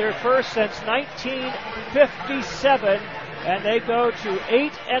and their first since 1957, and they go to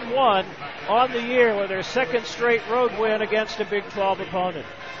 8-1 on the year with their 2nd straight road win against a Big 12 opponent.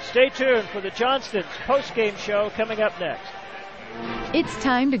 Stay tuned for the Johnston's post-game show coming up next. It's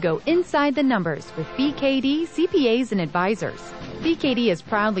time to go inside the numbers with BKD CPAs and Advisors. BKD has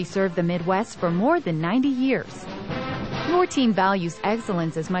proudly served the Midwest for more than 90 years. Your team values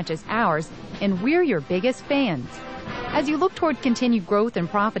excellence as much as ours, and we're your biggest fans. As you look toward continued growth and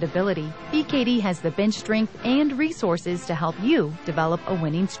profitability, BKD has the bench strength and resources to help you develop a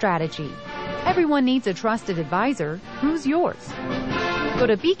winning strategy. Everyone needs a trusted advisor. Who's yours? Go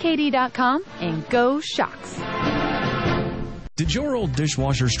to BKD.com and go Shocks. Did your old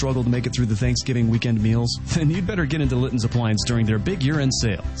dishwasher struggle to make it through the Thanksgiving weekend meals? Then you'd better get into Litton's Appliance during their big year-end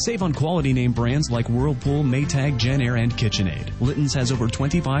sale. Save on quality name brands like Whirlpool, Maytag, JennAir, and KitchenAid. Litton's has over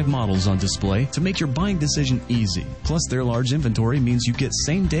 25 models on display to make your buying decision easy. Plus, their large inventory means you get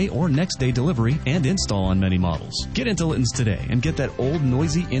same-day or next-day delivery and install on many models. Get into Litton's today and get that old,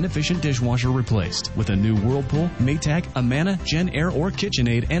 noisy, inefficient dishwasher replaced with a new Whirlpool, Maytag, Amana, JennAir, or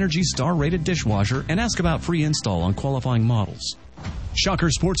KitchenAid Energy Star-rated dishwasher, and ask about free install on qualifying models. Shocker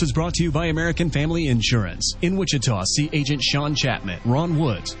Sports is brought to you by American Family Insurance. In Wichita, see Agent Sean Chapman, Ron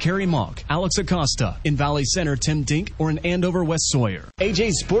Woods, Kerry Monk, Alex Acosta. In Valley Center, Tim Dink, or in Andover, West Sawyer.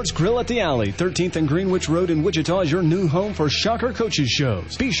 AJ's Sports Grill at the Alley, 13th and Greenwich Road in Wichita is your new home for Shocker Coaches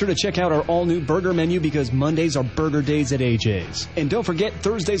shows. Be sure to check out our all-new burger menu because Mondays are burger days at AJ's. And don't forget,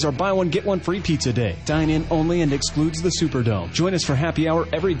 Thursdays are buy one, get one free pizza day. Dine in only and excludes the Superdome. Join us for happy hour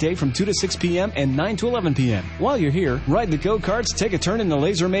every day from 2 to 6 p.m. and 9 to 11 p.m. While you're here, ride the go-karts, take a turn in the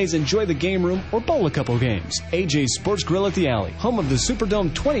laser maze, enjoy the game room, or bowl a couple games. AJ's Sports Grill at the Alley, home of the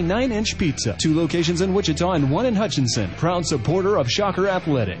Superdome 29-inch pizza. 2 locations in Wichita and 1 in Hutchinson. Proud supporter of Shocker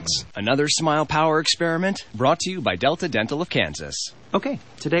Athletics. Another Smile Power experiment brought to you by Delta Dental of Kansas. Okay,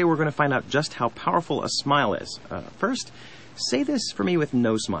 today we're going to find out just how powerful a smile is. First, say this for me with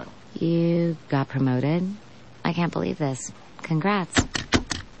no smile. You got promoted? I can't believe this. Congrats.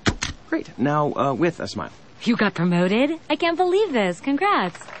 Great. Now, with a smile. You got promoted? I can't believe this.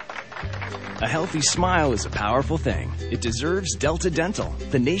 Congrats. A healthy smile is a powerful thing. It deserves Delta Dental,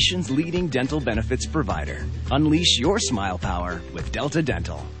 the nation's leading dental benefits provider. Unleash your smile power with Delta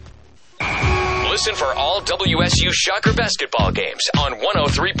Dental. Listen for all WSU Shocker basketball games on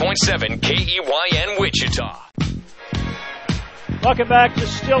 103.7 KEYN Wichita. Welcome back to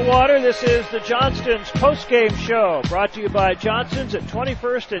Stillwater. This is the Johnston's post-game show, brought to you by Johnson's at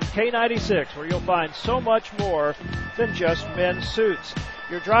 21st and K96, where you'll find so much more than just men's suits.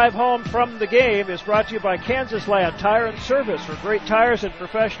 Your drive home from the game is brought to you by Kansas Land Tire and Service, where great tires and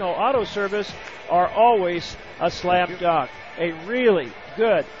professional auto service are always a slam dunk. A really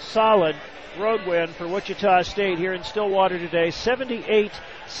good, solid road win for Wichita State here in Stillwater today.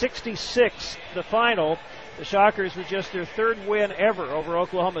 78-66 the final. The Shockers with just their third win ever over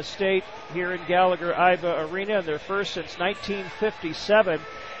Oklahoma State here in Gallagher-Iba Arena, and their first since 1957.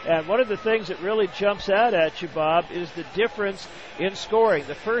 And one of the things that really jumps out at you, Bob, is the difference in scoring.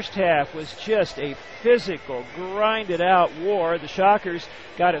 The first half was just a physical, grinded-out war. The Shockers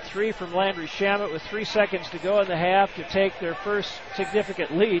got a 3 from Landry Shamet with 3 seconds to go in the half to take their first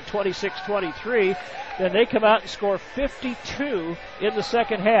significant lead, 26-23. Then they come out and score 52 in the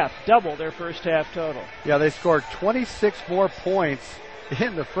second half, double their first half total. Yeah, they scored 26 more points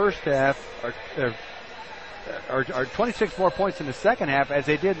in the first half, or 26 more points in the second half as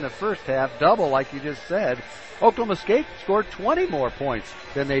they did in the first half, double like you just said. Oklahoma State scored 20 more points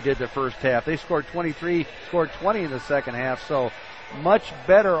than they did the first half. They scored 23, scored 20 in the second half, so much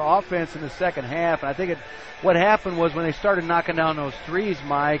better offense in the second half. And I think what happened was when they started knocking down those threes,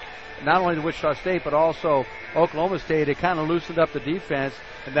 Mike, not only to Wichita State but also Oklahoma State, it kind of loosened up the defense,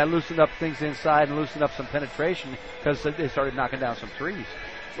 and that loosened up things inside and loosened up some penetration because they started knocking down some threes.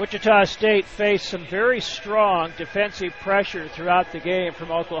 Wichita State faced some very strong defensive pressure throughout the game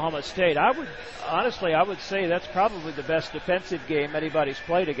from Oklahoma State. I would say that's probably the best defensive game anybody's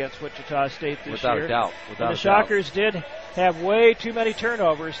played against Wichita State this year. Without a doubt. The Shockers did have way too many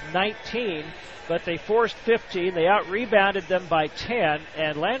turnovers, 19, but they forced 15. They out-rebounded them by 10,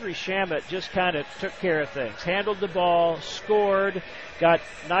 and Landry Shamet just kind of took care of things. Handled the ball, scored, got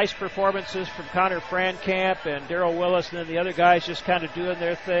nice performances from Connor Frankamp and Darrell Willis, and then the other guys just kind of doing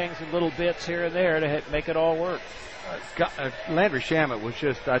their things in little bits here and there to make it all work. Landry Shamet was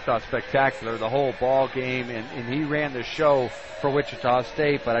just, I thought, spectacular the whole ball game, and he ran the show for Wichita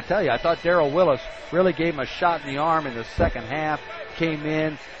State. But I tell you, I thought Darrell Willis really gave him a shot in the arm in the second half, came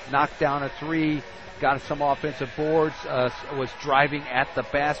in, knocked down a 3, got some offensive boards, was driving at the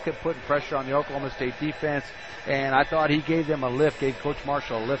basket, putting pressure on the Oklahoma State defense, and I thought he gave them a lift, gave Coach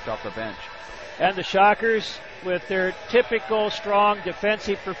Marshall a lift off the bench. And the Shockers, with their typical strong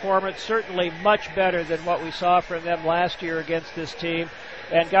defensive performance, certainly much better than what we saw from them last year against this team.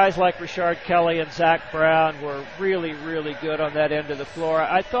 And guys like Rashard Kelly and Zach Brown were really, really good on that end of the floor.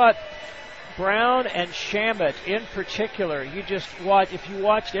 I thought Brown and Shamet in particular, if you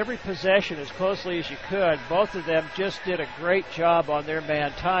watched every possession as closely as you could, both of them just did a great job on their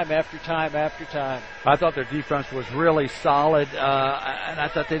man time after time after time. I thought their defense was really solid, and I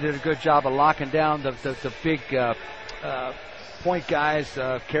thought they did a good job of locking down the big point guys,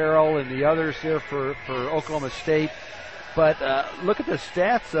 Carroll and the others here for Oklahoma State. But look at the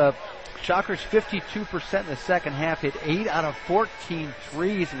stats. Shockers 52% in the second half, hit 8 out of 14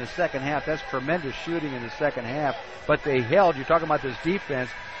 threes in the second half. That's tremendous shooting in the second half. But they held, you're talking about this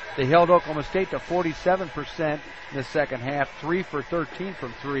defense, they held Oklahoma State to 47% in the second half, 3 for 13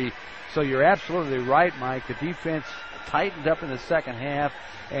 from 3. So you're absolutely right, Mike. The defense tightened up in the second half,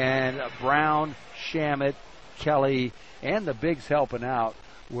 and Brown, Shamet, Kelly, and the bigs helping out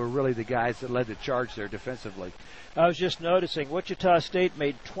were really the guys that led the charge there defensively. I was just noticing Wichita State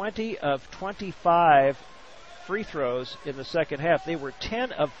made 20 of 25 free throws in the second half. They were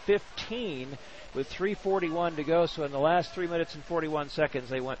 10 of 15 with 3:41 to go. So in the last 3 minutes and 41 seconds,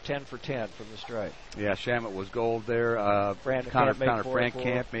 they went 10 for 10 from the stripe. Yeah, Shamet was gold there. Connor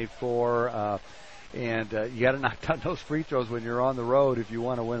Frankamp made 4. And you got to knock down those free throws when you're on the road if you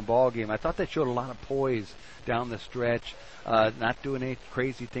want to win a ball game. I thought they showed a lot of poise down the stretch, not doing any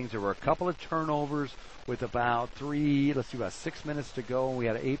crazy things. There were a couple of turnovers with about 6 minutes to go, and we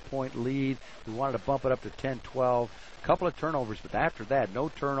had an 8-point lead. We wanted to bump it up to 10-12. A couple of turnovers, but after that, no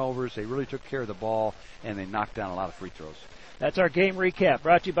turnovers. They really took care of the ball, and they knocked down a lot of free throws. That's our game recap,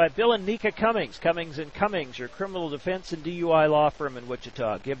 brought to you by Bill and Nika Cummings. Cummings & Cummings, your criminal defense and DUI law firm in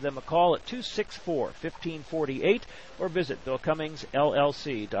Wichita. Give them a call at 264-1548 or visit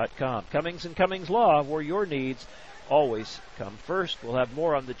BillCummingsLLC.com. Cummings & Cummings Law, where your needs always come first. We'll have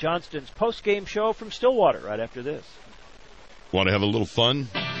more on the Johnston's post-game show from Stillwater right after this. Want to have a little fun?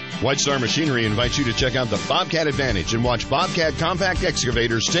 White Star Machinery invites you to check out the Bobcat Advantage and watch Bobcat compact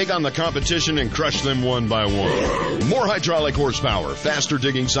excavators take on the competition and crush them one by one. More hydraulic horsepower, faster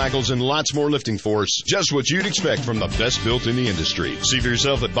digging cycles, and lots more lifting force. Just what you'd expect from the best built in the industry. See for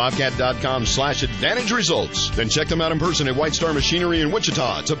yourself at Bobcat.com/advantage results. Then check them out in person at White Star Machinery in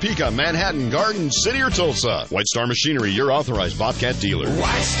Wichita, Topeka, Manhattan, Garden City, or Tulsa. White Star Machinery, your authorized Bobcat dealer.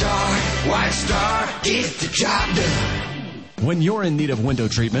 White Star, get the job done. When you're in need of window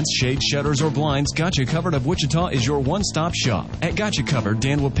treatments, shades, shutters, or blinds, Gotcha Covered of Wichita is your one-stop shop. At Gotcha Covered,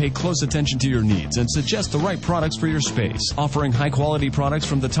 Dan will pay close attention to your needs and suggest the right products for your space, offering high-quality products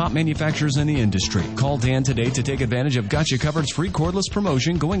from the top manufacturers in the industry. Call Dan today to take advantage of Gotcha Covered's free cordless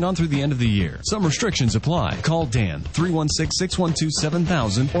promotion going on through the end of the year. Some restrictions apply. Call Dan,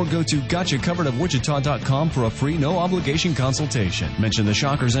 316-612-7000, or go to GotchaCoveredofWichita.com for a free, no-obligation consultation. Mention the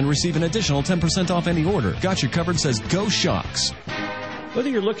Shockers and receive an additional 10% off any order. Gotcha Covered says go Shock. Whether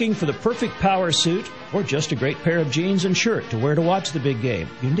you're looking for the perfect power suit or just a great pair of jeans and shirt to wear to watch the big game,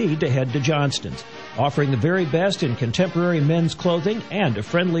 you need to head to Johnston's. Offering the very best in contemporary men's clothing and a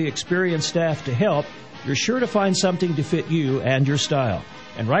friendly, experienced staff to help, you're sure to find something to fit you and your style.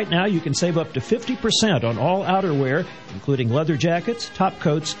 And right now you can save up to 50% on all outerwear, including leather jackets, top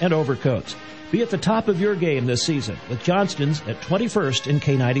coats, and overcoats. Be at the top of your game this season with Johnston's at 21st and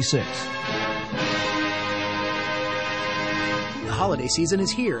K96. The holiday season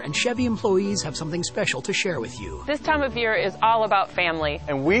is here, and Chevy employees have something special to share with you. This time of year is all about family.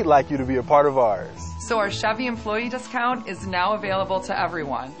 And we'd like you to be a part of ours. So our Chevy employee discount is now available to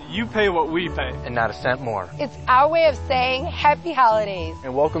everyone. You pay what we pay, and not a cent more. It's our way of saying happy holidays.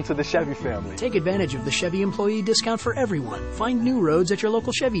 And welcome to the Chevy family. Take advantage of the Chevy employee discount for everyone. Find new roads at your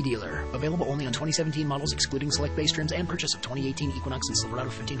local Chevy dealer. Available only on 2017 models, excluding select base trims, and purchase of 2018 Equinox and Silverado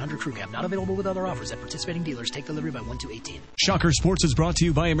 1500 Crew Cab. Not available with other offers at participating dealers. Take delivery by 1/2/18. Shocker Sports is brought to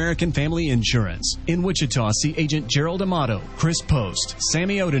you by American Family Insurance. In Wichita, see Agent Gerald Amato, Chris Post,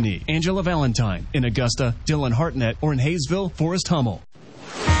 Sammy Odeny, Angela Valentine. In Augusta, Dylan Hartnett, or in Hayesville, Forrest Hummel.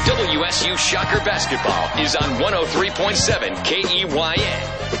 WSU Shocker Basketball is on 103.7 KEYN.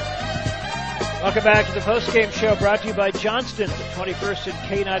 Welcome back to the postgame show brought to you by Johnston's at 21st and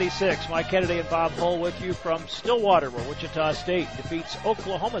K96. Mike Kennedy and Bob Hull with you from Stillwater, where Wichita State defeats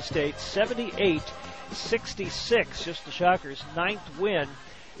Oklahoma State 78-66. Just the Shockers' 9th win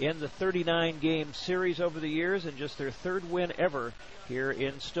in the 39-game series over the years and just their 3rd win ever here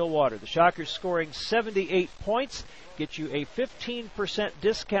in Stillwater. The Shockers scoring 78 points get you a 15%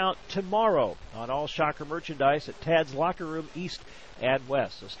 discount tomorrow on all Shocker merchandise at Tad's Locker Room East and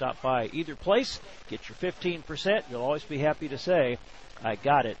West. So stop by either place, get your 15%. You'll always be happy to say, I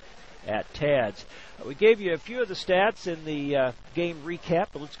got it at Tad's. We gave you a few of the stats in the game recap,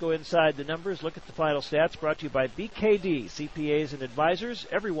 but let's go inside the numbers. Look at the final stats brought to you by BKD, CPAs and Advisors.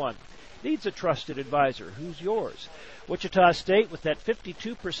 Everyone needs a trusted advisor. Who's yours? Wichita State, with that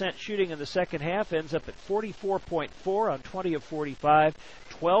 52% shooting in the second half, ends up at 44.4 on 20 of 45,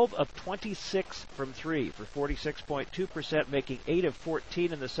 12 of 26 from 3 for 46.2%, making 8 of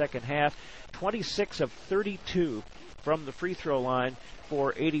 14 in the second half, 26 of 32 from the free throw line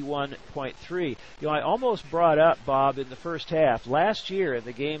for 81.3. You know, I almost brought up, Bob, in the first half, last year in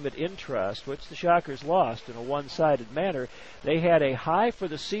the game at Intrust, which the Shockers lost in a one-sided manner, they had a high for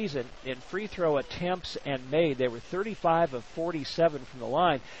the season in free throw attempts and made. They were 35 of 47 from the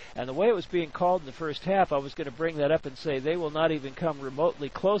line. And the way it was being called in the first half, I was going to bring that up and say they will not even come remotely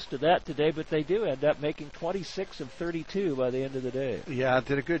close to that today, but they do end up making 26 of 32 by the end of the day. Yeah,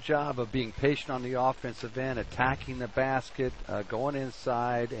 did a good job of being patient on the offensive end, attacking the basket, going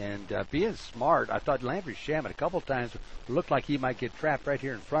inside, and being smart. I thought Landry Shamet a couple times looked like he might get trapped right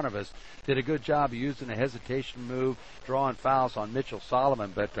here in front of us. Did a good job of using a hesitation move, drawing fouls on Mitchell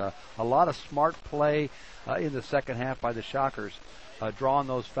Solomon, but a lot of smart play in the second half by the Shockers, drawing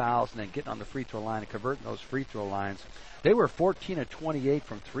those fouls and then getting on the free throw line and converting those free throw lines. They were 14 of 28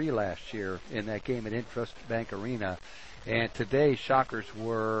 from 3 last year in that game at Intrust Bank Arena, and today Shockers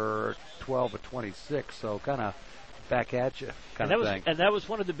were 12 of 26, so kind of back at you kind of thing. And that was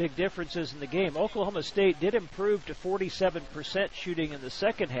one of the big differences in the game. Oklahoma State did improve to 47% shooting in the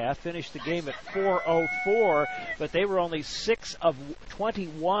second half, finished the game at 4-0-4, but they were only 6 of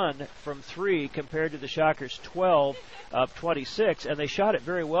 21 from 3 compared to the Shockers' 12 of 26, and they shot it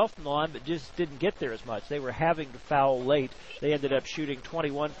very well from the line, but just didn't get there as much. They were having to foul late. They ended up shooting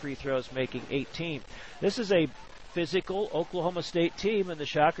 21 free throws, making 18. This is a physical Oklahoma State team, and the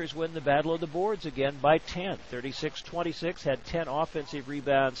Shockers win the battle of the boards again by 10. 36-26, had 10 offensive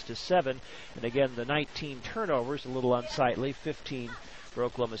rebounds to 7, and again the 19 turnovers, a little unsightly, 15 for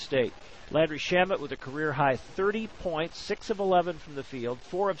Oklahoma State. Landry Shamet with a career-high 30 points, 6 of 11 from the field,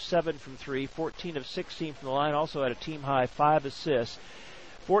 4 of 7 from 3, 14 of 16 from the line, also had a team-high 5 assists.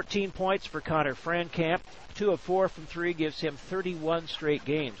 14 points for Connor Frankamp. 2 of 4 from 3 gives him 31 straight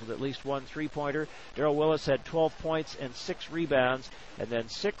games with at least one three-pointer. Darrell Willis had 12 points and 6 rebounds. And then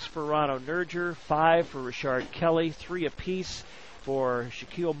 6 for Rano Nurger, 5 for Richard Kelly, 3 apiece for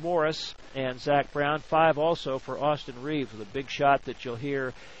Shaquille Morris and Zach Brown. 5 also for Austin Reeves with a big shot that you'll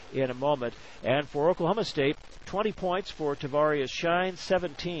hear in a moment. And for Oklahoma State, 20 points for Tavarius Shine,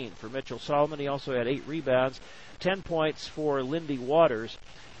 17 for Mitchell Solomon. He also had 8 rebounds, 10 points for Lindy Waters.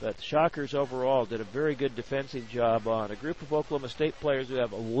 But the Shockers overall did a very good defensive job on a group of Oklahoma State players who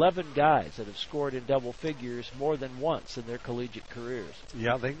have 11 guys that have scored in double figures more than once in their collegiate careers.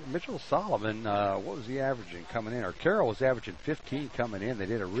 Yeah, I think Mitchell Solomon, what was he averaging coming in? Or Carroll was averaging 15 coming in. They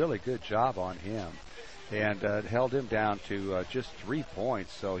did a really good job on him and held him down to just 3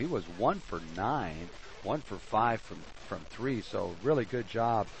 points. So he was 1 for 9, 1 for 5 from 3. So really good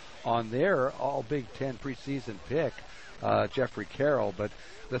job on their all Big Ten preseason pick, Jeffrey Carroll. But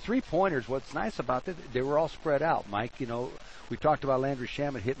the three-pointers, what's nice about it, they were all spread out, Mike. You know, we talked about Landry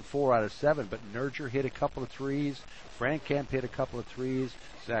Shamet hitting 4 out of 7, but Nerger hit a couple of threes. Frankamp hit a couple of threes.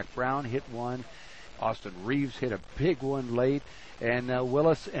 Zach Brown hit 1. Austin Reeves hit a big one late. And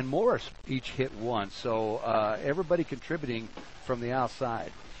Willis and Morris each hit 1. So everybody contributing from the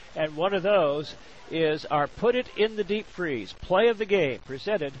outside. And one of those is our Put It in the Deep Freeze play of the game,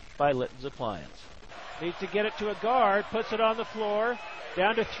 presented by Litton's Appliance. Needs to get it to a guard, puts it on the floor.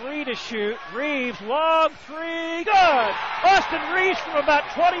 Down to 3 to shoot. Reeves, long 3, good! Austin Reeves from about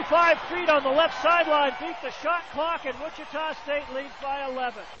 25 feet on the left sideline beat the shot clock, and Wichita State leads by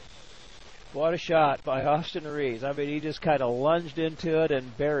 11. What a shot by Austin Reeves. I mean, he just kind of lunged into it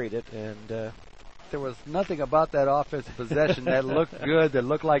and buried it, and there was nothing about that offensive possession that looked good, that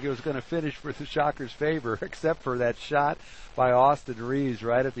looked like it was going to finish for the Shockers' favor, except for that shot by Austin Reeves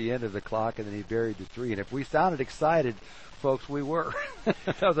right at the end of the clock, and then he buried the 3. And if we sounded excited, folks, we were.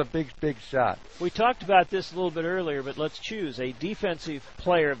 That was a big, big shot. We talked about this a little bit earlier, but let's choose a defensive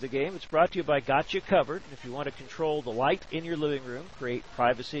player of the game. It's brought to you by Gotcha Covered. If you want to control the light in your living room, create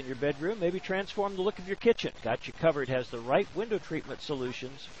privacy in your bedroom, maybe transform the look of your kitchen, Gotcha Covered has the right window treatment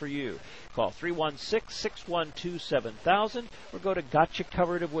solutions for you. Call 316-612-7000 or go to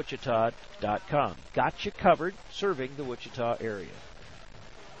GotchaCoveredofWichita.com. Gotcha Covered, serving the Wichita area.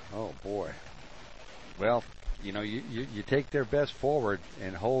 Oh, boy. Well, you know, you take their best forward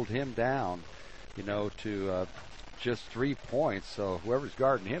and hold him down, you know, to just 3 points. So whoever's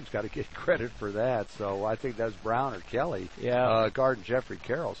guarding him's got to get credit for that. So I think that's Brown or Kelly guarding Jeffrey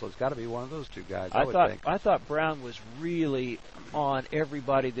Carroll. So it's got to be one of those two guys, I would think. I thought Brown was really on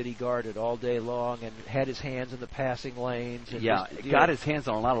everybody that he guarded all day long and had his hands in the passing lanes. And got his hands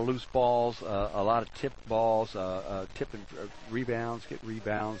on a lot of loose balls, a lot of tip balls, tipping rebounds, get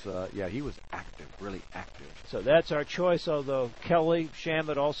rebounds. He was active, really active. So that's our choice, although Kelly,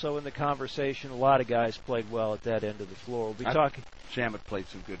 Shamet also in the conversation. A lot of guys played well at that end of the floor. We'll be talking. Shamet played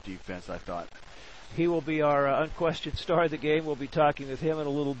some good defense, I thought. He will be our unquestioned star of the game. We'll be talking with him in a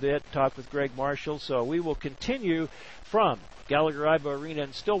little bit, talk with Greg Marshall. So we will continue from Gallagher-Iba Arena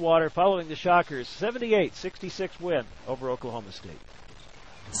in Stillwater following the Shockers' 78-66 win over Oklahoma State.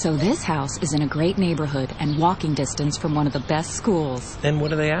 So this house is in a great neighborhood and walking distance from one of the best schools. And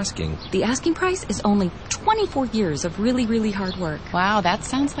what are they asking? The asking price is only 24 years of really, really hard work. Wow, that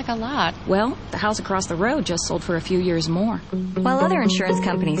sounds like a lot. Well, the house across the road just sold for a few years more. While other insurance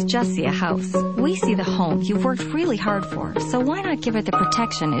companies just see a house, we see the home you've worked really hard for. So why not give it the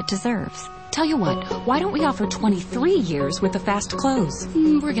protection it deserves? Tell you what, why don't we offer 23 years with a fast close?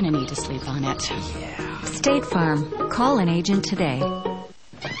 We're going to need to sleep on it. Yeah. State Farm. Call an agent today.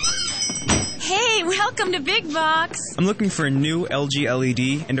 Hey, welcome to Big Box. I'm looking for a new LG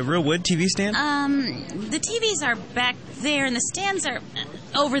LED and a real wood TV stand. The TVs are back there and the stands are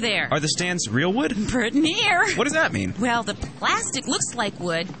over there. Are the stands real wood? Pretty near. What does that mean? Well, the plastic looks like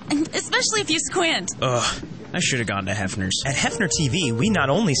wood, especially if you squint. Ugh. I should have gone to Hefner's. At Hefner TV, we not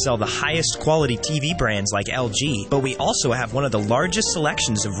only sell the highest quality TV brands like LG, but we also have one of the largest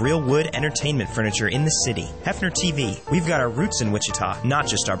selections of real wood entertainment furniture in the city. Hefner TV. We've got our roots in Wichita, not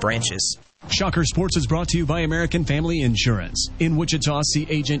just our branches. Shocker Sports is brought to you by American Family Insurance. In Wichita, see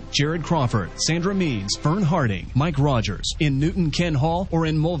agent Jared Crawford, Sandra Means, Fern Harding, Mike Rogers. In Newton, Ken Hall, or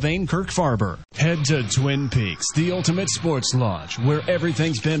in Mulvane, Kirk Farber. Head to Twin Peaks, the ultimate sports lodge, where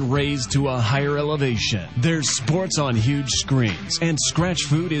everything's been raised to a higher elevation. There's sports on huge screens, and scratch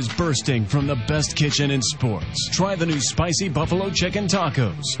food is bursting from the best kitchen in sports. Try the new spicy buffalo chicken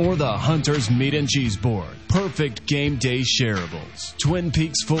tacos, or the Hunter's meat and cheese board. Perfect game day shareables. Twin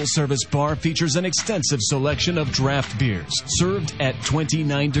Peaks full-service bar features an extensive selection of draft beers served at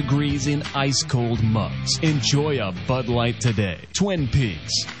 29 degrees in ice-cold mugs. Enjoy a Bud Light today. Twin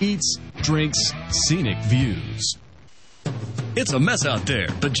Peaks. Eats, drinks, scenic views. It's a mess out there,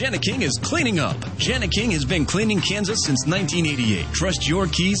 but Jani-King is cleaning up. Jani-King has been cleaning Kansas since 1988. Trust your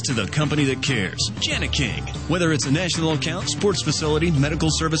keys to the company that cares. Jani-King. Whether it's a national account, sports facility, medical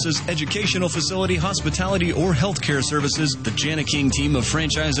services, educational facility, hospitality, or healthcare services, the Jani-King team of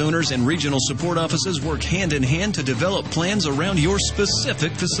franchise owners and regional support offices work hand in hand to develop plans around your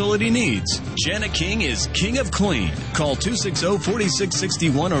specific facility needs. Jani-King is King of Clean. Call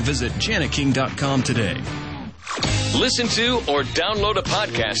 260-4661 or visit janiking.com today. Listen to or download a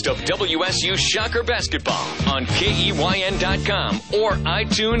podcast of WSU Shocker Basketball on KEYN.com or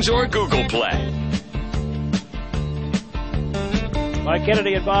iTunes or Google Play. Mike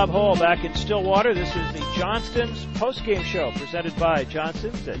Kennedy and Bob Hull back in Stillwater. This is the Johnston's postgame show presented by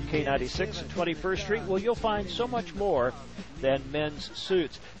Johnston's at K96 and 21st Street. Well, you'll find so much more than men's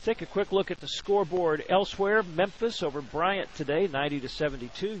suits. Take a quick look at the scoreboard elsewhere. Memphis over Bryant today,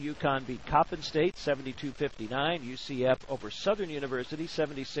 90-72. UConn beat Coppin State, 72-59. UCF over Southern University,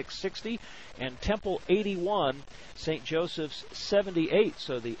 76-60. And Temple 81, St. Joseph's 78.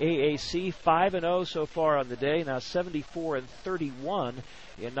 So the AAC 5-0 so far on the day, now 74-31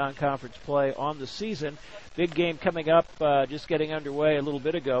 in non-conference play on the season. Big game coming up, just getting underway a little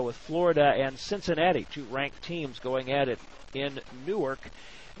bit ago with Florida and Cincinnati, two ranked teams going at it in Newark.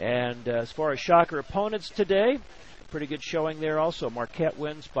 And as far as Shocker opponents today, pretty good showing there also. Marquette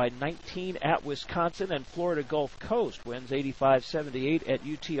wins by 19 at Wisconsin, and Florida Gulf Coast wins 85-78 at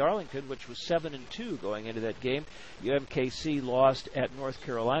UT Arlington, which was 7-2 going into that game. UMKC lost at North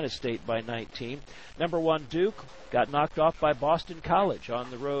Carolina State by 19. Number 1 Duke got knocked off by Boston College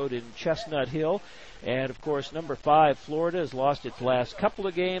on the road in Chestnut Hill. And, of course, number 5, Florida, has lost its last couple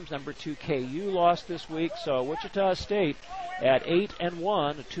of games. Number 2, KU lost this week. So Wichita State at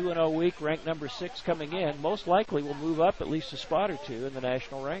 8-1, a 2-0 week, ranked number 6 coming in. Most likely will move up at least a spot or two in the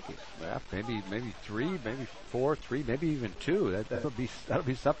national rankings. Yeah, maybe 3, maybe 4, 3, maybe even 2. That'll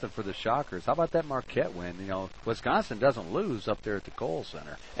be something for the Shockers. How about that Marquette win? You know, Wisconsin doesn't lose up there at the Kohl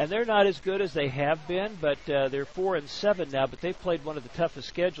Center. And they're not as good as they have been, but they're 4-7 now. But they've played one of the toughest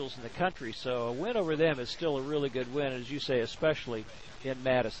schedules in the country, so a win over them is still a really good win, as you say, especially in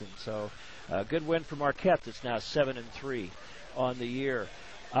Madison. So a good win for Marquette that's now 7-3 on the year.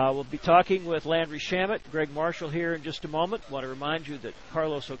 We'll be talking with Landry Shamet, Greg Marshall here in just a moment. Want to remind you that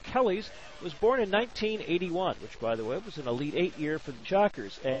Carlos O'Kelly's was born in 1981, which, by the way, was an Elite 8 year for the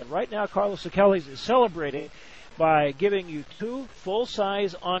Shockers. And right now, Carlos O'Kelly's is celebrating by giving you 2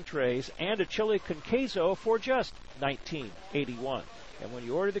 full-size entrees and a chili con queso for just $19.81. And when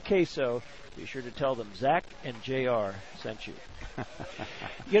you order the queso, be sure to tell them Zach and JR sent you.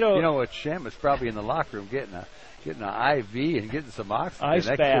 You know what? Shamet's probably in the locker room getting an IV and getting some oxygen. Ice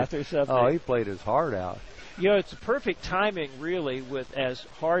bath or something. Oh, he played his heart out. You know, it's a perfect timing, really, with as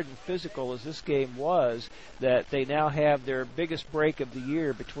hard and physical as this game was, that they now have their biggest break of the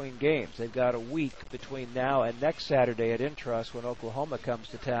year between games. They've got a week between now and next Saturday at Intrust when Oklahoma comes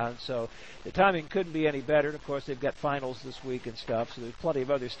to town. So the timing couldn't be any better. And, of course, they've got finals this week and stuff, so there's plenty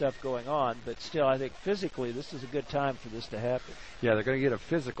of other stuff going on. But still, I think physically this is a good time for this to happen. Yeah, they're going to get a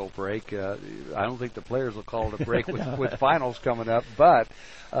physical break. I don't think the players will call it a break with finals coming up. But,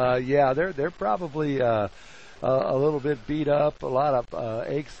 yeah, they're probably a little bit beat up, a lot of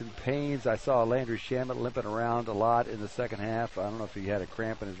aches and pains. I saw Landry Shamet limping around a lot in the second half. I don't know if he had a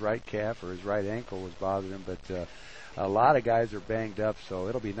cramp in his right calf or his right ankle was bothering him, but a lot of guys are banged up, so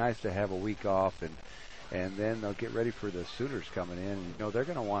it'll be nice to have a week off, and then they'll get ready for the Sooners coming in. You know, they're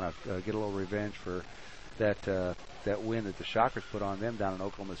going to want to get a little revenge for that win that the Shockers put on them down in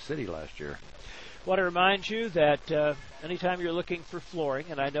Oklahoma City last year. I want to remind you that anytime you're looking for flooring,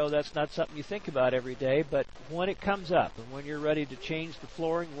 and I know that's not something you think about every day, but when it comes up and when you're ready to change the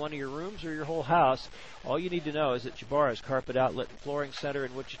flooring in one of your rooms or your whole house, all you need to know is that Jabara's Carpet Outlet and Flooring Center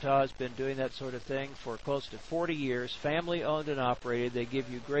in Wichita has been doing that sort of thing for close to 40 years, family owned and operated. They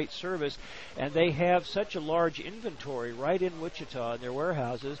give you great service, and they have such a large inventory right in Wichita in their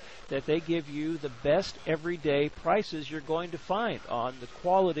warehouses that they give you the best everyday prices you're going to find on the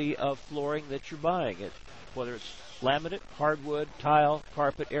quality of flooring that you're buying, it, whether it's laminate, hardwood, tile,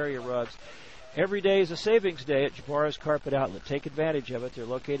 carpet, area rugs. Every day is a savings day at Jabara's Carpet Outlet. Take advantage of it. They're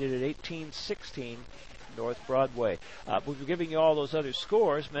located at 1816 North Broadway. We'll be giving you all those other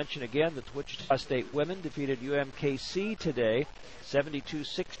scores. Mention again that the Wichita State women defeated UMKC today,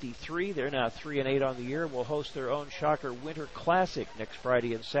 72-63. They're now 3-8 on the year and will host their own Shocker Winter Classic next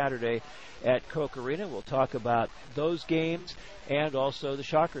Friday and Saturday at Koch Arena. We'll talk about those games and also the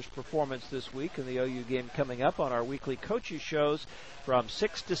Shockers' performance this week and the OU game coming up on our weekly coaches shows from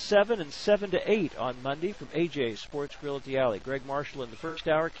 6 to 7 and 7 to 8 on Monday from AJ's Sports Grill at the Alley. Greg Marshall in the first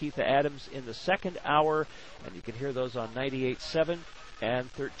hour, Keitha Adams in the second hour. 4, and you can hear those on 98.7 and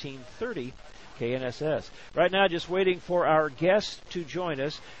 1330 KNSS. Right now, just waiting for our guest to join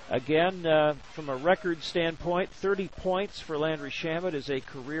us. Again, from a record standpoint, 30 points for Landry Shamet is a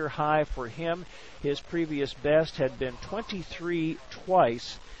career high for him. His previous best had been 23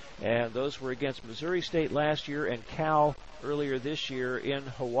 twice, and those were against Missouri State last year and Cal earlier this year in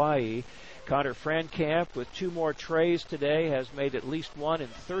Hawaii. Connor Frankamp, with 2 more trays today, has made at least one in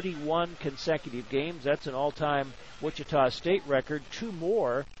 31 consecutive games. That's an all-time Wichita State record, 2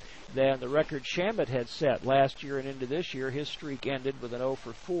 more than the record Shamet had set last year and into this year. His streak ended with an 0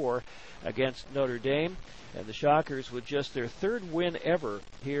 for 4 against Notre Dame. And the Shockers with just their 3rd win ever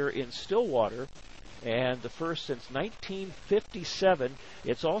here in Stillwater, and the first since 1957.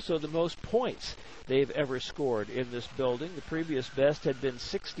 It's also the most points they've ever scored in this building. The previous best had been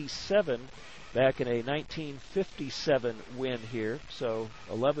 67 back in a 1957 win here, so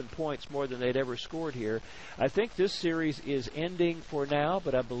 11 points more than they'd ever scored here. I think this series is ending for now,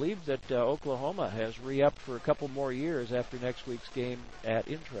 but I believe that Oklahoma has re-upped for a couple more years after next week's game at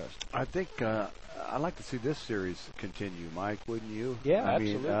Intrust. I think I'd like to see this series continue, Mike, wouldn't you? Yeah, I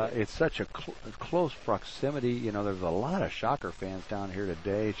absolutely. mean, it's such a close proximity. You know, there's a lot of Shocker fans down here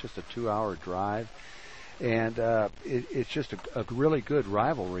today. It's just a 2-hour drive, and it's just a really good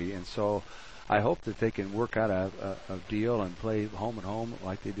rivalry. And so I hope that they can work out a deal and play home and home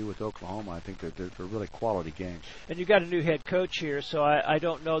like they do with Oklahoma. I think that they're really quality games. And you've got a new head coach here, so I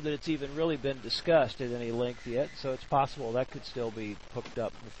don't know that it's even really been discussed at any length yet. So it's possible that could still be hooked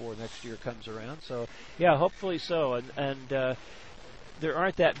up before next year comes around. So, yeah, hopefully so. And there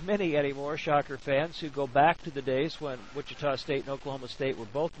aren't that many anymore Shocker fans who go back to the days when Wichita State and Oklahoma State were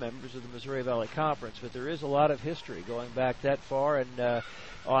both members of the Missouri Valley Conference. But there is a lot of history going back that far. And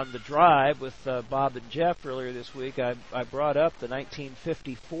on the drive with Bob and Jeff earlier this week, I brought up the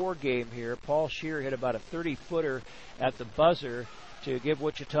 1954 game here. Paul Scheer hit about a 30-footer at the buzzer to give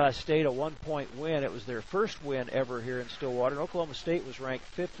Wichita State a 1-point win. It was their first win ever here in Stillwater. And Oklahoma State was ranked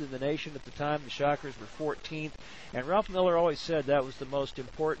 5th in the nation at the time. The Shockers were 14th. And Ralph Miller always said that was the most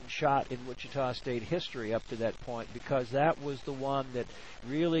important shot in Wichita State history up to that point, because that was the one that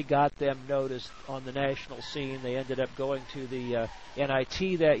really got them noticed on the national scene. They ended up going to the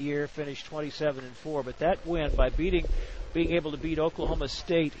NIT that year, finished 27-4. But that win, by being able to beat Oklahoma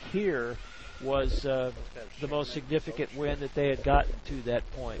State here, was the most significant win that they had gotten to that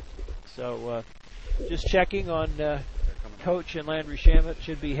point. So just checking on Coach and Landry Shamet.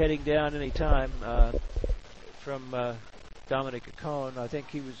 Should be heading down any time from Dominic Acone. I think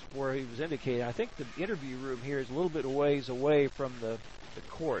he was where he was indicating. I think the interview room here is a little bit ways away from the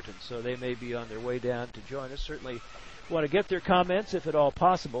court, and so they may be on their way down to join us. Certainly want to get their comments if at all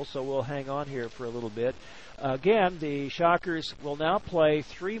possible, so we'll hang on here for a little bit. Again, the Shockers will now play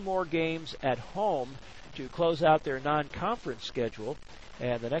 3 more games at home to close out their non-conference schedule.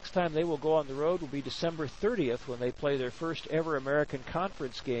 And the next time they will go on the road will be December 30th, when they play their first ever American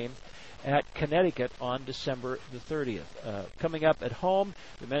Conference game at Connecticut on December the 30th. Coming up at home,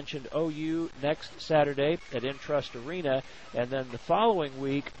 we mentioned OU next Saturday at Intrust Arena. And then the following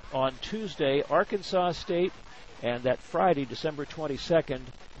week on Tuesday, Arkansas State. And that Friday, December 22nd,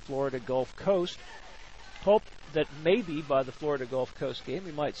 Florida Gulf Coast. Hope that maybe by the Florida Gulf Coast game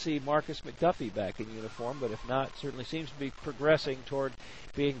we might see Marcus McDuffie back in uniform, but if not, certainly seems to be progressing toward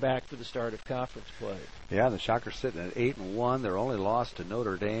being back for the start of conference play. Yeah, the Shockers sitting at 8-1. They're only lost to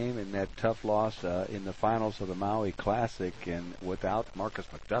Notre Dame in that tough loss in the finals of the Maui Classic, and without Marcus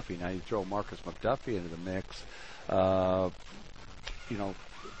McDuffie. Now you throw Marcus McDuffie into the mix,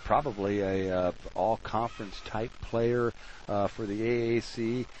 probably a all-conference type player for the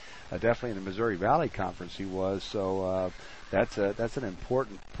AAC. Definitely in the Missouri Valley Conference he was. So that's an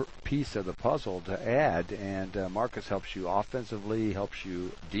important piece of the puzzle to add. And Marcus helps you offensively, helps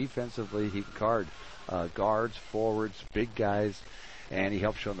you defensively. He can guard guards, forwards, big guys, and he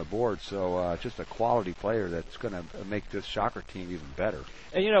helps you on the board. So just a quality player that's going to make this Shocker team even better.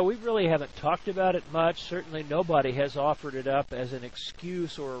 And, we really haven't talked about it much. Certainly nobody has offered it up as an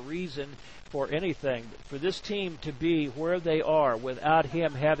excuse or a reason for anything. For this team to be where they are without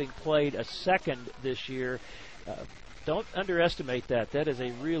him having played a second this year, don't underestimate that. That is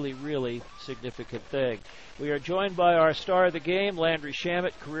a really, really significant thing. We are joined by our star of the game, Landry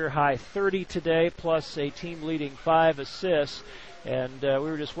Shamet, career-high 30 today, plus a team-leading 5 assists. And we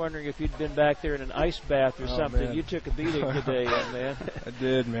were just wondering if you'd been back there in an ice bath or something. Man. You took a beating today, young man. I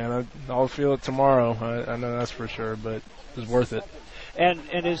did, man. I'll feel it tomorrow. I know that's for sure, but it was worth it.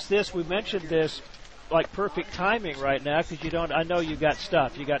 And is this, we mentioned this like perfect timing right now because you don't. I know you got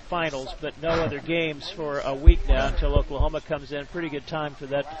stuff. You got finals, but no other games for a week now until Oklahoma comes in. Pretty good time for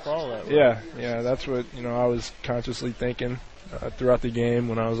that to fall out. Yeah, that's what I was consciously thinking throughout the game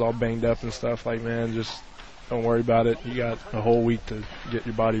when I was all banged up and stuff. Like, man, just don't worry about it. You got a whole week to get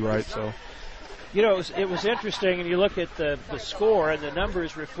your body right. So. It was interesting, and you look at the score, and the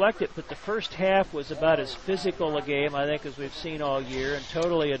numbers reflect it, but the first half was about as physical a game, I think, as we've seen all year, and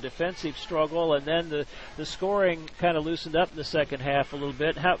totally a defensive struggle, and then the scoring kind of loosened up in the second half a little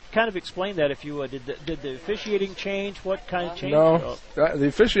bit. How kind of explain that, if you would. Did the officiating change? What kind of change? No, the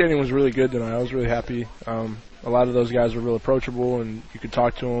officiating was really good tonight. I was really happy. A lot of those guys were real approachable, and you could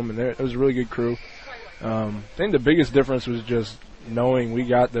talk to them, and it was a really good crew. I think the biggest difference was just knowing we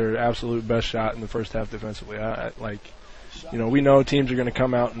got their absolute best shot in the first half defensively. We know teams are going to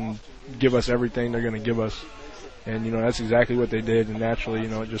come out and give us everything they're going to give us. And, that's exactly what they did. And naturally,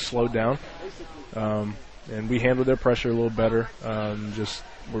 it just slowed down. And we handled their pressure a little better. Just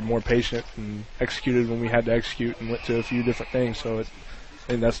were more patient and executed when we had to execute and went to a few different things. So I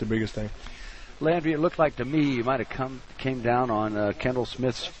think that's the biggest thing. Landry, it looked like to me you might have came down on Kendall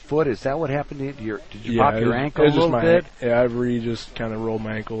Smith's foot. Is that what happened to you? Did you pop your ankle a little bit? Yeah, I just kind of rolled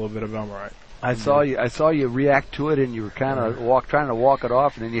my ankle a little bit, but I'm all right. I saw you react to it, and you were kind of trying to walk it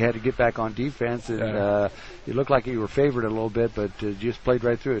off, and then you had to get back on defense, and you looked like you were favored a little bit, but you just played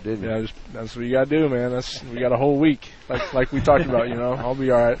right through it, didn't you? Yeah, that's what you got to do, man. We got a whole week, like we talked about. I'll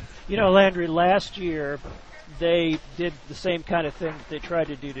be all right. Landry, last year they did the same kind of thing that they tried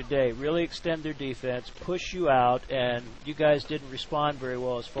to do today, really extend their defense, push you out, and you guys didn't respond very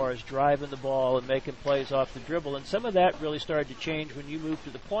well as far as driving the ball and making plays off the dribble. And some of that really started to change when you moved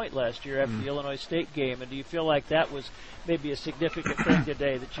to the point last year after the Illinois State game. And do you feel like that was maybe a significant thing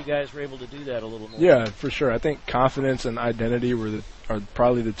today, that you guys were able to do that a little more? Yeah, for sure. I think confidence and identity are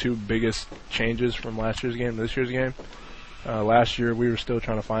probably the two biggest changes from last year's game to this year's game. Last year we were still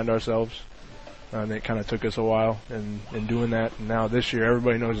trying to find ourselves. And it kind of took us a while in doing that. And now this year,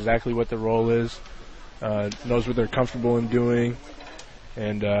 everybody knows exactly what their role is, knows what they're comfortable in doing,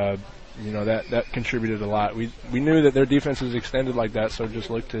 and that contributed a lot. We knew that their defense is extended like that, so just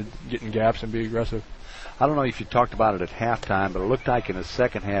look to get in gaps and be aggressive. I don't know if you talked about it at halftime, but it looked like in the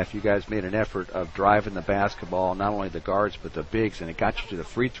second half you guys made an effort of driving the basketball, not only the guards but the bigs, and it got you to the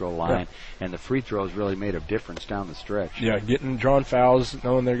free throw line, and the free throws really made a difference down the stretch. Yeah, drawing fouls,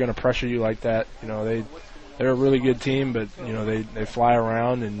 knowing they're going to pressure you like that. They're a really good team, but they fly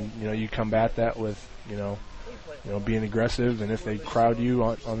around, and you combat that with being aggressive, and if they crowd you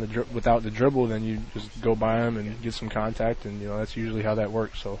on the without the dribble, then you just go by them and get some contact, and that's usually how that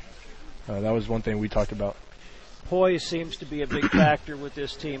works. So. That was one thing we talked about. Poise seems to be a big factor with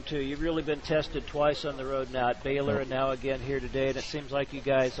this team, too. You've really been tested twice on the road now at Baylor and now again here today, and it seems like you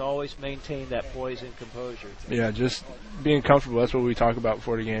guys always maintain that poise and composure. Yeah, just being comfortable. That's what we talk about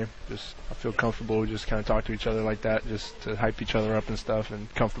before the game. I feel comfortable. We just kind of talk to each other like that, just to hype each other up and stuff, and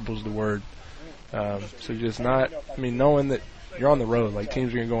comfortable is the word. So just knowing that you're on the road, like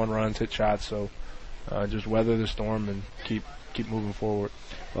teams are going to go on runs, hit shots, so just weather the storm and keep moving forward.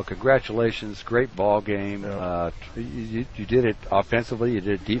 Well, congratulations. Great ball game. You did it offensively. You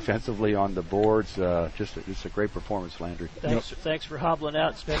did it defensively on the boards. Just a great performance, Landry. Thanks for hobbling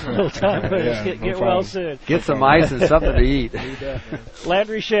out and spending a little time with us. Get well soon. Get some ice and something to eat.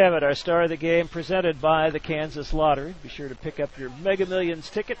 Landry Shamet, our star of the game, presented by the Kansas Lottery. Be sure to pick up your Mega Millions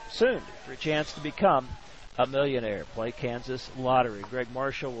ticket soon for a chance to become a millionaire. Play Kansas Lottery. Greg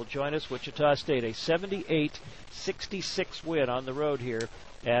Marshall will join us. Wichita State, a 78-66 win on the road here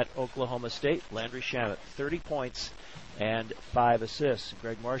at Oklahoma State. Landry Shamet, 30 points and 5 assists.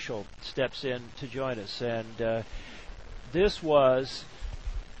 Greg Marshall steps in to join us. And this was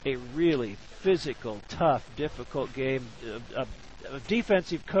a really physical, tough, difficult game. A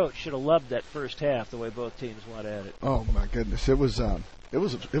defensive coach should have loved that first half, the way both teams went at it. Oh, my goodness. It was a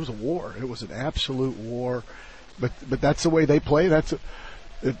war. It was an absolute war. But that's the way they play. That's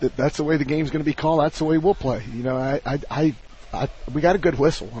the way the game's going to be called. That's the way we'll play. We got a good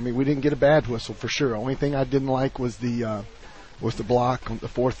whistle. We didn't get a bad whistle for sure. The only thing I didn't like was the block on the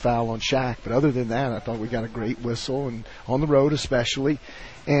fourth foul on Shaq. But other than that, I thought we got a great whistle, and on the road especially.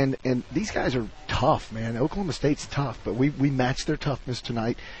 And these guys are tough, man. Oklahoma State's tough, but we matched their toughness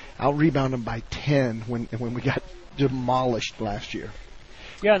tonight. I'll rebound them by 10 when we got demolished last year.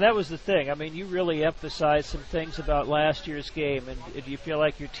 Yeah, and that was the thing. You really emphasized some things about last year's game, and do you feel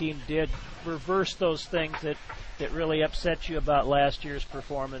like your team did reverse those things that really upset you about last year's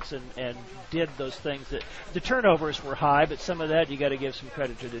performance and did those things that the turnovers were high, but some of that you got to give some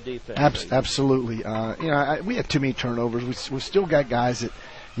credit to the defense. Absolutely. We had too many turnovers. We still got guys that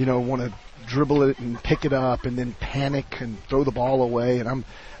want to dribble it and pick it up and then panic and throw the ball away. And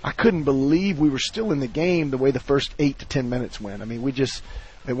I couldn't believe we were still in the game the way the first 8 to 10 minutes went. I mean, we just,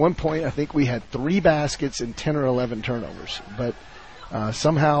 at one point, I think we had 3 baskets and 10 or 11 turnovers. But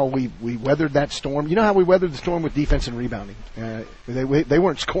somehow we weathered that storm. You know how we weathered the storm with defense and rebounding? They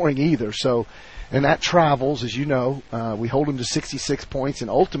weren't scoring either. So, and that travels, as you know. We hold them to 66 points, and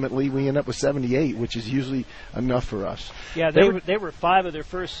ultimately we end up with 78, which is usually enough for us. Yeah, they were 5 of their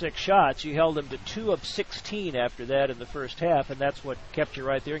first 6 shots. You held them to 2 of 16 after that in the first half, and that's what kept you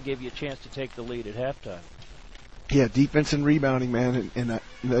right there and gave you a chance to take the lead at halftime. Yeah, defense and rebounding, man, and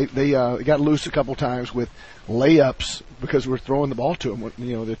they got loose a couple times with layups because we were throwing the ball to them.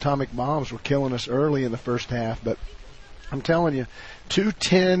 The atomic bombs were killing us early in the first half, but I'm telling you,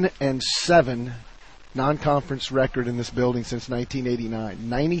 2-10-7 non-conference record in this building since 1989,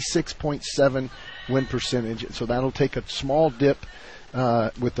 96.7 win percentage. So that'll take a small dip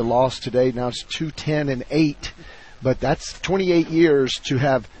with the loss today. Now it's 2-10-8. But that's 28 years to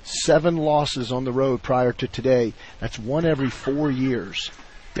have 7 losses on the road prior to today. That's 1 every 4 years.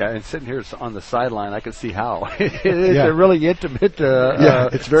 Yeah, and sitting here on the sideline, I can see how. It's a really intimate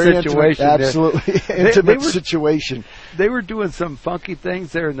it's very situation. Intimate, absolutely intimate situation. They were doing some funky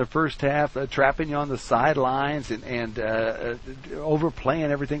things there in the first half, trapping you on the sidelines and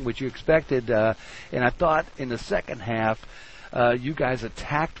overplaying everything which you expected. And I thought in the second half, you guys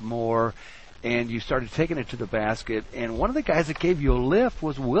attacked more, and you started taking it to the basket. And one of the guys that gave you a lift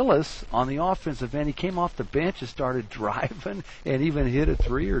was Willis on the offensive end. He came off the bench and started driving and even hit a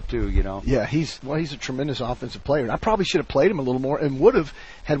 3 or 2, Yeah, he's a tremendous offensive player. And I probably should have played him a little more and would have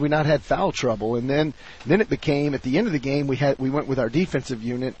had we not had foul trouble. And then it became, at the end of the game, we went with our defensive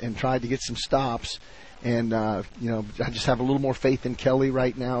unit and tried to get some stops. And, I just have a little more faith in Kelly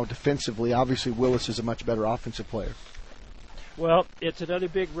right now defensively. Obviously, Willis is a much better offensive player. Well, it's another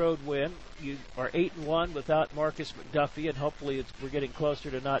big road win. You are 8-1 without Marcus McDuffie, and hopefully we're getting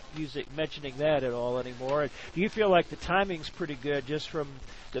closer to not mentioning that at all anymore. Do you feel like the timing's pretty good, just from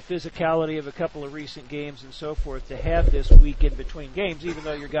the physicality of a couple of recent games and so forth, to have this week in between games, even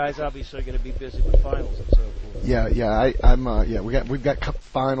though your guys obviously are going to be busy with finals and so forth? We've got cup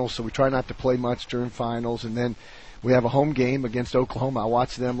finals, so we try not to play much during finals, and then we have a home game against Oklahoma. I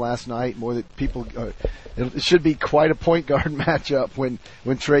watched them last night. It should be quite a point guard matchup when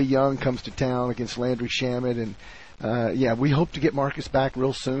Trae Young comes to town against Landry Shamet. And we hope to get Marcus back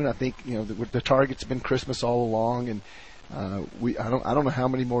real soon. I think the target's been Christmas all along, and I don't know how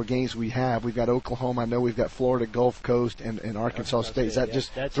many more games we have. We've got Oklahoma. I know we've got Florida Gulf Coast and Arkansas State. Is that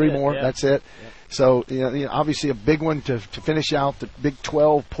just 3 more? Yeah. That's it. Yeah. So obviously a big one to finish out the Big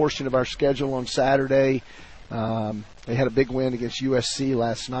 12 portion of our schedule on Saturday. They had a big win against USC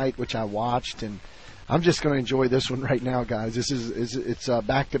last night, which I watched, and I'm just going to enjoy this one right now, guys. It's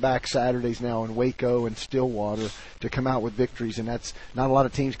back-to-back Saturdays now in Waco and Stillwater to come out with victories, and that's not a lot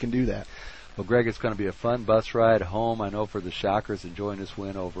of teams can do that. Well, Greg, it's going to be a fun bus ride home, I know, for the Shockers, enjoying this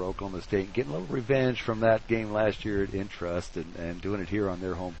win over Oklahoma State and getting a little revenge from that game last year at Intrust and doing it here on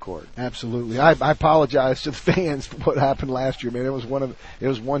their home court. Absolutely. I apologize to the fans for what happened last year, man. It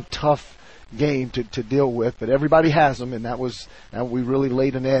was one tough game to deal with, but everybody has them, and we really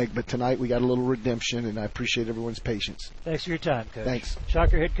laid an egg. But tonight we got a little redemption, and I appreciate everyone's patience. Thanks for your time, Coach. Thanks.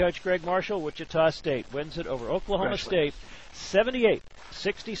 Shocker head coach Greg Marshall, Wichita State wins it over Oklahoma State,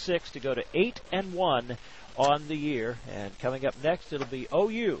 78-66 to go to 8-1 on the year. And coming up next, it'll be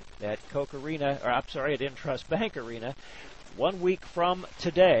OU at at Intrust Bank Arena. 1 week from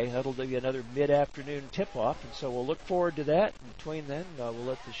today. That'll be another mid-afternoon tip-off, and so we'll look forward to that. In between then, we'll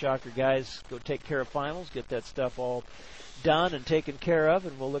let the Shocker guys go take care of finals, get that stuff all done and taken care of,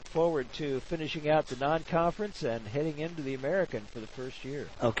 and we'll look forward to finishing out the non-conference and heading into the American for the first year.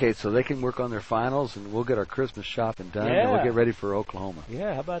 Okay, so they can work on their finals, and we'll get our Christmas shopping done, yeah. And we'll get ready for Oklahoma.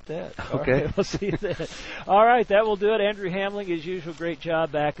 Yeah, how about that? Okay. All right, we'll see you then. All right, that will do it. Andrew Hamling, as usual, great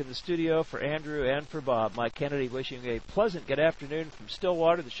job back in the studio for Andrew and for Bob. Mike Kennedy wishing a pleasant good afternoon from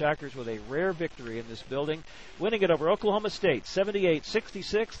Stillwater. The Shockers with a rare victory in this building, winning it over Oklahoma State,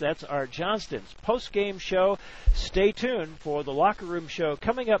 78-66. That's our Johnston's post-game show. Stay tuned for the Locker Room Show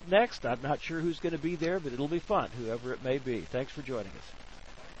coming up next. I'm not sure who's going to be there, but it'll be fun, whoever it may be. Thanks for joining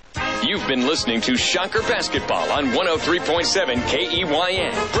us. You've been listening to Shocker Basketball on 103.7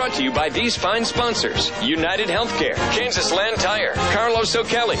 KEYN. Brought to you by these fine sponsors: United Healthcare, Kansas Land Tire, Carlos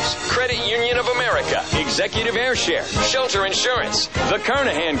O'Kelly's, Credit Union of America, Executive Air Share, Shelter Insurance, The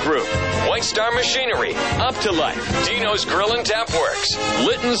Carnahan Group, White Star Machinery, Optilife, Dino's Grill and Tap Works,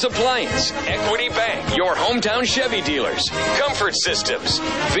 Litton's Appliance, Equity Bank, your hometown Chevy dealers, Comfort Systems,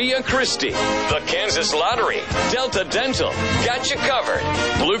 Via Christi, the Kansas Lottery, Delta Dental, Got You Covered,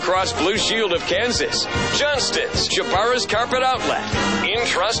 Blue Cross Blue Shield of Kansas, Johnston's, Chaparra's Carpet Outlet,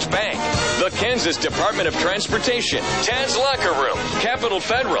 Intrust Bank, the Kansas Department of Transportation, Tad's Locker Room, Capital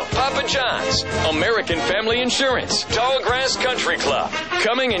Federal, Papa John's, American Family Insurance, Tallgrass Country Club,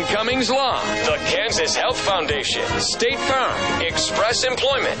 Cumming & Cummings Law, the Kansas Health Foundation, State Farm, Express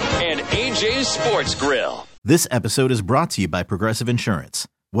Employment, and AJ's Sports Grill. This episode is brought to you by Progressive Insurance.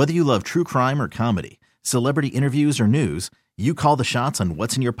 Whether you love true crime or comedy, celebrity interviews or news, you call the shots on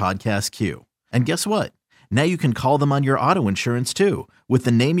what's in your podcast queue. And guess what? Now you can call them on your auto insurance too with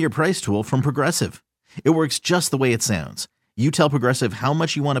the Name Your Price tool from Progressive. It works just the way it sounds. You tell Progressive how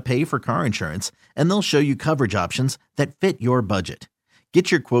much you want to pay for car insurance, and they'll show you coverage options that fit your budget. Get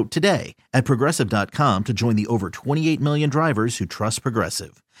your quote today at Progressive.com to join the over 28 million drivers who trust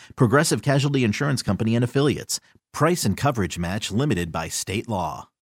Progressive. Progressive Casualty Insurance Company and Affiliates. Price and coverage match limited by state law.